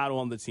is not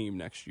on the team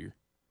next year.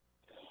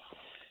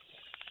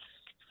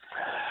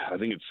 I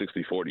think it's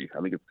 60-40.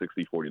 I think it's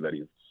 60-40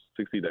 that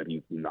 60 that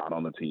he's not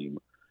on the team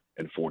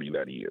and 40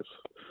 that he is.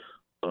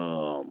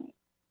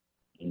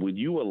 When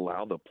you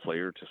allow the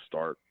player to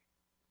start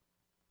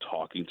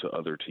talking to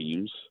other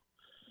teams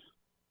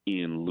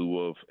in lieu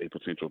of a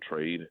potential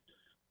trade,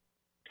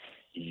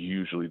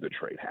 usually the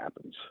trade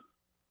happens.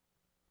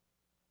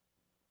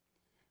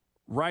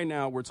 Right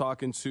now, we're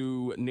talking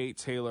to Nate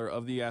Taylor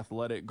of The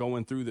Athletic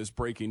going through this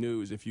breaking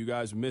news. If you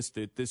guys missed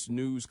it, this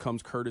news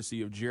comes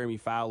courtesy of Jeremy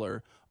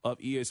Fowler of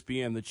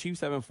ESPN. The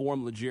Chiefs have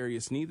informed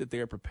L'Jarius Sneed that they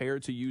are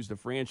prepared to use the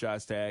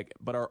franchise tag,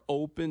 but are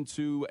open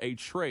to a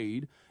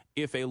trade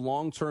if a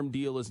long-term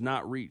deal is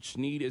not reached.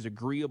 Sneed is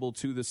agreeable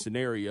to the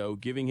scenario,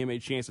 giving him a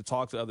chance to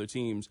talk to other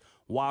teams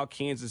while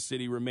Kansas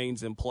City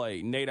remains in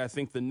play. Nate, I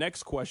think the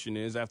next question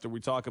is, after we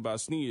talk about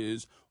Sneed,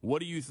 is what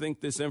do you think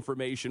this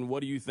information,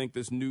 what do you think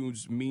this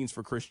news means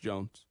for Chris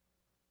Jones?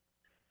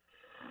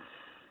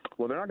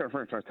 Well, they're not going to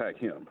franchise tag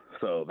him,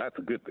 so that's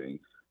a good thing.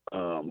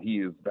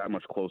 He is that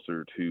much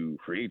closer to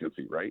free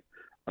agency, right?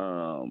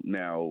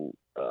 Now,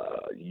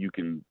 you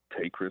can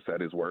take Chris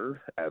at his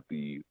word at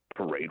the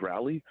parade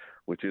rally,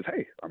 which is,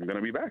 hey, I'm going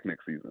to be back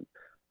next season.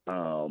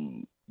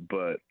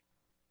 But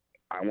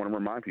I want to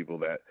remind people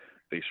that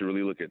they should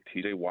really look at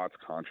TJ Watt's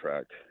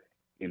contract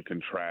in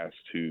contrast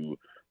to,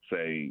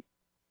 say,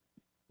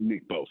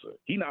 Nick Bosa.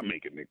 He's not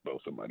making Nick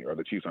Bosa money, or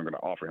the Chiefs aren't going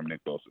to offer him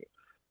Nick Bosa.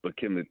 But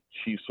can the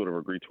Chiefs sort of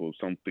agree to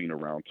something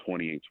around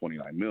 $28,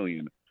 $29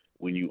 million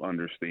when you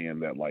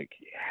understand that, like,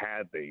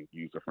 had they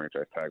used a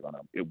franchise tag on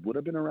him, it would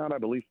have been around, I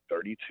believe,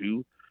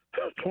 32.16,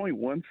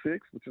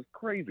 which is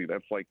crazy.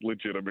 That's like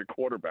legitimate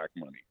quarterback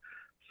money.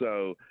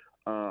 So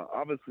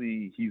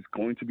obviously he's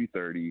going to be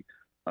 30,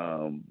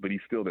 but he's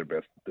still their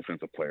best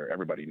defensive player.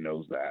 Everybody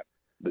knows that.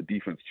 The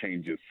defense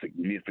changes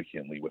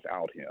significantly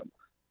without him.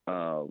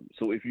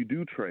 So if you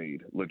do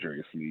trade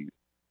L'Jarius Sneed,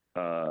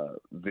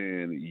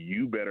 then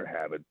you better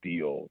have a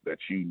deal that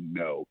you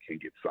know can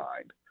get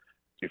signed.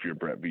 If you're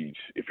Brett Veach,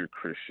 if you're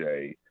Chris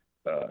Shea,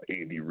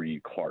 Andy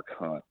Reid, Clark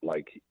Hunt,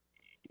 like,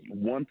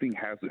 one thing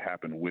has to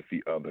happen with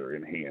the other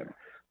in hand.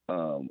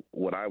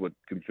 What I would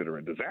consider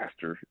a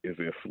disaster is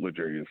if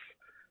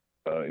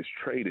L'Jarius is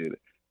traded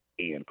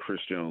and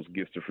Chris Jones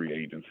gets to free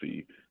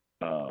agency,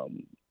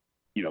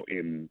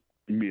 in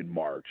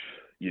mid-March,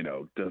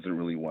 doesn't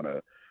really want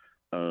to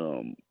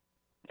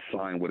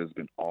sign what has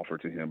been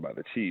offered to him by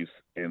the Chiefs,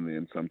 and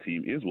then some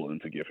team is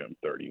willing to give him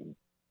 $31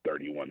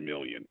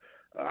 million.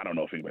 I don't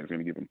know if anybody's going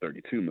to give him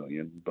 $32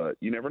 million, but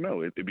you never know.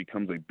 It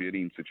becomes a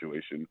bidding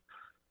situation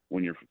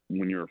when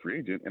you're a free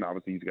agent, and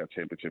obviously he's got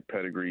championship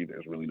pedigree.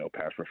 There's really no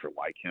pass rusher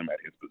like him at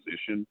his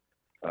position,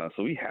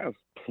 so he has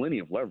plenty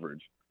of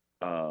leverage.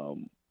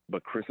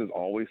 But Chris has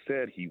always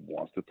said he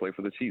wants to play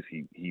for the Chiefs.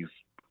 He's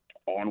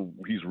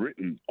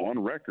written on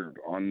record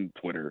on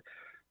Twitter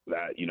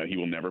that he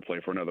will never play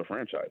for another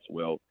franchise.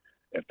 Well,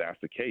 if that's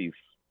the case,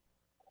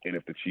 and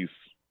if the Chiefs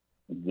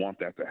want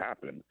that to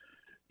happen,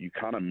 you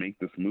kind of make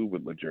this move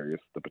with L'Jarius,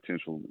 the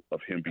potential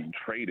of him being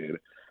traded,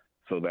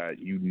 so that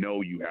you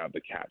know you have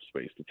the cap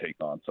space to take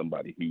on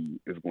somebody who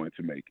is going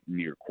to make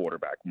near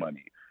quarterback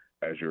money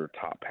as your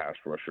top pass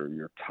rusher,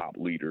 your top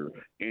leader,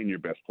 and your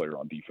best player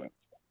on defense.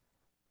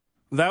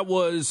 That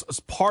was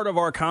part of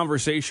our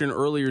conversation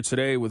earlier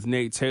today with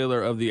Nate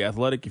Taylor of The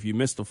Athletic. If you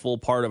missed the full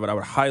part of it, I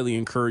would highly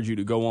encourage you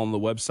to go on the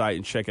website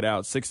and check it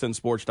out,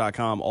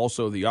 610sports.com,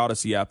 also the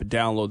Odyssey app, and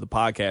download the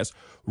podcast.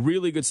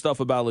 Really good stuff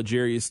about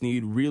L'Jarius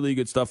Sneed, really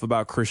good stuff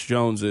about Chris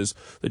Jones.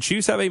 The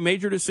Chiefs have a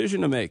major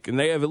decision to make, and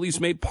they have at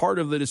least made part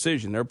of the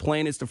decision. Their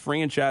plan is to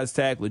franchise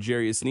tag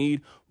L'Jarius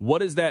Sneed. What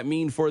does that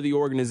mean for the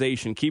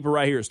organization? Keep it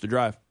right here. It's The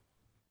Drive.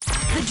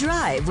 The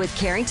Drive with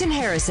Carrington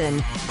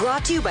Harrison,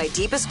 brought to you by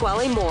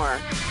DePasquale Moore.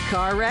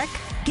 Car wreck?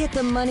 Get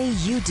the money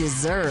you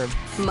deserve.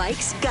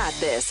 Mike's got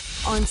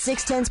this on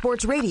 610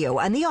 Sports Radio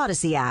and the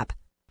Odyssey app.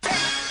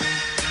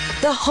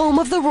 The home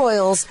of the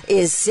Royals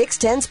is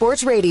 610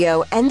 Sports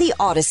Radio and the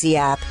Odyssey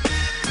app.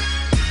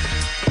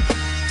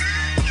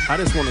 I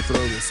just want to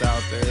throw this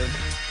out there,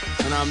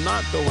 and I'm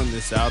not throwing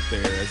this out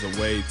there as a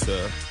way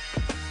to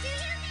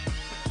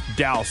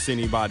douse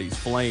anybody's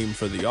flame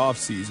for the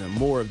offseason,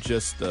 more of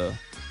just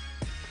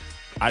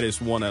I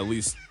just want at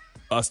least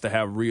us to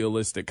have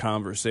realistic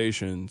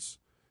conversations.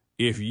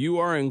 If you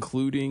are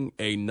including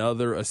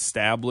another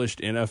established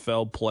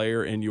NFL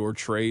player in your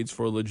trades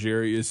for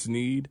L'Jarius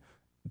Sneed,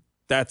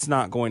 that's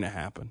not going to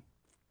happen.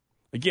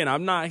 Again,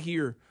 I'm not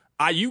here.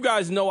 You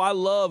guys know I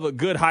love a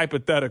good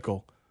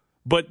hypothetical,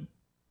 but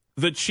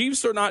the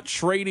Chiefs are not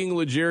trading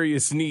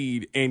L'Jarius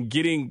Sneed and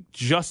getting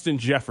Justin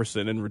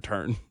Jefferson in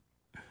return.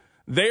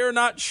 They are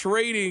not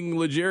trading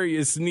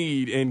L'Jarius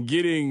Sneed and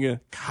getting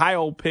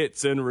Kyle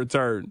Pitts in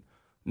return.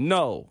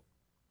 No.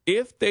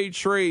 If they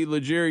trade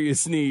L'Jarius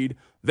Sneed,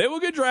 they will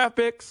get draft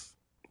picks.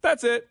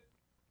 That's it.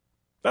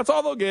 That's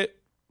all they'll get.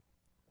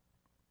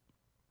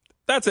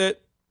 That's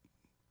it.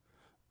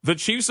 The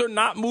Chiefs are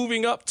not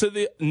moving up to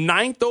the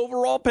 9th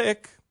overall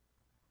pick.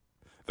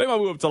 They might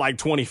move up to like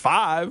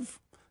 25.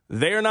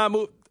 They're not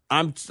moving.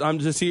 I'm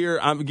just here.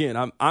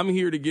 I'm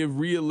here to give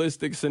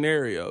realistic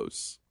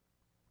scenarios.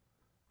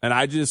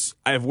 And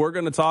if we're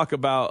going to talk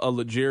about a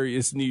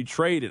L'Jarius Sneed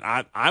trade,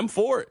 and I'm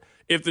for it.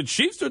 If the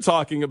Chiefs are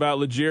talking about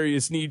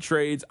L'Jarius Sneed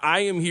trades, I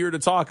am here to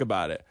talk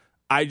about it.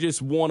 I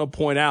just want to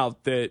point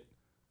out that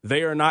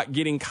they are not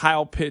getting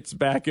Kyle Pitts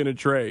back in a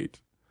trade.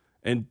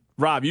 And,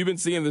 Rob, you've been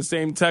seeing the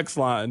same text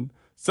line.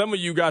 Some of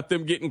you got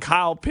them getting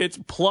Kyle Pitts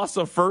plus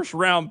a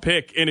first-round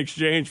pick in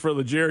exchange for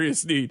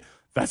L'Jarius Sneed.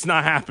 That's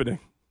not happening.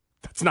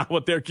 That's not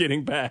what they're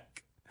getting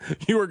back.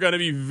 You are going to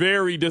be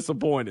very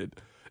disappointed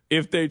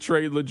if they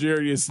trade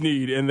L'Jarius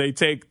Sneed and they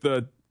take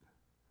the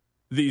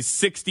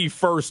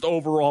 61st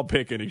overall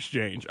pick in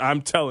exchange.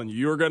 I'm telling you,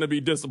 you're going to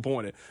be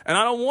disappointed. And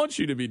I don't want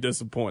you to be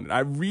disappointed. I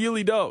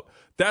really don't.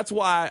 That's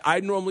why I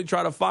normally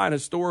try to find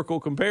historical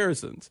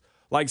comparisons.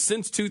 Like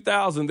since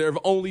 2000, there have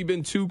only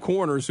been 2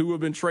 corners who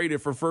have been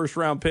traded for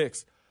first-round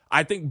picks.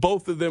 I think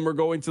both of them are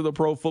going to the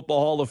Pro Football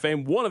Hall of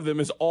Fame. One of them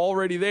is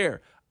already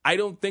there. I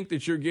don't think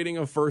that you're getting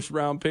a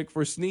first-round pick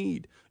for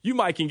Sneed. You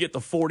might can get the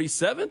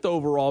 47th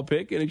overall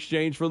pick in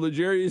exchange for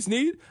L'Jarius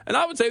Sneed, and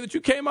I would say that you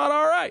came out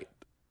all right.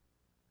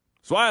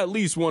 So I at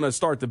least want to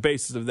start the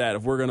basis of that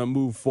if we're going to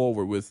move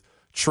forward with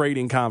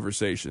trading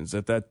conversations,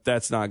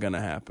 that's not going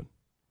to happen.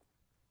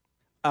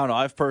 I don't know.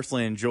 I've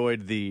personally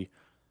enjoyed the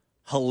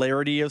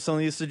hilarity of some of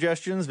these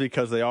suggestions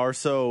because they are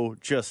so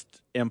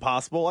just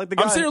impossible. Like the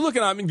guy, I'm sitting here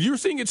looking at you're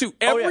seeing it too.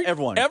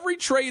 Everyone. Every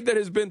trade that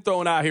has been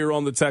thrown out here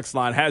on the text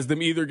line has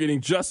them either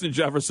getting Justin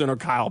Jefferson or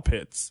Kyle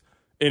Pitts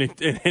in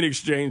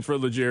exchange for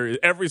L'Jarius.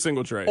 Every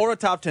single trade. Or a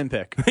top 10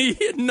 pick.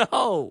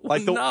 No.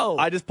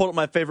 I just pulled up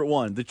my favorite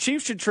one. The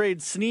Chiefs should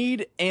trade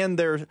Sneed and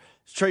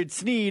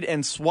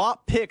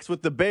swap picks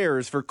with the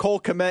Bears for Cole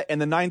Kmet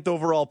and the 9th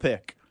overall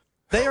pick.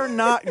 They are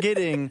not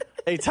getting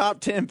a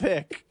top 10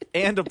 pick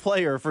and a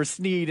player for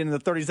Sneed in the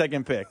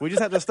 32nd pick. We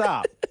just have to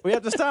stop. We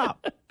have to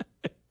stop.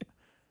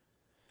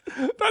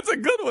 That's a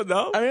good one,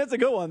 though. I mean, that's a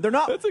good one. They're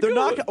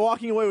not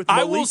walking away with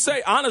I will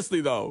say,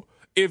 honestly, though,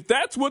 if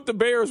that's what the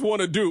Bears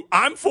want to do,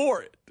 I'm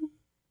for it.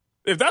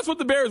 If that's what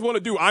the Bears want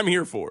to do, I'm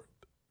here for it.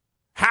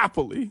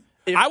 Happily.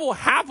 I will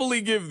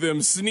happily give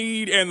them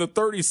Sneed and the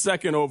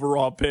 32nd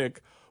overall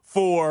pick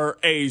for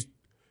a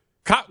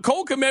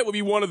Cole Kmet would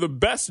be one of the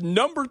best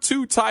number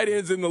 2 tight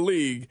ends in the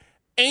league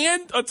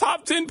and a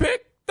top 10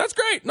 pick. That's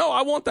great. No,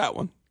 I want that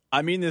one.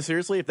 I mean this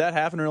seriously. If that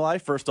happened in real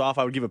life, first off,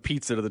 I would give a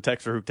pizza to the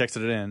texter who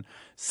texted it in.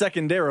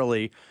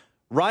 Secondarily,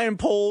 Ryan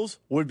Poles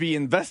would be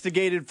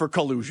investigated for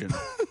collusion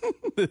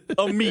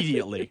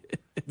immediately.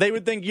 They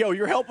would think, yo,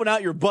 you're helping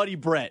out your buddy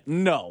Brett.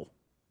 No.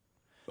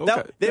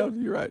 Okay.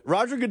 You're right.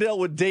 Roger Goodell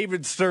would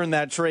David Stern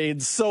that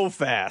trade so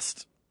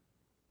fast.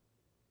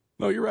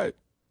 No, you're right.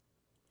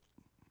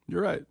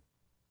 You're right.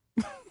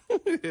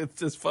 It's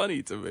just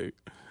funny to me.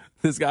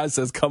 This guy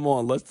says, come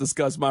on, let's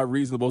discuss my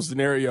reasonable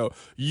scenario.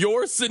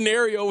 Your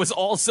scenario is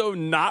also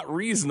not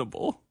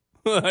reasonable.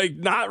 Like,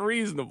 not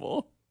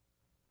reasonable.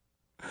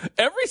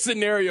 Every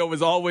scenario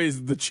is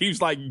always the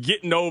Chiefs like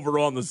getting over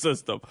on the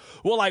system.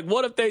 Well, like,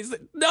 what if they say,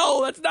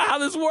 no, that's not how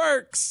this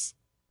works.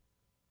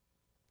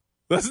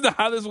 That's not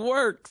how this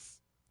works.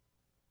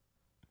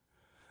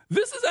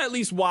 This is at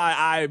least why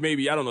I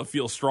don't know,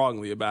 feel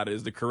strongly about it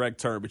is the correct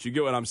term, but you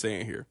get what I'm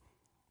saying here.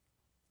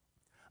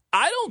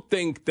 I don't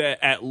think that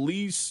at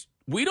least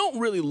we don't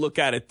really look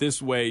at it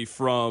this way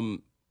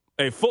from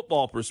a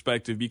football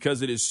perspective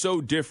because it is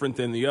so different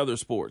than the other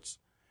sports.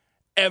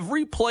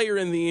 Every player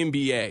in the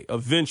NBA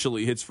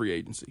eventually hits free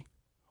agency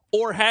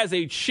or has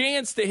a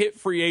chance to hit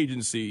free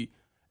agency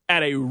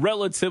at a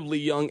relatively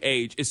young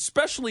age,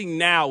 especially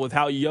now with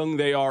how young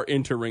they are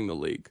entering the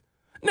league.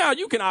 Now,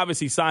 you can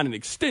obviously sign an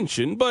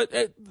extension, but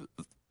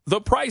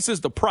the price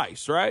is the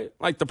price, right?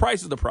 Like, the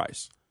price is the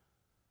price.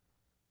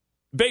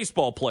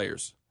 Baseball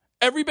players.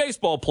 Every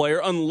baseball player,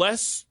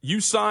 unless you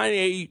sign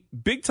a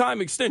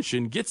big-time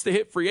extension, gets to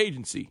hit free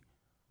agency.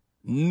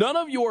 None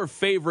of your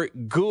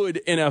favorite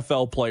good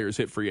NFL players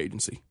hit free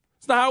agency.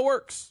 It's not how it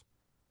works.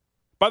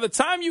 By the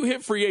time you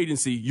hit free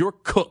agency, you're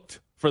cooked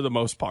for the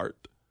most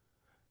part.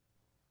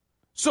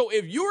 So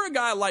if you're a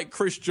guy like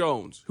Chris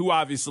Jones, who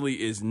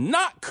obviously is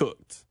not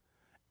cooked,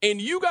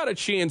 and you got a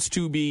chance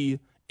to be,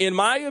 in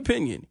my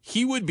opinion,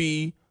 he would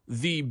be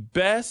the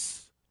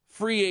best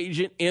free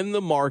agent in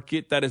the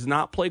market that does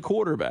not play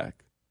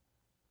quarterback.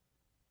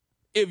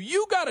 If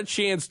you got a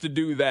chance to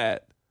do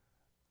that,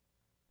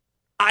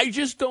 I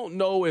just don't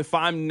know if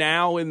I'm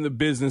now in the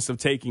business of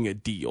taking a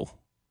deal.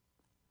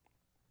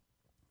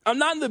 I'm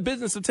not in the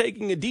business of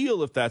taking a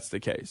deal if that's the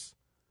case.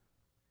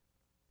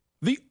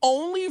 The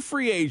only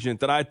free agent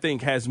that I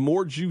think has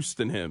more juice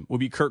than him would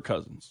be Kirk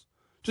Cousins,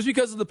 just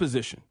because of the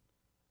position.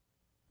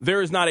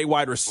 There is not a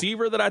wide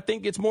receiver that I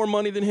think gets more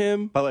money than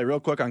him. By the way, real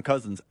quick on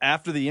Cousins.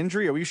 After the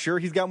injury, are we sure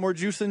he's got more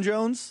juice than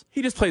Jones?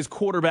 He just plays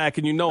quarterback,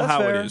 and you know That's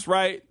how fair. it is,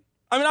 right?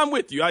 I mean, I'm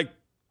with you. I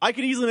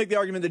could easily make the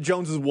argument that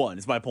Jones is one,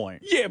 is my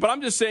point. Yeah, but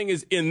I'm just saying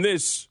is in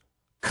this,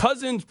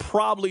 Cousins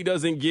probably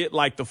doesn't get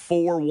like the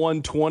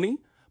 120,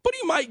 but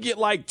he might get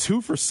like 2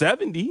 for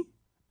 70.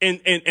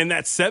 And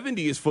that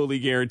 70 is fully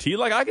guaranteed.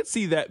 Like, I could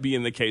see that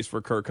being the case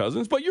for Kirk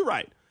Cousins, but you're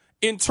right.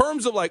 In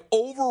terms of like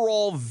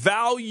overall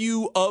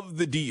value of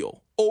the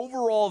deal,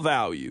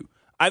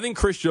 I think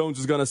Chris Jones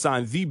is going to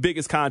sign the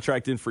biggest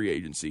contract in free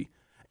agency.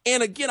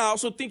 And again, I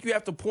also think you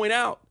have to point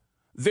out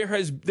there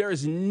has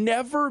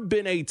never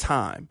been a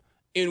time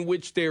in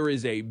which there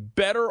is a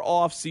better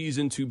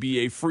offseason to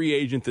be a free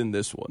agent than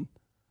this one.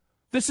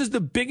 This is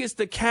the biggest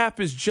the cap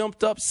has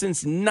jumped up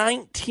since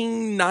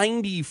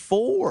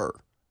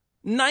 1994.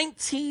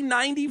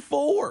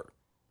 1994.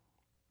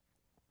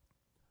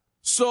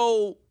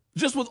 So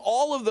just with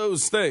all of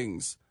those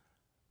things,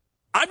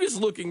 I'm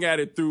just looking at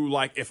it through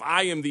like if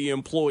I am the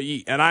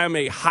employee and I am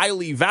a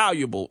highly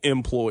valuable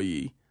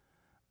employee,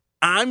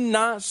 I'm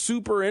not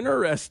super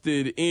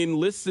interested in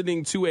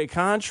listening to a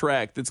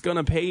contract that's going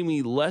to pay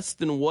me less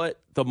than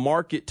what the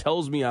market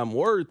tells me I'm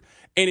worth.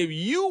 And if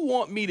you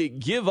want me to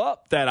give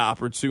up that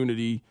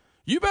opportunity,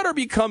 you better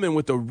be coming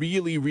with a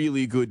really,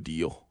 really good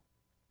deal,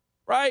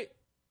 right?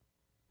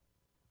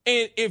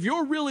 And if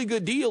your really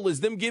good deal is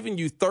them giving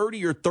you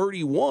 30 or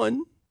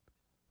 31,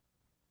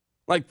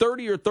 like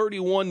 $30 or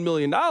 $31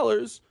 million,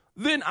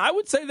 then I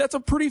would say that's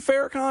a pretty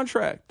fair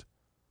contract.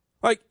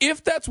 Like,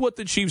 if that's what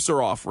the Chiefs are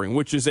offering,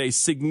 which is a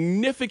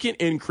significant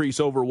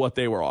increase over what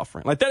they were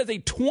offering, like that is a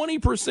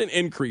 20%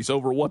 increase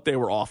over what they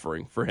were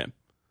offering for him.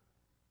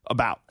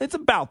 It's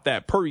about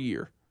that per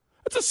year.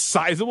 That's a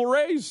sizable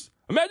raise.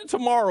 Imagine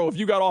tomorrow if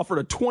you got offered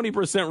a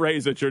 20%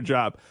 raise at your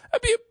job.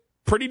 That'd be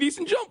a pretty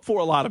decent jump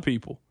for a lot of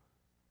people.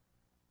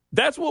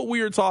 That's what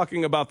we are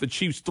talking about the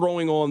Chiefs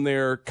throwing on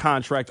their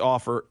contract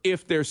offer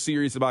if they're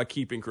serious about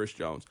keeping Chris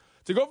Jones.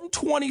 To go from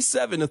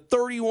 $27 to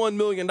 $31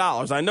 million,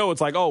 I know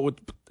it's like, oh,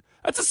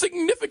 that's a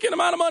significant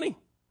amount of money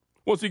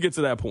once you get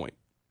to that point.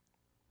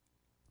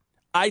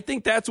 I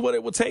think that's what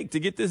it would take to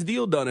get this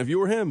deal done if you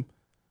were him.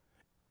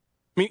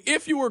 I mean,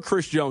 if you were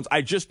Chris Jones,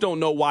 I just don't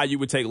know why you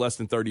would take less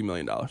than $30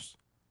 million.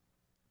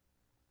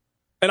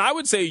 And I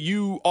would say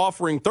you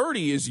offering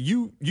 30 is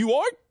you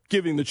are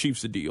giving the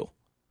Chiefs a deal.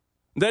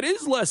 That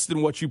is less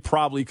than what you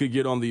probably could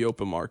get on the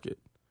open market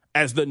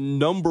as the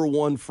number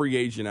one free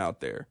agent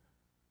out there.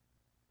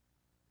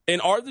 And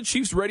are the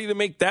Chiefs ready to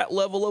make that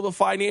level of a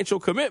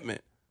financial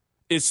commitment?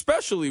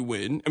 Especially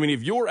when, I mean,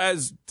 if you're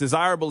as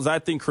desirable as I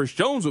think Chris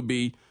Jones would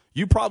be,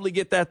 you probably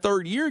get that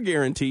third year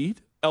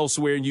guaranteed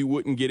elsewhere and you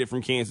wouldn't get it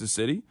from Kansas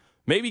City.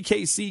 Maybe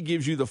KC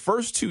gives you the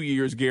first 2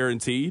 years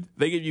guaranteed.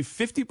 They give you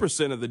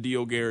 50% of the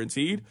deal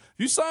guaranteed. If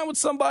you sign with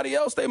somebody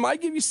else, they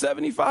might give you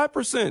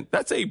 75%.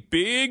 That's a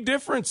big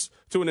difference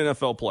to an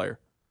NFL player.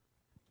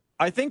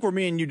 I think where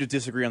me and you just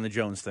disagree on the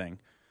Jones thing,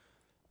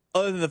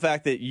 other than the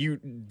fact that you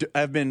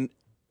have been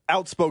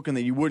outspoken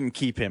that you wouldn't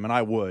keep him, and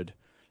I would,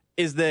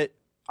 is that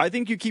I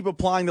think you keep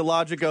applying the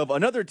logic of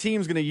another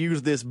team's going to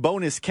use this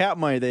bonus cap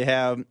money they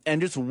have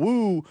and just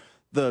woo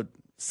the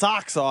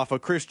socks off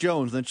of Chris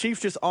Jones. And the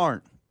Chiefs just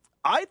aren't.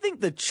 I think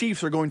the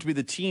Chiefs are going to be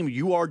the team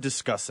you are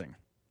discussing.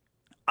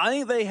 I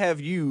think they have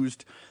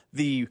used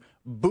the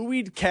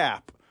buoyed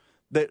cap,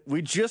 that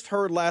we just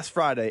heard last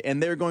Friday,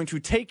 and they're going to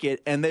take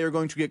it, and they are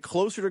going to get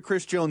closer to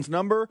Chris Jones'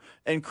 number,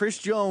 and Chris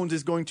Jones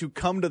is going to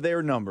come to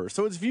their number.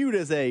 So it's viewed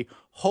as a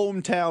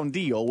hometown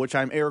deal, which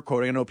I'm air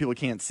quoting. I know people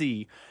can't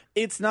see.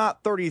 It's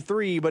not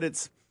 33, but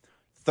it's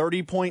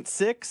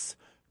 30.6,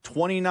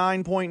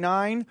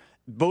 29.9.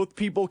 Both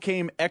people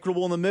came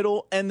equitable in the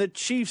middle, and the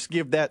Chiefs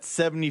give that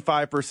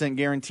 75%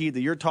 guarantee that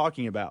you're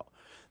talking about.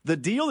 The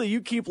deal that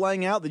you keep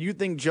laying out that you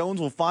think Jones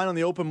will find on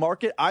the open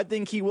market, I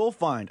think he will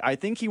find. I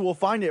think he will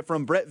find it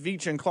from Brett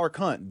Veach and Clark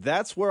Hunt.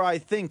 That's where I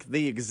think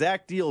the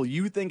exact deal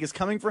you think is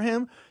coming for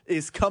him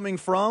is coming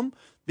from,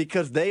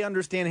 because they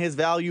understand his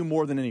value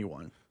more than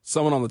anyone.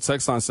 Someone on the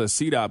text line says,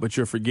 CDOT, but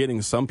you're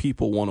forgetting some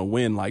people want to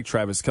win like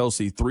Travis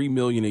Kelce. $3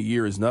 million a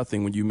year is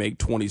nothing when you make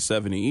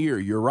 $27 a year.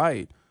 You're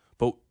right.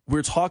 But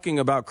we're talking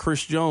about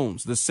Chris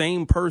Jones, the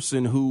same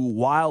person who,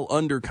 while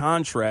under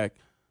contract,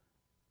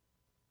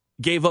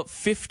 gave up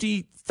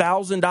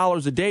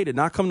 $50,000 a day to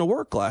not come to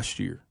work last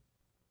year.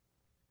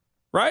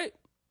 Right?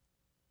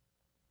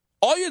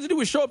 All you had to do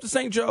was show up to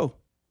St. Joe.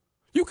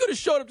 You could have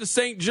showed up to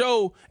St.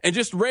 Joe and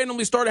just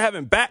randomly started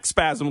having back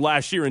spasm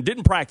last year and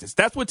didn't practice.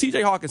 That's what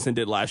TJ Hawkinson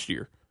did last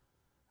year.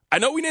 I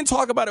know we didn't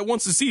talk about it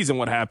once a season,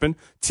 what happened.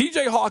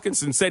 TJ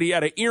Hawkinson said he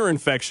had an ear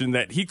infection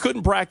that he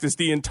couldn't practice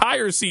the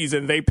entire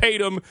season. They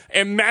paid him,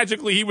 and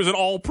magically he was an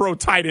all-pro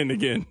tight end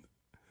again.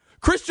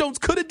 Chris Jones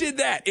could have did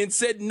that and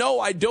said, no,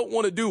 I don't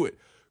want to do it.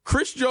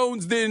 Chris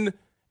Jones, then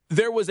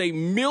there was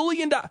 $1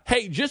 million.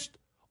 Hey, just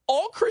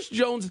all Chris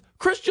Jones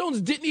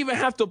didn't even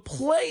have to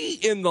play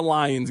in the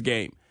Lions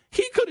game.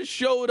 He could have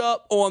showed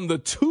up on the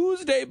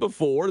Tuesday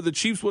before. The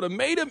Chiefs would have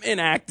made him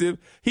inactive.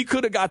 He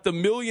could have got the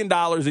 $1 million,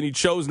 and he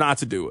chose not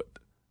to do it.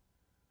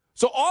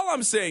 So all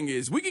I'm saying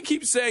is we can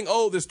keep saying,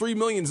 oh, this $3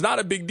 million is not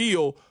a big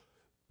deal.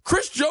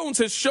 Chris Jones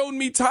has shown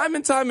me time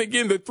and time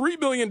again that $3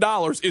 million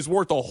is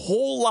worth a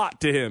whole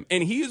lot to him,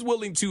 and he is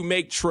willing to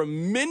make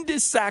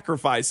tremendous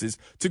sacrifices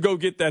to go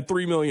get that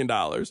 $3 million.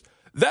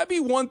 That'd be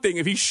one thing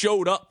if he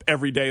showed up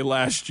every day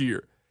last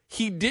year.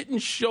 He didn't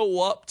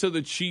show up to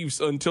the Chiefs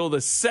until the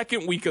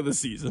second week of the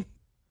season.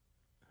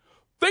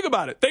 Think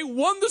about it. They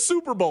won the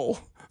Super Bowl.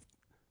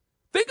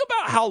 Think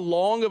about how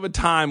long of a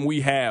time we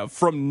have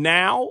from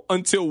now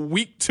until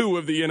week 2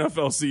 of the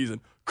NFL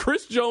season.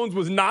 Chris Jones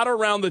was not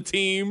around the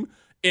team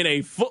in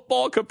a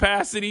football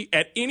capacity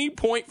at any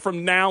point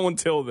from now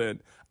until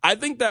then. I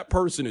think that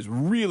person is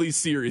really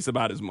serious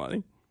about his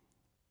money.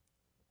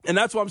 And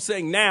that's what I'm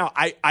saying now.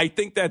 I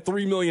think that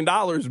 $3 million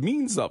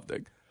means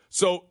something.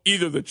 So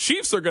either the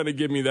Chiefs are going to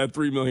give me that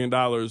 $3 million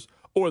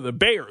or the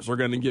Bears are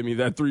going to give me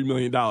that $3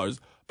 million.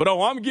 But,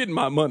 I'm getting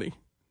my money.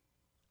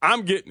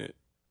 I'm getting it.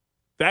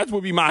 That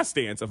would be my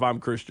stance if I'm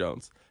Chris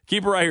Jones.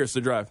 Keep it right here. It's The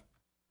Drive.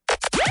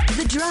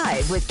 The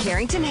Drive with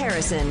Carrington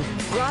Harrison.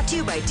 Brought to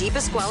you by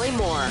DePasquale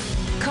Moore.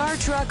 Car,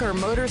 truck, or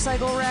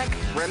motorcycle wreck?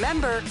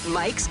 Remember,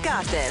 Mike's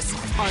got this.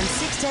 On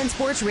 610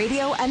 Sports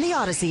Radio and the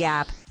Odyssey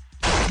app.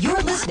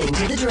 You're listening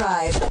to The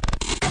Drive.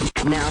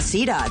 Now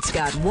CDOT's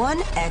got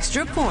one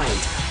extra point.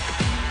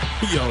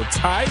 Yo,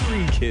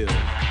 Tyreek Hill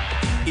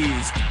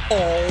is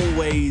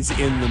always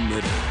in the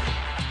middle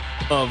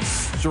of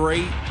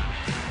straight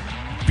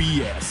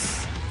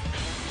BS.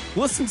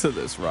 Listen to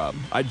this, Rob.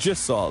 I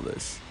just saw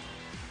this.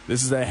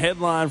 This is a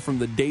headline from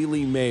the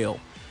Daily Mail.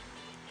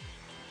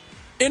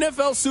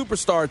 NFL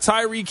superstar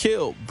Tyreek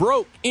Hill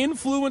broke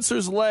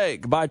influencer's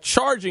leg by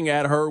charging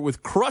at her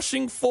with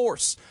crushing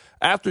force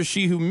after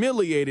she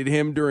humiliated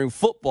him during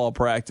football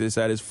practice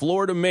at his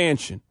Florida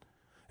mansion.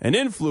 An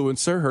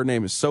influencer, her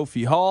name is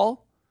Sophie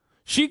Hall,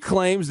 she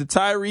claims that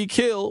Tyreek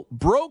Hill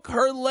broke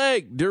her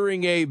leg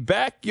during a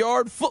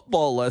backyard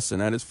football lesson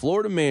at his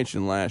Florida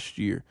mansion last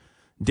year.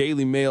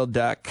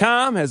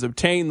 DailyMail.com has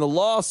obtained the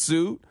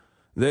lawsuit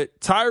that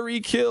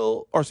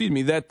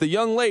that the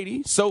young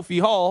lady, Sophie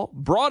Hall,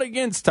 brought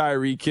against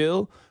Tyreek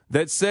Hill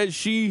that says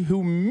she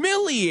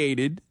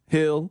humiliated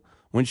Hill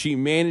when she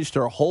managed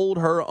to hold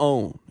her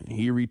own.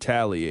 He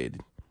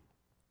retaliated.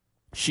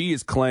 She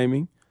is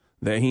claiming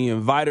that he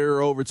invited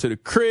her over to the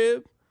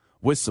crib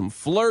with some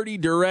flirty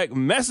direct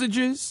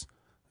messages,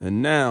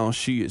 and now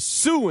she is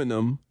suing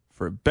him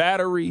for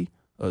battery,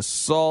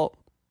 assault,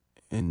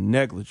 and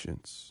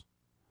negligence.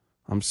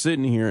 I'm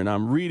sitting here and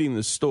I'm reading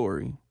the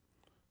story,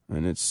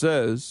 and it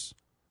says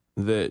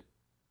that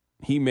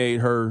he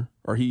made her,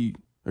 or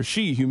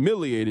she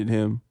humiliated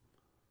him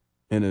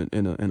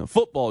in a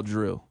football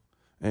drill.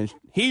 And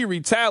he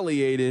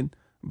retaliated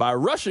by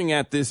rushing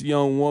at this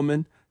young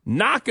woman,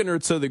 knocking her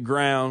to the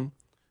ground,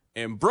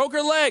 and broke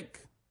her leg.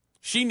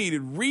 She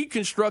needed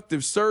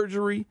reconstructive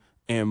surgery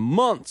and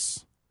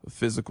months of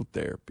physical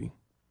therapy.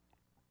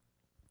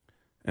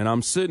 And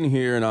I'm sitting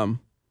here and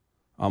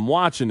I'm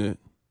watching it,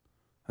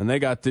 and they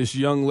got this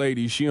young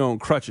lady, she on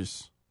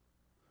crutches,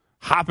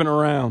 hopping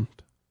around.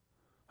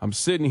 I'm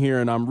sitting here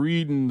and I'm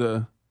reading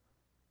the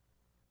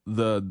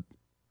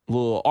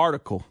little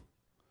article.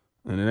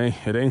 And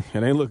it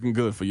ain't looking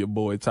good for your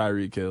boy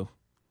Tyreek Hill.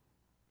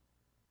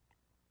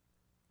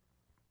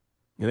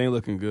 It ain't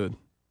looking good.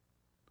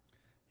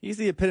 He's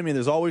the epitome.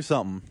 There's always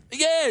something.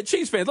 Yeah,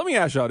 Chiefs fans. Let me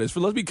ask y'all this.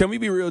 Can we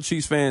be real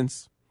Chiefs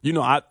fans? You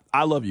know,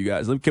 I love you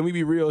guys. Can we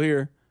be real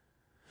here?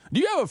 Do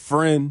you have a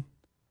friend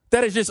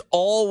that is just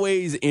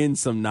always in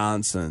some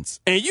nonsense,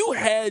 and you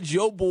had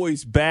your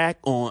boys back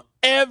on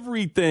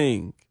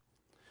everything,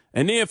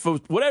 and then for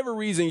whatever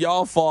reason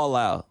y'all fall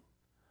out,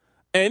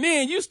 and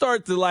then you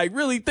start to like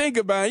really think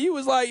about it, you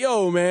was like,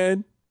 yo,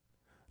 man,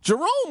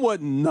 Jerome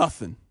wasn't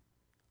nothing.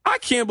 I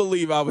can't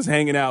believe I was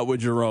hanging out with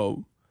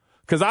Jerome,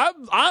 because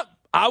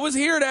I was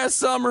here that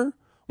summer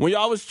when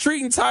y'all was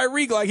treating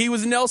Tyreek like he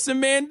was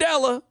Nelson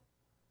Mandela.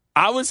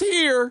 I was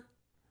here,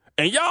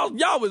 and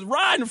y'all was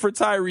riding for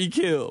Tyreek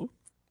Hill.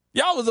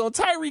 Y'all was on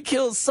Tyreek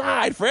Hill's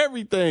side for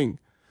everything,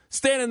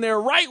 standing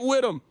there right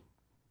with him.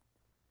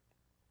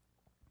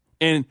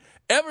 And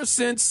ever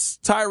since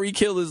Tyreek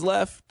Hill has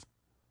left,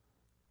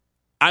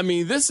 I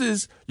mean, this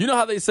is, you know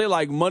how they say,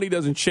 like, money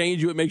doesn't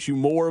change you, it makes you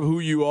more of who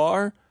you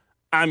are?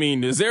 I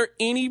mean, is there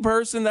any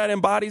person that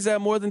embodies that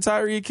more than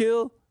Tyreek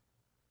Hill?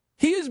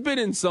 He has been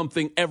in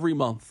something every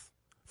month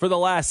for the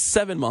last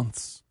 7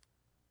 months.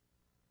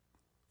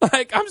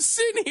 Like, I'm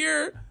sitting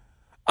here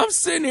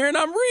and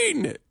I'm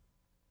reading it.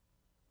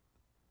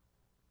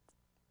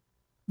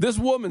 This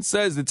woman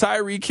says that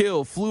Tyreek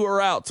Hill flew her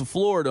out to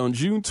Florida on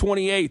June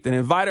 28th and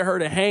invited her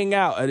to hang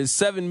out at his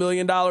 $7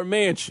 million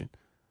mansion.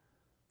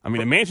 I mean,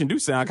 the mansion do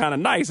sound kind of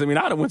nice. I mean,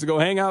 I'd have went to go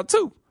hang out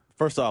too.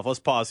 First off, let's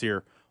pause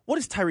here. What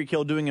is Tyreek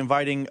Hill doing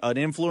inviting an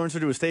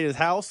influencer to stay at his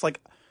house? Like,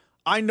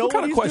 I know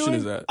what he's doing. What kind of question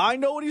is that? I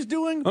know what he's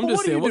doing. I'm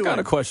just saying, what kind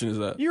of question is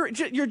that?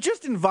 You're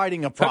just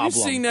inviting a problem. Have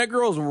you seen that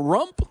girl's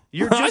rump?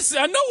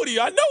 I know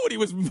what he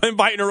was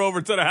inviting her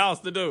over to the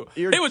house to do.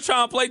 He was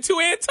trying to play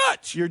two-hand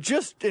touch. You're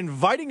just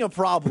inviting a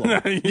problem. I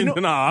don't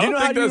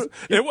think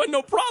it wasn't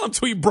no problem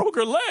until he broke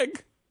her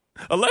leg.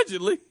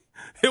 Allegedly,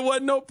 it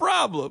wasn't no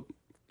problem.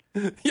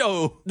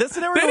 Yo, that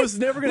scenario was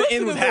never going to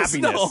end with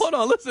happiness. No, hold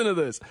on, listen to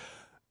this.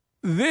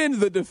 Then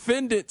the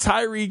defendant,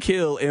 Tyreek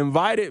Hill,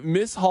 invited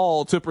Miss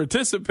Hall to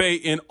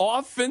participate in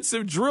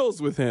offensive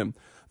drills with him.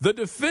 The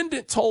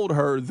defendant told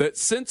her that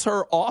since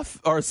her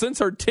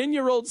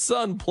 10-year-old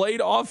son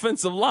played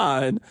offensive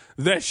line,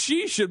 that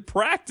she should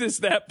practice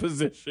that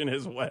position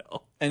as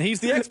well. And he's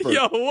the expert.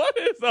 Yo, what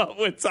is up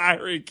with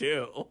Tyreek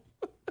Hill?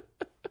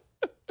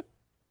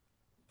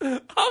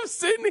 I'm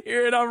sitting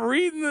here and I'm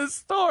reading this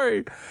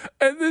story,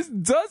 and this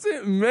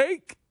doesn't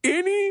make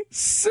any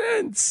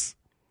sense.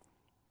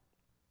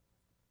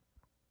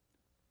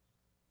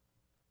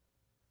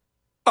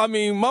 I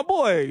mean, my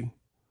boy,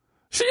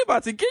 she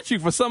about to get you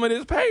for some of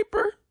this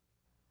paper.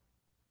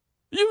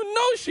 You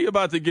know she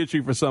about to get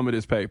you for some of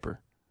this paper.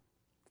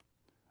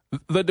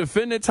 The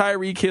defendant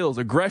Tyreek Hill's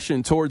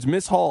aggression towards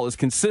Miss Hall is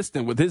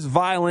consistent with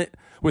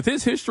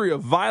his history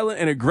of violent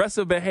and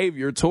aggressive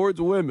behavior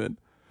towards women.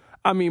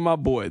 I mean, my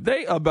boy,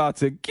 they about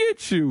to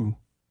get you.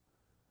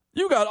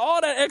 You got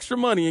all that extra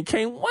money and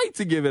can't wait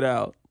to give it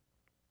out.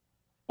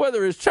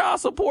 Whether it's child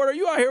support or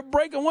you out here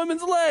breaking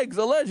women's legs,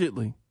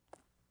 allegedly.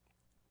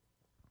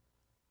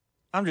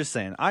 I'm just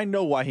saying, I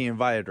know why he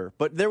invited her,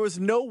 but there was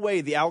no way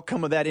the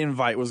outcome of that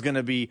invite was going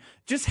to be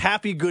just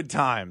happy, good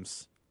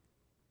times.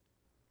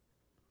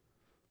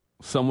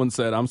 Someone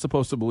said, I'm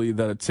supposed to believe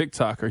that a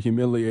TikToker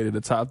humiliated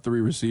a top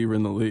 3 receiver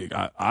in the league.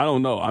 I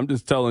don't know. I'm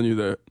just telling you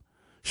that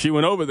she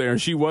went over there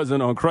and she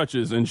wasn't on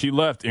crutches and she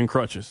left in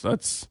crutches.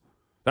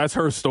 That's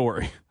her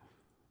story.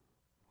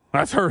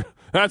 That's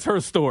her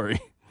story.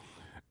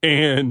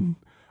 And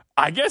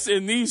I guess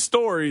in these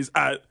stories,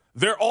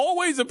 there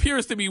always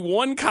appears to be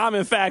one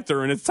common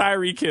factor, and it's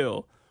Tyreek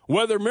Hill.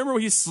 Remember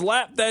he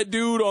slapped that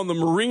dude on the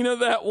marina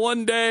that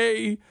one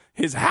day,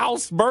 his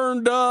house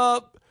burned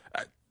up.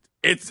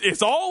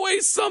 It's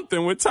always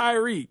something with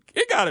Tyreek.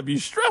 It got to be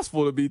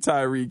stressful to be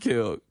Tyreek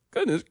Hill.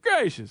 Goodness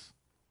gracious.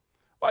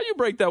 Why you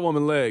break that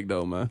woman's leg,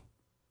 though, man?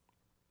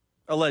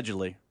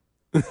 Allegedly.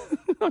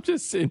 I'm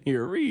just sitting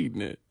here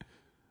reading it.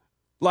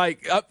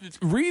 Like,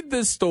 read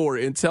this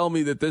story and tell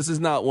me that this is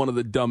not one of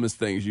the dumbest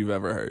things you've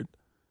ever heard.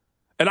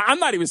 And I'm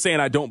not even saying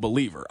I don't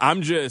believe her.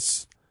 I'm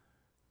just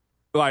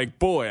like,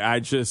 boy,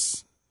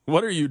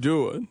 what are you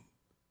doing?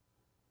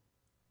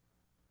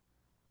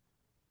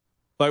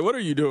 Like, what are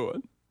you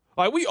doing?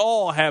 Like, we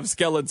all have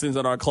skeletons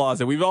in our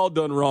closet. We've all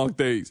done wrong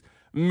things.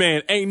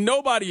 Man, ain't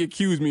nobody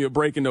accused me of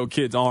breaking no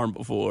kid's arm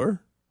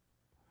before.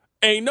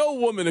 Ain't no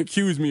woman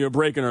accused me of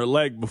breaking her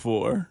leg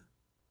before.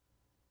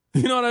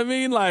 You know what I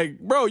mean? Like,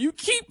 bro, you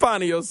keep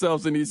finding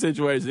yourselves in these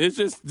situations.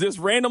 It's just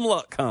random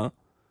luck, huh?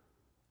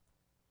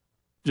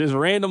 Just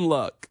random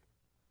luck.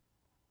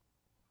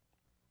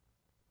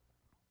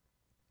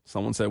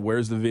 Someone said,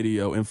 where's the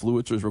video?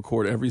 Influencers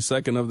record every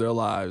second of their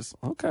lives.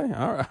 Okay,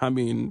 all right. I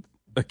mean,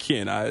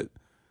 again, I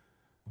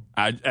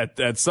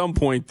at some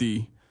point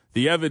the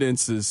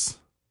evidence is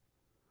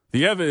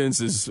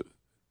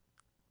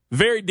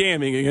very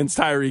damning against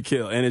Tyreek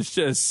Hill, and it's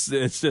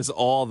just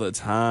all the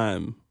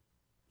time.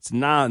 It's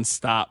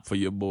nonstop for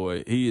your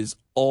boy. He is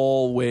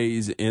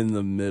always in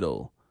the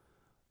middle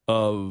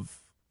of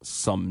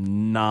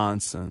some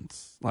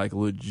nonsense, like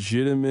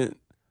legitimate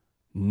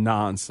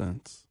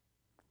nonsense.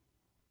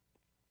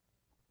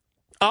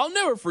 I'll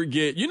never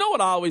forget. You know what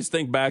I always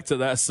think back to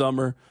that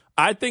summer?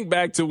 I think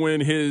back to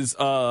when his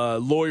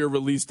lawyer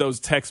released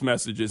those text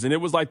messages, and it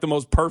was like the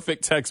most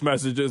perfect text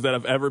messages that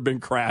have ever been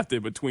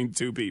crafted between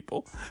two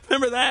people.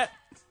 Remember that?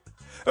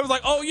 It was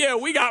like, oh, yeah,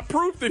 we got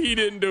proof that he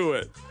didn't do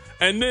it.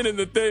 And then in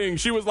the thing,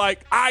 she was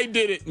like, I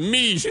did it,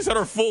 me. She said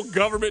her full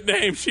government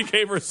name. She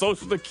gave her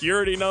social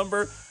security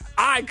number.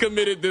 I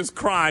committed this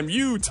crime.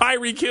 You,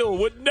 Tyreek Hill,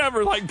 would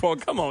never, like, boy,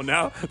 come on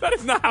now. That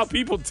is not how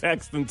people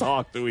text and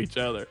talk to each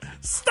other.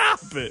 Stop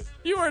it.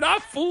 You are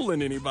not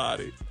fooling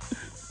anybody.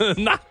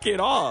 Knock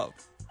it off.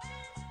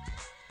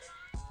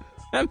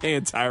 That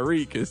man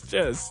Tyreek is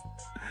just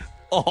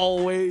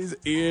always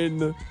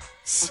in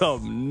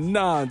some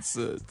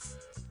nonsense.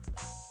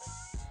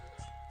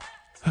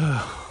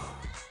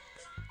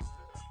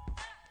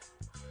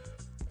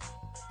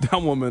 That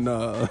woman,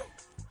 I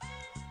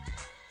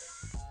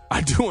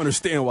do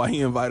understand why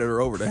he invited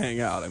her over to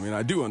hang out. I mean,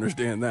 I do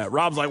understand that.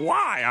 Rob's like,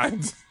 why?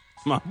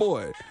 My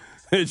boy,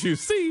 did you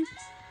see?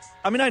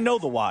 I mean, I know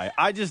the why.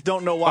 I just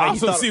don't know why. I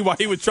also see why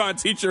he was trying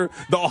to teach her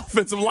the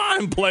offensive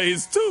line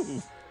plays,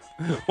 too.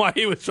 Why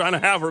he was trying to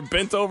have her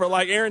bent over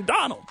like Aaron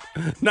Donald.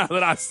 Now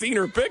that I've seen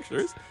her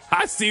pictures,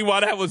 I see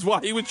why that was why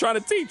he was trying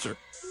to teach her.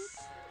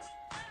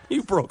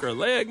 You broke her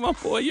leg, my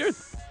boy.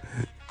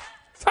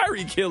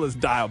 Tyreek Hill is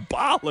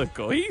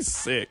diabolical. He's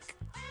sick.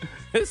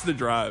 It's The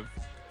Drive.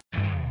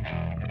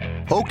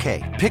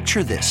 Okay,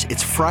 picture this.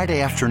 It's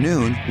Friday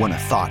afternoon when a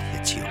thought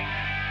hits you.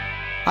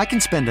 I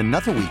can spend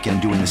another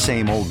weekend doing the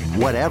same old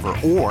whatever,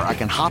 or I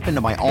can hop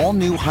into my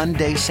all-new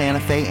Hyundai Santa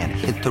Fe and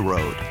hit the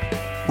road.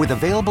 With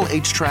available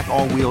H-Track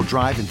all-wheel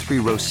drive and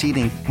 3-row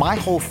seating, my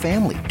whole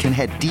family can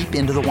head deep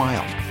into the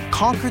wild.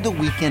 Conquer the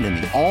weekend in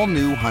the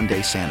all-new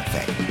Hyundai Santa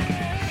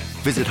Fe.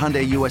 Visit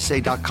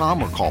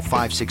HyundaiUSA.com or call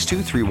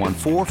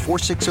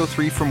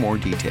 562-314-4603 for more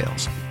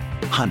details.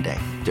 Hyundai,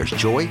 there's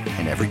joy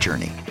in every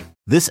journey.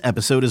 This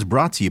episode is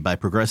brought to you by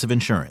Progressive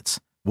Insurance.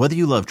 Whether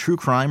you love true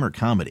crime or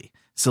comedy,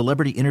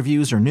 celebrity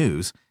interviews or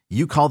news,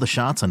 you call the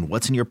shots on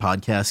what's in your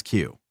podcast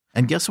queue.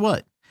 And guess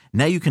what?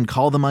 Now you can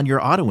call them on your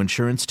auto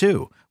insurance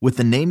too with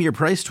the Name Your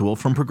Price tool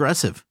from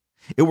Progressive.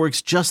 It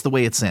works just the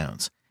way it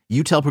sounds.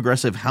 You tell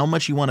Progressive how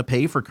much you want to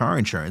pay for car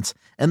insurance,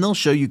 and they'll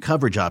show you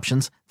coverage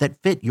options that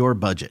fit your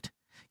budget.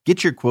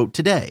 Get your quote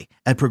today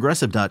at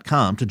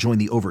Progressive.com to join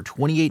the over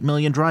 28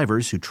 million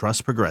drivers who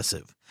trust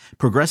Progressive.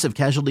 Progressive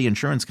Casualty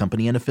Insurance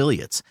Company and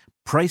Affiliates.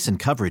 Price and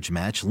coverage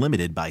match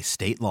limited by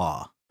state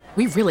law.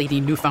 We really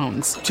need new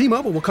phones.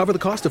 T-Mobile will cover the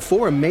cost of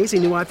 4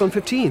 amazing new iPhone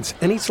 15s,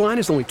 and each line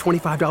is only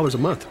 $25 a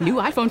month. New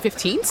iPhone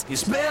 15s?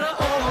 It's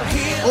better over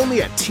here.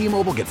 Only at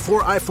T-Mobile, get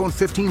 4 iPhone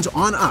 15s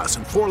on us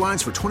and 4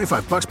 lines for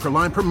 $25 per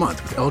line per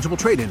month with eligible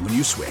trade-in when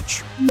you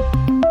switch.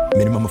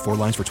 Minimum of 4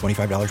 lines for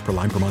 $25 per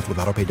line per month with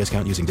autopay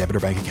discount using debit or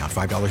bank account.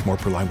 $5 more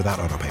per line without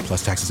autopay,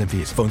 plus taxes and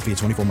fees. Phone fee at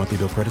 24 monthly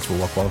bill credits for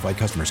well-qualified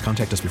customers.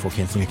 Contact us before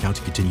canceling account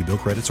to continue bill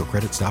credits or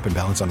credit stop and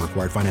balance on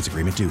required finance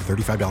agreement due.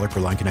 $35 per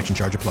line connection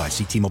charge applies.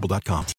 See T-Mobile.com.